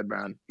pretty good,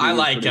 man. I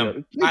like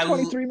him.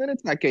 23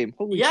 minutes that game.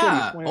 Holy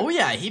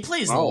shit, he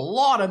plays a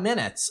lot of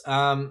minutes.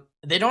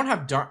 They don't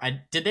have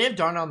did they have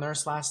Darnell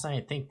Nurse last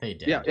night? I think they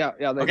did. Yeah.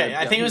 Okay,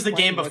 I think it was the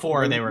game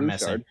before they were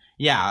missing.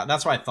 Yeah,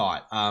 that's what I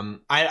thought.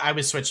 I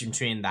was switching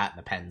between that and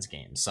the Pens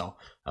game, so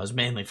I was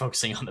mainly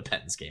focusing on the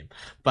Pens game.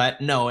 But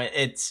no,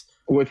 it's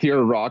with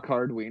your rock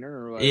hard wiener,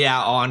 or what?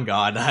 Yeah, on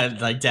God,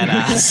 like dead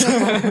ass,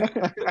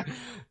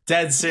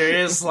 dead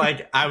serious.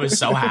 Like I was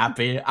so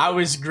happy. I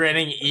was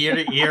grinning ear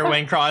to ear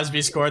when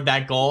Crosby scored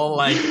that goal.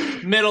 Like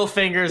middle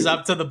fingers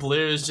up to the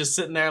Blues, just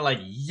sitting there like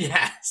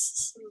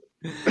yes.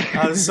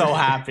 I was so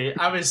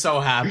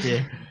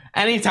happy.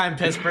 Anytime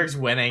Pittsburgh's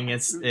winning,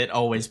 it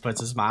always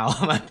puts a smile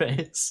on my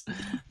face.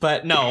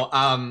 But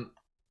no,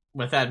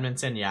 with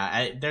Edmonton,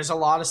 there's a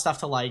lot of stuff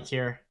to like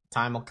here.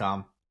 Time will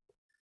come.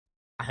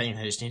 I think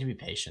they just need to be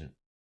patient,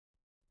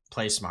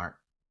 play smart.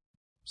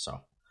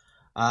 So,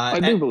 I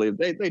do believe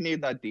they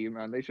need that D,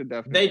 man. They should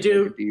definitely.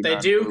 They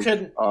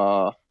do.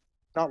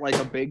 Not like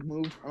a big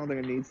move. I don't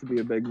think it needs to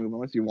be a big move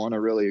unless you want to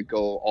really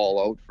go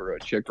all out for a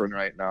Chychrun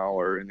right now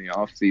or in the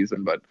off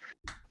season. But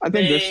I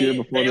think this year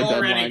before the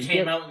deadline, they already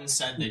came out and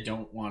said they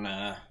don't want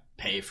to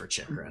pay for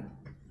Chychrun.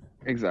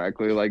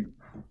 Exactly, like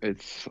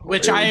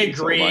which I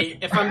agree.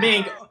 If I'm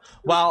being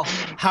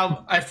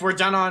if we're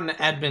done on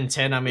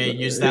Edmonton, I'm going to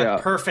use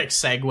that perfect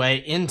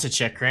segue into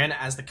Chychrun,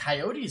 as the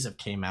Coyotes have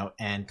came out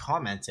and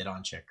commented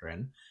on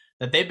Chychrun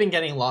that they've been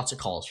getting lots of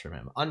calls from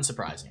him,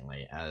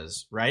 unsurprisingly,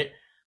 right.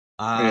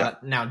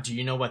 Now, do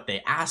you know what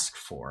they ask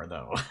for,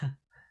 though?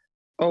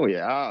 Oh,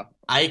 yeah.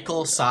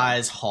 Eichel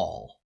size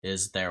haul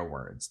is their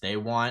words. They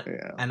want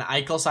an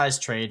Eichel size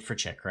trade for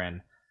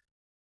Chychrun.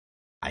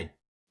 I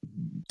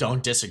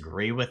don't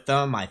disagree with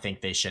them. I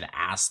think they should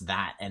ask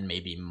that and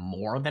maybe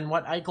more than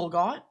what Eichel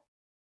got.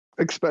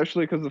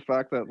 Especially because the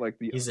fact that like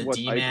what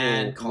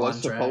Eichel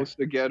was supposed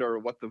to get or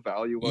what the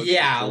value was.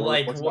 Yeah,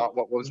 like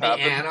what was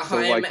happening.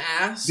 Anaheim so, like,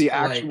 asked the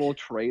actual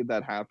trade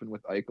that happened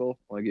with Eichel.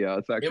 Like,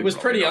 it's actually it was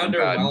pretty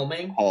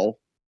underwhelming. Haul.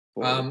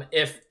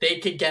 If they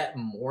could get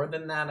more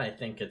than that, I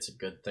think it's a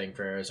good thing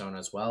for Arizona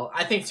as well.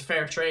 I think it's a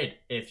fair trade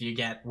if you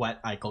get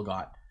what Eichel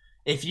got.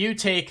 If you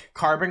take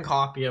carbon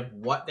copy of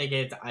what they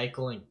gave to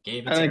Eichel and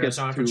gave it to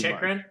Arizona for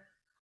Chychrun,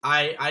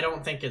 I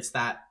don't think it's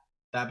that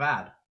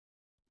bad.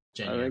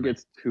 Genuinely. I think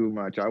it's too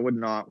much. I would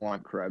not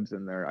want Krebs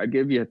in there. I'd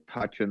give you a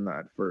touch in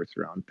that first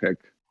round pick.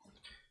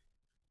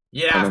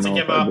 You'd have to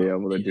give up. I'd be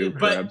able to do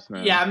Krebs,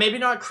 man. Yeah, maybe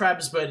not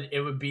Krebs, but it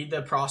would be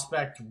the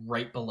prospect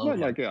right below him.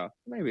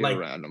 Maybe a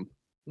random.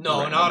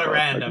 No, not a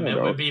random.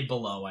 It would be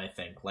below, I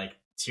think, like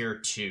tier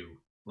 2.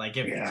 Like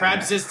if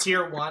Krebs is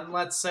tier 1,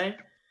 let's say,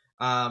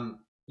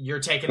 you're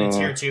taking a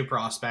tier 2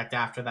 prospect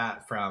after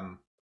that from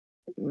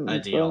a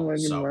deal.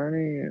 So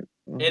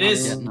it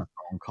is getting a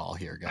phone call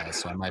here, guys,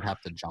 so I might have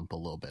to jump a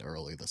little bit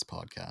early this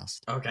podcast.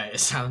 Okay, it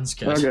sounds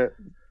good.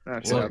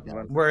 Okay.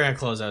 We're gonna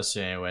close out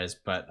soon anyways,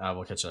 but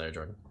we'll catch you later,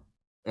 Jordan.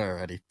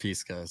 Alrighty,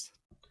 peace, guys.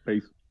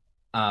 Peace.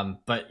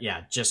 But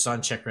yeah, just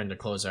on Chychrun to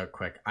close out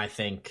quick, I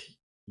think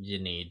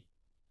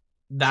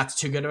that's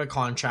too good of a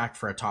contract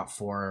for a top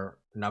 4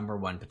 number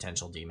 1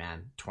 potential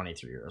D-man,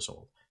 23 years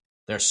old.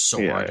 They're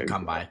so hard to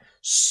come by.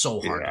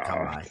 So hard to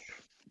come by.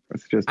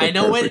 It's just I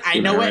know it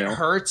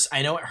hurts.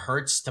 I know it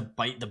hurts to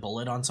bite the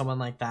bullet on someone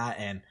like that,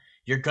 and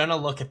you're gonna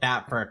look at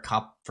that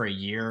for a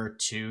year,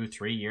 2,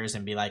 3 years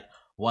and be like,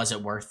 was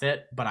it worth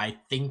it? But I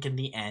think in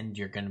the end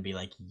you're gonna be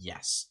like,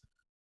 yes,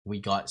 we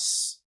got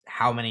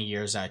how many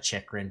years out of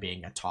Chychrun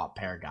being a top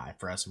pair guy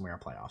for us and we're a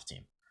playoff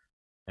team.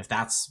 If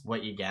that's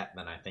what you get,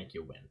 then I think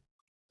you win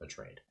the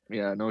trade.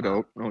 Yeah, no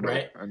doubt.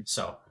 Right?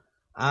 So,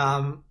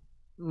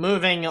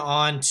 moving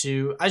on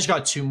to, I just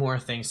got 2 more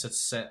things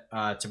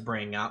to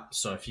bring up.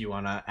 So if you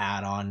want to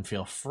add on,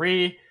 feel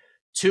free.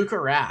 Tuukka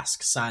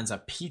Rask signs a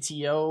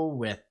PTO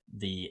with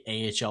the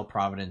AHL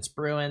Providence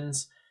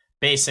Bruins.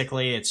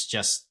 Basically, it's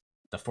just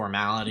the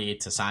formality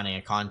to signing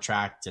a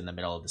contract in the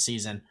middle of the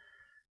season.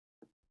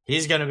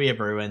 He's going to be a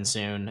Bruin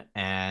soon,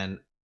 and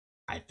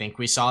I think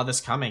we saw this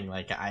coming.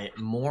 Like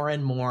more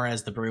and more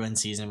as the Bruin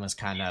season was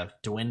kind of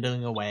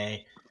dwindling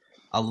away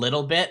a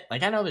little bit.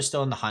 Like I know they're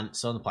still in the hunt,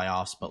 still in the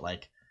playoffs, but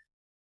like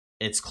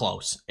it's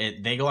close.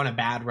 They go on a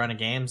bad run of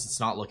games. It's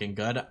not looking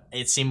good.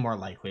 It seemed more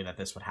likely that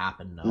this would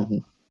happen. No.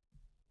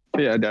 Mm-hmm.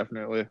 Yeah,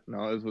 definitely.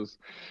 No, this was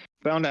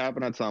bound to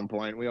happen at some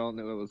point. We all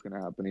knew it was going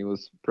to happen. He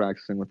was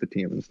practicing with the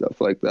team and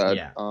stuff like that.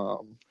 Yeah.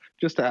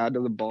 Just to add to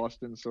the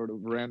Boston sort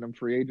of random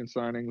free agent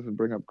signings and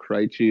bring up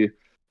Krejci,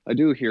 I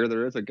do hear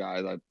there is a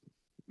guy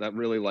that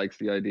really likes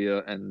the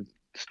idea and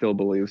still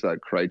believes that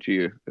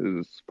Krejci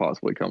is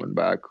possibly coming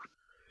back.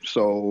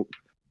 So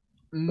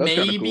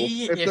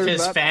maybe cool. if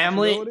his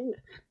family,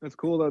 it's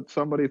cool that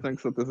somebody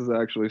thinks that this is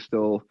actually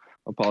still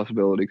a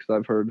possibility, because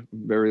I've heard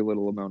very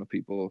little amount of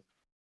people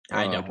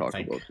talk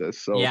about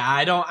this. So yeah,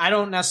 I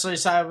don't necessarily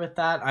side with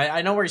that.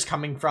 I know where he's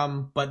coming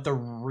from, but the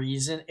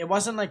reason it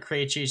wasn't like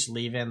Krejci's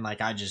leaving. Like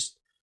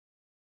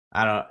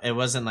it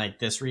wasn't like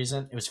this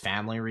reason. It was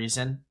family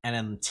reason, and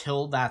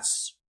until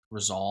that's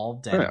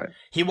resolved, and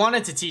he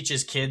wanted to teach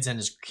his kids, and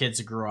his kids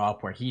to grow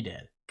up where he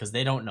did, because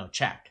they don't know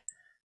Czech.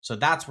 So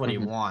that's what he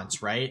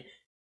wants, right?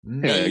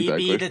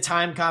 Maybe the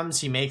time comes,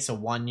 he makes a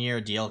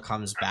 1-year deal,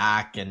 comes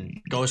back, and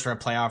goes for a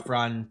playoff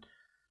run.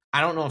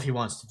 I don't know if he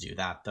wants to do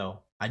that,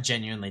 though. I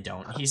genuinely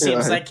don't. He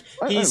seems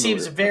he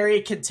seems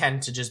very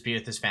content to just be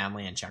with his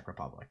family in Czech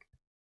Republic.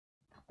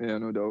 Yeah,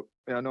 no doubt.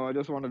 Yeah, no, I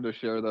just wanted to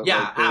share that.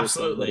 Yeah,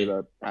 absolutely.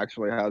 That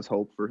actually has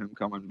hope for him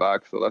coming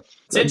back. So that's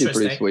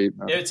interesting. Pretty sweet.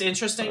 It's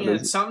interesting, and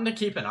it's something to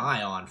keep an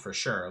eye on for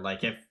sure.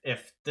 Like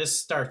if this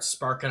starts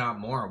sparking up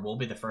more, we'll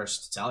be the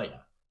first to tell you.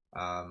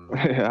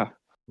 We're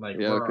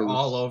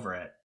all over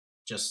it.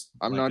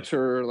 I'm not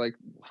sure. Like,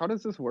 how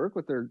does this work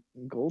with their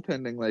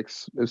goaltending? Like,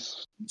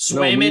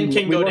 Swayman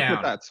can go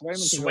down.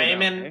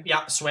 Swayman,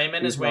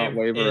 Swayman is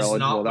waiver eligible.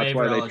 Not That's waiver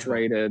why they eligible.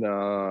 Traded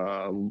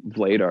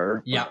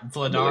Vladar.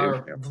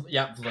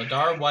 Yeah,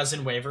 Vladar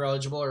wasn't waiver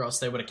eligible, or else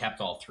they would have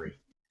kept all 3.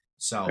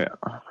 So,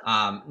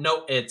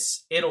 no,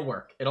 it'll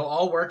work. It'll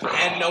all work.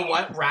 And know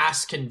what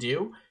Rask can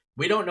do?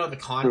 We don't know the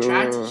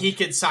contract. He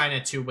could sign a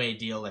 2-way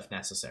deal if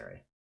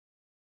necessary.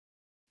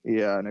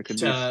 Yeah, and it could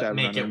be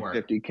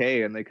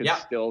 $750K, and they could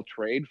still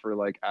trade for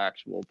like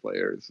actual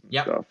players and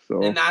stuff.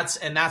 So and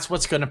that's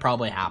what's going to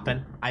probably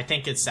happen. I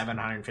think it's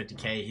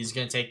 $750K. He's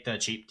going to take the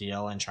cheap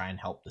deal and try and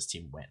help this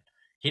team win.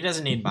 He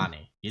doesn't need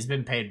money. He's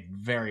been paid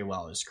very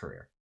well his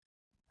career.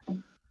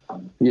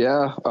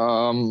 Yeah,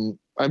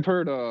 I've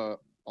heard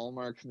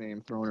Allmark's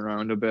name thrown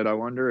around a bit. I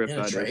wonder if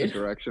that is the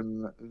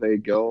direction they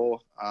go.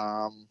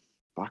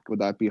 Would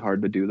that be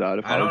hard to do that?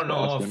 If I don't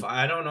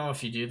know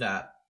if you do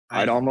that.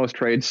 I'd almost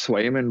trade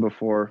Swayman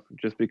before,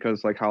 just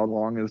because, like, how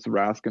long is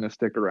Rask going to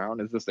stick around?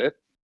 Is this it?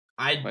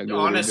 I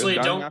honestly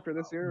don't. After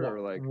this year,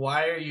 or like,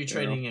 why are you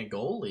trading a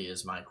goalie?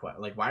 Is my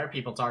question. Like, why are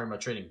people talking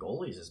about trading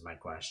goalies? Is my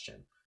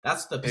question.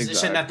 That's the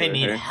position that they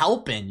need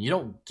help in. You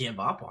don't give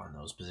up on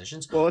those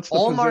positions. Well, it's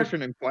the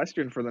position in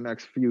question for the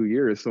next few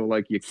years. So,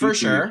 like, you keep for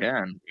sure. You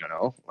can,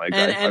 like,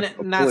 I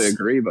fully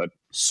agree. But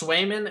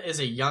Swayman is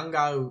a young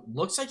guy who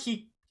looks like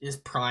he is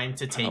primed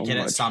to take it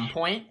at some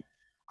point.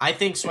 I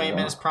think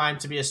Swayman is primed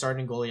to be a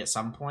starting goalie at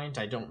some point.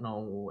 I don't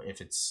know if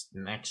it's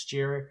next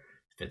year,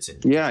 if it's in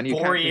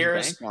 4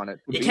 years.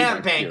 You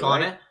can't bank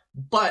on it.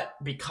 But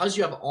because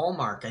you have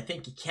Allmark, I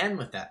think you can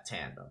with that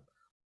tandem.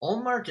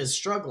 Allmark is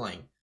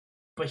struggling,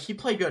 but he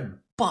played good in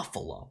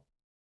Buffalo.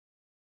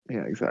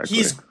 Yeah, exactly.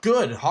 He's a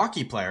good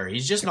hockey player.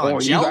 He's just not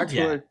gelled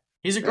yet.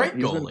 He's a great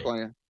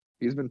goalie.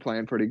 He's been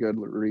playing pretty good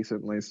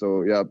recently.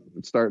 So, yeah,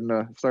 it's starting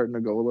to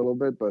go a little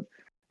bit. But,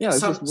 yeah,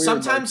 it's just weird.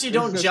 Sometimes you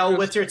don't gel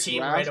with your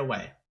team right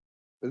away.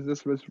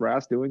 was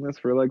Rask doing this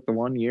for like the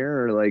 1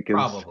 year, or like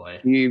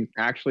is he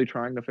actually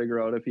trying to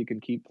figure out if he can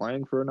keep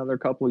playing for another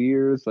couple of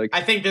years? Like,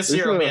 I think this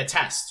year will be a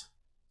test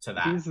to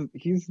that.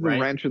 He's the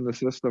wrench in the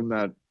system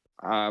that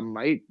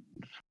might,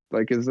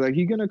 like, is like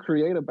he gonna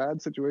create a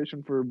bad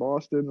situation for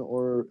Boston,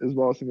 or is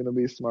Boston gonna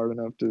be smart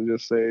enough to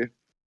just say,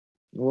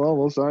 well,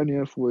 we'll sign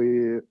you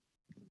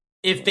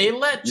if they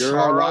let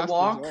Chara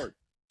walk.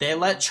 They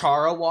let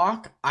Chara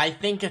walk. I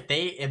think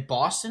if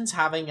Boston's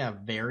having a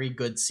very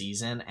good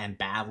season and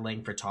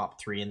battling for top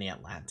 3 in the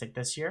Atlantic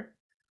this year,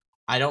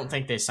 I don't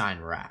think they sign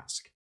Rask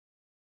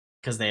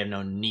because they have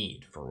no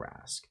need for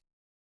Rask.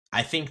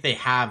 I think they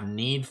have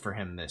need for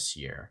him this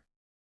year.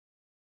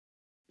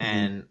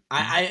 And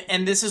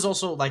and this is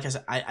also, like I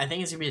said, I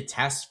think it's gonna be a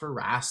test for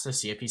Rask to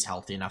see if he's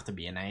healthy enough to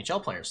be an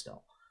NHL player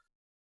still.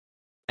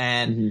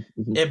 And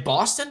if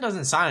Boston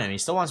doesn't sign him, he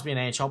still wants to be an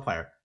NHL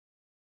player.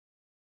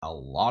 A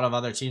lot of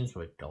other teams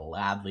would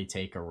gladly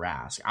take a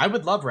Rask. I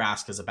would love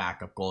Rask as a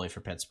backup goalie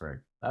for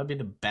Pittsburgh. That would be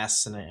the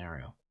best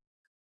scenario.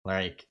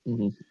 Like,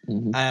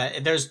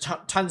 there's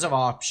tons of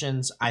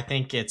options. I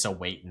think it's a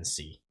wait and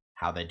see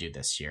how they do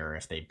this year.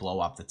 If they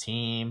blow up the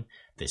team,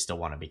 they still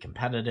want to be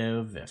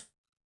competitive.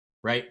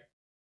 Right?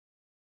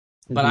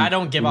 But I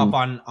don't give up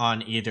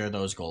on either of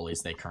those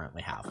goalies they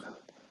currently have.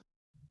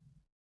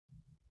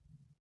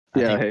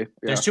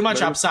 There's too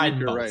much upside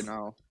in both right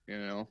now.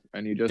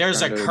 And you just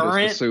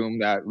assume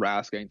that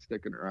Rask ain't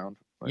sticking around.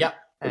 Like,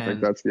 I think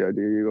that's the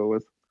idea you go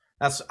with.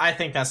 I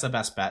think that's the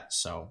best bet.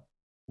 So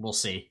we'll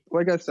see.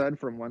 Like I said,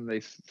 from when they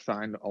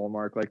signed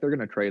Ullmark, like they're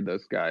gonna trade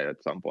this guy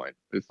at some point.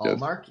 It's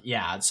Ullmark,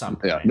 at some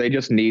point. Yeah, they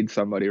just need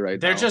somebody right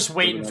now. They're just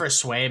waiting for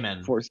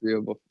Swayman.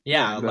 Foreseeable.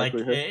 Yeah,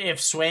 exactly. Like if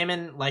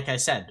Swayman, like I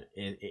said,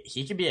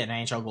 he could be an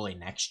NHL goalie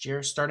next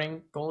year,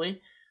 starting goalie,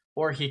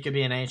 or he could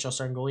be an NHL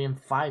starting goalie in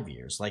 5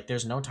 years. Like,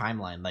 there's no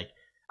timeline. Like,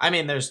 I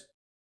mean,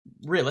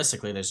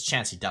 realistically, there's a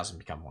chance he doesn't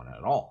become one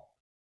at all.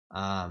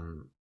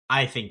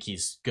 I think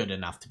he's good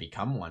enough to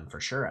become one for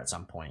sure at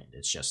some point.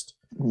 It's just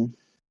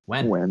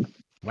when.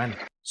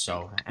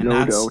 So, and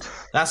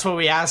that's what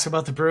we ask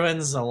about the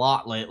Bruins a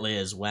lot lately,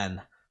 is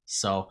when.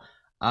 So,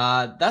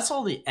 that's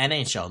all the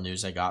NHL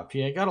news I got for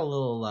you. I got a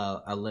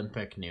little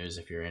Olympic news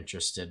if you're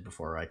interested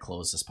before I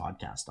close this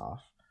podcast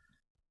off.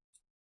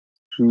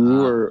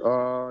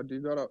 Sure. Do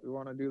you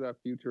want to do that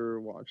future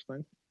watch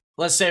thing?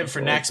 Let's save it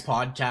for next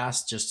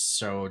podcast, just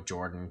so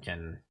Jordan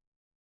can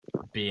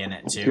be in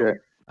it too. Okay.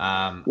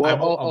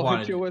 I'll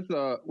hit you with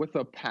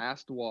a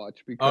past watch,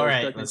 because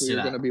technically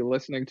you're going to be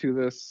listening to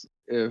this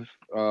if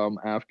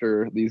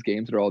after these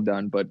games are all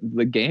done. But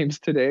the games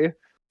today,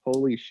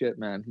 holy shit,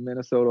 man!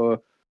 Minnesota,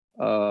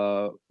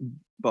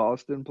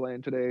 Boston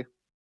playing today,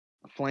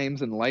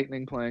 Flames and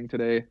Lightning playing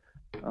today.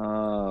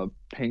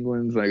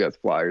 Penguins, I guess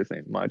Flyers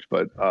ain't much,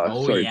 but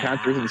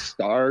Panthers and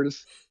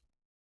Stars,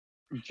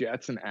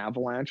 Jets and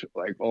Avalanche.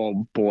 Like,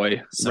 oh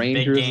boy, some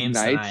Rangers big games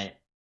Knights. Tonight.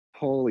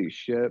 Holy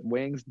shit,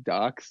 Wings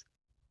Ducks.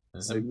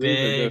 There's some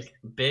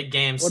big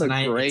games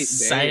tonight.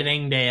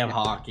 Exciting day of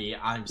hockey.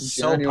 I'm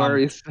so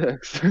January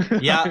pumped.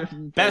 6th. Yeah,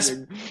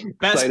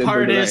 best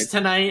part is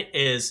tonight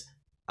is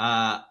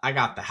I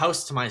got the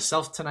house to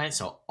myself tonight,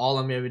 so all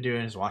I'm gonna be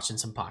doing is watching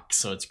some pucks.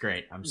 So it's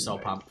great. I'm so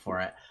pumped for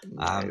it.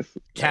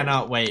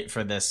 Cannot wait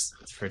for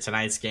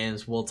tonight's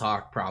games. We'll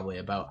talk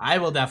I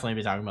will definitely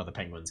be talking about the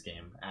Penguins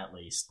game at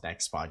least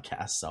next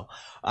podcast. So,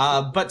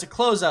 but to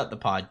close out the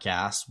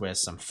podcast with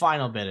some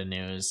final bit of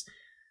news,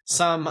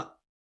 some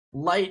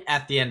light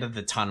at the end of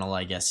the tunnel,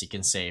 I guess you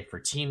can say, for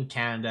Team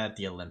Canada at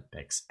the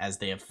Olympics, as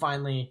they have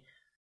finally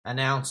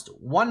announced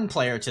one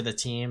player to the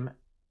team.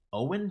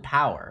 Owen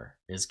Power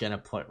is going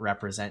to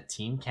represent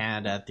Team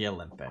Canada at the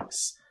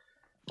Olympics.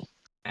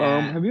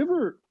 Have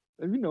you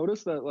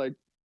noticed that, like,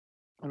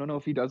 I don't know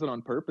if he does it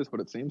on purpose, but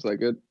it seems like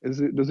it.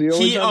 Does he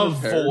always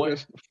have his hair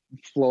just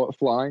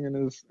flying in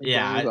his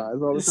eyes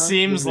all the time?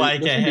 Seems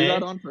like it. Does he do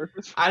that on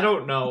purpose? I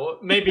don't know.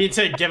 Maybe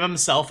to give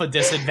himself a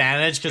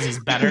disadvantage because he's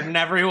better than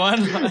everyone.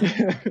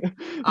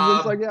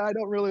 It's like, I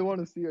don't really want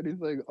to see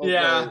anything.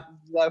 Okay,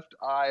 left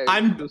eye.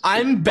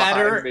 I'm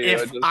better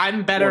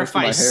if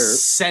I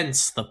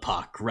sense the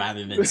puck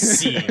rather than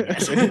seeing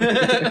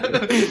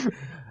it.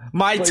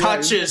 My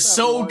touch is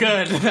so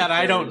good that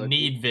I don't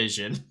need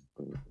vision.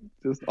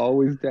 Just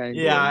always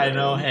dangling. Yeah, I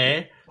know.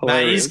 Hey,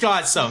 man, he's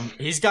got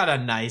a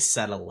nice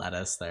set of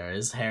lettuce there.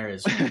 His hair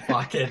is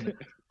fucking.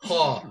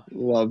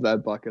 Love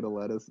that bucket of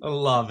lettuce. I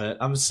love it.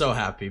 I'm so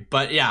happy.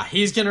 But yeah,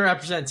 he's gonna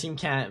represent Team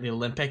Canada at the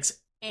Olympics,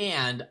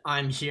 and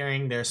I'm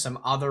hearing there's some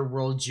other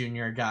World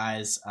Junior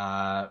guys.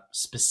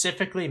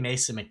 Specifically,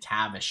 Mason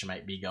McTavish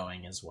might be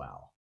going as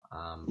well,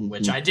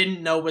 which I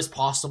didn't know was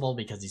possible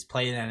because he's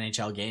played in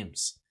NHL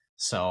games.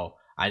 So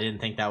I didn't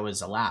think that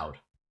was allowed.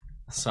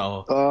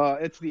 So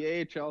it's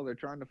the AHL. They're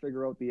trying to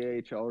figure out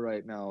the AHL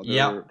right now.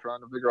 They're trying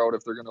to figure out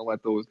if they're going to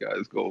let those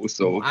guys go.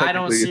 So I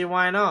don't see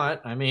why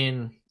not. I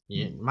mean,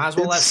 you might as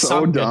well let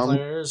some good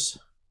players.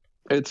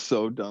 It's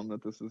so dumb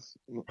that this is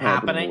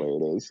happening the way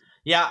it is.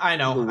 Yeah, I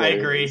know. I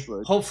agree.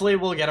 Hopefully,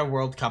 we'll get a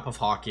World Cup of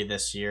Hockey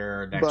this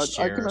year or next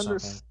year or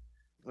something.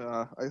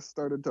 I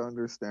started to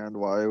understand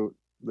why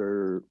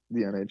the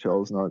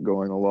NHL is not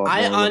going a lot.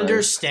 I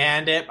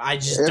understand it. I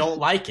just don't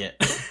like it.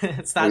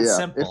 It's that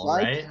simple,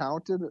 right? If I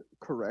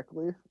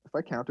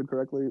counted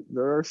correctly,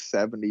 there are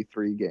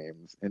 73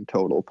 games in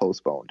total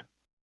postponed.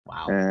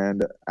 Wow.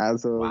 And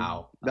as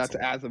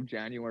of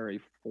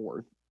January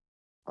 4th.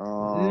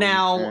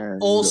 Now,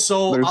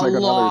 also there's like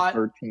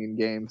another 13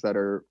 games that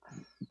are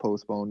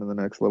postponed in the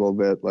next little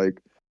bit.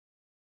 Like,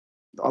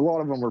 a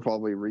lot of them were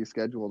probably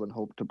rescheduled and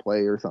hope to play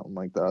or something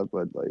like that.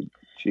 But like,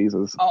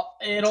 Jesus.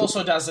 It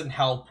also doesn't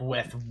help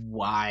with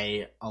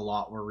why a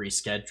lot were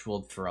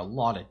rescheduled for a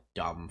lot of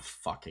dumb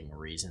fucking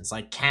reasons.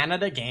 Like,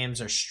 Canada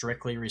games are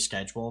strictly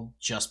rescheduled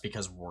just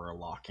because we're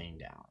locking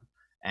down,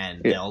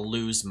 and they'll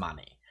lose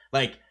money.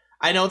 Like,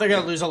 I know they're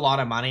going to lose a lot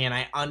of money, and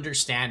I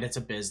understand it's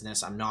a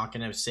business. I'm not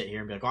going to sit here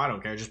and be like, oh, I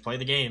don't care, just play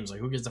the games.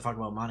 Like, who gives a fuck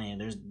about money?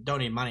 And don't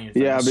need money.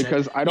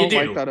 Because I don't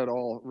like that at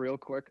all. Real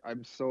quick,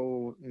 I'm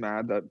so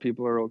mad that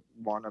people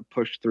want to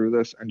push through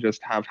this and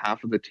just have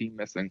half of the team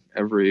missing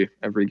every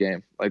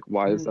game. Like,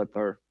 why is that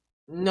there?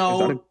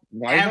 No,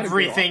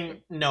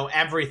 everything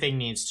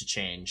needs to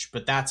change,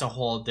 but that's a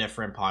whole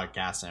different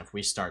podcast, and if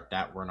we start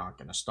that, we're not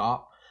going to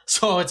stop.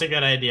 So it's a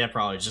good idea,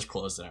 probably just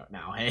close it out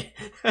now, hey?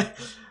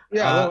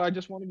 I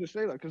just wanted to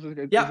say that because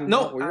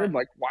it's weird.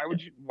 Like,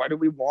 why do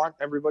we want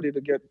everybody to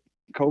get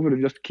COVID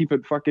and just keep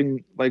it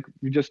fucking like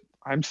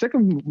I'm sick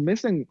of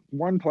missing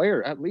one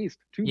player at least.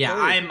 Two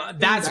players.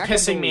 That's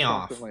pissing me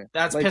off.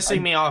 That's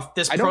pissing me off.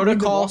 This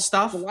protocol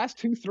stuff. The last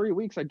 2-3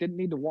 weeks I didn't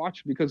need to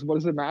watch because what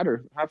does it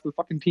matter? Half the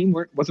fucking team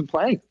wasn't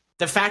playing.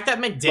 The fact that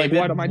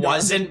McDavid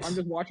wasn't... I'm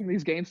just watching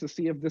these games to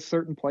see if this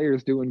certain player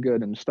is doing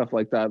good and stuff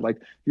like that.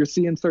 Like, you're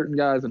seeing certain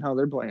guys and how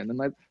they're playing, and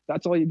like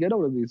that's all you get out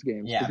of these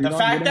games. Yeah, the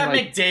fact that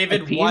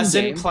McDavid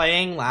wasn't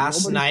playing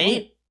last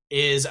night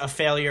is a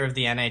failure of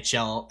the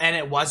NHL, and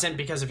it wasn't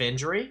because of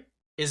injury,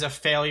 is a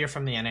failure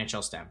from the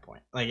NHL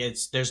standpoint. Like,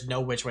 there's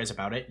no which ways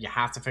about it. You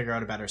have to figure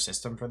out a better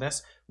system for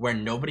this, where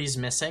nobody's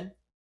missing,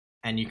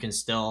 and you can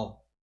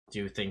still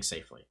do things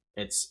safely.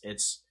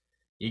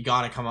 You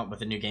got to come up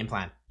with a new game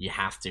plan. You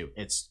have to.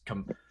 Teams,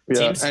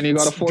 and you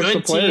got to force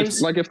the players.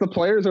 Teams, like, if the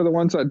players are the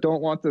ones that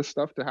don't want this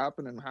stuff to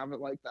happen and have it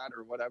like that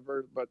or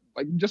whatever, but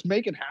like, just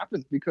make it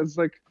happen because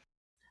like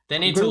they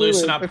need to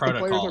loosen up protocols.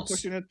 If the players are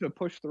pushing it to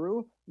push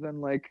through,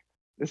 then like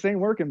this ain't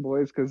working,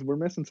 boys, because we're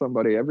missing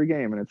somebody every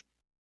game, and it's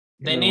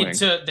they need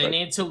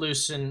to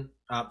loosen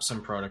up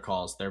some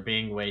protocols. They're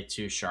being way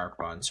too sharp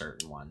on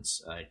certain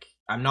ones. Like,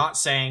 I'm not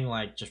saying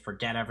like just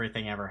forget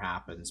everything ever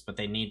happens, but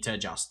they need to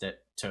adjust it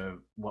to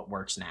what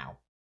works now.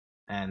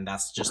 And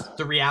that's just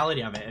the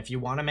reality of it. If you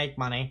want to make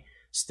money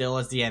still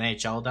as the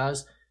NHL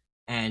does,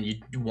 and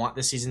you want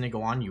the season to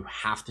go on, you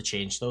have to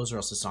change those or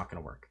else it's not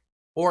going to work.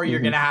 Or you're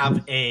going to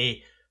have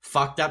a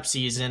fucked up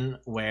season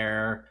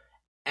where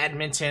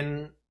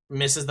Edmonton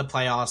misses the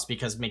playoffs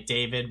because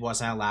McDavid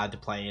wasn't allowed to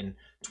play in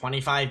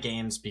 25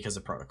 games because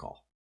of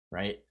protocol,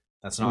 right?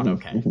 That's not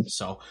okay.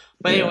 So,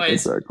 but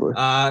anyways,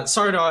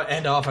 sorry to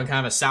end off on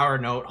kind of a sour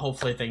note.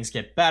 Hopefully things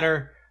get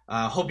better.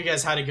 Hope you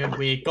guys had a good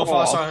week. Go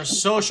follow us on our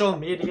social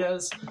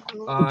medias.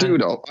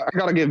 Dude, I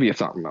gotta give you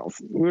something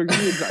else. We're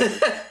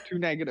too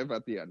negative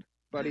at the end,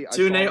 buddy.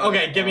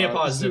 Okay, give me a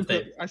positive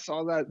thing. I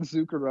saw that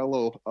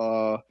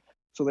Zuccarello.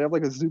 So they have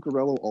like a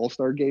Zuccarello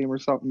All-Star game or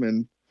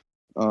something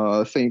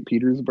in St.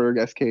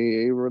 Petersburg,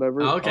 SKA or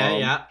whatever. Okay,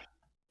 yeah.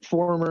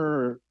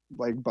 Former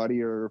like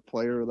buddy or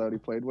player that he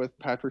played with,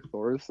 Patrick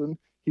Thorson,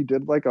 he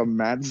did like a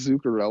Matt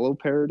Zuccarello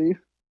parody.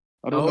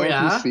 I don't know if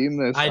you've seen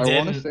this. I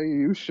want to say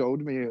you showed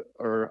me,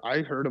 or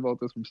I heard about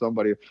this from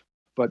somebody.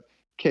 But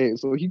okay,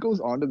 so he goes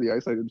onto the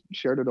ice. I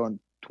shared it on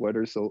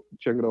Twitter, so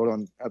check it out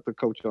at the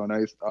Coach on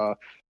Ice.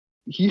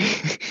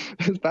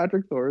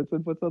 Patrick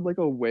Thorson puts on like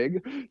a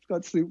wig. He's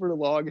got super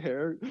long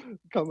hair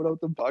coming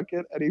out the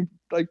bucket, and he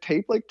like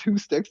taped like two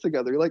sticks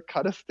together. He like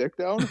cut a stick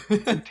down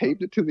and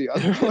taped it to the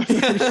other one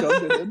and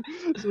shoved it in.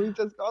 So he's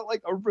just got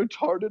like a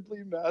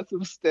retardedly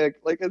massive stick,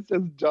 like it's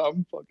just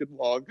dumb fucking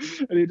long,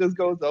 and he just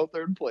goes out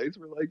there and plays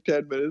for like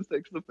 10 minutes,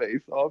 takes the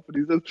face off, and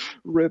he's just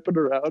ripping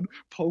around,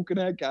 poking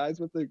at guys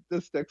with the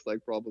stick's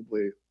like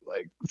probably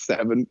like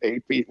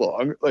 7-8 feet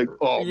long. Like,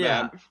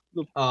 man.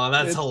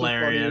 That's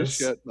hilarious.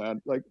 The shit,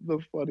 man. Like the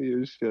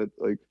funniest shit.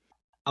 Like,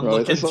 I'm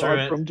looking through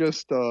it from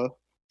just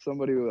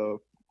somebody who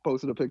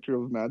posted a picture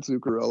of Matt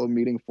Zuccarello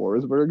meeting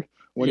Forsberg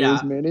when he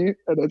was mini,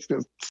 and it's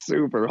just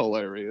super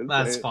hilarious.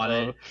 That's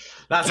funny.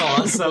 That's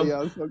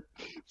awesome.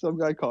 Some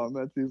guy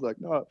comments, he's like,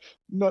 "No,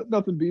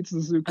 nothing beats the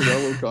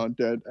Zuccarello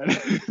content."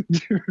 And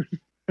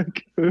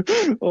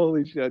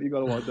holy shit, you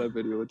gotta watch that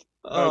video. It's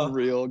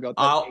unreal. Got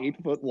that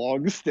 8-foot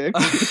long stick.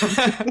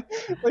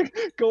 Like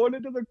going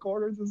into the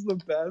corners is the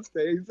best.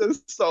 He's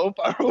just so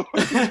far away.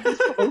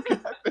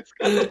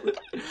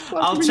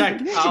 I'll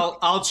check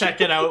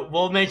it out.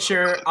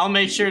 I'll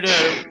make sure to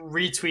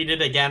retweet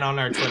it again on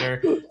our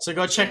Twitter. So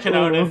go check it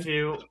out if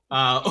you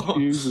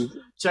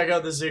check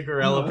out the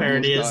Zuccarello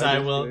parody as I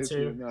will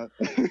too.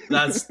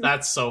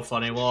 That's so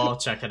funny. We'll all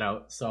check it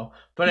out. So,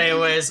 but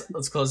anyways,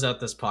 let's close out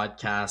this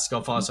podcast.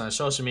 Go follow us on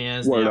social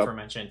medias, the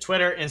aforementioned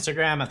Twitter,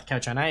 Instagram at the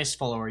Couch on Ice.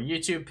 Follow our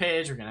YouTube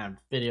page. We're gonna have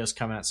videos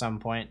coming at some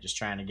point. Just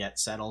trying to get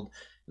settled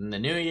in the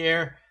new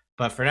year.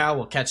 But for now,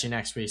 we'll catch you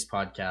next week's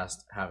podcast.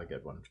 Have a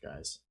good one,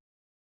 guys.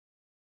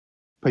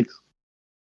 Peace.